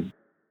the room,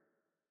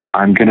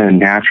 I'm going to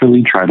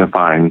naturally try to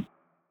find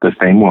the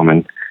same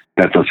woman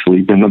that's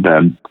asleep in the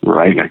bed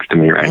right next to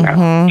me right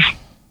now.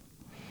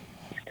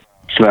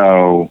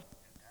 So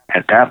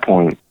at that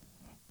point,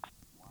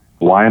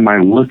 why am I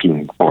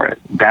looking for it?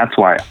 That's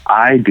why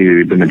I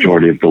do the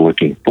majority of the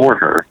looking for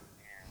her.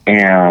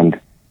 And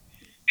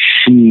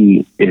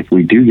she, if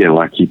we do get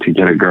lucky to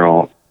get a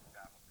girl,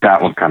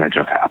 that will kind of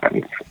just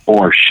happen.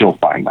 Or she'll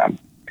find them.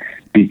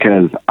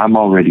 Because I'm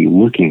already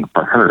looking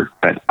for her,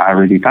 but I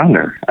already found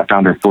her. I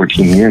found her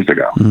 14 years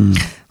ago.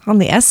 On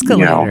the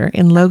escalator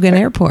in Logan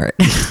Airport.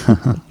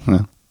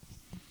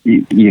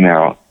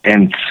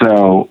 And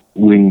so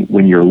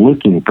when you're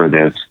looking for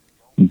this,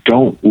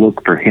 don't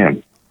look for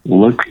him.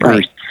 Look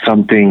for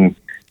something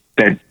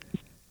that's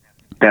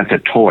a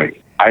toy.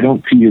 I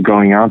don't see you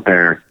going out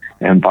there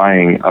and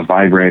buying a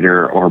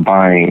vibrator or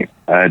buying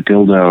a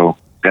dildo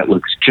that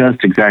looks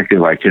just exactly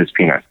like his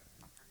penis.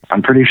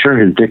 I'm pretty sure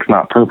his dick's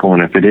not purple,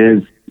 and if it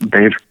is,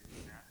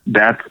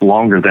 that's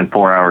longer than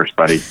 4 hours,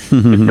 buddy. It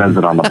says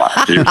it on the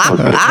box. You're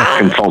supposed to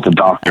consult a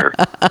doctor.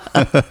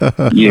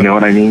 You know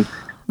what I mean?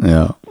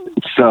 Yeah.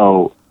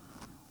 So,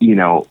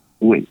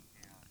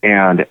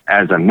 and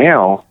as a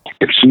male,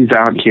 if she's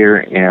out here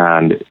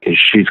and if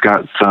she's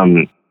got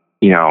some,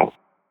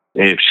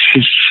 if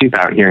she's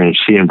out here and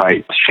she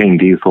invites Shane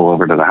Diesel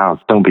over to the house,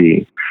 don't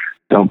be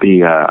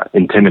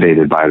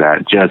intimidated by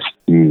that. Just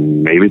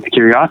maybe it's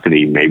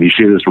curiosity. Maybe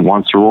she just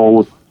wants to roll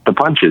with the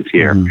punches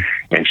here.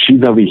 And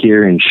she's over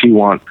here and she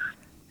wants,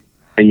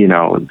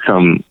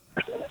 some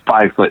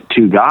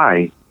 5'2"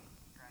 guy,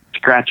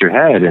 scratch your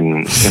head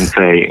and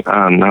say,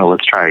 no,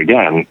 let's try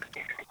again.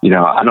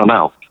 I don't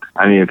know.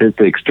 I mean, if it's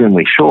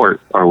extremely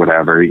short or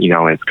whatever,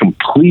 it's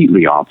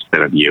completely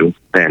opposite of you,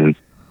 then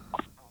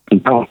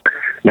don't.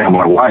 Now,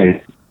 my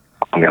wife,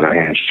 on the other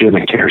hand, she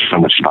doesn't care so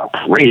much about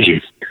the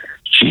raise.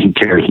 She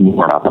cares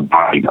more about the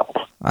body build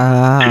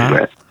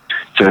to it.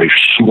 So if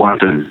she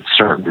wants a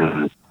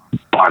certain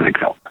body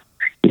build,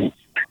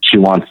 she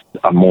wants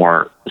a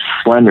more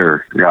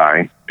slender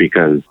guy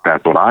because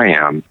that's what I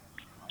am.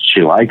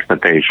 She likes the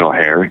facial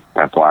hair.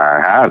 That's why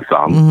I have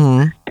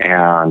some.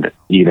 And,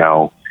 she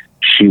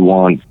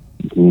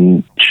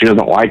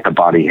doesn't like the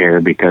body hair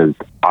because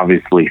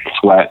obviously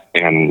sweat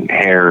and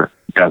hair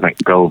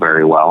doesn't go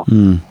very well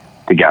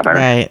together.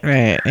 Right,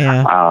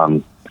 yeah.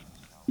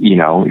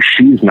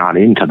 She's not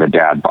into the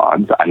dad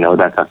bods. I know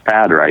that's a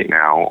fad right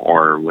now,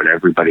 or what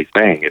everybody's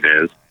saying it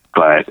is,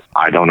 but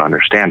I don't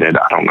understand it.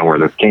 I don't know where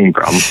this came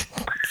from.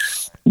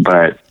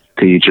 But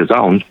to each his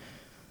own.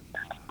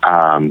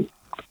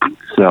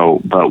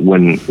 But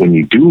when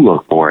you do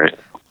look for it,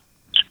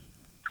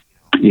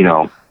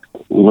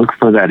 look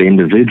for that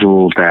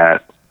individual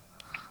that,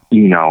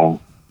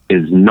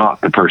 is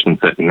not the person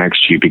sitting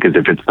next to you, because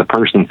if it's the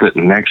person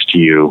sitting next to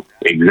you,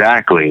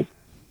 exactly,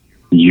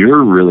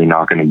 you're really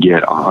not going to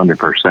get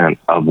 100%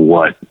 of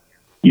what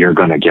you're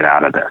going to get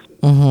out of this.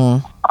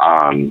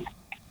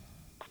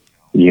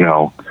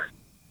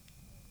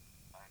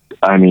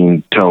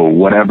 To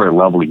whatever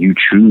level you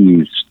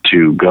choose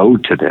to go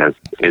to this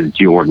is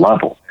your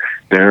level.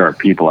 There are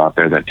people out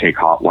there that take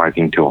hot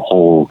wifing to a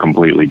whole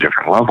completely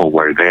different level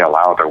where they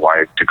allow their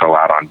wife to go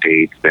out on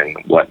dates and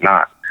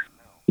whatnot.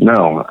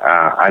 No,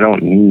 I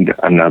don't need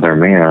another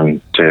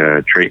man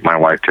to treat my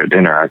wife to a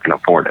dinner. I can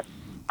afford it.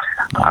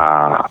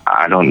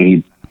 I don't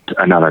need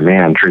another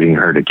man treating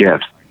her to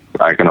gifts.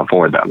 I can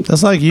afford them.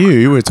 That's like you.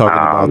 You were talking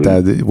about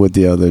that with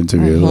the other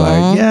interview.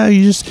 Like, yeah,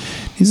 you just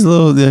he's a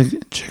little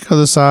check on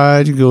the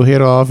side. You go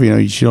hit off. You know,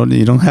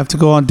 you don't have to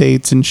go on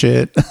dates and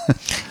shit.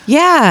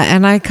 Yeah,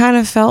 and I kind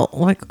of felt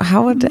like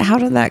how did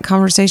that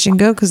conversation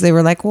go? Because they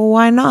were like, well,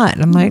 why not?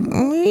 And I'm like,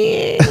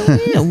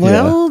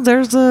 well,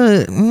 there's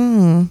a.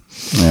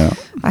 Yeah.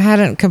 I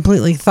hadn't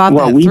completely thought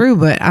that through,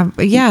 but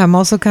I'm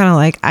also kind of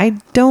like, I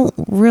don't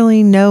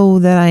really know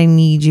that I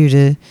need you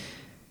to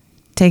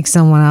take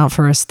someone out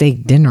for a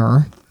steak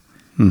dinner.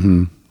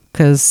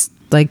 Because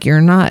like,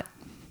 you're not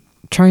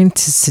trying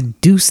to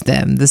seduce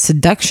them. The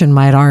seduction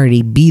might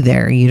already be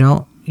there. You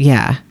don't.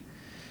 Yeah.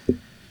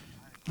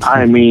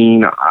 I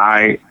mean,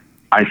 I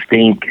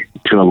think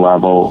to a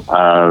level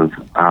of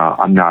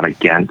I'm not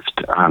against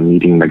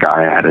meeting the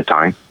guy ahead of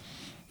time.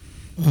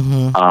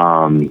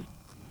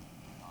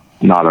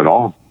 Not at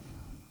all.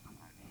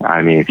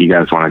 I mean, if you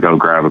guys want to go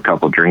grab a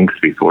couple drinks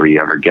before you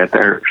ever get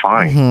there,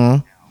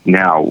 fine.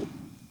 Now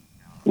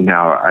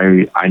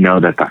I know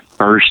that the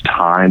first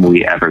time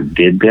we ever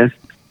did this,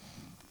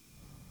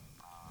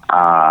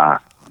 I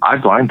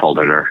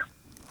blindfolded her.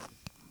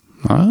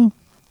 Oh,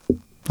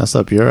 that's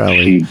up your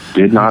alley. She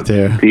did not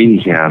see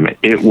him.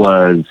 It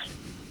was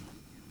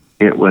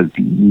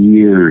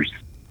years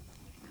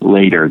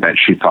later that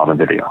she saw the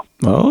video.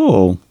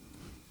 Oh.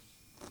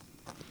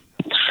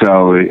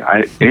 So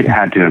it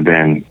had to have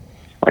been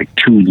like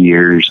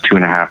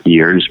 2.5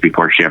 years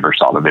before she ever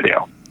saw the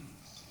video.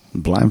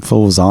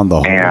 Blindfold was on the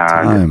whole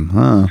time,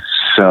 huh?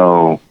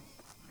 So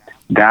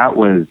that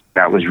was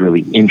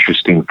really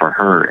interesting for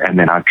her. And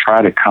then I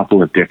tried a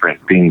couple of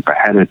different things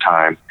ahead of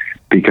time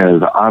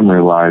because I'm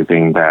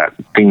realizing that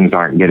things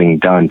aren't getting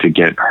done to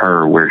get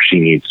her where she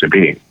needs to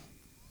be.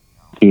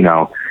 You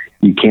know,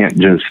 you can't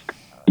just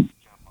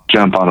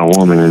jump on a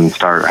woman and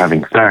start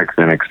having sex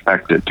and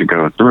expect it to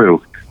go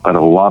through. But a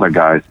lot of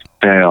guys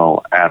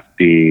fail at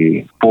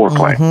the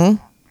foreplay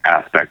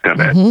aspect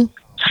of it.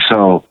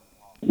 So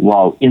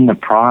while in the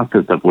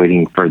process of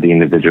waiting for the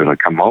individual to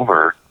come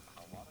over,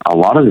 a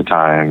lot of the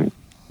time,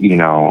 you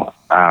know,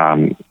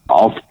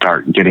 I'll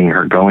start getting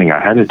her going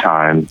ahead of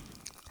time.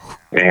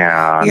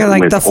 And you're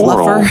like with the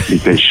oral,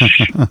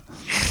 fluffer.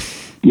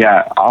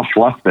 because I'll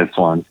fluff this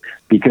one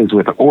because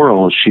with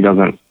oral, she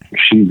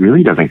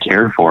really doesn't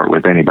care for it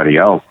with anybody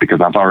else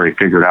because I've already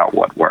figured out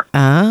what works.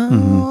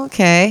 Oh,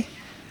 okay.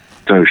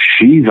 So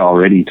she's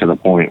already to the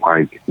point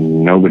like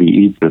nobody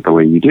eats it the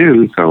way you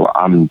do, so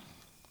I'm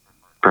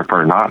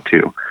prefer not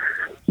to.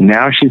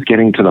 Now she's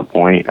getting to the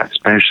point,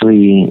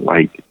 especially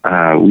like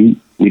we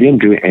didn't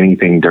do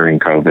anything during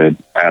COVID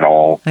at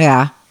all.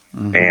 Yeah.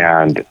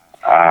 And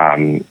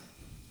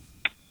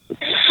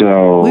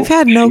so we've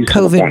had no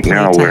COVID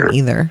playtime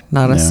either.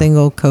 Not a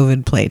single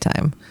COVID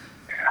playtime.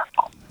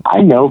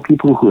 I know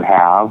people who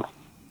have,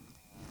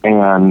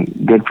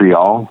 and good for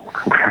y'all.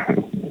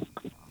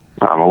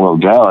 I'm a little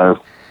jealous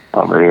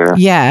over here.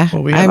 Yeah.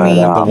 Well, we had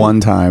the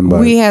one time, but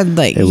we had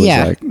like,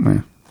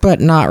 but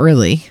not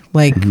really.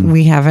 Like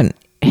we haven't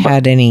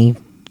had any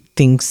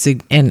things to,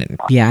 and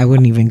I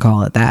wouldn't even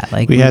call it that.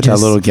 Like we had that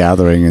little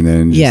gathering and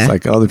then just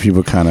like other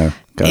people kind of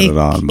got it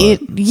on. But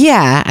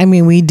I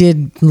mean, we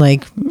did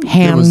like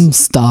hand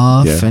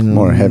stuff and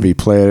more heavy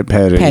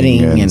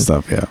petting and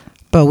stuff. Yeah.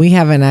 But we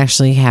haven't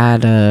actually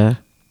had a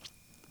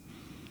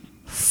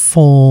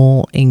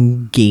full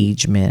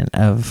engagement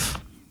of.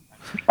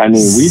 I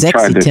mean, we've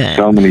tried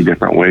so many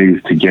different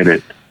ways to get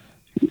it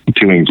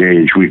to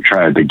engage. We've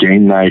tried the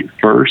game night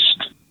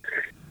first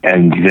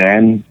and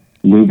then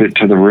move it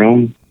to the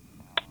room.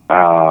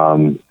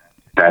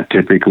 That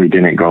typically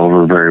didn't go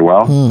over very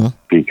well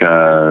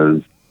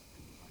because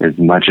as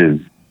much as,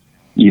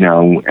 you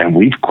know, and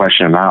we've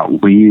questioned them out.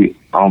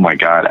 Oh my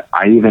God,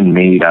 I even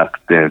made up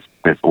this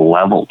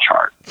level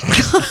chart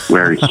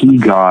where he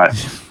got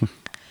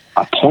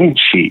a point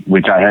sheet,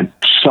 which I had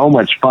so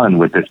much fun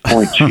with this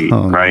point sheet,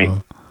 right?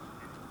 No.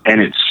 And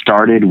it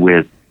started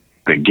with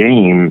the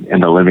game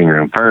in the living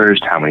room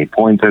first, how many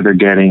points are they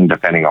getting,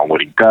 depending on what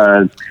he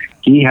does.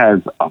 He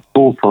has a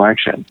full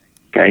selection,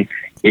 okay?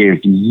 If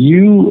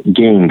you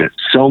gained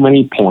so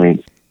many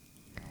points,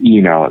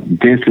 you know,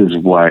 this is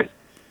what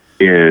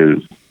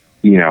is,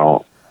 you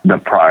know, the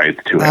prize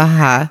to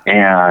it.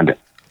 And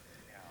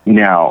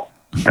now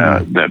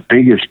the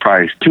biggest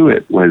prize to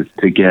it was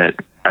to get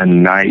a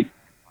night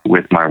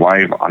with my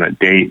wife on a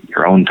date,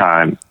 your own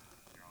time,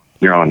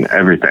 your own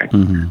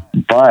everything.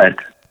 But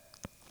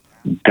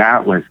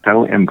that was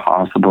so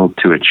impossible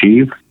to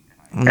achieve,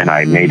 and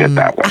I made it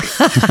that way.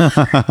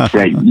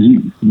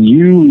 That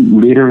you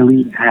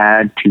literally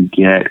had to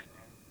get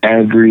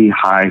every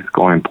high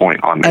scoring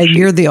point on the sheet.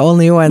 You're the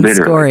only one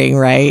scoring,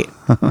 right?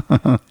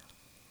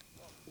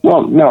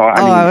 Well, no.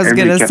 I was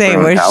going to say,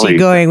 was she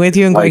going with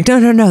you and like,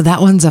 going, no,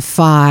 that one's a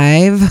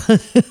 5?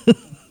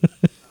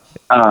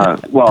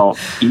 Well,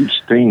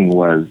 each thing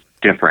was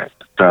different.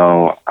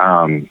 So,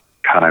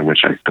 God, I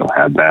wish I still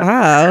had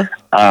that.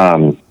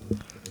 Oh.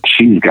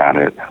 She's got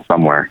it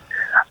somewhere.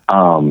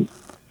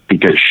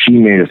 because she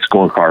made a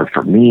scorecard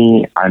for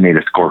me, I made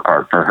a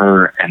scorecard for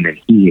her, and then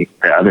the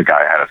other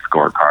guy had a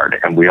scorecard,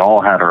 and we all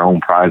had our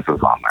own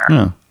prizes on there.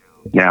 Yeah.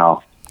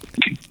 Now,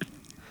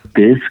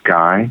 this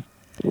guy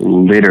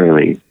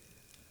literally,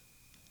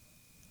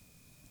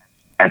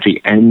 at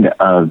the end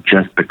of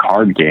just the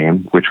card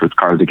game, which was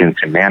Cards Against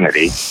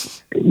Humanity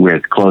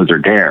with Close or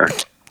Dare,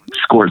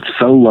 scored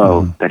so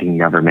low that he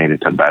never made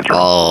it to the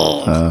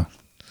bedroom.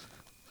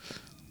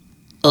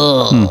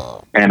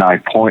 And I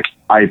point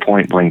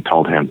blank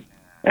told him.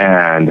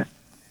 And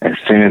as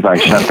soon as I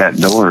shut that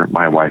door,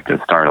 my wife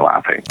just started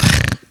laughing.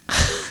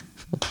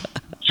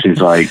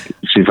 She's like,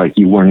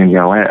 you weren't going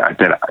to let it. I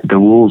said, the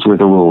rules were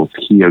the rules.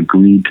 He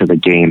agreed to the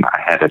game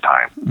ahead of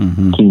time.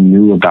 Mm-hmm. He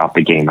knew about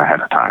the game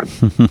ahead of time.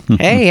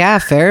 Hey, yeah,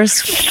 fair's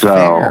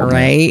fair,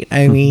 right?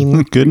 I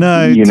mean, good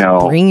night. You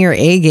know, bring your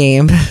A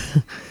game.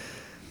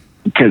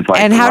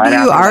 And how do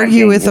you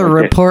argue with a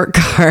report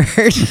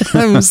card?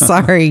 I'm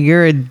sorry,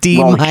 you're a D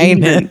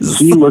minus.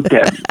 He even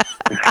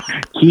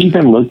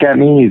looked at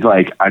me. He's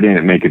like, I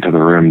didn't make it to the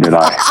room, did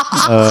I?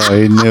 Oh,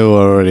 he knew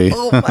already.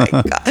 Oh my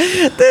God.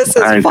 This is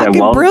I fucking said,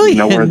 well, brilliant.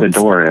 You know where the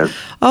door is.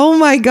 Oh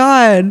my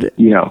God.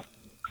 You know,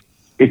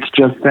 it's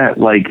just that,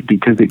 like,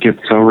 because it gets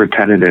so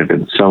repetitive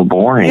and so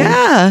boring.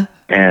 Yeah.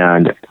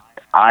 And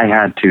I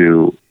had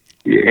to,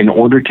 in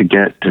order to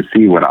get to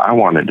see what I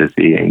wanted to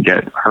see and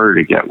get her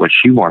to get what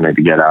she wanted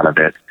to get out of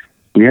it,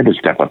 we had to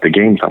step up the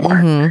game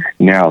somewhere.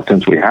 Mm-hmm. Now,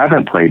 since we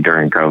haven't played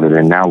during COVID,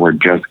 and now we're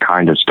just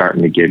kind of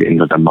starting to get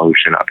into the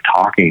motion of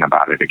talking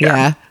about it again.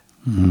 Yeah.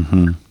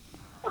 Mm-hmm.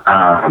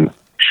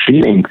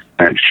 She thinks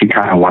that she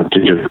kind of wants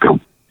to just go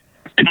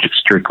to just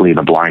strictly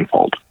the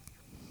blindfold.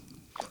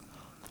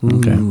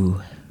 Okay.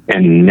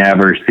 And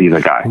never see the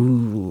guy.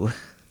 Ooh.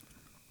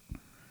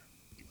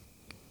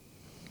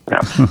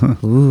 Yeah.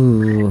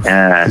 Ooh.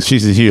 And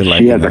she's here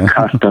like she has a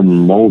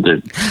custom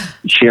molded.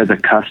 She has a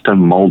custom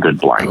molded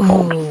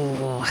blindfold. Ooh.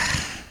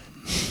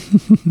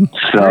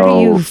 So where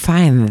do you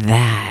find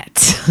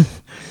that?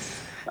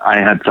 I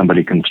had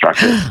somebody construct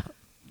it.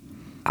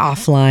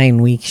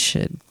 Offline, we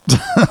should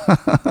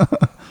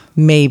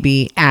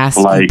maybe ask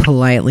you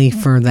politely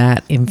for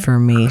that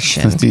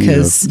information,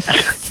 because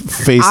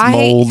face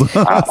mold.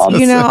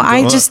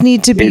 I just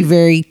need to be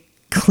very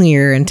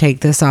clear and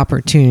take this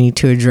opportunity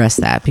to address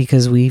that,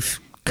 because we've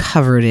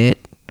covered it.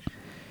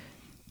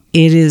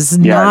 It is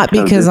not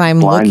because I'm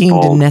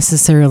looking to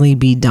necessarily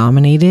be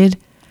dominated.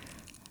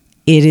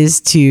 It is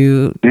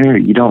to...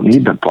 You don't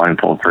need the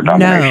blindfold for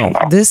domination.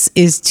 No, this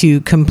is to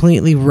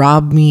completely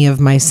rob me of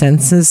my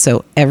senses,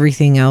 so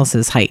everything else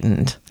is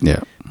heightened.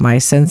 Yeah. My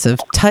sense of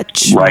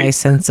touch, my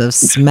sense of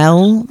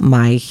smell,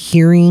 my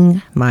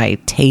hearing, my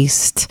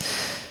taste.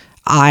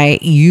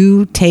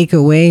 You take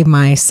away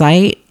my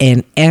sight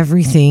and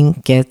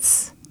everything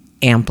gets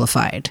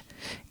amplified.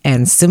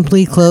 And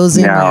simply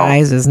closing my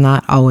eyes is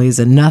not always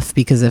enough,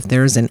 because if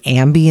there's an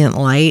ambient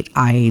light,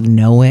 I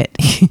know it.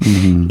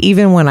 Mm-hmm.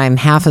 Even when I'm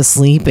half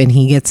asleep and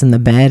he gets in the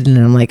bed and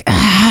I'm like,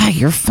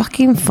 your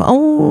fucking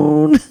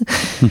phone.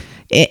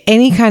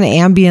 Any kind of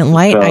ambient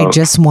light, I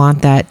just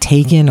want that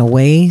taken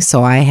away,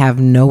 so I have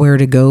nowhere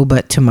to go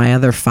but to my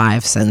other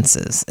 5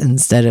 senses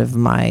instead of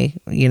my,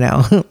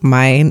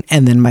 mine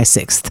and then my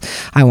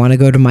 6th. I want to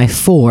go to my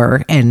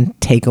 4 and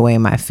take away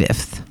my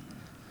 5th.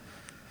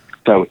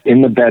 So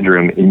in the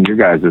bedroom, in your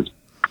guys'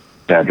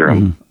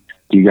 bedroom,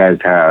 do you guys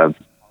have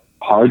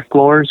hard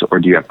floors or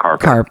do you have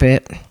carpet?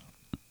 Carpet.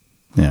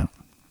 Yeah.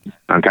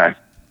 Okay.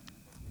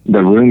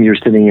 The room you're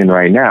sitting in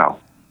right now,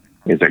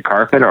 is it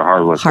carpet or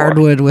hardwood floor?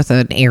 Hardwood with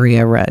an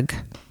area rug.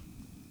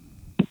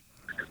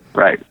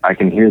 Right. I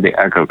can hear the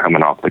echo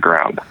coming off the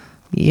ground.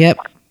 Yep.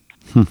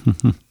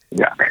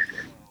 Yeah.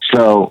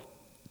 So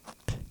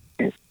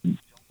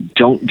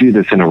don't do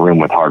this in a room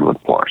with hardwood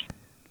floors.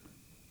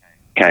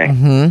 Okay.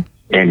 Mm-hmm.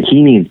 And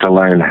he needs to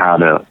learn how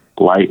to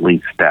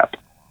lightly step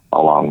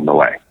along the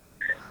way.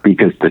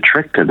 Because the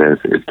trick to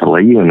this is to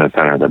lay you in the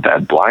center of the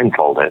bed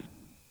blindfolded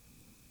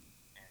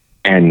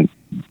and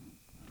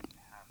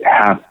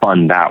have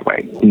fun that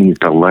way. He needs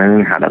to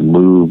learn how to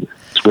move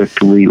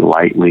swiftly,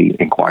 lightly,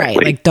 and quietly.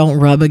 Right, like don't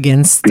rub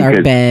against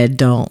our bed.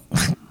 Don't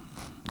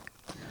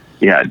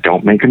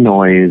make a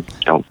noise.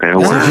 Don't say a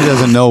word. She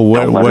doesn't know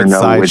what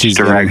side she's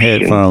going to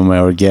hit from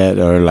or get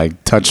or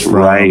like touch from.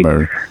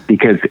 Right,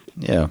 because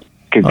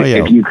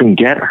if you can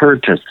get her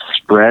to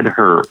spread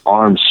her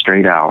arms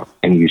straight out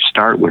and you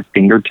start with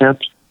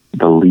fingertips,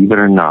 believe it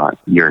or not,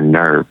 your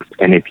nerve.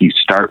 And if you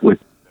start with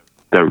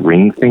the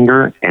ring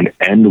finger and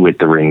end with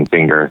the ring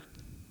finger,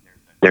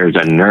 there's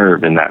a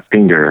nerve in that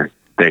finger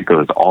that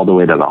goes all the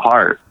way to the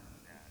heart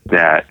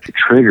that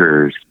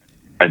triggers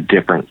a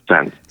different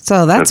sense.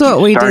 So that's what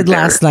we did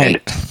last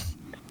night.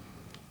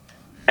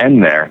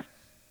 End there.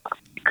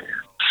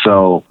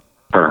 So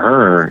for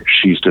her,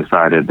 she's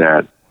decided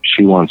that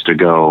she wants to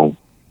go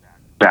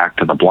back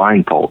to the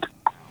blindfold.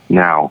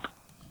 Now,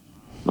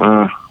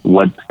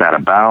 what's that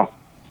about?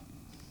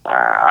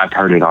 I've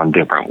heard it on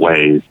different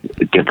ways,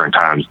 different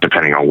times,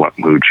 depending on what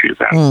mood she's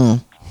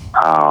in.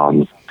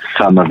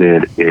 Some of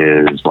it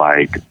is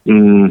like,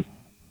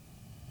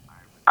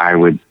 I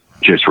would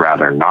just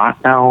rather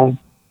not know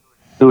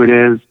who it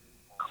is,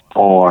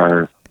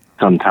 or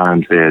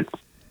sometimes it's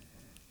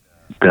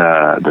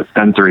the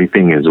sensory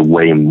thing is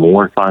way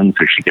more fun,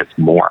 so she gets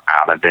more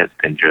out of it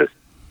than just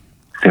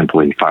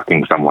simply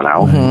fucking someone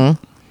else.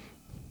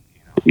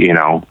 You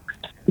know,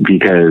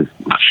 because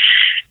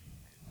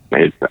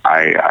I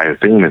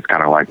assume it's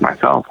kind of like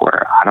myself,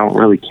 where I don't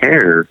really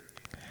care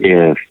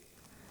if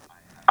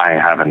I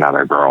have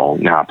another girl.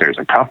 Now, if there's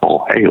a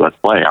couple, hey, let's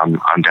play.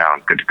 I'm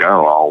down, good to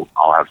go.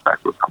 I'll have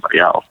sex with somebody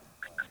else.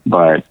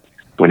 But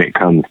when it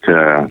comes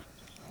to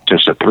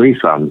just a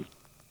threesome,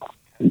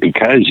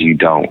 because you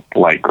don't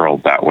like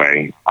girls that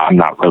way, I'm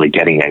not really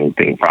getting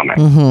anything from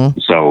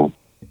it. So,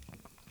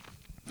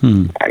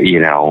 you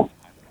know,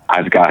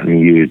 I've gotten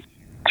used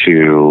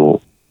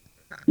to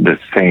the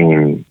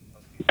same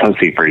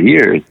pussy for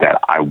years that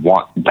I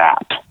want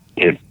that.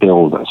 It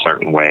feels a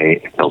certain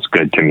way. It feels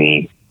good to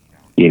me.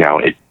 You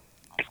know,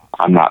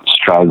 I'm not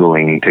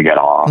struggling to get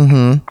off,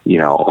 you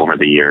know, over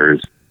the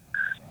years.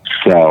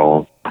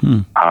 So,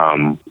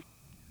 and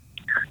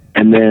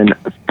then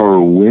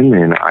for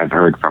women, I've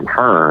heard from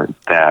her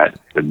that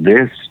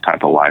this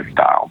type of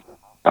lifestyle,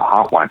 the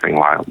hot wiping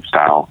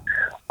lifestyle,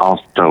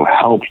 also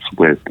helps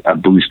with a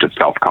boost of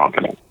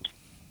self-confidence,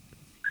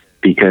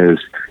 because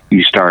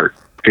you start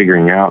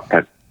figuring out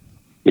that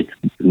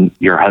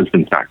your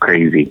husband's not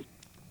crazy.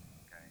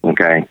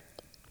 Okay.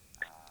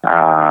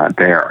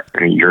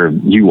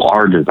 You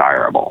are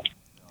desirable.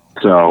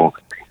 So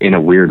in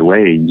a weird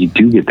way, you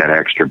do get that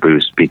extra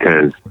boost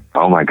because,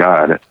 oh my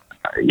God,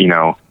 you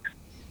know,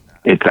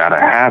 it's out of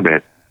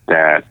habit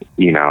that,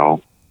 you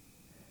know,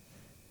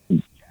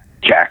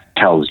 Jack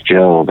tells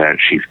Jill that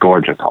she's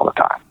gorgeous all the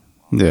time.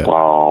 Yeah.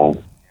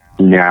 Well,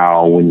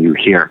 now when you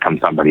hear it from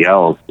somebody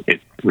else,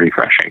 it's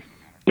refreshing.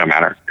 No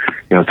matter,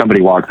 you know,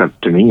 somebody walks up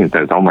to me and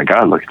says, "Oh my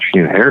God, look at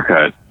your new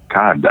haircut.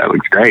 God, that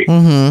looks great."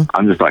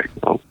 I'm just like,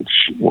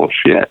 well,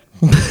 shit,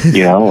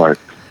 you know, or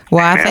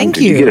well, thank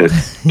you.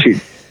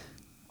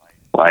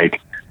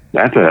 Like,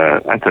 that's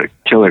a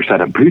killer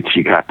set of boots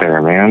you got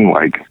there, man.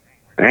 Like,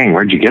 dang,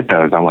 where'd you get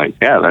those? I'm like,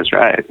 yeah, that's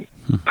right.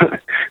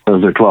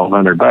 Those are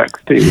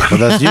 $1,200 too. Well,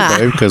 that's you,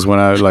 babe. Because when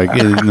I like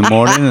in the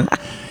morning,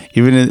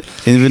 even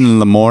in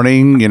the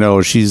morning, you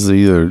know, she's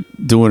either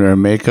doing her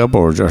makeup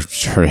or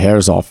just her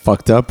hair's all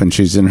fucked up and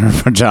she's in her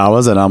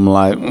pajamas, and I'm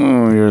like,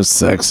 "You're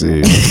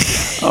sexy.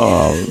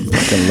 Oh, I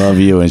fucking love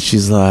you." And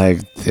she's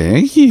like,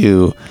 "Thank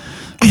you.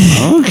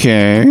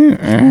 Okay."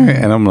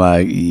 And I'm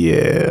like,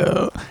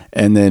 "Yeah."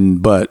 And then,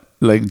 but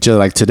like just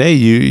like today,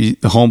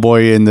 the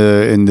homeboy in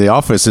the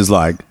office is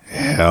like,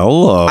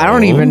 "Hello." I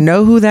don't even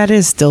know who that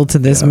is still to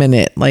this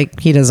minute. Like,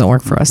 he doesn't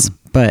work for us,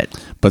 but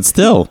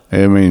still,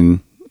 I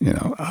mean, you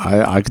know,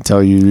 I could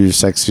tell you you're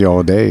sexy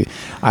all day.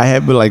 I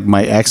had, like,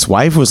 my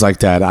ex-wife was like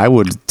that. I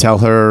would tell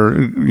her,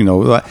 you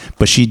know,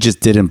 but she just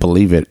didn't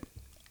believe it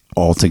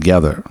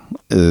altogether.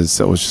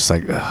 So it was just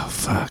like, oh,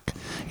 fuck.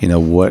 You know,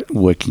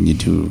 what can you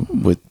do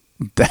with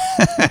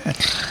that?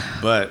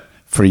 But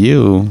for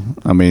you,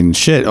 I mean,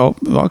 shit, all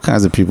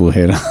kinds of people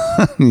hit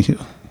on you.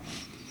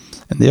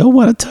 And they all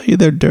want to tell you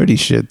their dirty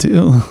shit,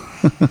 too.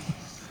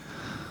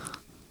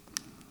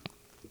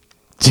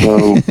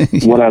 So,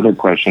 what other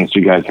questions do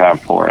you guys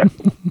have for it?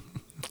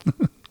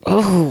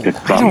 Oh,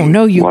 I don't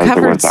know. You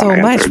covered so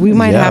much. We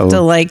might have to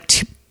like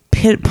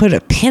put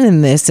a pin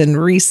in this and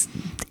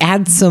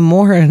add some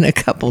more in a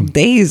couple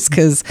days,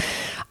 because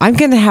I'm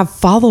going to have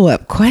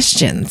follow-up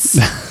questions.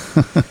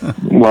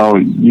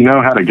 Well, you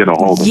know how to get a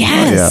hold of me.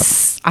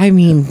 Yes. Yeah. I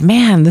mean,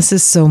 man, this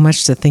is so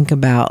much to think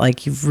about.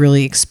 Like, you've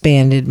really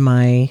expanded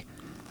my...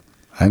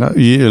 I know,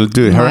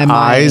 dude. Her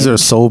eyes are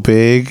so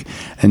big,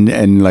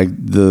 and like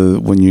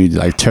when you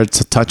like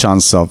touch on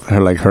stuff,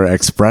 her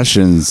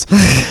expressions.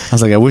 I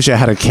was like, I wish I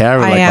had a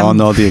camera. Like, I don't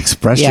know the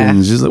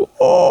expressions. Yeah. She's like,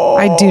 oh.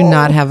 I do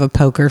not have a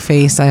poker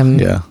face. I'm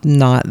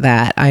not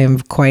that. I am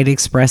quite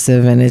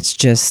expressive, and it's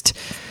just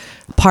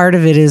part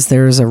of it is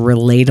there's a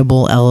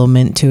relatable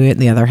element to it.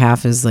 The other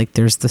half is like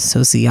there's the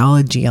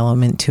sociology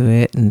element to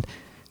it, and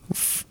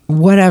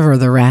whatever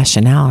the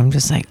rationale, I'm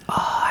just like,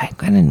 I'm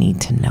gonna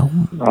need to know.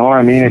 Oh,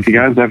 I mean, if you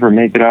guys ever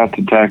make it out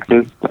to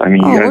Texas, I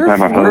mean, you guys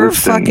have a host. We're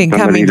fucking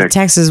coming to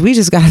Texas. We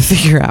just got to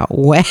figure out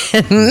when.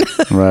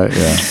 Right?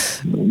 Yeah.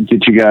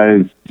 Get you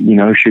guys, you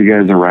know, show you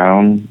guys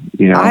around.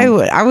 You know,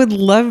 I would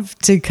love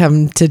to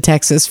come to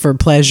Texas for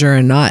pleasure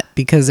and not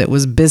because it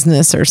was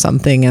business or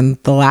something.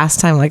 And the last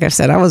time, like I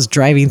said, I was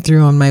driving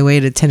through on my way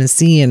to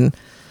Tennessee, and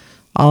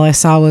all I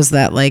saw was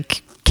that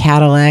like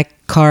Cadillac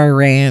car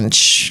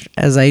ranch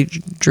as I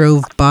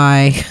drove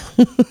by.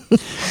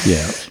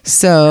 Yeah.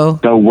 So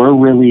we're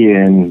really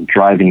in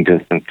driving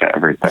distance to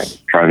everything.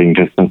 Driving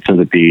distance to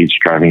the beach,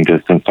 driving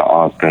distance to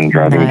Austin,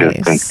 driving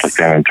distance to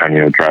San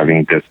Antonio,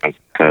 driving distance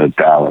to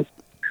Dallas.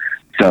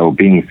 So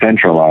being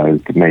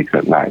centralized makes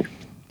it nice.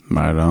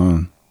 Right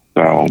on.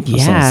 So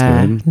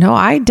yeah. No,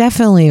 I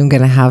definitely am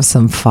going to have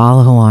some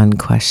follow-on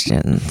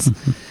questions.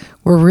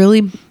 We're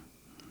really...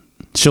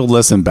 She'll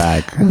listen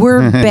back.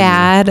 We're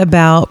bad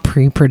about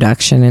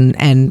pre-production,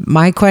 and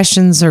my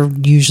questions are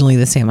usually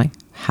the same. Like,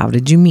 How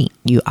did you meet?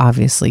 You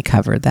obviously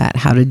covered that.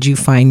 How did you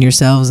find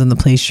yourselves in the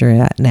place you're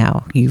at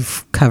now?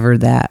 You've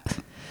covered that.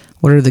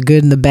 What are the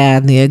good and the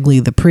bad and the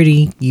ugly, the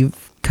pretty?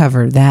 You've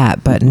covered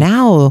that. But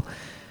now,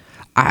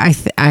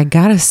 I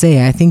gotta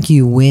say, I think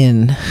you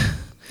win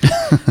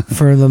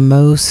for the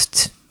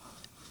most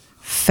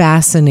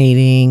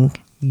fascinating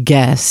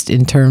guest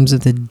in terms of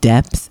the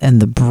depth and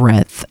the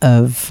breadth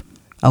of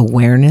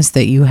awareness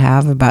that you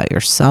have about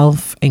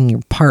yourself and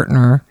your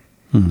partner,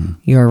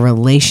 your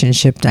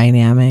relationship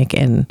dynamic,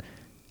 and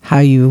how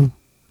you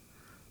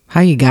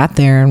got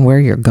there and where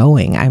you're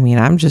going. I mean,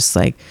 I'm just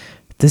like,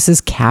 this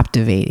is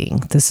captivating.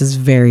 This is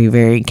very,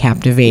 very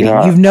captivating.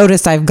 Yeah. You've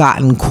noticed I've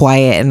gotten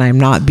quiet and I'm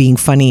not being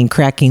funny and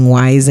cracking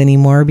wise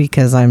anymore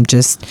because I'm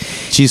just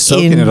She's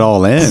soaking it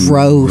all in.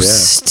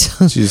 engrossed.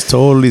 Yeah. She's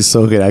totally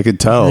soaking. I could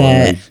tell.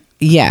 That- Like,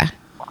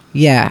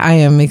 yeah, I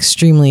am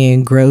extremely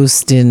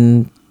engrossed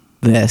in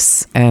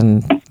this,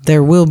 and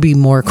there will be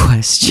more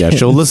questions. yeah,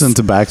 she'll listen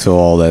to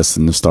all this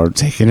and start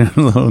taking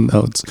her little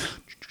notes.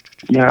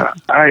 Yeah,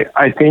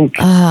 I think,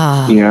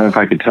 if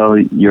I could tell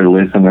your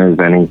listeners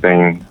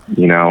anything,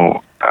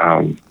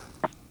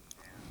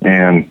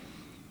 and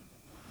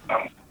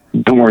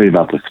don't worry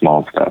about the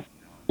small stuff.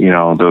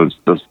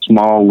 Those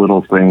small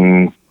little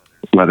things,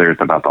 whether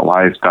it's about the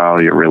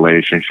lifestyle, your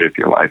relationship,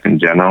 your life in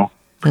general.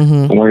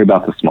 Don't worry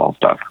about the small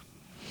stuff.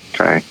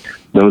 Okay,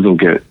 those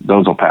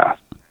will pass.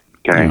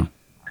 Okay.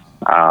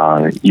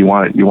 Yeah. You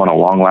want a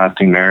long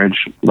lasting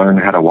marriage? Learn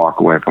how to walk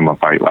away from a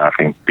fight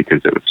laughing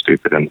because it was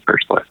stupid in the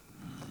first place.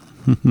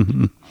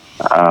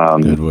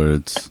 Good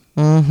words.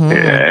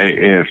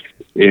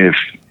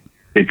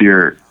 If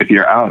you're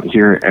out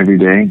here every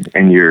day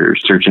and you're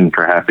searching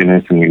for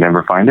happiness and you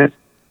never find it,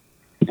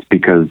 it's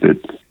because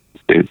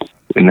it's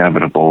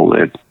inevitable.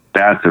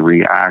 That's a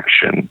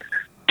reaction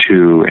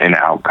to an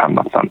outcome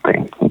of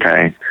something.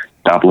 Okay,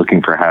 stop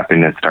looking for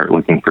happiness. Start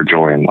looking for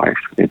joy in life.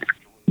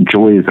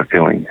 Joy is a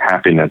feeling.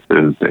 Happiness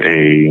is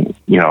a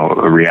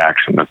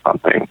reaction to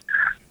something.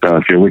 So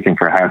if you're looking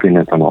for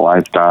happiness in the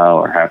lifestyle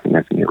or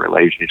happiness in your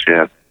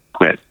relationship,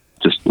 quit.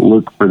 Just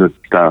look for the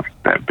stuff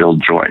that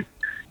build joy.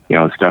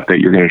 Stuff that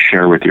you're going to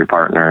share with your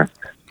partner.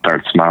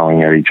 Start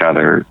smiling at each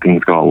other.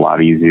 Things go a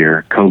lot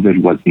easier.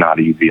 COVID was not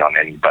easy on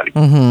anybody.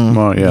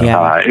 Well,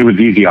 yeah. It was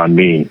easy on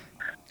me.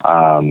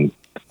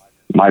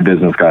 My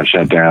business got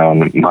shut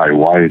down. My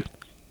wife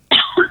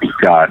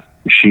got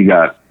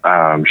shut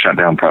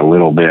down for a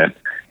little bit,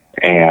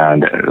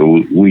 and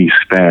we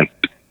spent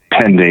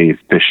 10 days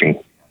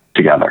fishing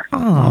together.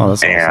 Oh,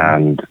 that's awesome.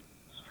 And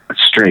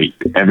straight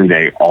every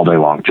day, all day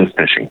long, just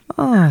fishing.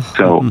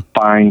 So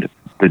find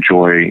the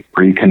joy,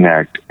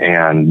 reconnect,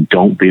 and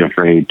don't be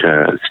afraid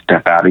to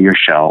step out of your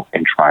shell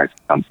and try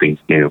something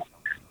new.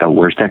 The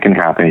worst that can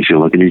happen is you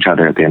look at each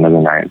other at the end of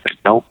the night and say,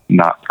 nope,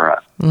 not for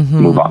us.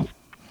 Move on.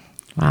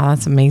 Wow,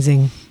 that's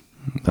amazing.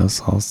 That's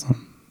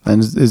awesome.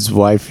 And is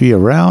wifey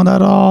around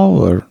at all,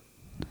 or?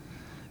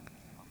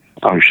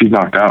 Oh, she's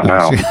knocked out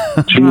now.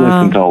 She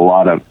listened to a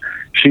lot of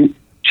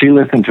she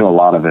listened to a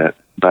lot of it,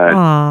 but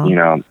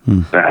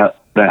the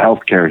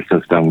healthcare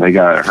system, they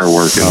got her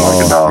working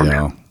like a dog.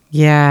 Yeah.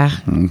 Yeah.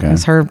 Okay.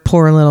 It's her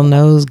poor little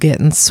nose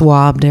getting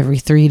swabbed every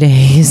 3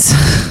 days.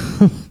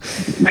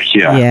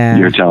 Yeah,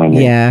 you're telling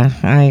me. Yeah,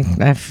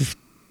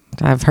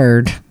 I've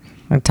heard.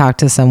 I talked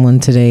to someone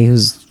today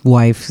whose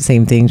wife,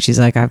 same thing. She's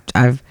like,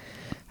 I've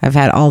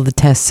had all the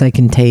tests I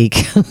can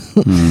take.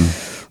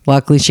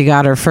 Luckily, she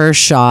got her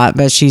first shot,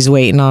 but she's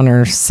waiting on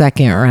her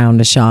second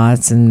round of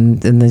shots,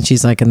 and then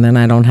she's like, and then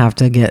I don't have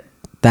to get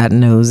that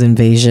nose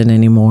invasion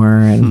anymore.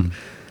 And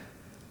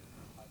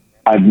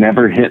I've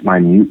never hit my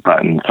mute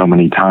button so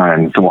many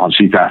times while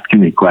she's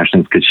asking me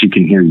questions because she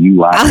can hear you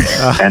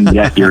laughing, and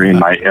yet you're in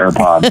my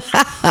AirPods.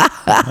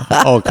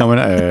 Oh, coming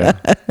out.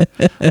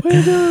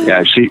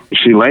 Yeah, she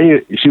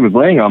was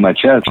laying on my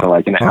chest for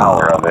like an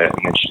hour of it,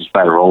 and then she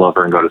decided to roll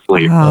over and go to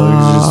sleep.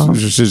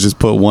 You should just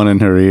put one in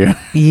her ear.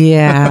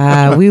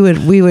 yeah, we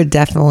would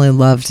definitely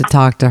love to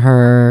talk to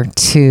her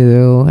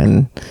too.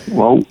 And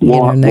Well,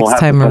 we'll next have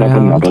time to set up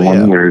around. another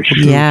one where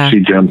she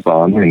jumps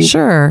on. And,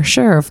 sure,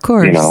 of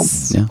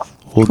course. Yeah.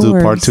 We'll do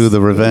part 2 of the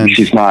revenge.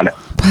 she's not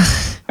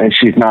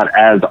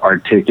as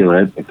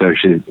articulate, so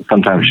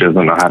sometimes she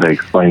doesn't know how to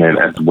explain it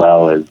as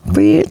well as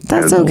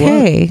That's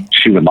okay.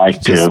 she would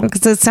like to.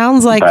 Because it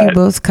sounds like you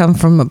both come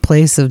from a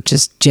place of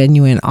just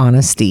genuine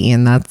honesty,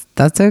 and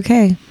that's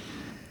okay.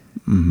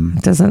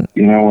 It doesn't.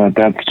 You know what?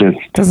 That's just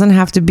Doesn't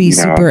have to be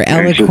super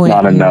there's just eloquent,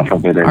 not enough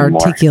of it and anymore.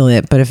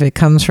 articulate. But if it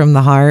comes from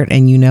the heart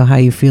and you know how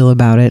you feel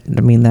about it, I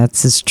mean,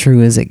 that's as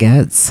true as it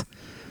gets.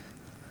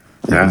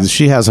 Yeah,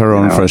 she has her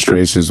own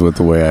frustrations with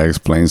the way I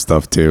explain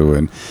stuff too,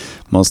 and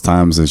most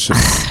times it's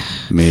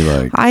just me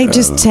like. I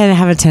just tend to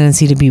have a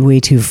tendency to be way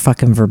too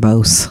fucking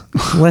verbose.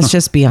 Let's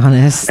just be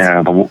honest.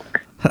 Yeah, the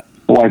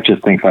wife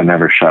just thinks I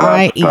never shut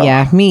up. So.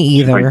 Yeah, me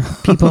either.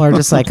 People are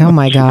just like, oh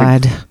my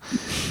God.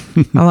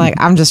 I'm like,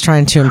 I'm just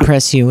trying to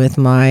impress you with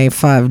my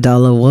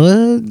 $5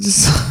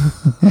 woods.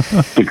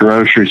 The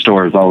grocery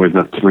store is always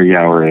a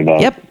 3-hour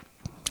event. Yep.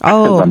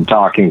 Oh, I'm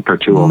talking for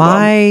two of them.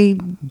 my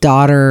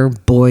daughter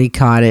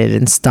boycotted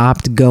and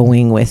stopped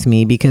going with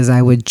me because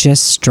I would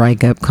just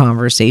strike up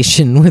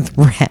conversation with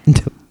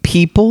random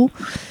people.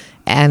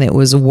 And it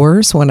was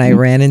worse when I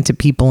ran into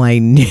people I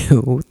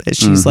knew that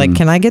she's like,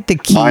 can I get the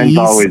keys? Mine's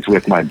always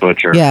with my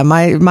butcher. Yeah,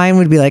 mine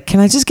would be like, can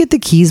I just get the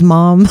keys,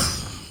 Mom?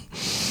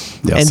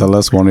 Yeah, And-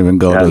 Celeste won't even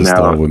go to the no.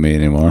 store with me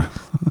anymore.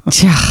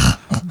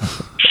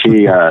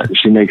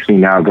 She makes me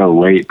now go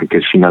late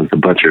because she knows the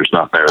butcher's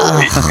not there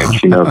late, and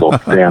she knows I'll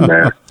stand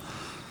there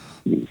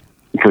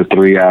for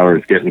 3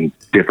 hours getting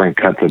different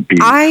cuts of beef.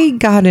 I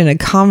got in a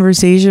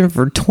conversation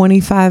for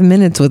 25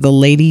 minutes with a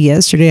lady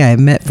yesterday I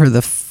met for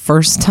the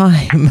first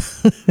time.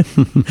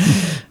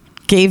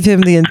 Gave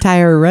him the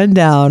entire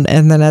rundown,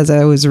 and then as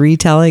I was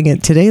retelling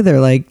it today,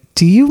 they're like,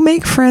 do you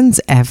make friends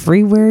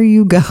everywhere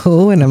you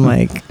go? And I'm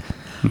like,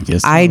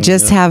 Yes, I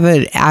just have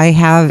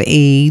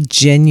a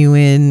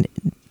genuine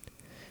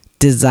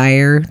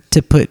desire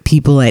to put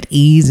people at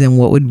ease in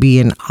what would be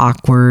an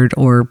awkward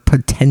or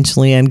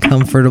potentially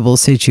uncomfortable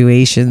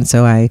situation.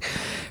 So I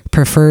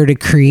prefer to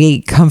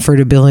create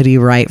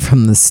comfortability right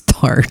from the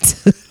start.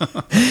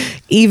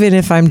 Even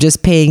if I'm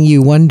just paying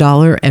you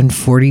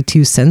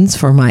 $1.42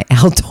 for my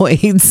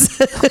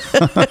Altoids.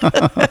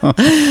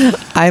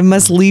 I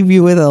must leave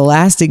you with a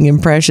lasting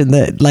impression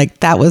that like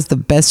that was the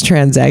best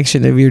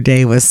transaction of your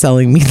day was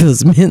selling me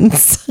those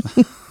mints.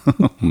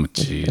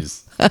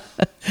 Jeez.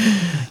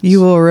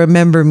 You will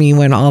remember me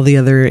when all the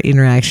other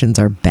interactions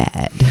are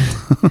bad.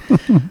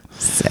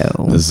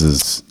 So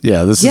This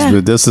Yeah.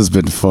 has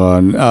been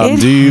fun. It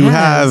Do you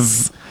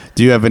has.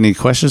 have any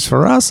questions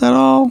for us at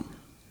all?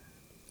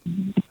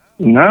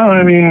 No,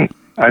 I mean,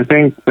 I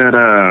think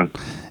that,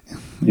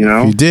 you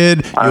know. If you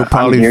did, you'll I'm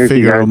probably here if you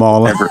figure guys them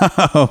all ever-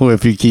 out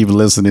if you keep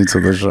listening to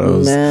the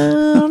shows.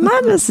 no,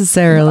 not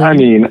necessarily. I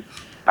mean,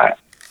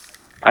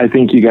 I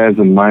think you guys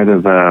might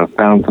have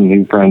found some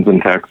new friends in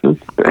Texas.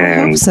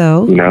 And, hope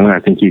so. You know, I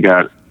think you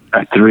got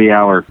a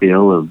 3-hour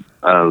feel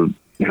of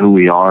who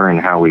we are and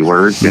how we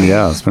work. And,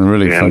 Yeah, it's been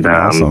really fucking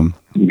awesome.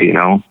 You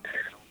know,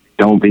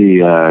 don't be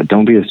a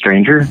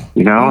stranger,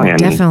 you know. And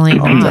Definitely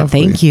not. definitely.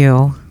 Thank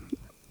you.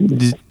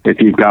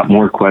 if you've got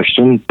more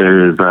questions,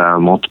 there's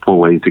multiple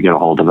ways to get a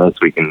hold of us.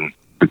 We can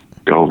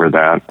go over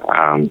that.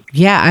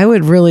 Yeah, I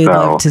would really So,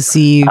 love to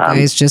see you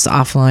guys just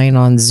offline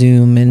on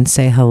Zoom and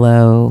say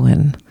hello.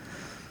 And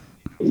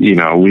You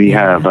know, we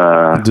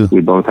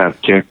both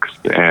have Kicks,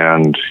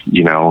 and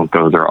you know,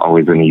 those are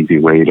always an easy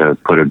way to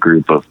put a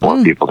group of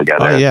more people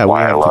together. Oh yeah, That's we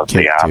why I have love the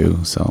Kick the app. too.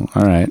 So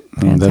all right,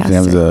 I'll definitely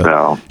have to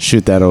So,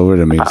 shoot that over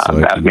to me so I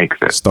that can makes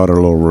it. start a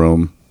little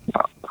room.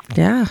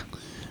 yeah,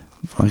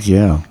 Fuck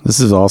yeah, this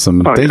is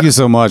awesome. Oh, Thank yeah. you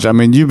so much. I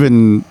mean, you've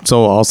been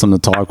so awesome to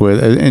talk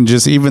with, and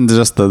just even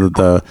just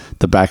the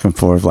back and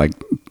forth, like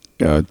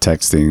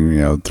texting, you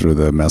know, through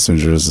the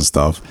messengers and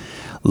stuff,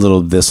 a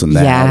little this and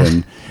that, Yeah.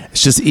 and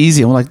it's just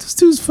easy. I'm like, this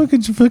dude's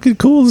fucking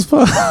cool as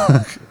fuck.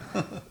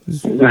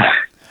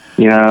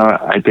 You know,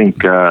 I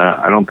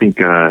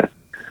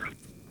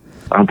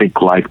don't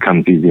think life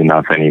comes easy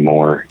enough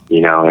anymore.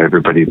 You know,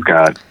 everybody's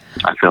got,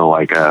 I feel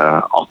like,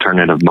 a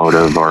alternative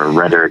motive or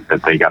rhetoric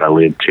that they got to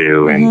live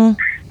to, and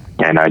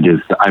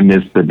I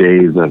miss the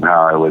days of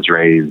how I was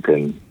raised,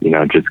 and you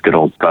know, just good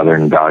old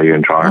Southern value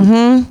and charm.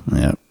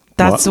 Yeah,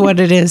 that's what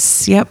it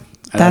is. Yep.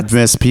 I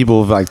miss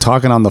people like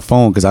talking on the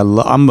phone because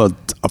I'm a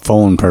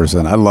phone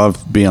person. I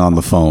love being on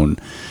the phone,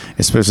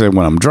 especially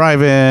when I'm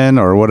driving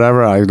or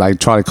whatever. I like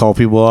try to call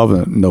people up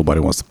and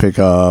nobody wants to pick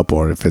up,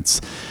 or if it's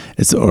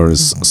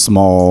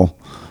small,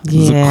 quick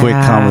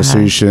Yeah.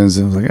 conversations.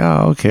 And I was like,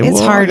 oh, okay. It's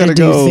well, I hard to gotta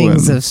do go.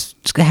 things And- of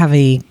have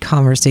a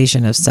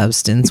conversation of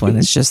substance when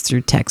it's just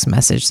through text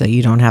message that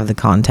you don't have the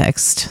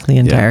context, the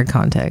entire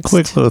context.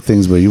 quick little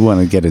things, but you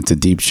want to get into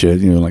deep shit.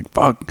 You're like,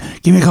 fuck,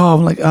 give me a call.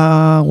 I'm like,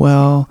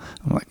 well,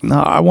 I'm like, no,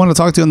 I want to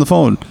talk to you on the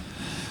phone.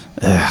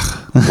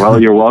 Well,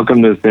 you're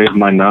welcome to save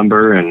my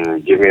number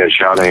and give me a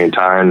shout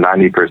anytime.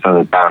 90%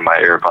 of the time, my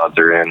AirPods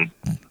are in.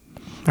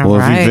 All Well,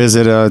 if right. we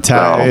visit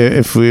So-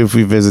 if we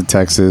visit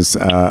Texas,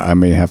 I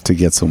may have to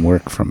get some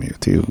work from you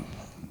too,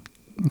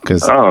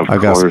 because Oh, of I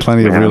got course,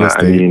 plenty of man. real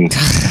estate. I mean,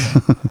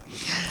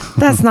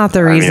 That's not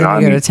the reason mean,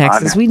 we go to I'm-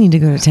 Texas. We need to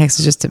go to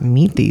Texas just to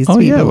meet these Oh,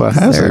 people. yeah, well, it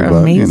has They're to,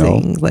 but, you know.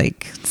 amazing,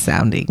 like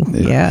sounding.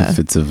 Yeah. If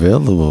it's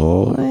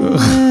available.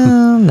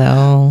 Well,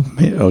 no.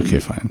 Okay,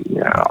 fine.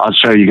 yeah, I'll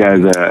show you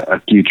guys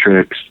a few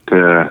tricks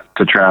to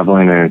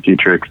traveling and a few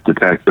tricks to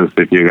Texas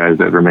if you guys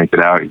ever make it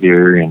out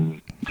here,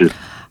 and just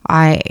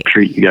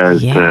treat you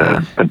guys Yeah.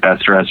 to the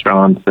best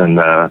restaurants and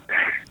the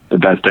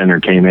best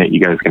entertainment you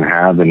guys can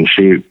have. And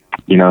shoot,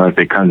 you know, if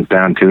it comes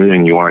down to it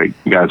and you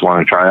guys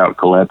want to try out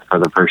Colette for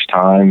the first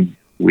time,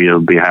 we'll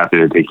be happy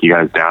to take you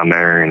guys down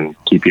there and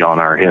keep you on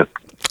our hip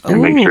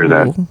and make sure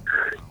that, Ooh.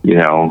 you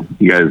know,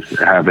 you guys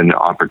have an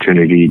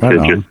opportunity Right to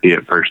on. just see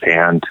it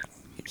firsthand.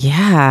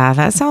 Yeah,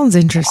 that sounds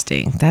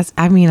interesting.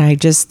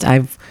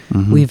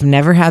 Mm-hmm. We've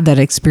never had that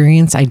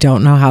experience. I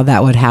don't know how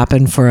that would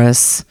happen for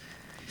us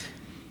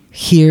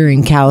here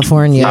in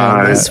California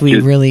unless we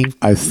just- really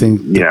I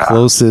think the Yeah.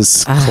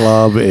 closest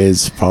club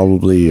is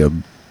probably a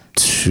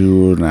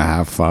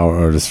 2.5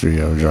 hour to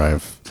 3 hour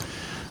drive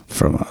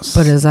from us.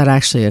 But is that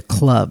actually a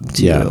club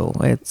too? Yeah,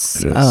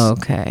 It's it is. oh,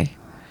 okay.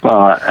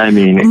 Well, I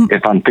mean,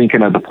 if I'm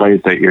thinking of the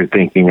place that you're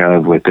thinking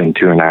of within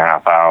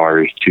 2.5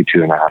 hours,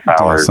 2.5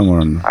 hours,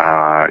 somewhere in,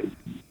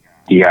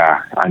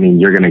 yeah, I mean,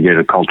 you're going to get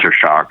a culture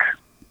shock.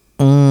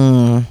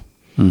 I'm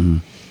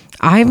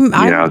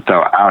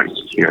So out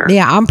here,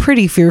 yeah, I'm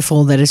pretty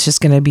fearful that it's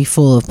just going to be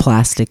full of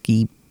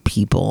plasticky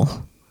people.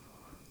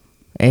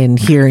 And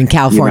here in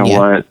California,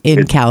 what?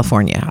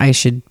 California, I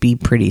should be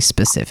pretty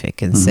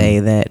specific and say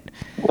that.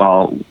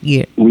 well,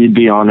 Yeah, we'd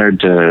be honored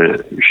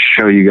to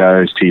show you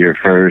guys to your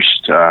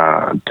first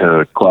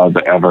to club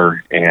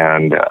ever,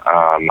 and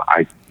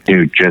I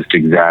knew just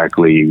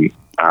exactly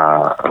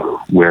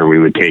where we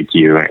would take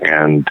you,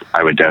 and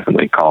I would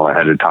definitely call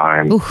ahead of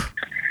time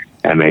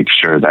and make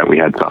sure that we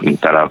had something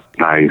set up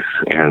nice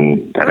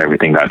and that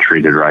everything got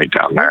treated right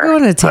down there. we're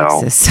going to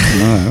So,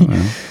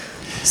 Texas.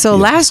 So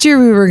last year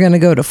we were going to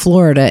go to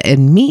Florida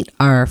and meet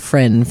our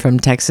friend from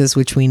Texas,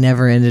 which we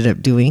never ended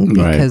up doing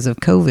because of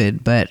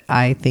COVID. But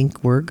I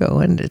think we're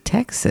going to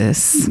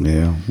Texas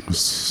yeah,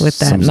 with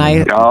that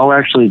night. I'll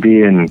actually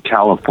be in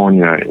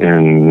California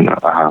in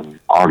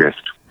August.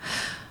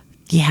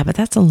 Yeah, but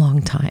that's a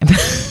long time.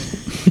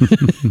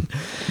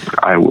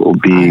 I will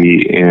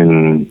be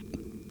in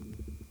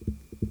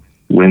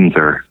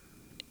Windsor.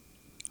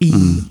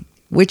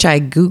 Which I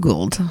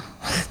Googled.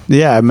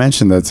 Yeah, I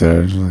mentioned that to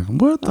her. She's like,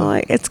 what the?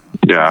 Like it's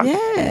Yeah.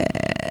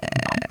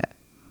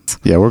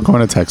 Yeah, we're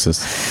going to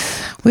Texas.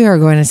 we are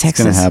going to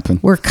Texas. gonna happen.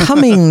 We're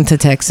coming to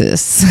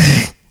Texas.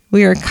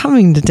 We are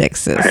coming to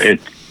Texas.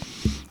 It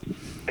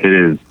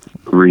is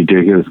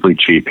ridiculously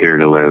cheap here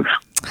to live.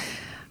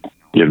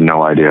 You have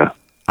no idea.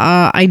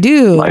 I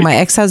do. Like- My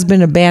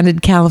ex-husband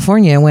abandoned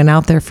California and went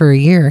out there for a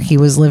year. He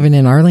was living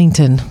in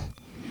Arlington.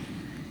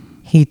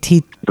 He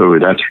Oh,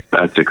 that's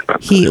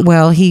expensive.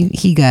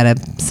 he got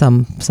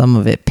some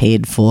of it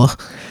paid for.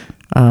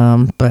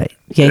 But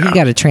he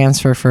got a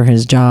transfer for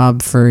his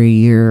job for a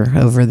year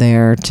over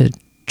there to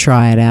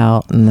try it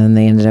out, and then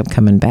they ended up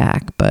coming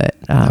back. But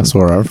That's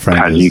where our friend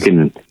God,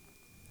 is.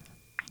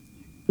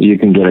 you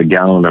can get a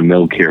gallon of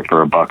milk here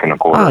for $1.25.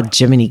 oh,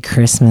 Jiminy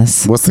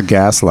Christmas! What's the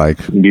gas like?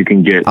 You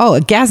can get Oh,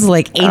 gas is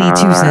like 82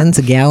 cents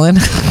a gallon.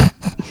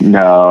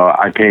 no.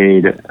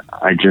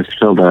 I just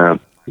filled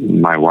up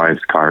my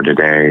wife's car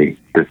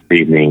this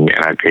evening,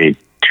 and I paid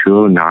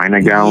 $2.09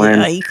 a gallon,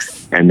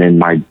 Yikes! and then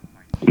my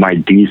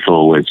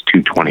diesel was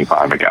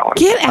 $2.25 a gallon.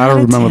 Get out I don't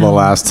of remember the town.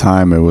 last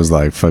time it was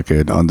like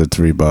fucking under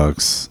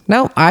 $3.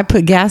 Nope, I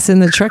put gas in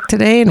the truck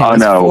today, and it Oh, was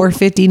no.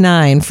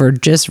 $4.59 for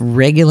just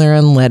regular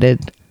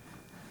unleaded.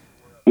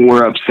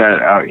 We're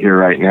upset out here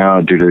right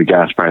now due to the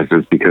gas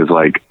prices because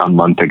like a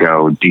month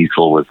ago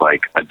diesel was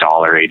like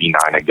 $1.89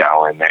 a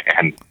gallon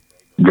and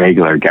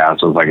regular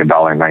gas was like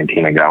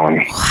 $1.19 a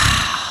gallon.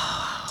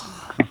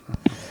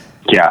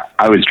 Yeah,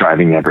 I was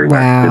driving everywhere.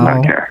 Did Wow.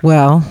 not care.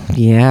 Well,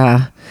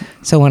 yeah.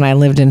 So when I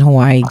lived in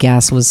Hawaii,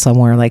 gas was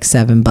somewhere like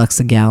 $7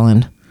 a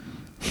gallon,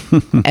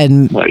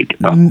 and Like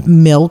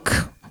milk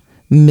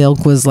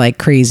was like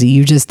crazy.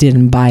 You just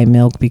didn't buy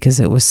milk because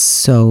it was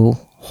so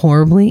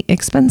horribly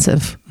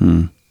expensive.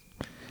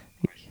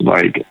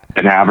 like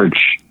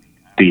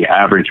the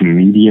average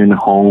median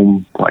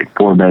home, like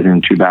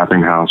 4-bedroom,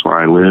 2-bathroom house where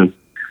I live.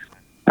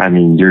 I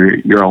mean,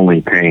 you're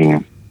only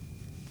paying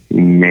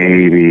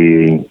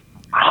maybe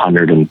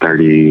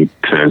 130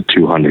 to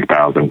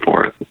 200,000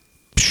 for it,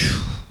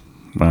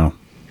 Wow.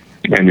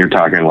 and you're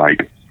talking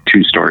like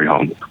 2-story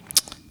homes.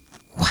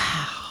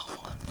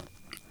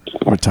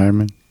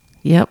 Retirement.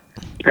 Yep.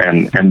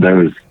 And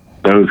those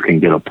can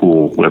get a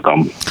pool with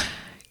them.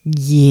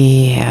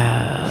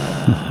 Yeah.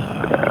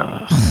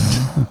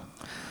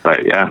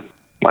 But yeah,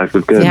 life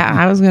is good. Yeah,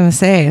 I was going to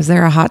say, is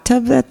there a hot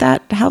tub at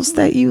that house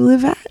that you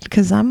live at?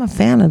 Because I'm a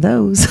fan of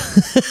those.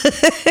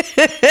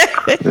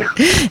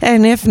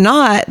 And if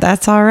not,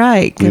 that's all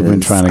right. We've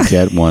been 'cause- trying to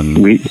get one.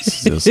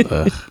 It's just,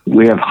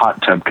 We have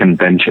hot tub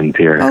conventions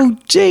here. Oh,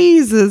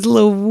 Jesus,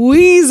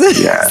 Louise.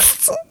 Yeah.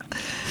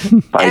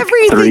 Like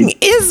Everything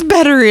is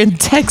better in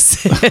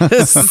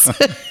Texas.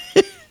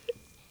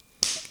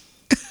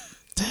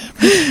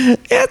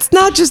 It's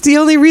not just the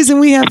only reason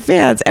we have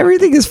fans.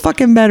 Everything is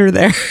fucking better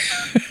there.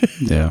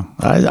 yeah.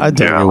 I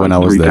did it when like I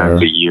was 3 there.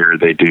 times a year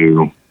they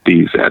do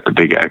these at the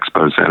big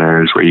expo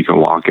centers where you can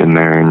walk in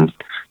there and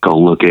go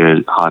look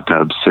at hot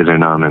tubs, sit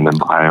in them, and then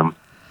buy them.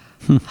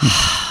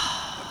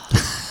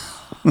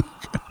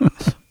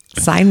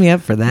 Sign me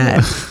up for that.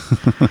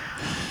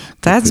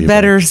 That's for you,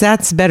 better.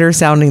 That's better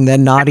sounding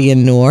than Naughty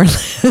in New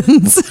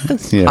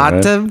Orleans. Yeah, Hot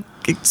right? tub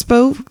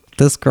expo.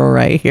 This girl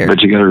right here.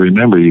 But you got to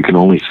remember, you can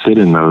only sit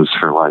in those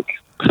for like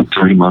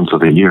 3 months of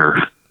the year.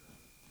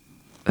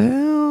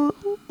 I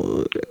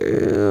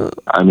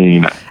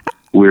mean,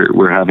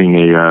 we're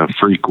having a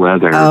freak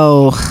weather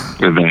Oh,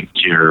 event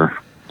here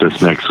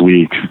this next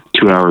week.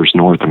 2 hours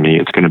north of me,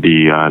 it's going to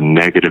be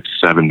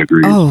 -7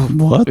 degrees. oh,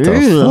 What the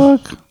ew.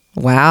 fuck?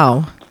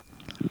 Wow.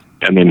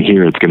 And then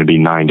here it's going to be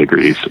 9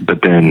 degrees.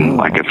 But then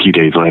like a few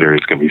days later,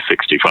 it's going to be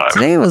 65.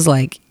 Today was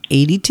like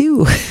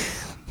 82.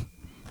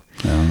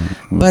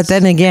 But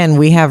then again,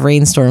 we have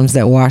rainstorms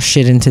that wash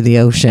shit into the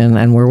ocean,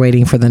 and we're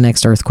waiting for the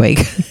next earthquake.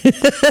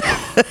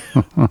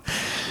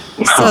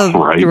 So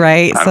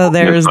right. So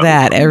there's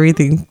that.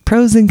 Everything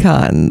pros and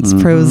cons,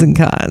 pros and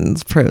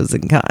cons, pros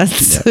and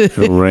cons. Yeah,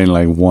 it'll rain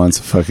like once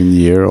a fucking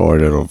year, or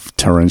it'll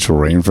torrential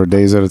rain for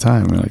days at a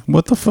time. You're like,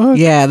 what the fuck?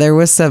 Yeah, there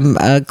was some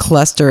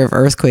cluster of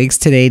earthquakes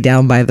today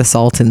down by the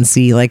Salton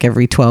Sea. Like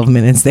every 12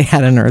 minutes, they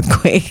had an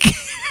earthquake.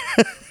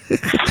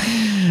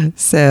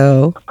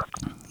 So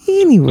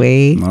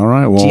anyway, all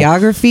right. Well,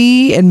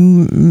 geography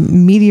and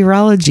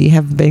meteorology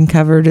have been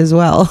covered as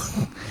well.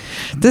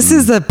 This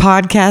is a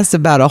podcast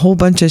about a whole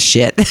bunch of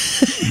shit.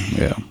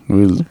 Yeah,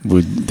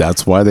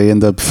 that's why they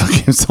end up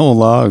fucking so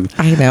long.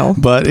 I know.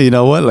 But you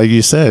know what? Like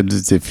you said,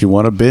 if you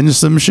want to binge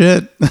some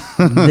shit,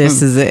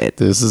 this is it.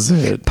 This is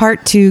it.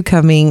 Part 2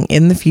 coming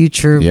in the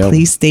future. Yep.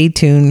 Please stay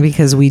tuned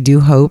because we do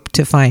hope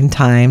to find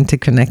time to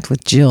connect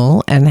with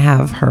Jill and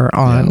have her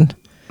on.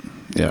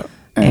 Yeah.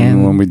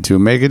 And when we do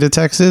make it to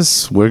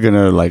Texas, we're going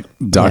to like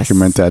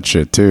document that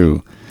shit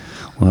too.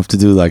 We'll have to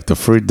do like the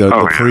free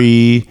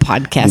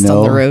podcast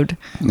on the road.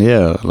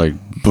 Yeah, like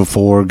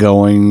before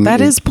going. That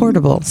is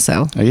portable,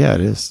 so. Yeah,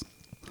 it is.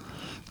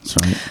 That's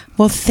right.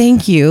 Well,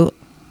 thank you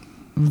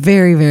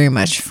very, very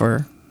much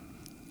for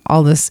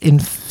all this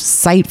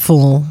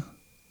insightful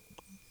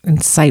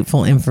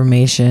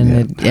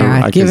information.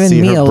 Yeah, given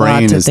me a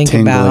lot to think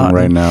about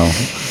right now.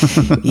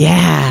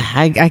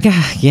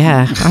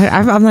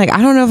 I'm like,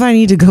 I don't know if I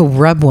need to go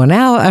rub one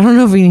out. I don't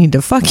know if we need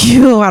to fuck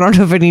you. I don't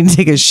know if I need to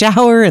take a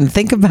shower and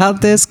think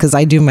about this because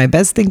I do my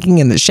best thinking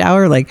in the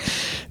shower. Like,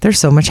 there's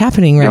so much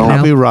happening right now.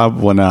 I'll be rub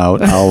one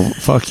out. I'll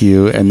fuck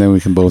you, and then we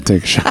can both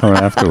take a shower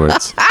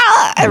afterwards.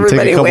 Everybody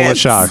take a couple wins. of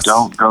shots.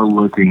 Don't go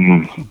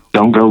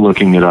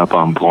looking it up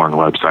on porn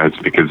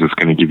websites because it's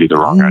going to give you the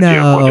wrong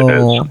idea of what it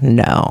is.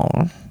 No.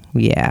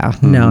 Yeah.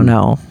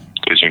 No.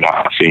 Because you're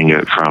not seeing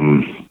it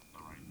from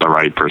the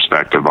right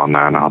perspective on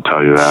that, and I'll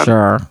tell you that.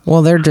 Sure.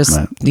 Well, they're just,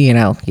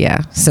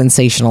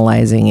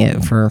 sensationalizing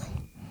it for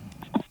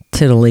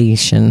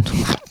titillation.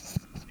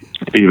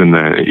 Even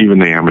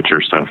the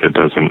amateur stuff, it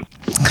doesn't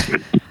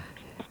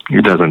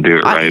do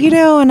it right.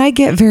 And I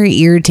get very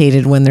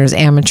irritated when there's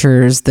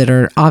amateurs that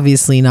are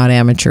obviously not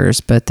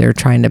amateurs, but they're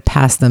trying to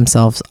pass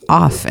themselves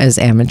off as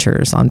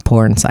amateurs on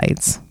porn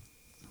sites.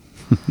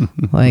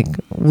 Like,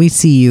 we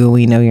see you,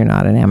 we know you're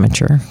not an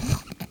amateur.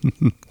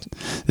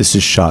 This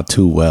is shot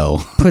too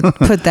well.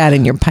 Put that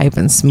in your pipe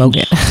and smoke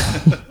it.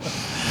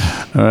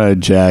 All right,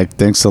 Jack.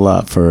 Thanks a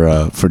lot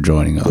for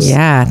joining us.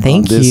 Yeah,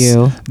 thank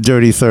you.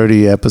 Dirty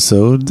 30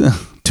 episode,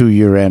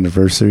 2-year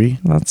anniversary.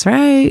 That's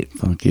right.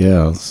 Fuck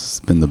yeah, it's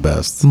been the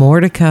best.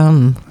 More to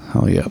come.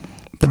 Oh yeah.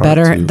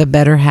 The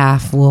better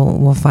half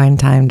will find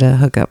time to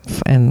hook up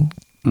and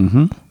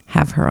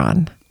have her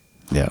on.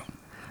 Yeah.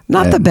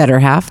 Not the better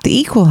half, the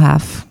equal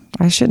half.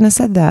 I shouldn't have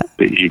said that.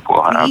 The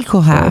equal half. The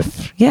equal half.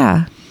 Right.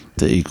 Yeah.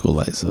 The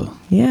equalizer.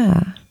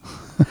 Yeah.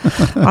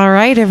 All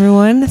right,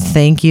 everyone.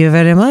 Thank you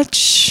very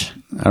much.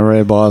 All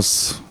right,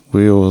 boss.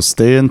 We will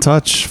stay in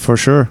touch for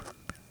sure.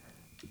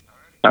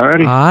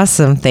 Alrighty.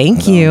 Awesome.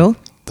 Thank you.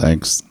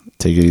 Thanks.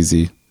 Take it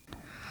easy.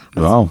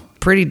 Wow.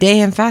 Pretty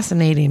damn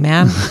fascinating,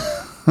 man.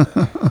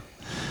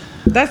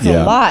 That's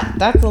a lot.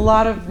 That's a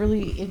lot of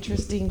really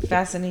interesting,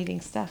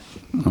 fascinating stuff.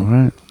 All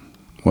right.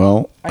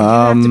 Well, I do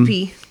have to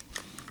pee.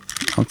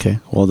 Okay.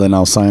 Well, then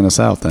I'll sign us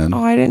out then.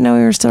 Oh, I didn't know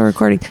we were still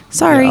recording.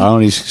 Sorry. I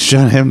only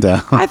shut him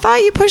down. I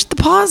thought you pushed the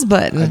pause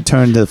button. I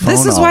turned the phone off.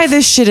 This is why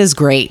this shit is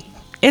great.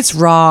 It's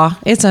raw.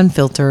 It's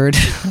unfiltered.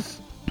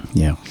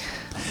 Yeah.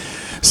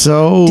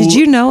 So did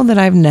you know that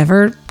I've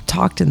never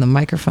talked in the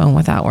microphone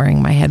without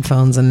wearing my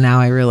headphones, and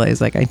now I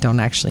realize like I don't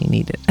actually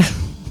need it.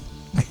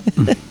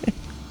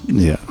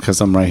 Yeah,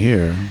 because I'm right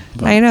here.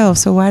 But I know.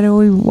 So why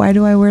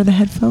do I wear the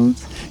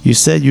headphones? You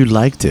said you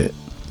liked it.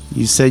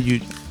 You said you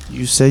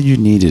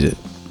needed it.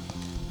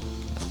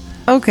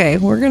 Okay,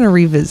 we're gonna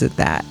revisit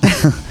that.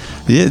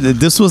 Yeah,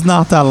 this was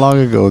not that long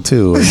ago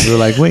too. You're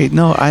like, wait,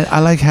 no, I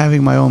like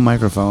having my own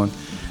microphone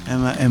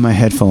and my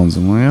headphones.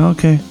 I'm like,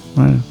 okay,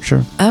 all right,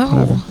 sure. Oh.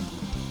 Whatever.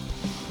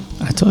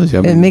 I told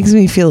you. It makes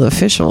me feel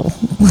official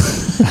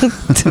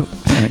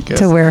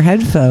to wear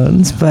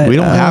headphones, but we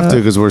don't have to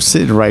because we're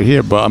sitting right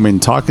here. But I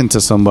mean, talking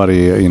to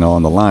somebody,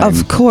 on the line.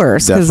 Of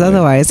course, because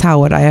otherwise,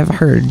 how would I have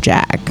heard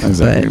Jack?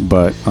 Exactly.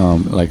 But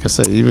like I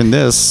said, even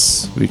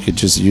this, we could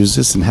just use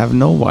this and have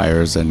no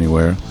wires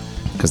anywhere,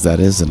 because that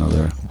is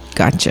another.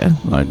 Gotcha.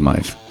 Like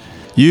Mike.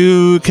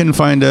 You can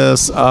find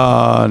us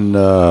on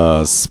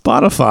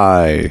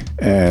Spotify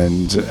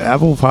and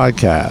Apple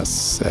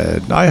Podcasts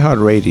and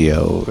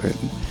iHeartRadio. And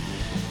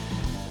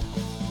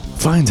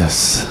find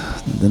us,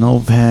 the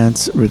No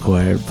Pants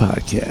Required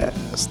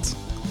Podcast.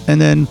 And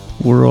then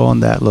we're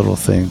on that little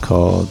thing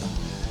called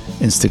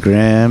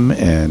Instagram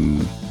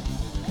and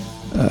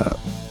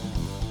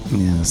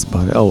that's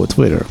about it. Oh,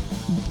 Twitter.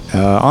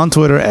 On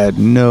Twitter at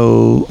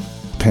No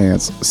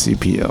Pants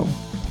CPO.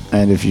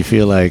 And if you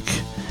feel like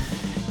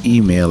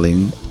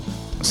emailing,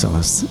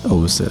 Celeste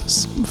always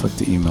says fuck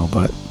the email,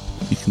 but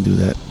you can do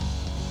that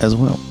as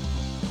well.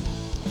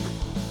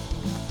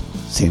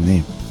 See Same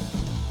name.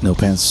 No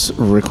Pants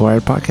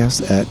Required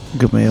Podcast at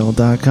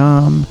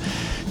gmail.com.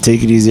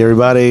 Take it easy,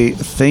 everybody.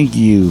 Thank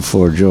you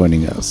for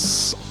joining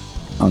us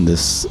on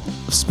this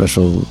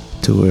special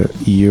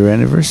year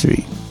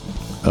anniversary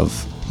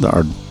of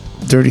our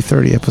Dirty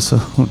 30 episode.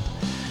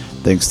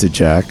 Thanks to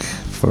Jack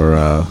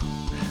for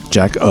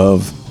Jack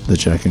of the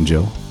Jack and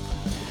Jill.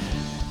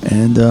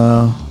 And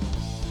I'll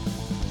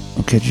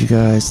catch you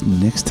guys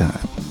next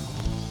time.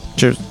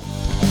 Cheers.